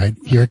now. All right,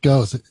 here it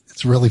goes.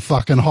 It's really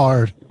fucking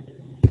hard.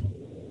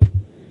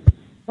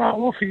 Oh,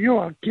 Wolfie, you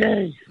are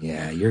gay.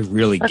 Yeah, you're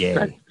really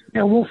gay.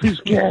 Yeah, Wolfie's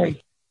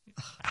gay.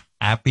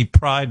 Happy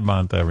Pride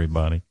Month,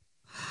 everybody.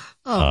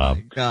 Oh,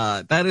 my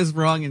God. That is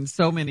wrong in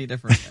so many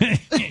different ways.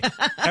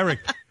 Eric,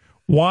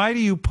 why do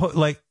you put,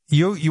 like,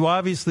 you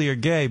obviously are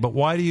gay, but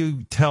why do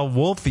you tell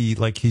Wolfie,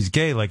 like, he's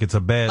gay, like it's a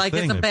bad thing?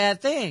 Like it's a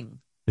bad thing.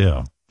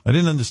 Yeah. I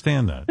didn't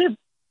understand that.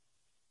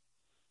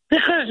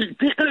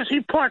 Because he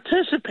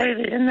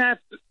participated in that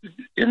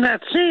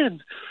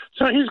scene,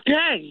 so he's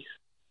gay.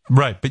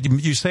 Right, but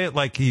you say it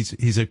like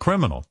he's a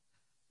criminal.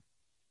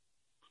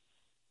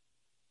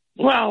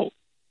 Well,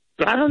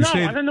 I don't know.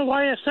 I don't know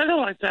why I said it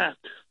like that.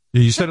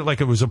 You said it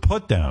like it was a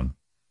put down.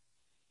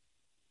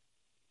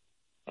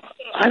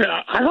 I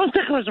don't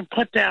think it was a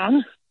put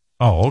down.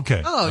 Oh,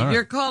 okay. Oh, All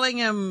you're right. calling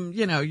him,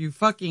 you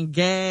fucking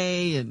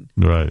gay, and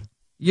Right.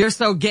 you're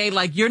so gay,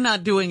 like you're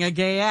not doing a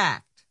gay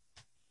act.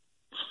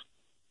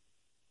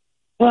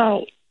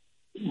 Well,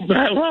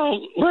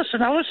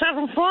 listen, I was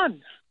having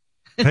fun.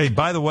 Hey,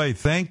 by the way,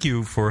 thank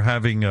you for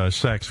having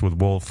sex with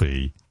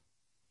Wolfie.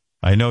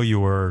 I know you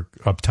were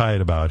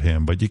uptight about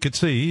him, but you could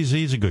see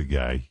he's a good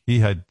guy. He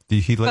let So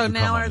you come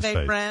now on are his they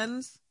stage.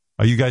 friends?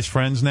 Are you guys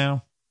friends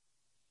now?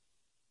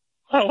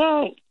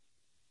 Well,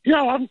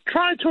 I'm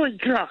trying to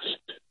adjust.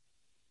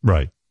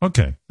 Right.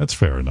 Okay, that's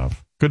fair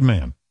enough. Good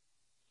man.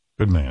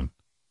 Good man.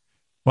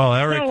 Well,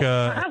 Eric.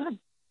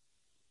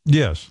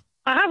 Yes.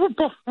 I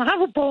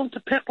have a bone to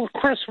pick with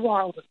Chris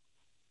Wilder.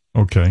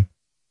 Okay.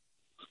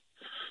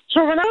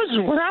 So when I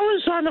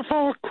was on the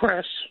phone with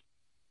Chris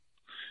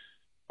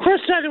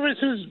said it was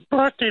his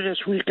birthday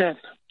this weekend,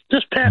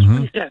 this past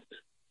weekend.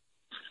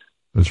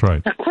 That's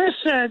right. And Chris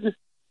said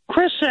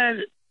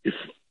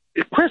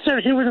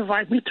he would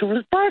invite me to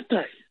his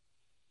birthday.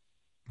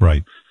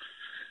 Right.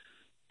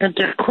 And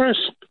did Chris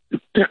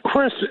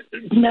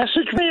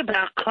message me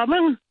about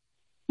coming?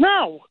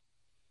 No.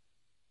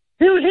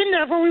 He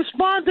never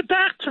responded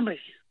back to me.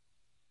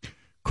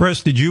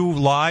 Chris, did you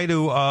lie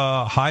to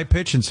High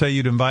Pitch and say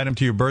you'd invite him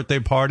to your birthday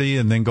party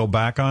and then go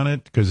back on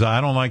it? Because I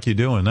don't like you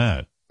doing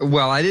that.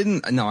 Well, I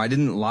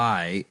didn't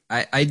lie.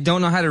 I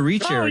don't know how to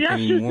reach Eric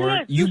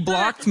anymore. You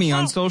blocked me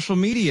on social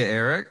media,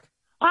 Eric.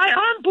 I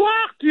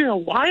unblocked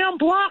you. I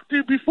unblocked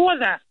you before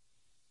that.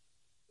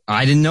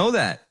 I didn't know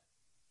that.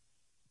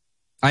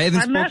 I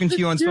haven't spoken to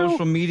you on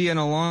social media in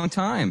a long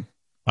time.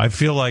 I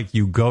feel like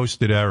you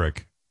ghosted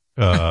Eric.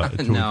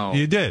 No.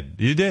 You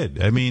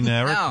did. I mean,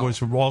 Eric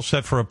was all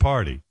set for a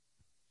party.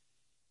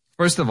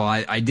 First of all,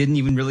 I didn't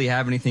even really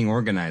have anything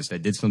organized. I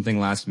did something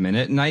last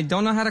minute, and I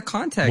don't know how to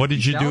contact What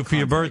did you do for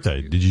your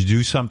birthday? Did you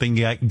do something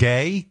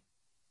gay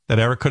that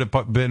Eric could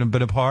have been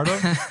a part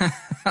of?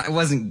 I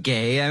wasn't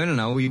gay. I don't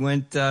know. We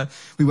went to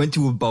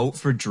a boat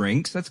for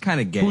drinks. That's kind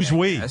of gay. Who's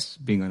we? Guess,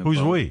 being on a Who's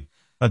boat. we?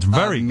 That's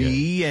very gay.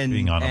 Me and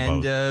being on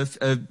a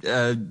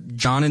boat.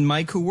 John and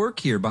Mike who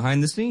work here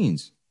behind the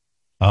scenes.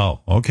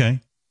 Oh,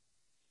 okay.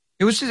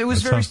 It was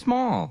very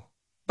small.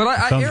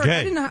 But Eric, gay.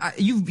 I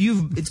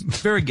didn't. It's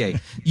very gay.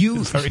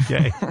 It's very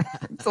gay.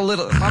 It's a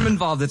little. If I'm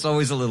involved, it's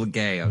always a little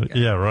gay. Okay?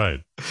 Yeah,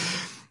 right.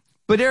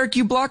 But Eric,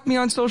 you blocked me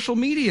on social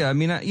media. I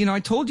mean, I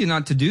told you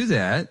not to do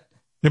that.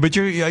 Yeah, but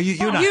you're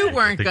not. You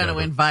weren't going to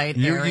invite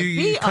Eric.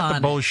 You cut the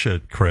honest.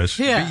 bullshit, Chris.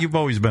 Yeah. You've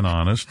always been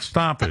honest.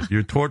 Stop it.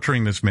 You're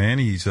torturing this man.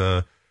 He's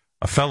a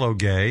fellow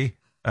gay.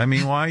 I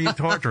mean, why are you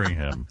torturing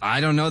him? I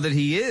don't know that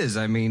he is.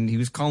 I mean, he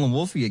was calling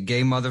Wolfie a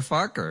gay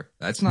motherfucker.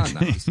 That's not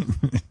nice.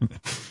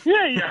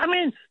 Yeah, I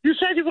mean, you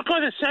said you were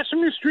going to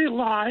Sesame Street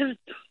Live,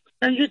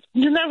 and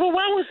you never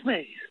went with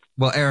me.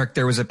 Well, Eric,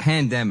 there was a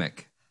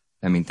pandemic.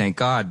 I mean, thank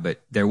God,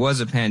 but there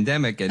was a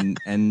pandemic, and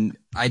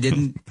I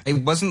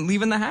wasn't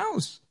leaving the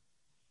house.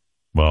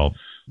 Well,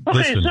 okay,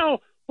 listen.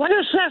 so what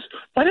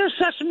if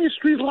Sesame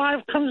Street Live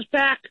comes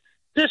back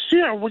this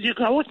year. Would you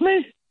go with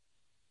me?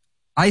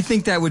 I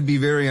think that would be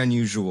very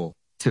unusual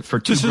for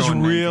two This is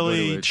grown men to go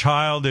really to it.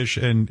 childish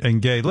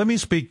and gay. Let me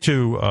speak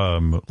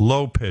to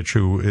Low Pitch,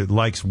 who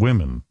likes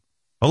women.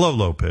 Hello,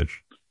 Low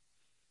Pitch.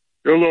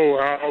 Hello,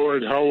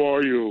 Howard. How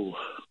are you?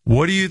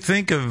 What do you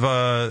think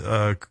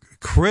of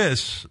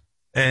Chris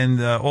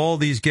and all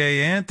these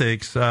gay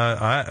antics?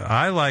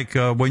 I like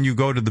when you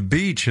go to the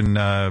beach and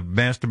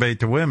masturbate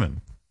to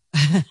women.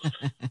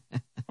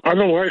 I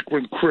don't like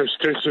when Chris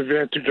takes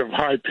advantage of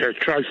High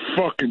Pitch. I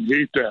fucking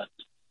hate that.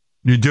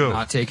 You do?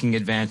 Not taking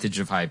advantage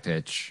of High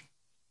Pitch.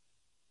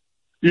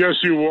 Yes,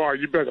 you are.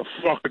 You better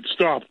fucking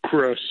stop,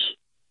 Chris.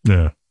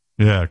 Yeah,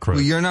 Chris.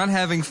 Well, you're not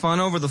having fun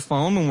over the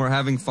phone when we're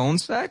having phone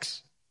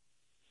sex?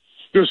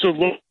 This is a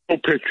Low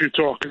Pitch you're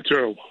talking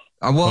to.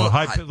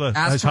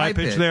 Is High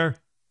Pitch there?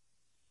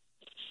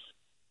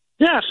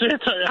 Yes,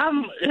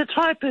 it's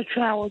High Pitch,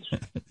 Howard.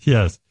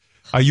 Yes.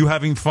 Are you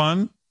having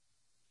fun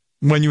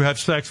when you have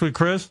sex with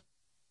Chris?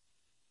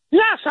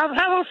 Yes, I'm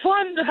having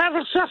fun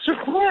having sex with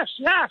Chris,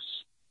 yes.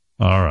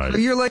 All right. So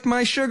you're like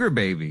my sugar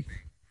baby.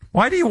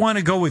 Why do you want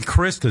to go with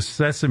Chris to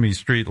Sesame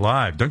Street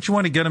Live? Don't you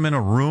want to get him in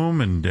a room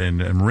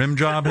and rim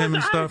job him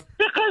and stuff?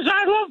 Because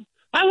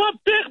I love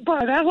Big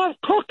Bird. I love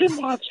Cookie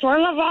Monster. I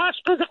love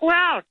Oscar the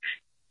Grouch.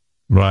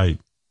 Right.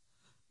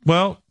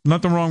 Well,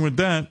 nothing wrong with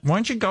that. Why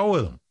don't you go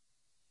with him?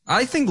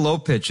 I think Low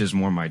Pitch is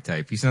more my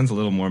type. He sounds a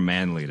little more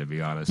manly, to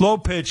be honest. Low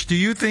Pitch, do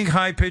you think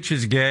High Pitch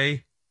is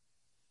gay?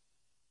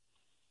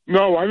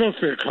 No, I don't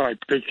think High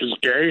Pitch is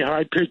gay.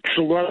 High Pitch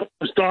loves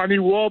Donnie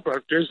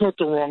Wahlberg. There's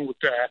nothing wrong with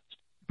that.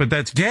 But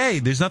that's gay.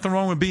 There's nothing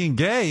wrong with being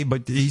gay,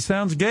 but he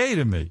sounds gay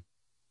to me.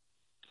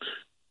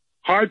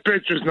 High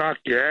Pitch is not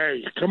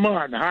gay. Come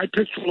on. High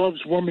Pitch loves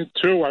women,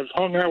 too. I've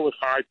hung out with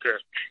High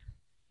Pitch.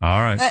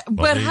 All right.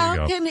 But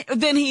how can...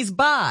 Then he's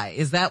bi.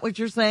 Is that what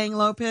you're saying,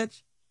 Low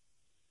Pitch?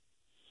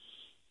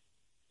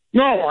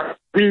 No, I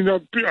mean,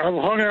 I've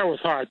hung out with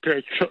High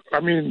Pitch.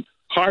 I mean,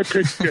 High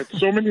Pitch gets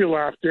so many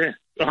lap dances.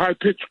 High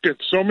Pitch gets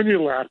so many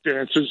lap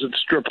dances at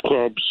strip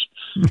clubs.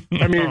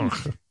 I mean,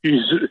 he's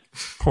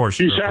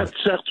had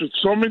sex with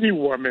so many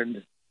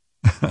women.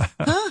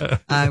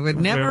 I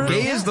would never.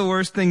 Gay is the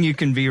worst thing you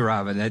can be,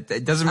 Robin.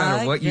 It doesn't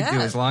matter what you do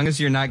as long as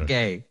you're not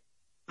gay.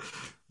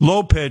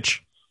 Low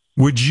Pitch,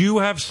 would you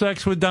have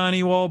sex with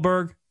Donnie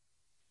Wahlberg?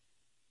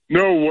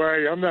 No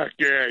way. I'm not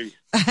gay.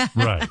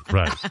 Right.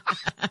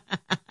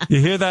 You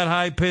hear that,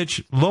 High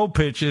Pitch? Low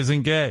Pitch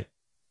isn't gay.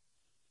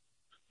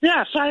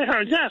 Yes, I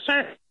heard. Yes,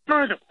 I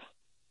heard it.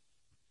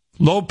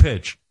 Low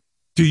Pitch,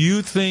 do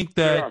you think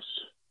that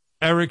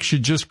Eric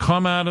should just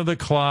come out of the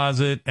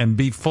closet and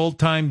be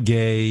full-time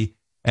gay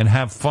and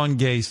have fun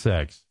gay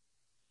sex?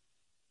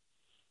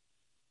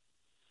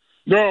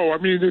 No, I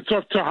mean, it's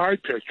up to High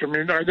Pitch. I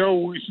mean, I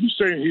know he's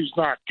saying he's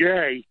not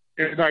gay,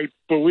 and I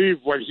believe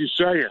what he's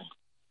saying.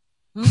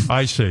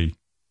 I see.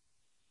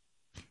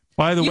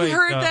 By the way... You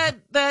heard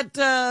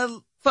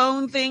that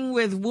phone thing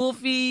with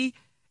Wolfie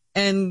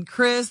and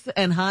Chris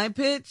and High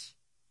Pitch?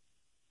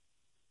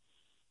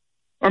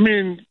 I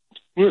mean,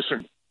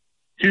 listen,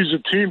 he's a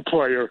team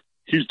player.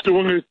 He's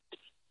doing it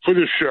for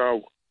the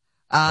show.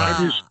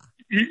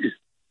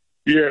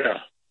 Yeah.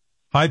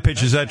 High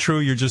Pitch, is that true?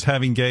 You're just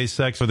having gay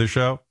sex for the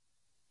show?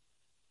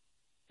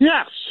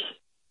 Yes.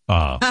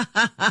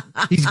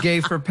 He's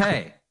gay for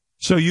pay.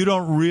 So you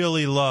don't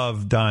really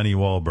love Donnie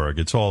Wahlberg.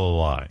 It's all a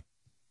lie.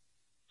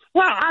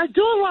 Well, I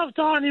do love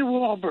Donnie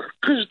Wahlberg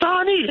because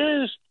Donnie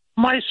is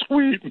my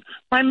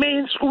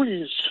main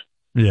squeeze.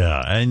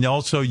 Yeah, and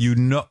also,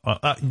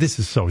 this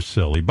is so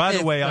silly. By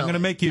the way, I'm going to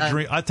make you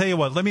dream. I'll tell you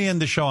what, let me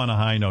end the show on a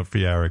high note for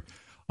you, Eric.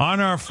 On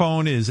our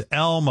phone is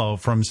Elmo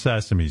from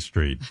Sesame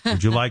Street.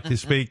 Would you like to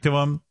speak to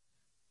him?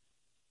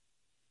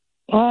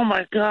 Oh,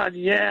 my God,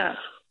 yeah.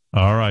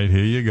 All right,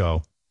 here you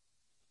go.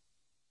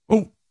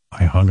 Oh,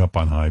 I hung up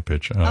on High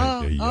Pitch.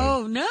 No. This is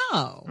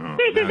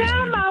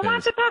Elmo. I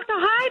want to talk to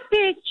High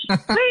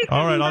Pitch. Please.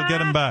 All right, I'll get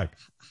him back.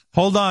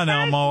 Hold on,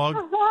 Elmo.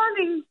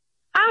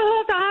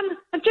 Hold on.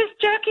 I'm just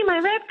jerking my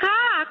red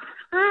cock.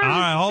 All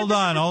right, hold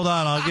on.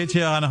 I'll get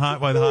you on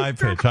with High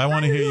Pitch. I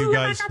want to hear you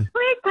guys. So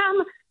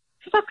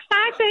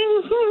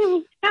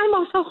exciting.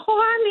 Elmo's so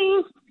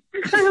horny.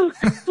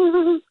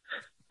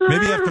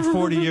 Maybe after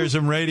 40 years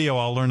in radio,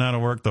 I'll learn how to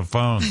work the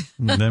phone.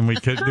 And then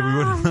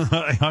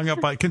I hung up.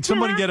 Can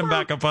somebody get him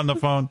back up on the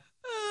phone?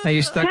 Hey,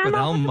 you're stuck with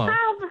Elmo. La,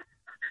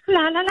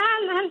 la, la,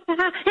 la,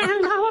 la.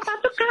 Elmo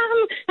about to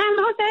come.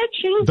 Elmo's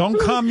edging. Don't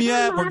come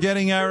yet. We're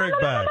getting Eric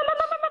back.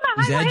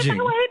 He's edging.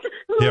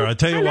 Here, I'll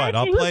tell you what.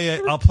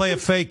 I'll play a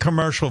fake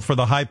commercial for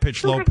the High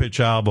Pitch, Low Pitch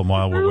album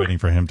while we're waiting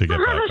for him to get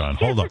back on.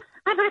 Hold on.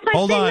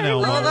 Hold on,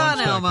 Elmo. Hold on,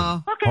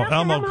 Elmo.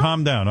 Elmo,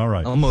 calm down. All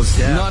right. Almost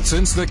dead. Not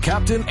since the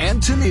Captain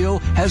and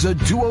Tennille has a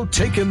duo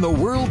taken the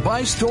world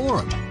by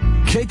storm.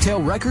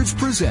 K-Tel Records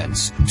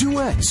presents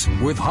Duets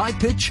with High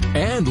Pitch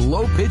and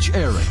Low Pitch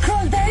Eric.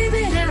 'Cause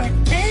baby, there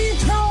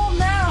ain't no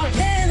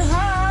mountain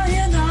high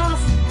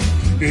enough.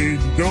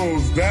 Ain't no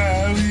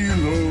valley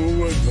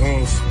low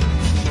enough.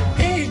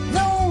 Ain't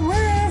no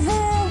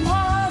river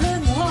wide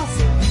enough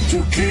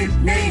to keep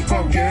me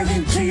from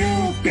getting to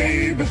you,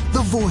 babe.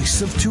 The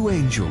voice of two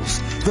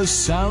angels, the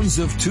sounds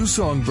of two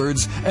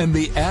songbirds, and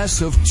the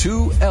ass of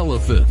two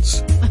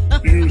elephants.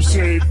 You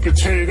say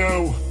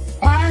potato,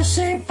 I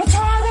say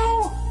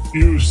potato.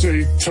 You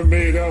say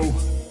tomato,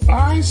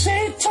 I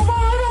say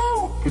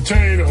tomato.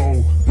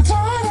 Potato,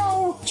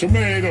 potato,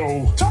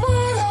 tomato,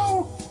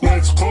 tomato.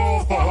 Let's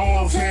call the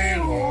whole thing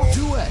off.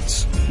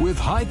 Duets with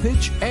high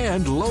pitch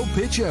and low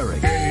pitch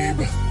Eric.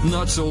 Babe.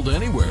 Not sold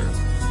anywhere.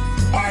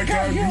 I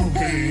got you,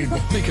 babe.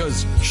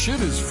 Because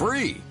shit is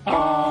free.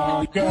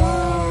 I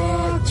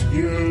got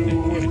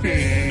you,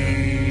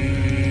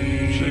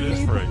 babe. Shit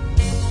is free.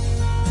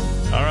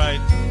 All right.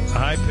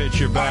 High pitch,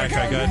 you're back.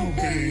 I got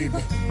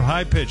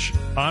high pitch.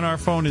 On our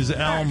phone is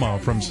Elmo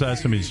from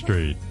Sesame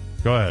Street.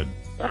 Go ahead.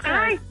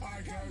 Hi.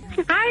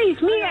 Hi,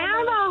 it's me,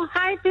 Elmo.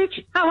 High pitch.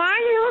 How are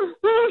you?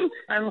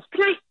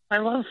 I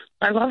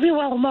love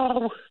you,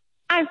 Elmo.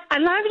 I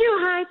love you,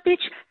 high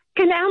pitch.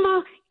 Can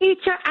Elmo eat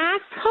your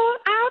asshole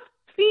out,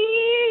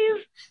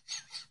 please?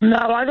 No,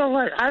 I don't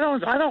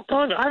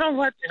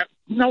let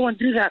no one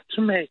do that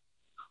to me.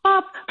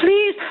 Oh,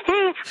 please.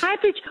 Hey, high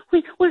pitch.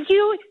 Will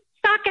you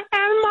suck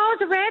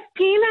Elmo's red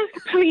penis,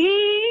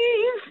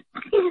 please?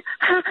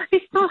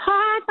 It's so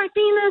hard, my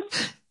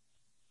penis.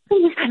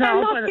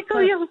 Elmo,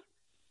 tickle you.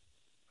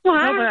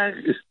 What?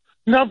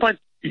 No, but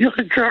you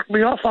can jerk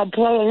me off. I'll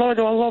blow a load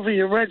all over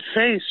your red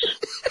face.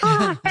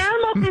 Oh,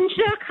 Elmo can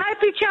jerk high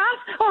pitch off?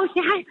 Oh,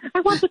 yeah,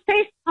 I want to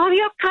taste all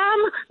your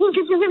cum.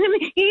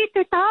 Eat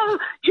it all.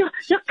 Your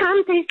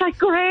cum tastes like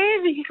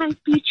gravy, high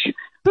pitch.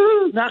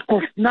 Not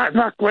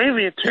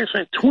gravy. It tastes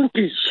like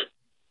Twinkies.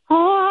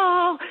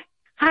 Oh,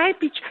 high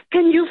pitch.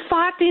 Can you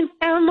fart in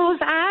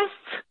Elmo's ass?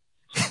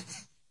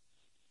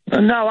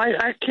 No,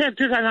 I can't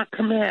do that on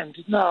command.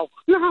 No.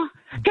 No.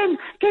 Can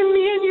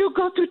me and you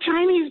go to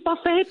Chinese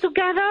buffet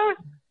together,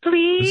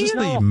 please? Is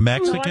this the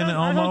Mexican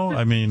Elmo?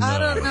 I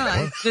don't know.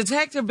 I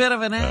detect a bit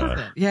of an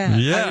accent.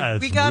 Yeah.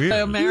 We got weird.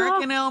 The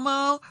American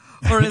Elmo,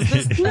 or is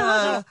this Mexican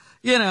Elmo?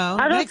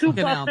 I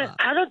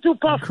don't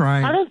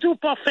do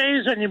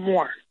buffets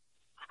anymore.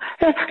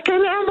 Can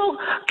Elmo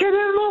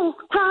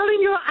crawl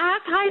in your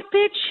ass, high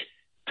pitch?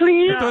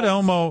 Please. I thought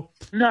Elmo,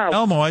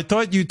 I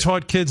thought you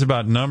taught kids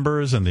about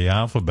numbers and the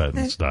alphabet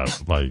and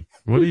stuff. Like,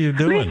 what are you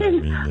doing?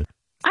 Listen,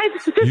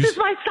 this is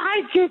my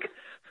sidekick.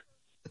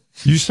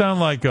 You sound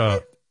like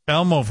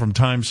Elmo from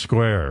Times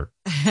Square.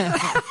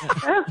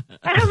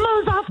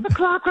 Elmo's off the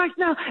clock right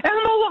now.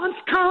 Elmo wants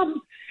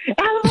cum.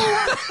 Elmo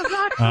wants to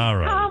rock. All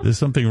right. There's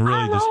something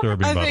really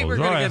disturbing about it. I think we're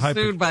going to get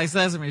sued by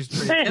Sesame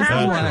Street.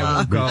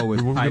 We're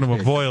going to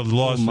avoid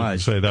lawsuit and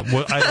say that.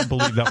 Well, I don't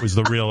believe that was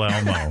the real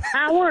Elmo.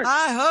 Howard.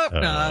 I hope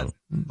not.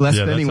 That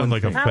sounds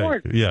like a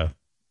Howard. fake. Yeah.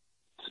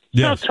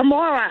 Yes. So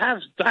tomorrow I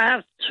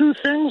have two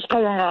things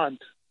going on.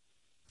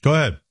 Go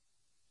ahead.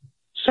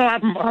 So I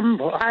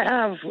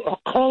have a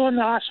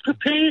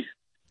colonoscopy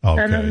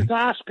and an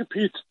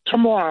endoscopy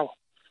tomorrow.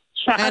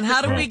 So and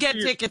how do we get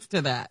tickets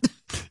to that?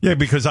 Yeah,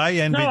 because I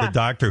envy the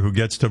doctor who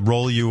gets to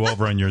roll you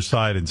over on your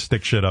side and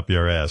stick shit up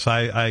your ass.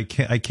 I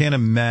can't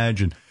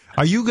imagine.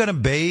 Are you going to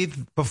bathe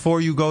before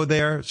you go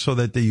there so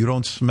that you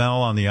don't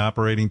smell on the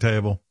operating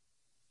table?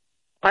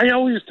 I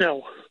always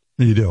do.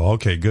 You do?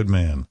 Okay, good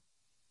man.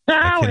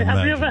 Now,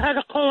 have you ever had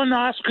a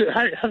colonoscopy?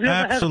 Have you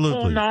ever had a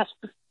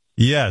colonoscopy?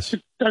 Yes.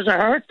 Does it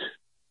hurt?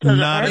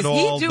 Not at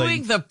all. Is he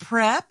doing the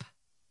prep?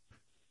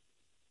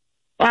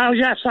 Oh,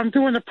 yes, I'm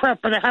doing the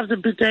prep, but I have the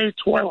bidet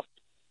toilet.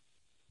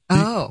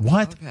 Oh.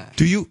 What? Okay.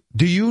 Do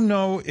you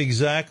know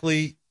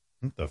exactly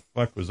what the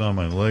fuck was on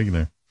my leg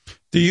there?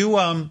 Do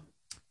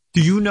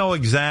you know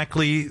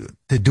exactly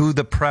to do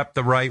the prep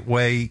the right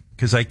way?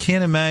 Because I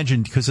can't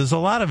imagine, because there's a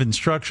lot of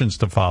instructions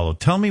to follow.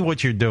 Tell me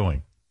what you're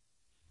doing.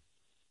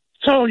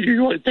 So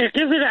they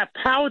give you that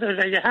powder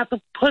that you have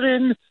to put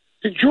in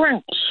the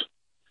drinks.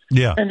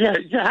 Yeah. And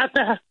you have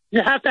to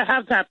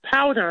have that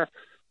powder.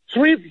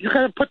 You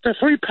got to put the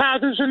 3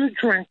 powders in the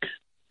drink.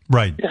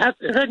 Right.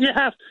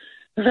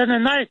 Then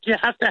at night you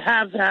have to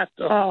have that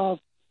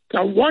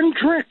one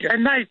drink at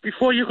night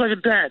before you go to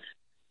bed.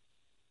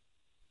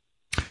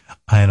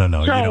 I don't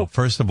know. So,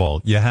 first of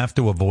all, you have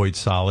to avoid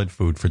solid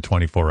food for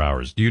 24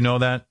 hours. Do you know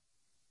that?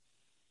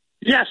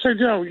 Yes, I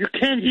do. You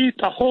can't eat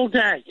the whole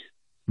day.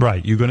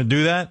 Right. You going to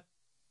do that?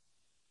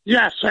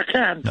 Yes, I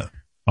can. No.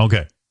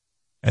 Okay.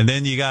 And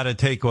then you got to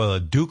take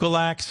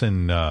Ducalax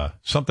and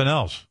something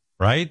else,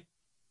 right?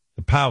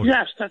 The powder.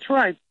 Yes, that's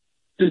right.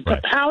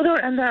 The powder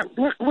and that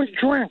liquid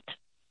drink.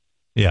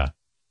 Yeah.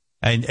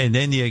 And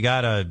then you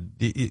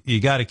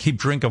gotta keep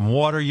drinking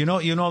water. You know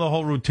the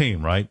whole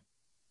routine, right?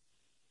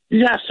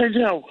 Yes, I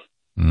do.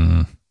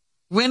 Mm-hmm.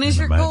 When is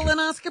your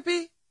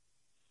colonoscopy?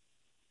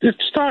 It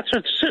starts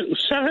at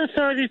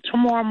 7:30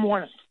 tomorrow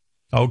morning.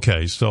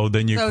 Okay, so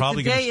then you're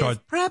probably going to start.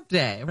 Today is prep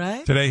day,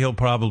 right? Today he'll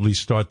probably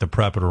start the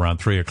prep at around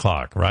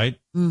 3:00, right?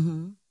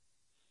 Mm-hmm.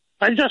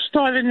 I just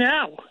started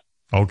now.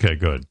 Okay,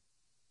 good.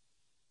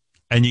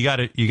 And you got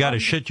to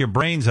shit your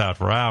brains out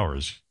for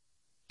hours.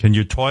 Can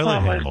your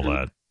toilet handle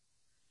that?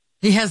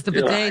 He has the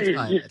bidet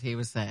toilet, he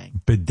was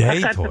saying.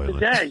 Bidet toilet. The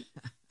bidet.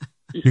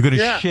 You're going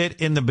to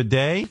shit in the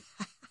bidet?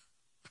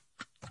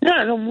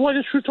 Yeah, the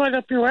water shoots right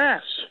up your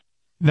ass.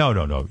 No.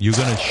 You're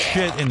going to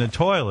shit in the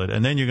toilet,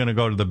 and then you're going to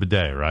go to the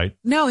bidet, right?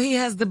 No, he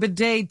has the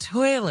bidet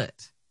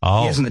toilet.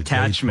 Oh, he has an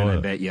attachment, I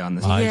bet you, on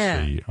the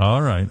I see.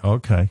 All right.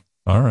 Okay.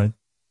 All right.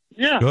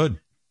 Yeah. Good.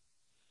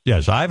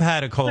 Yes, I've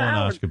had a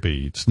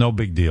colonoscopy. It's no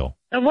big deal.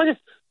 And what do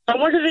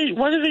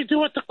they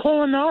do at the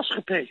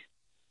colonoscopy?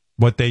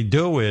 What they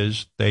do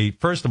is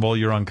first of all,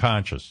 you're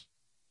unconscious.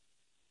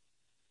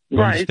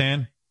 You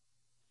understand?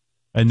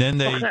 And then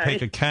they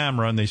take a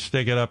camera and they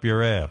stick it up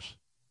your ass,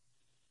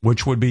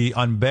 which would be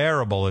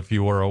unbearable if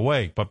you were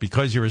awake. But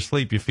because you're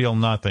asleep, you feel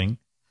nothing.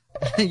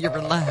 You're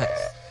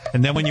relaxed.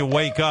 And then when you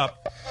wake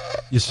up,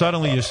 you're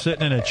sitting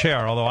in a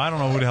chair, although I don't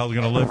know who the hell is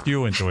going to lift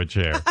you into a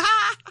chair.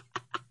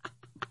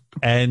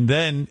 And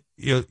then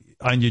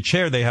on your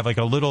chair, they have like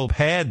a little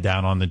pad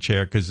down on the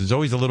chair because there's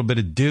always a little bit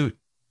of doot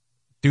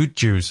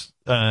juice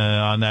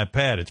on that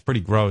pad. It's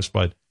pretty gross,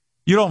 but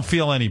you don't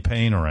feel any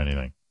pain or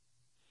anything.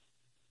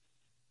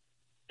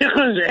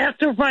 Because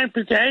after my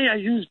bidet, I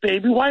use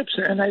baby wipes,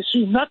 and I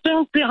see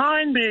nothing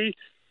behind me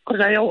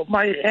because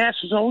my ass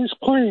is always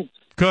clean.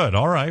 Good.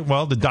 All right.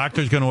 Well, the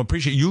doctor's going to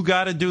appreciate it. You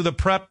got to do the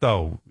prep,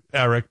 though,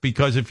 Eric,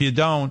 because if you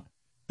don't,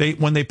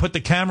 when they put the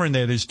camera in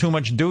there, there's too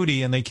much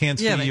duty, and they can't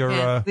see your...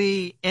 can't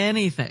see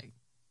anything.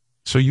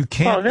 So you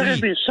can't they're going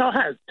to be so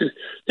happy.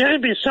 They're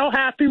going to be so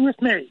happy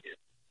with me.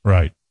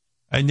 Right.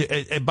 And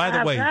by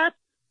the way...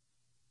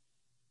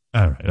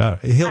 All right.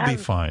 He'll be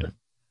fine.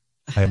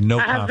 I have no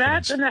confidence. I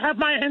have that, and I have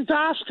my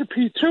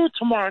endoscopy, too,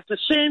 tomorrow at the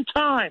same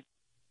time.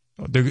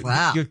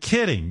 Wow. You're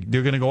kidding.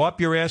 They're going to go up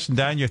your ass and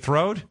down your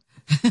throat?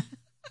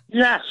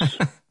 Yes.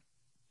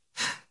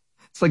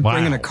 It's like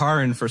bringing a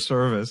car in for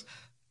service.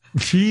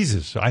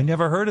 Jesus, I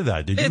never heard of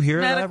that. Did you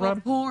hear that,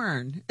 Rob?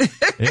 Porn.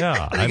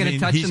 Yeah. Are you going to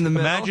touch in the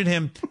middle? Imagine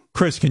him,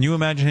 Chris, can you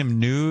imagine him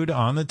nude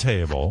on the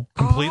table,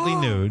 completely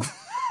nude?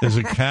 There's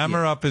a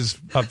camera up his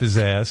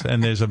ass,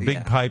 and there's a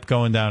big pipe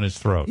going down his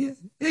throat. Yeah,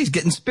 he's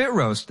getting spit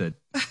roasted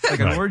like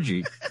an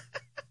orgy.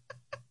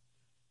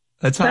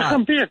 That's hot.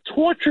 It's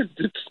going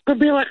to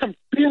be like I'm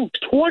being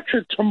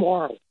tortured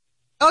tomorrow.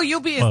 Oh,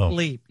 you'll be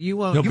asleep. You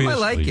won't. You might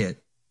like it.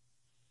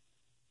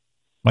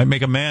 Might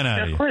make a man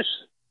out of you. Chris,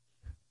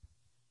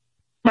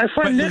 my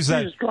friend Nick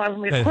is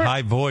driving me. That Chris,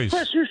 high voice.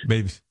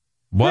 Chris,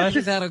 what?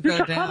 Chris, that'll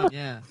go down,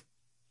 yeah.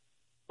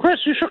 Chris,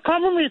 you should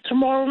come with me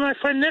tomorrow with my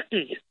friend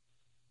Nicky.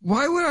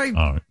 Why would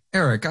I...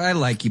 Eric, I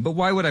like you, but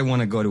why would I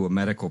want to go to a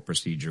medical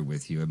procedure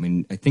with you? I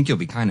mean, I think you'll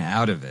be kind of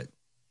out of it.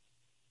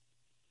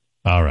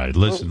 All right,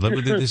 listen,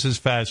 this is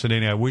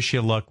fascinating. I wish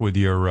you luck with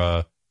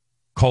your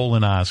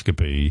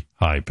colonoscopy,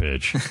 high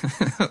pitch.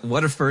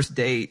 What a first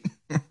date.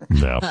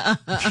 Yeah.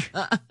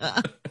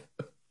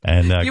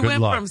 And you good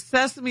went luck. From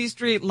Sesame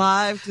Street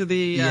Live to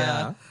the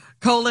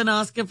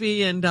colonoscopy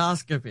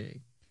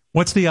endoscopy.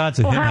 What's the odds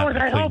of him having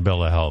a clean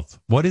bill of health?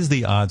 What is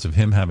the odds of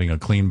him having a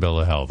clean bill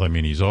of health? I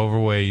mean, he's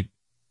overweight.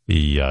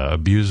 He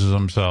abuses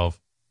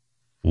himself.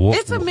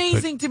 It's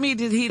amazing to me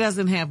that he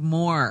doesn't have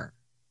more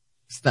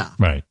stuff.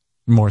 Right.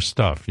 More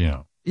stuff,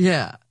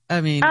 Yeah.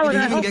 I mean,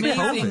 it's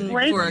amazing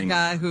for a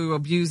guy who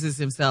abuses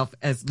himself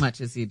as much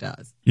as he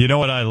does. You know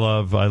what I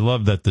love? I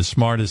love that the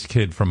smartest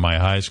kid from my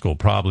high school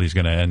probably is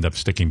going to end up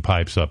sticking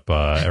pipes up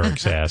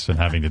Eric's ass and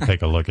having to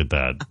take a look at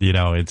that. You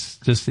know, it's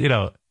just,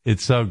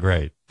 it's so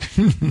great.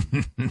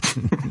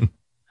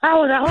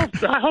 Howard,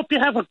 I hope you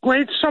have a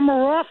great summer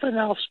off, and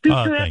I'll speak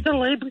to you after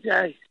Labor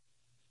Day.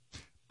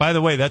 By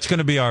the way, that's going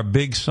to be our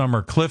big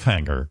summer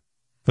cliffhanger.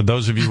 For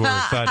those of you who are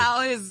excited. How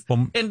is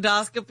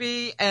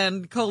endoscopy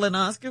and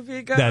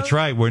colonoscopy go? That's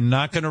right. We're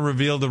not going to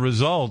reveal the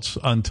results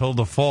until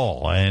the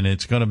fall, and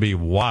it's going to be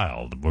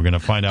wild. We're going to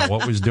find out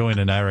what was doing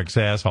in Eric's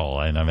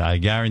asshole, and I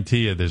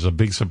guarantee you there's a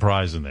big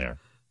surprise in there.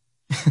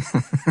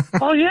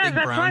 Oh, yeah,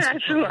 that's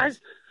right.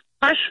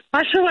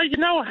 I should let you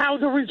know how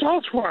the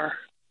results were.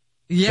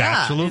 Yeah,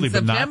 absolutely,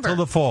 but not until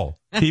the fall.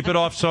 Keep it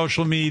off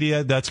social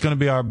media. That's going to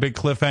be our big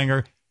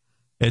cliffhanger.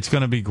 It's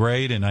going to be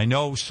great, and I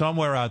know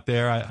somewhere out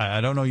there,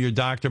 I don't know your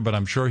doctor, but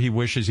I'm sure he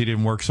wishes he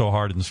didn't work so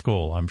hard in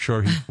school. I'm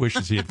sure he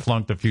wishes he had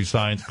flunked a few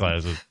science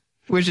classes.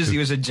 Wishes he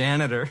was a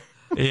janitor.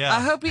 Yeah. I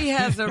hope he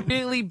has a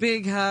really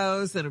big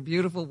house and a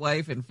beautiful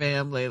wife and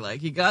family.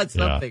 Like, he got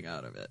something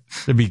out of it.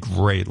 It'd be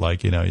great.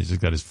 Like, he's just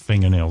got his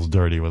fingernails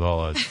dirty with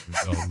all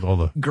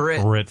the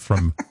grit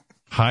from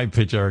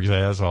high-pitch Eric's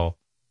asshole.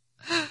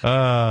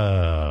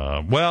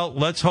 Well,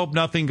 let's hope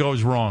nothing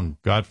goes wrong.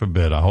 God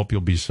forbid. I hope you'll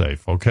be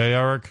safe. Okay,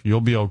 Eric?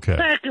 You'll be okay.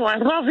 Thank you. I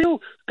love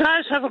you.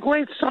 Guys, have a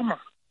great summer.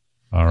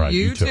 All right.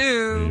 You too.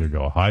 There you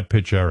go.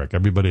 High-pitch Eric.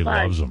 Everybody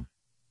loves him.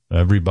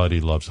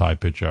 Everybody loves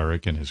high-pitch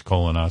Eric and his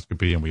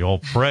colonoscopy, and we all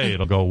pray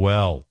it'll go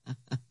well.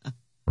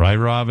 Right,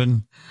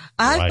 Robin?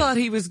 I thought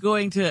he was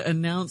going to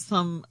announce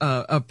some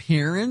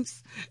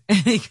appearance, and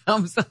he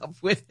comes up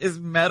with his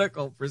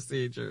medical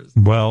procedures.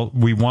 Well,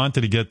 we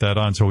wanted to get that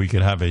on so we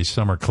could have a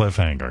summer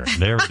cliffhanger.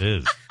 There it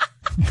is.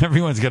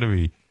 Everyone's going to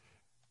be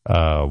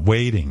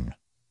waiting,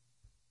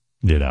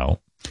 All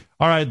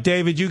right,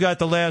 David, you got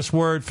the last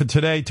word for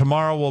today.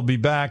 Tomorrow we'll be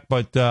back,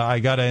 but I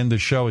got to end the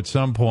show at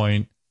some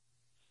point.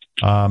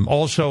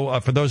 Also,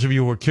 for those of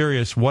you who are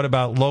curious, what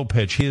about Low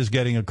Pitch? He is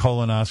getting a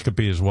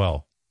colonoscopy as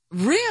well.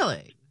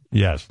 Really?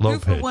 Yes, Low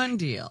Pitch. 2-for-1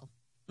 deal.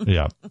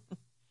 Yeah.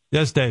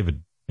 Yes,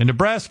 David. In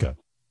Nebraska.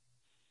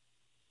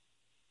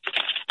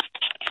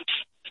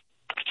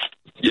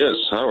 Yes,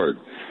 Howard.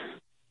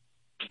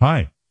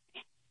 Hi.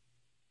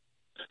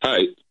 Hi.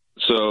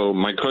 So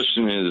my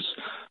question is,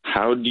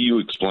 how do you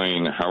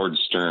explain Howard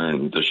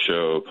Stern, the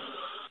show,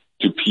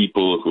 to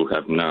people who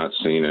have not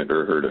seen it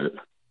or heard it?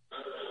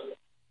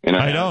 And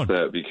I ask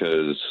that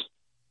because,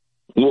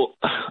 well,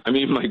 I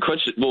mean, my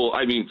question,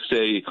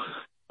 say,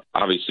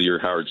 obviously you're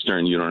Howard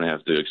Stern, you don't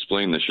have to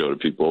explain the show to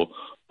people,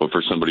 but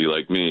for somebody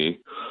like me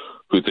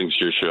who thinks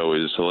your show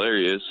is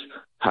hilarious,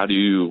 how do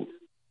you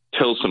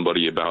tell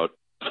somebody about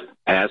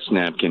Ass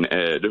Napkin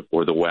Ed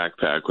or the Whack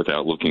Pack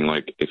without looking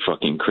like a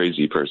fucking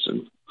crazy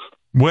person?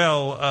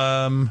 Well,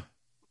 I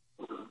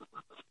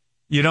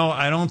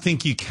don't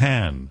think you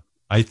can.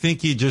 I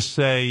think you just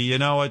say, you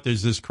know what,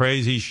 there's this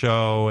crazy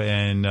show,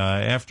 and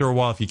after a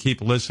while, if you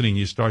keep listening,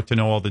 you start to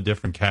know all the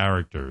different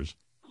characters.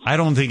 I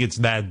don't think it's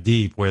that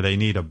deep where they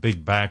need a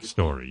big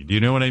backstory. Do you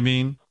know what I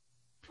mean?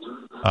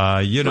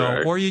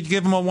 Right. Or you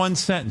give them a one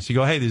sentence. You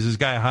go, hey, there's this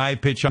guy High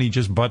Pitch, he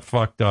just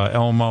butt-fucked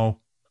Elmo,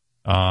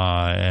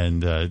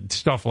 and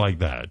stuff like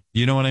that.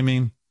 You know what I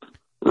mean?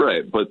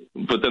 Right, but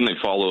then they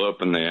follow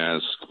up and they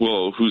ask,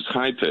 well, who's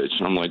High Pitch?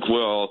 And I'm like,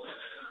 well,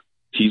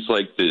 he's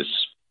like this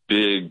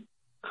big,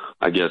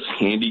 I guess,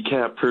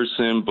 handicapped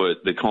person,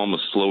 but they call him a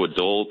slow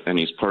adult, and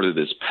he's part of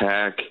this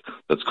pack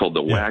that's called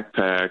the Whack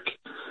Pack.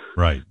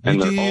 Right. And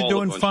you're they're all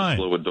doing a bunch fine. of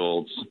slow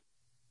adults.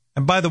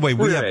 And by the way,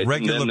 we Right, have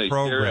regular and then they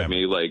programming. stare at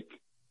me like,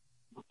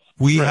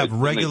 We Right, have and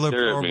they regular stare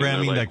at me and they're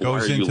programming like, that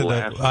goes "Why are you into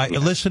laughing the. at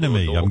Listen to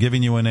me. adult?" I'm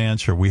giving you an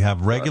answer. We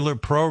have regular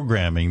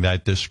programming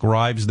that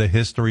describes the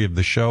history of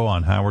the show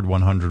on Howard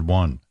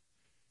 101.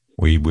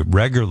 We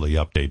regularly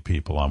update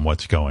people on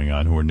what's going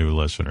on who are new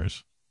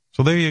listeners.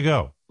 So there you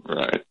go.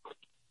 Right.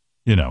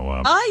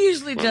 I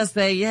usually just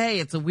say, hey,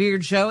 it's a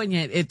weird show, and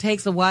yet it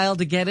takes a while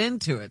to get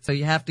into it, so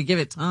you have to give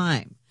it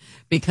time.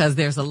 Because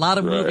there's a lot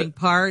of moving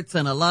parts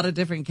and a lot of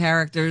different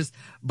characters.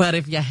 But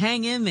if you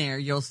hang in there,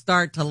 you'll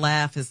start to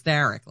laugh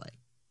hysterically.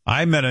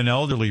 I met an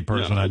elderly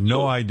person who had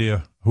no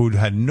idea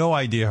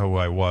who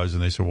I was.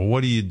 And they said, well,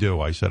 what do you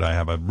do? I said, I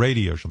have a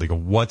radio show. They go,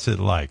 what's it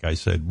like? I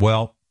said,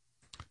 well,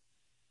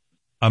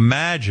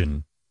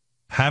 imagine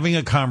having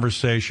a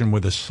conversation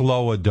with a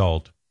slow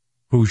adult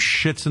who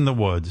shits in the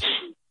woods.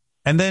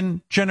 And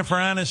then Jennifer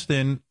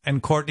Aniston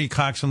and Courtney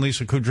Cox and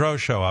Lisa Kudrow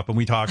show up and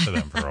we talk to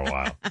them for a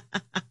while.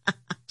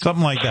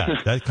 Something like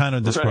that. That kind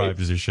of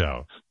describes the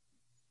show.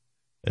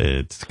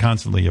 It's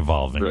constantly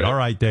evolving. Right. All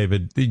right,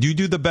 David. You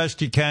do the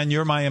best you can.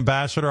 You're my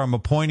ambassador. I'm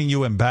appointing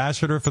you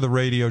ambassador for the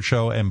radio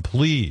show. And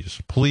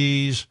please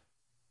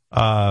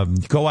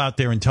go out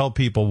there and tell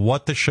people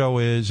what the show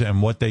is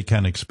and what they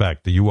can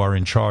expect. You are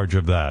in charge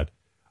of that.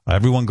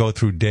 Everyone go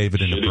through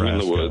David in Nebraska. In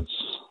the woods.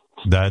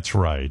 That's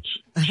right.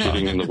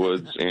 Shooting in the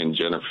Woods and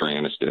Jennifer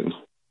Aniston.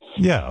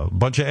 Yeah, a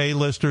bunch of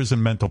A-listers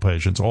and mental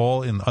patients,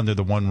 all under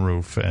the one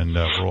roof, and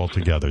we're all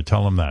together.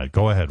 Tell them that.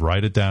 Go ahead,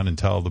 write it down and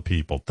tell the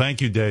people.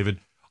 Thank you, David.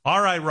 All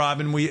right,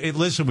 Robin,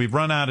 listen, we've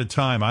run out of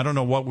time. I don't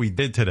know what we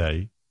did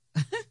today.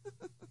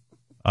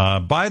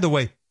 By the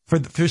way,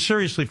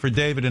 seriously, for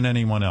David and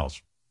anyone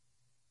else,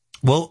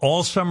 well,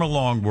 all summer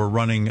long, we're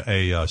running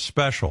a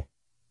special.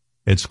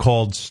 It's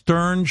called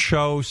Stern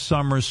Show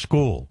Summer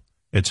School.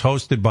 It's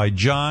hosted by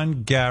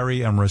John,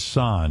 Gary, and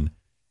Rasan.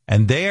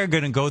 And they are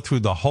going to go through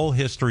the whole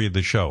history of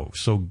the show.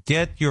 So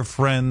get your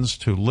friends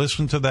to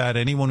listen to that.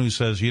 Anyone who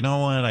says, you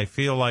know what, I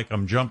feel like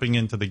I'm jumping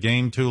into the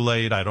game too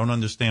late. I don't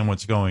understand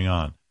what's going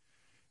on.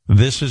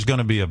 This is going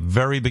to be a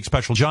very big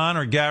special. John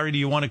or Gary, do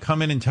you want to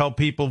come in and tell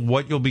people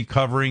what you'll be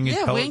covering?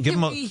 Yeah, when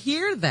can we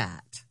hear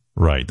that?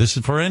 Right. This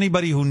is for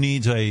anybody who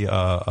needs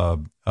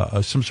some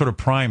sort of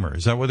primer.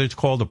 Is that what it's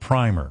called? A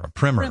primer, a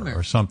primer.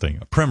 Or something.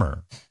 A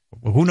primer.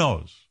 Who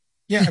knows?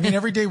 Yeah, I mean,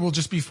 every day we'll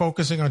just be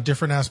focusing on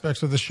different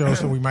aspects of the show.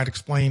 So we might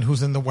explain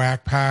who's in the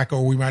Whack Pack,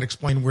 or we might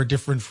explain where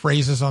different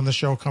phrases on the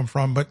show come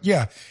from. But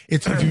yeah,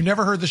 if you've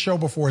never heard the show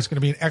before, it's going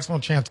to be an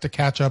excellent chance to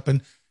catch up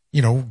and,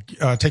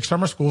 take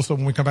summer school. So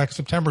when we come back in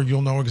September,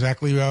 you'll know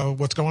exactly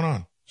what's going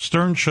on.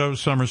 Stern Show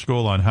Summer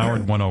School on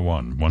Howard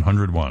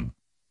 101.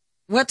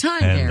 What time,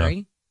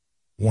 Gary?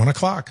 1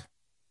 o'clock.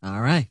 All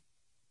right.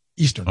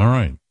 Eastern. All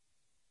right.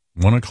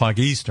 1 o'clock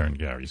Eastern,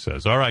 Gary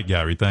says. All right,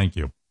 Gary, thank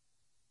you.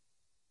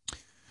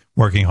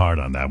 Working hard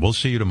on that. We'll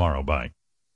see you tomorrow. Bye.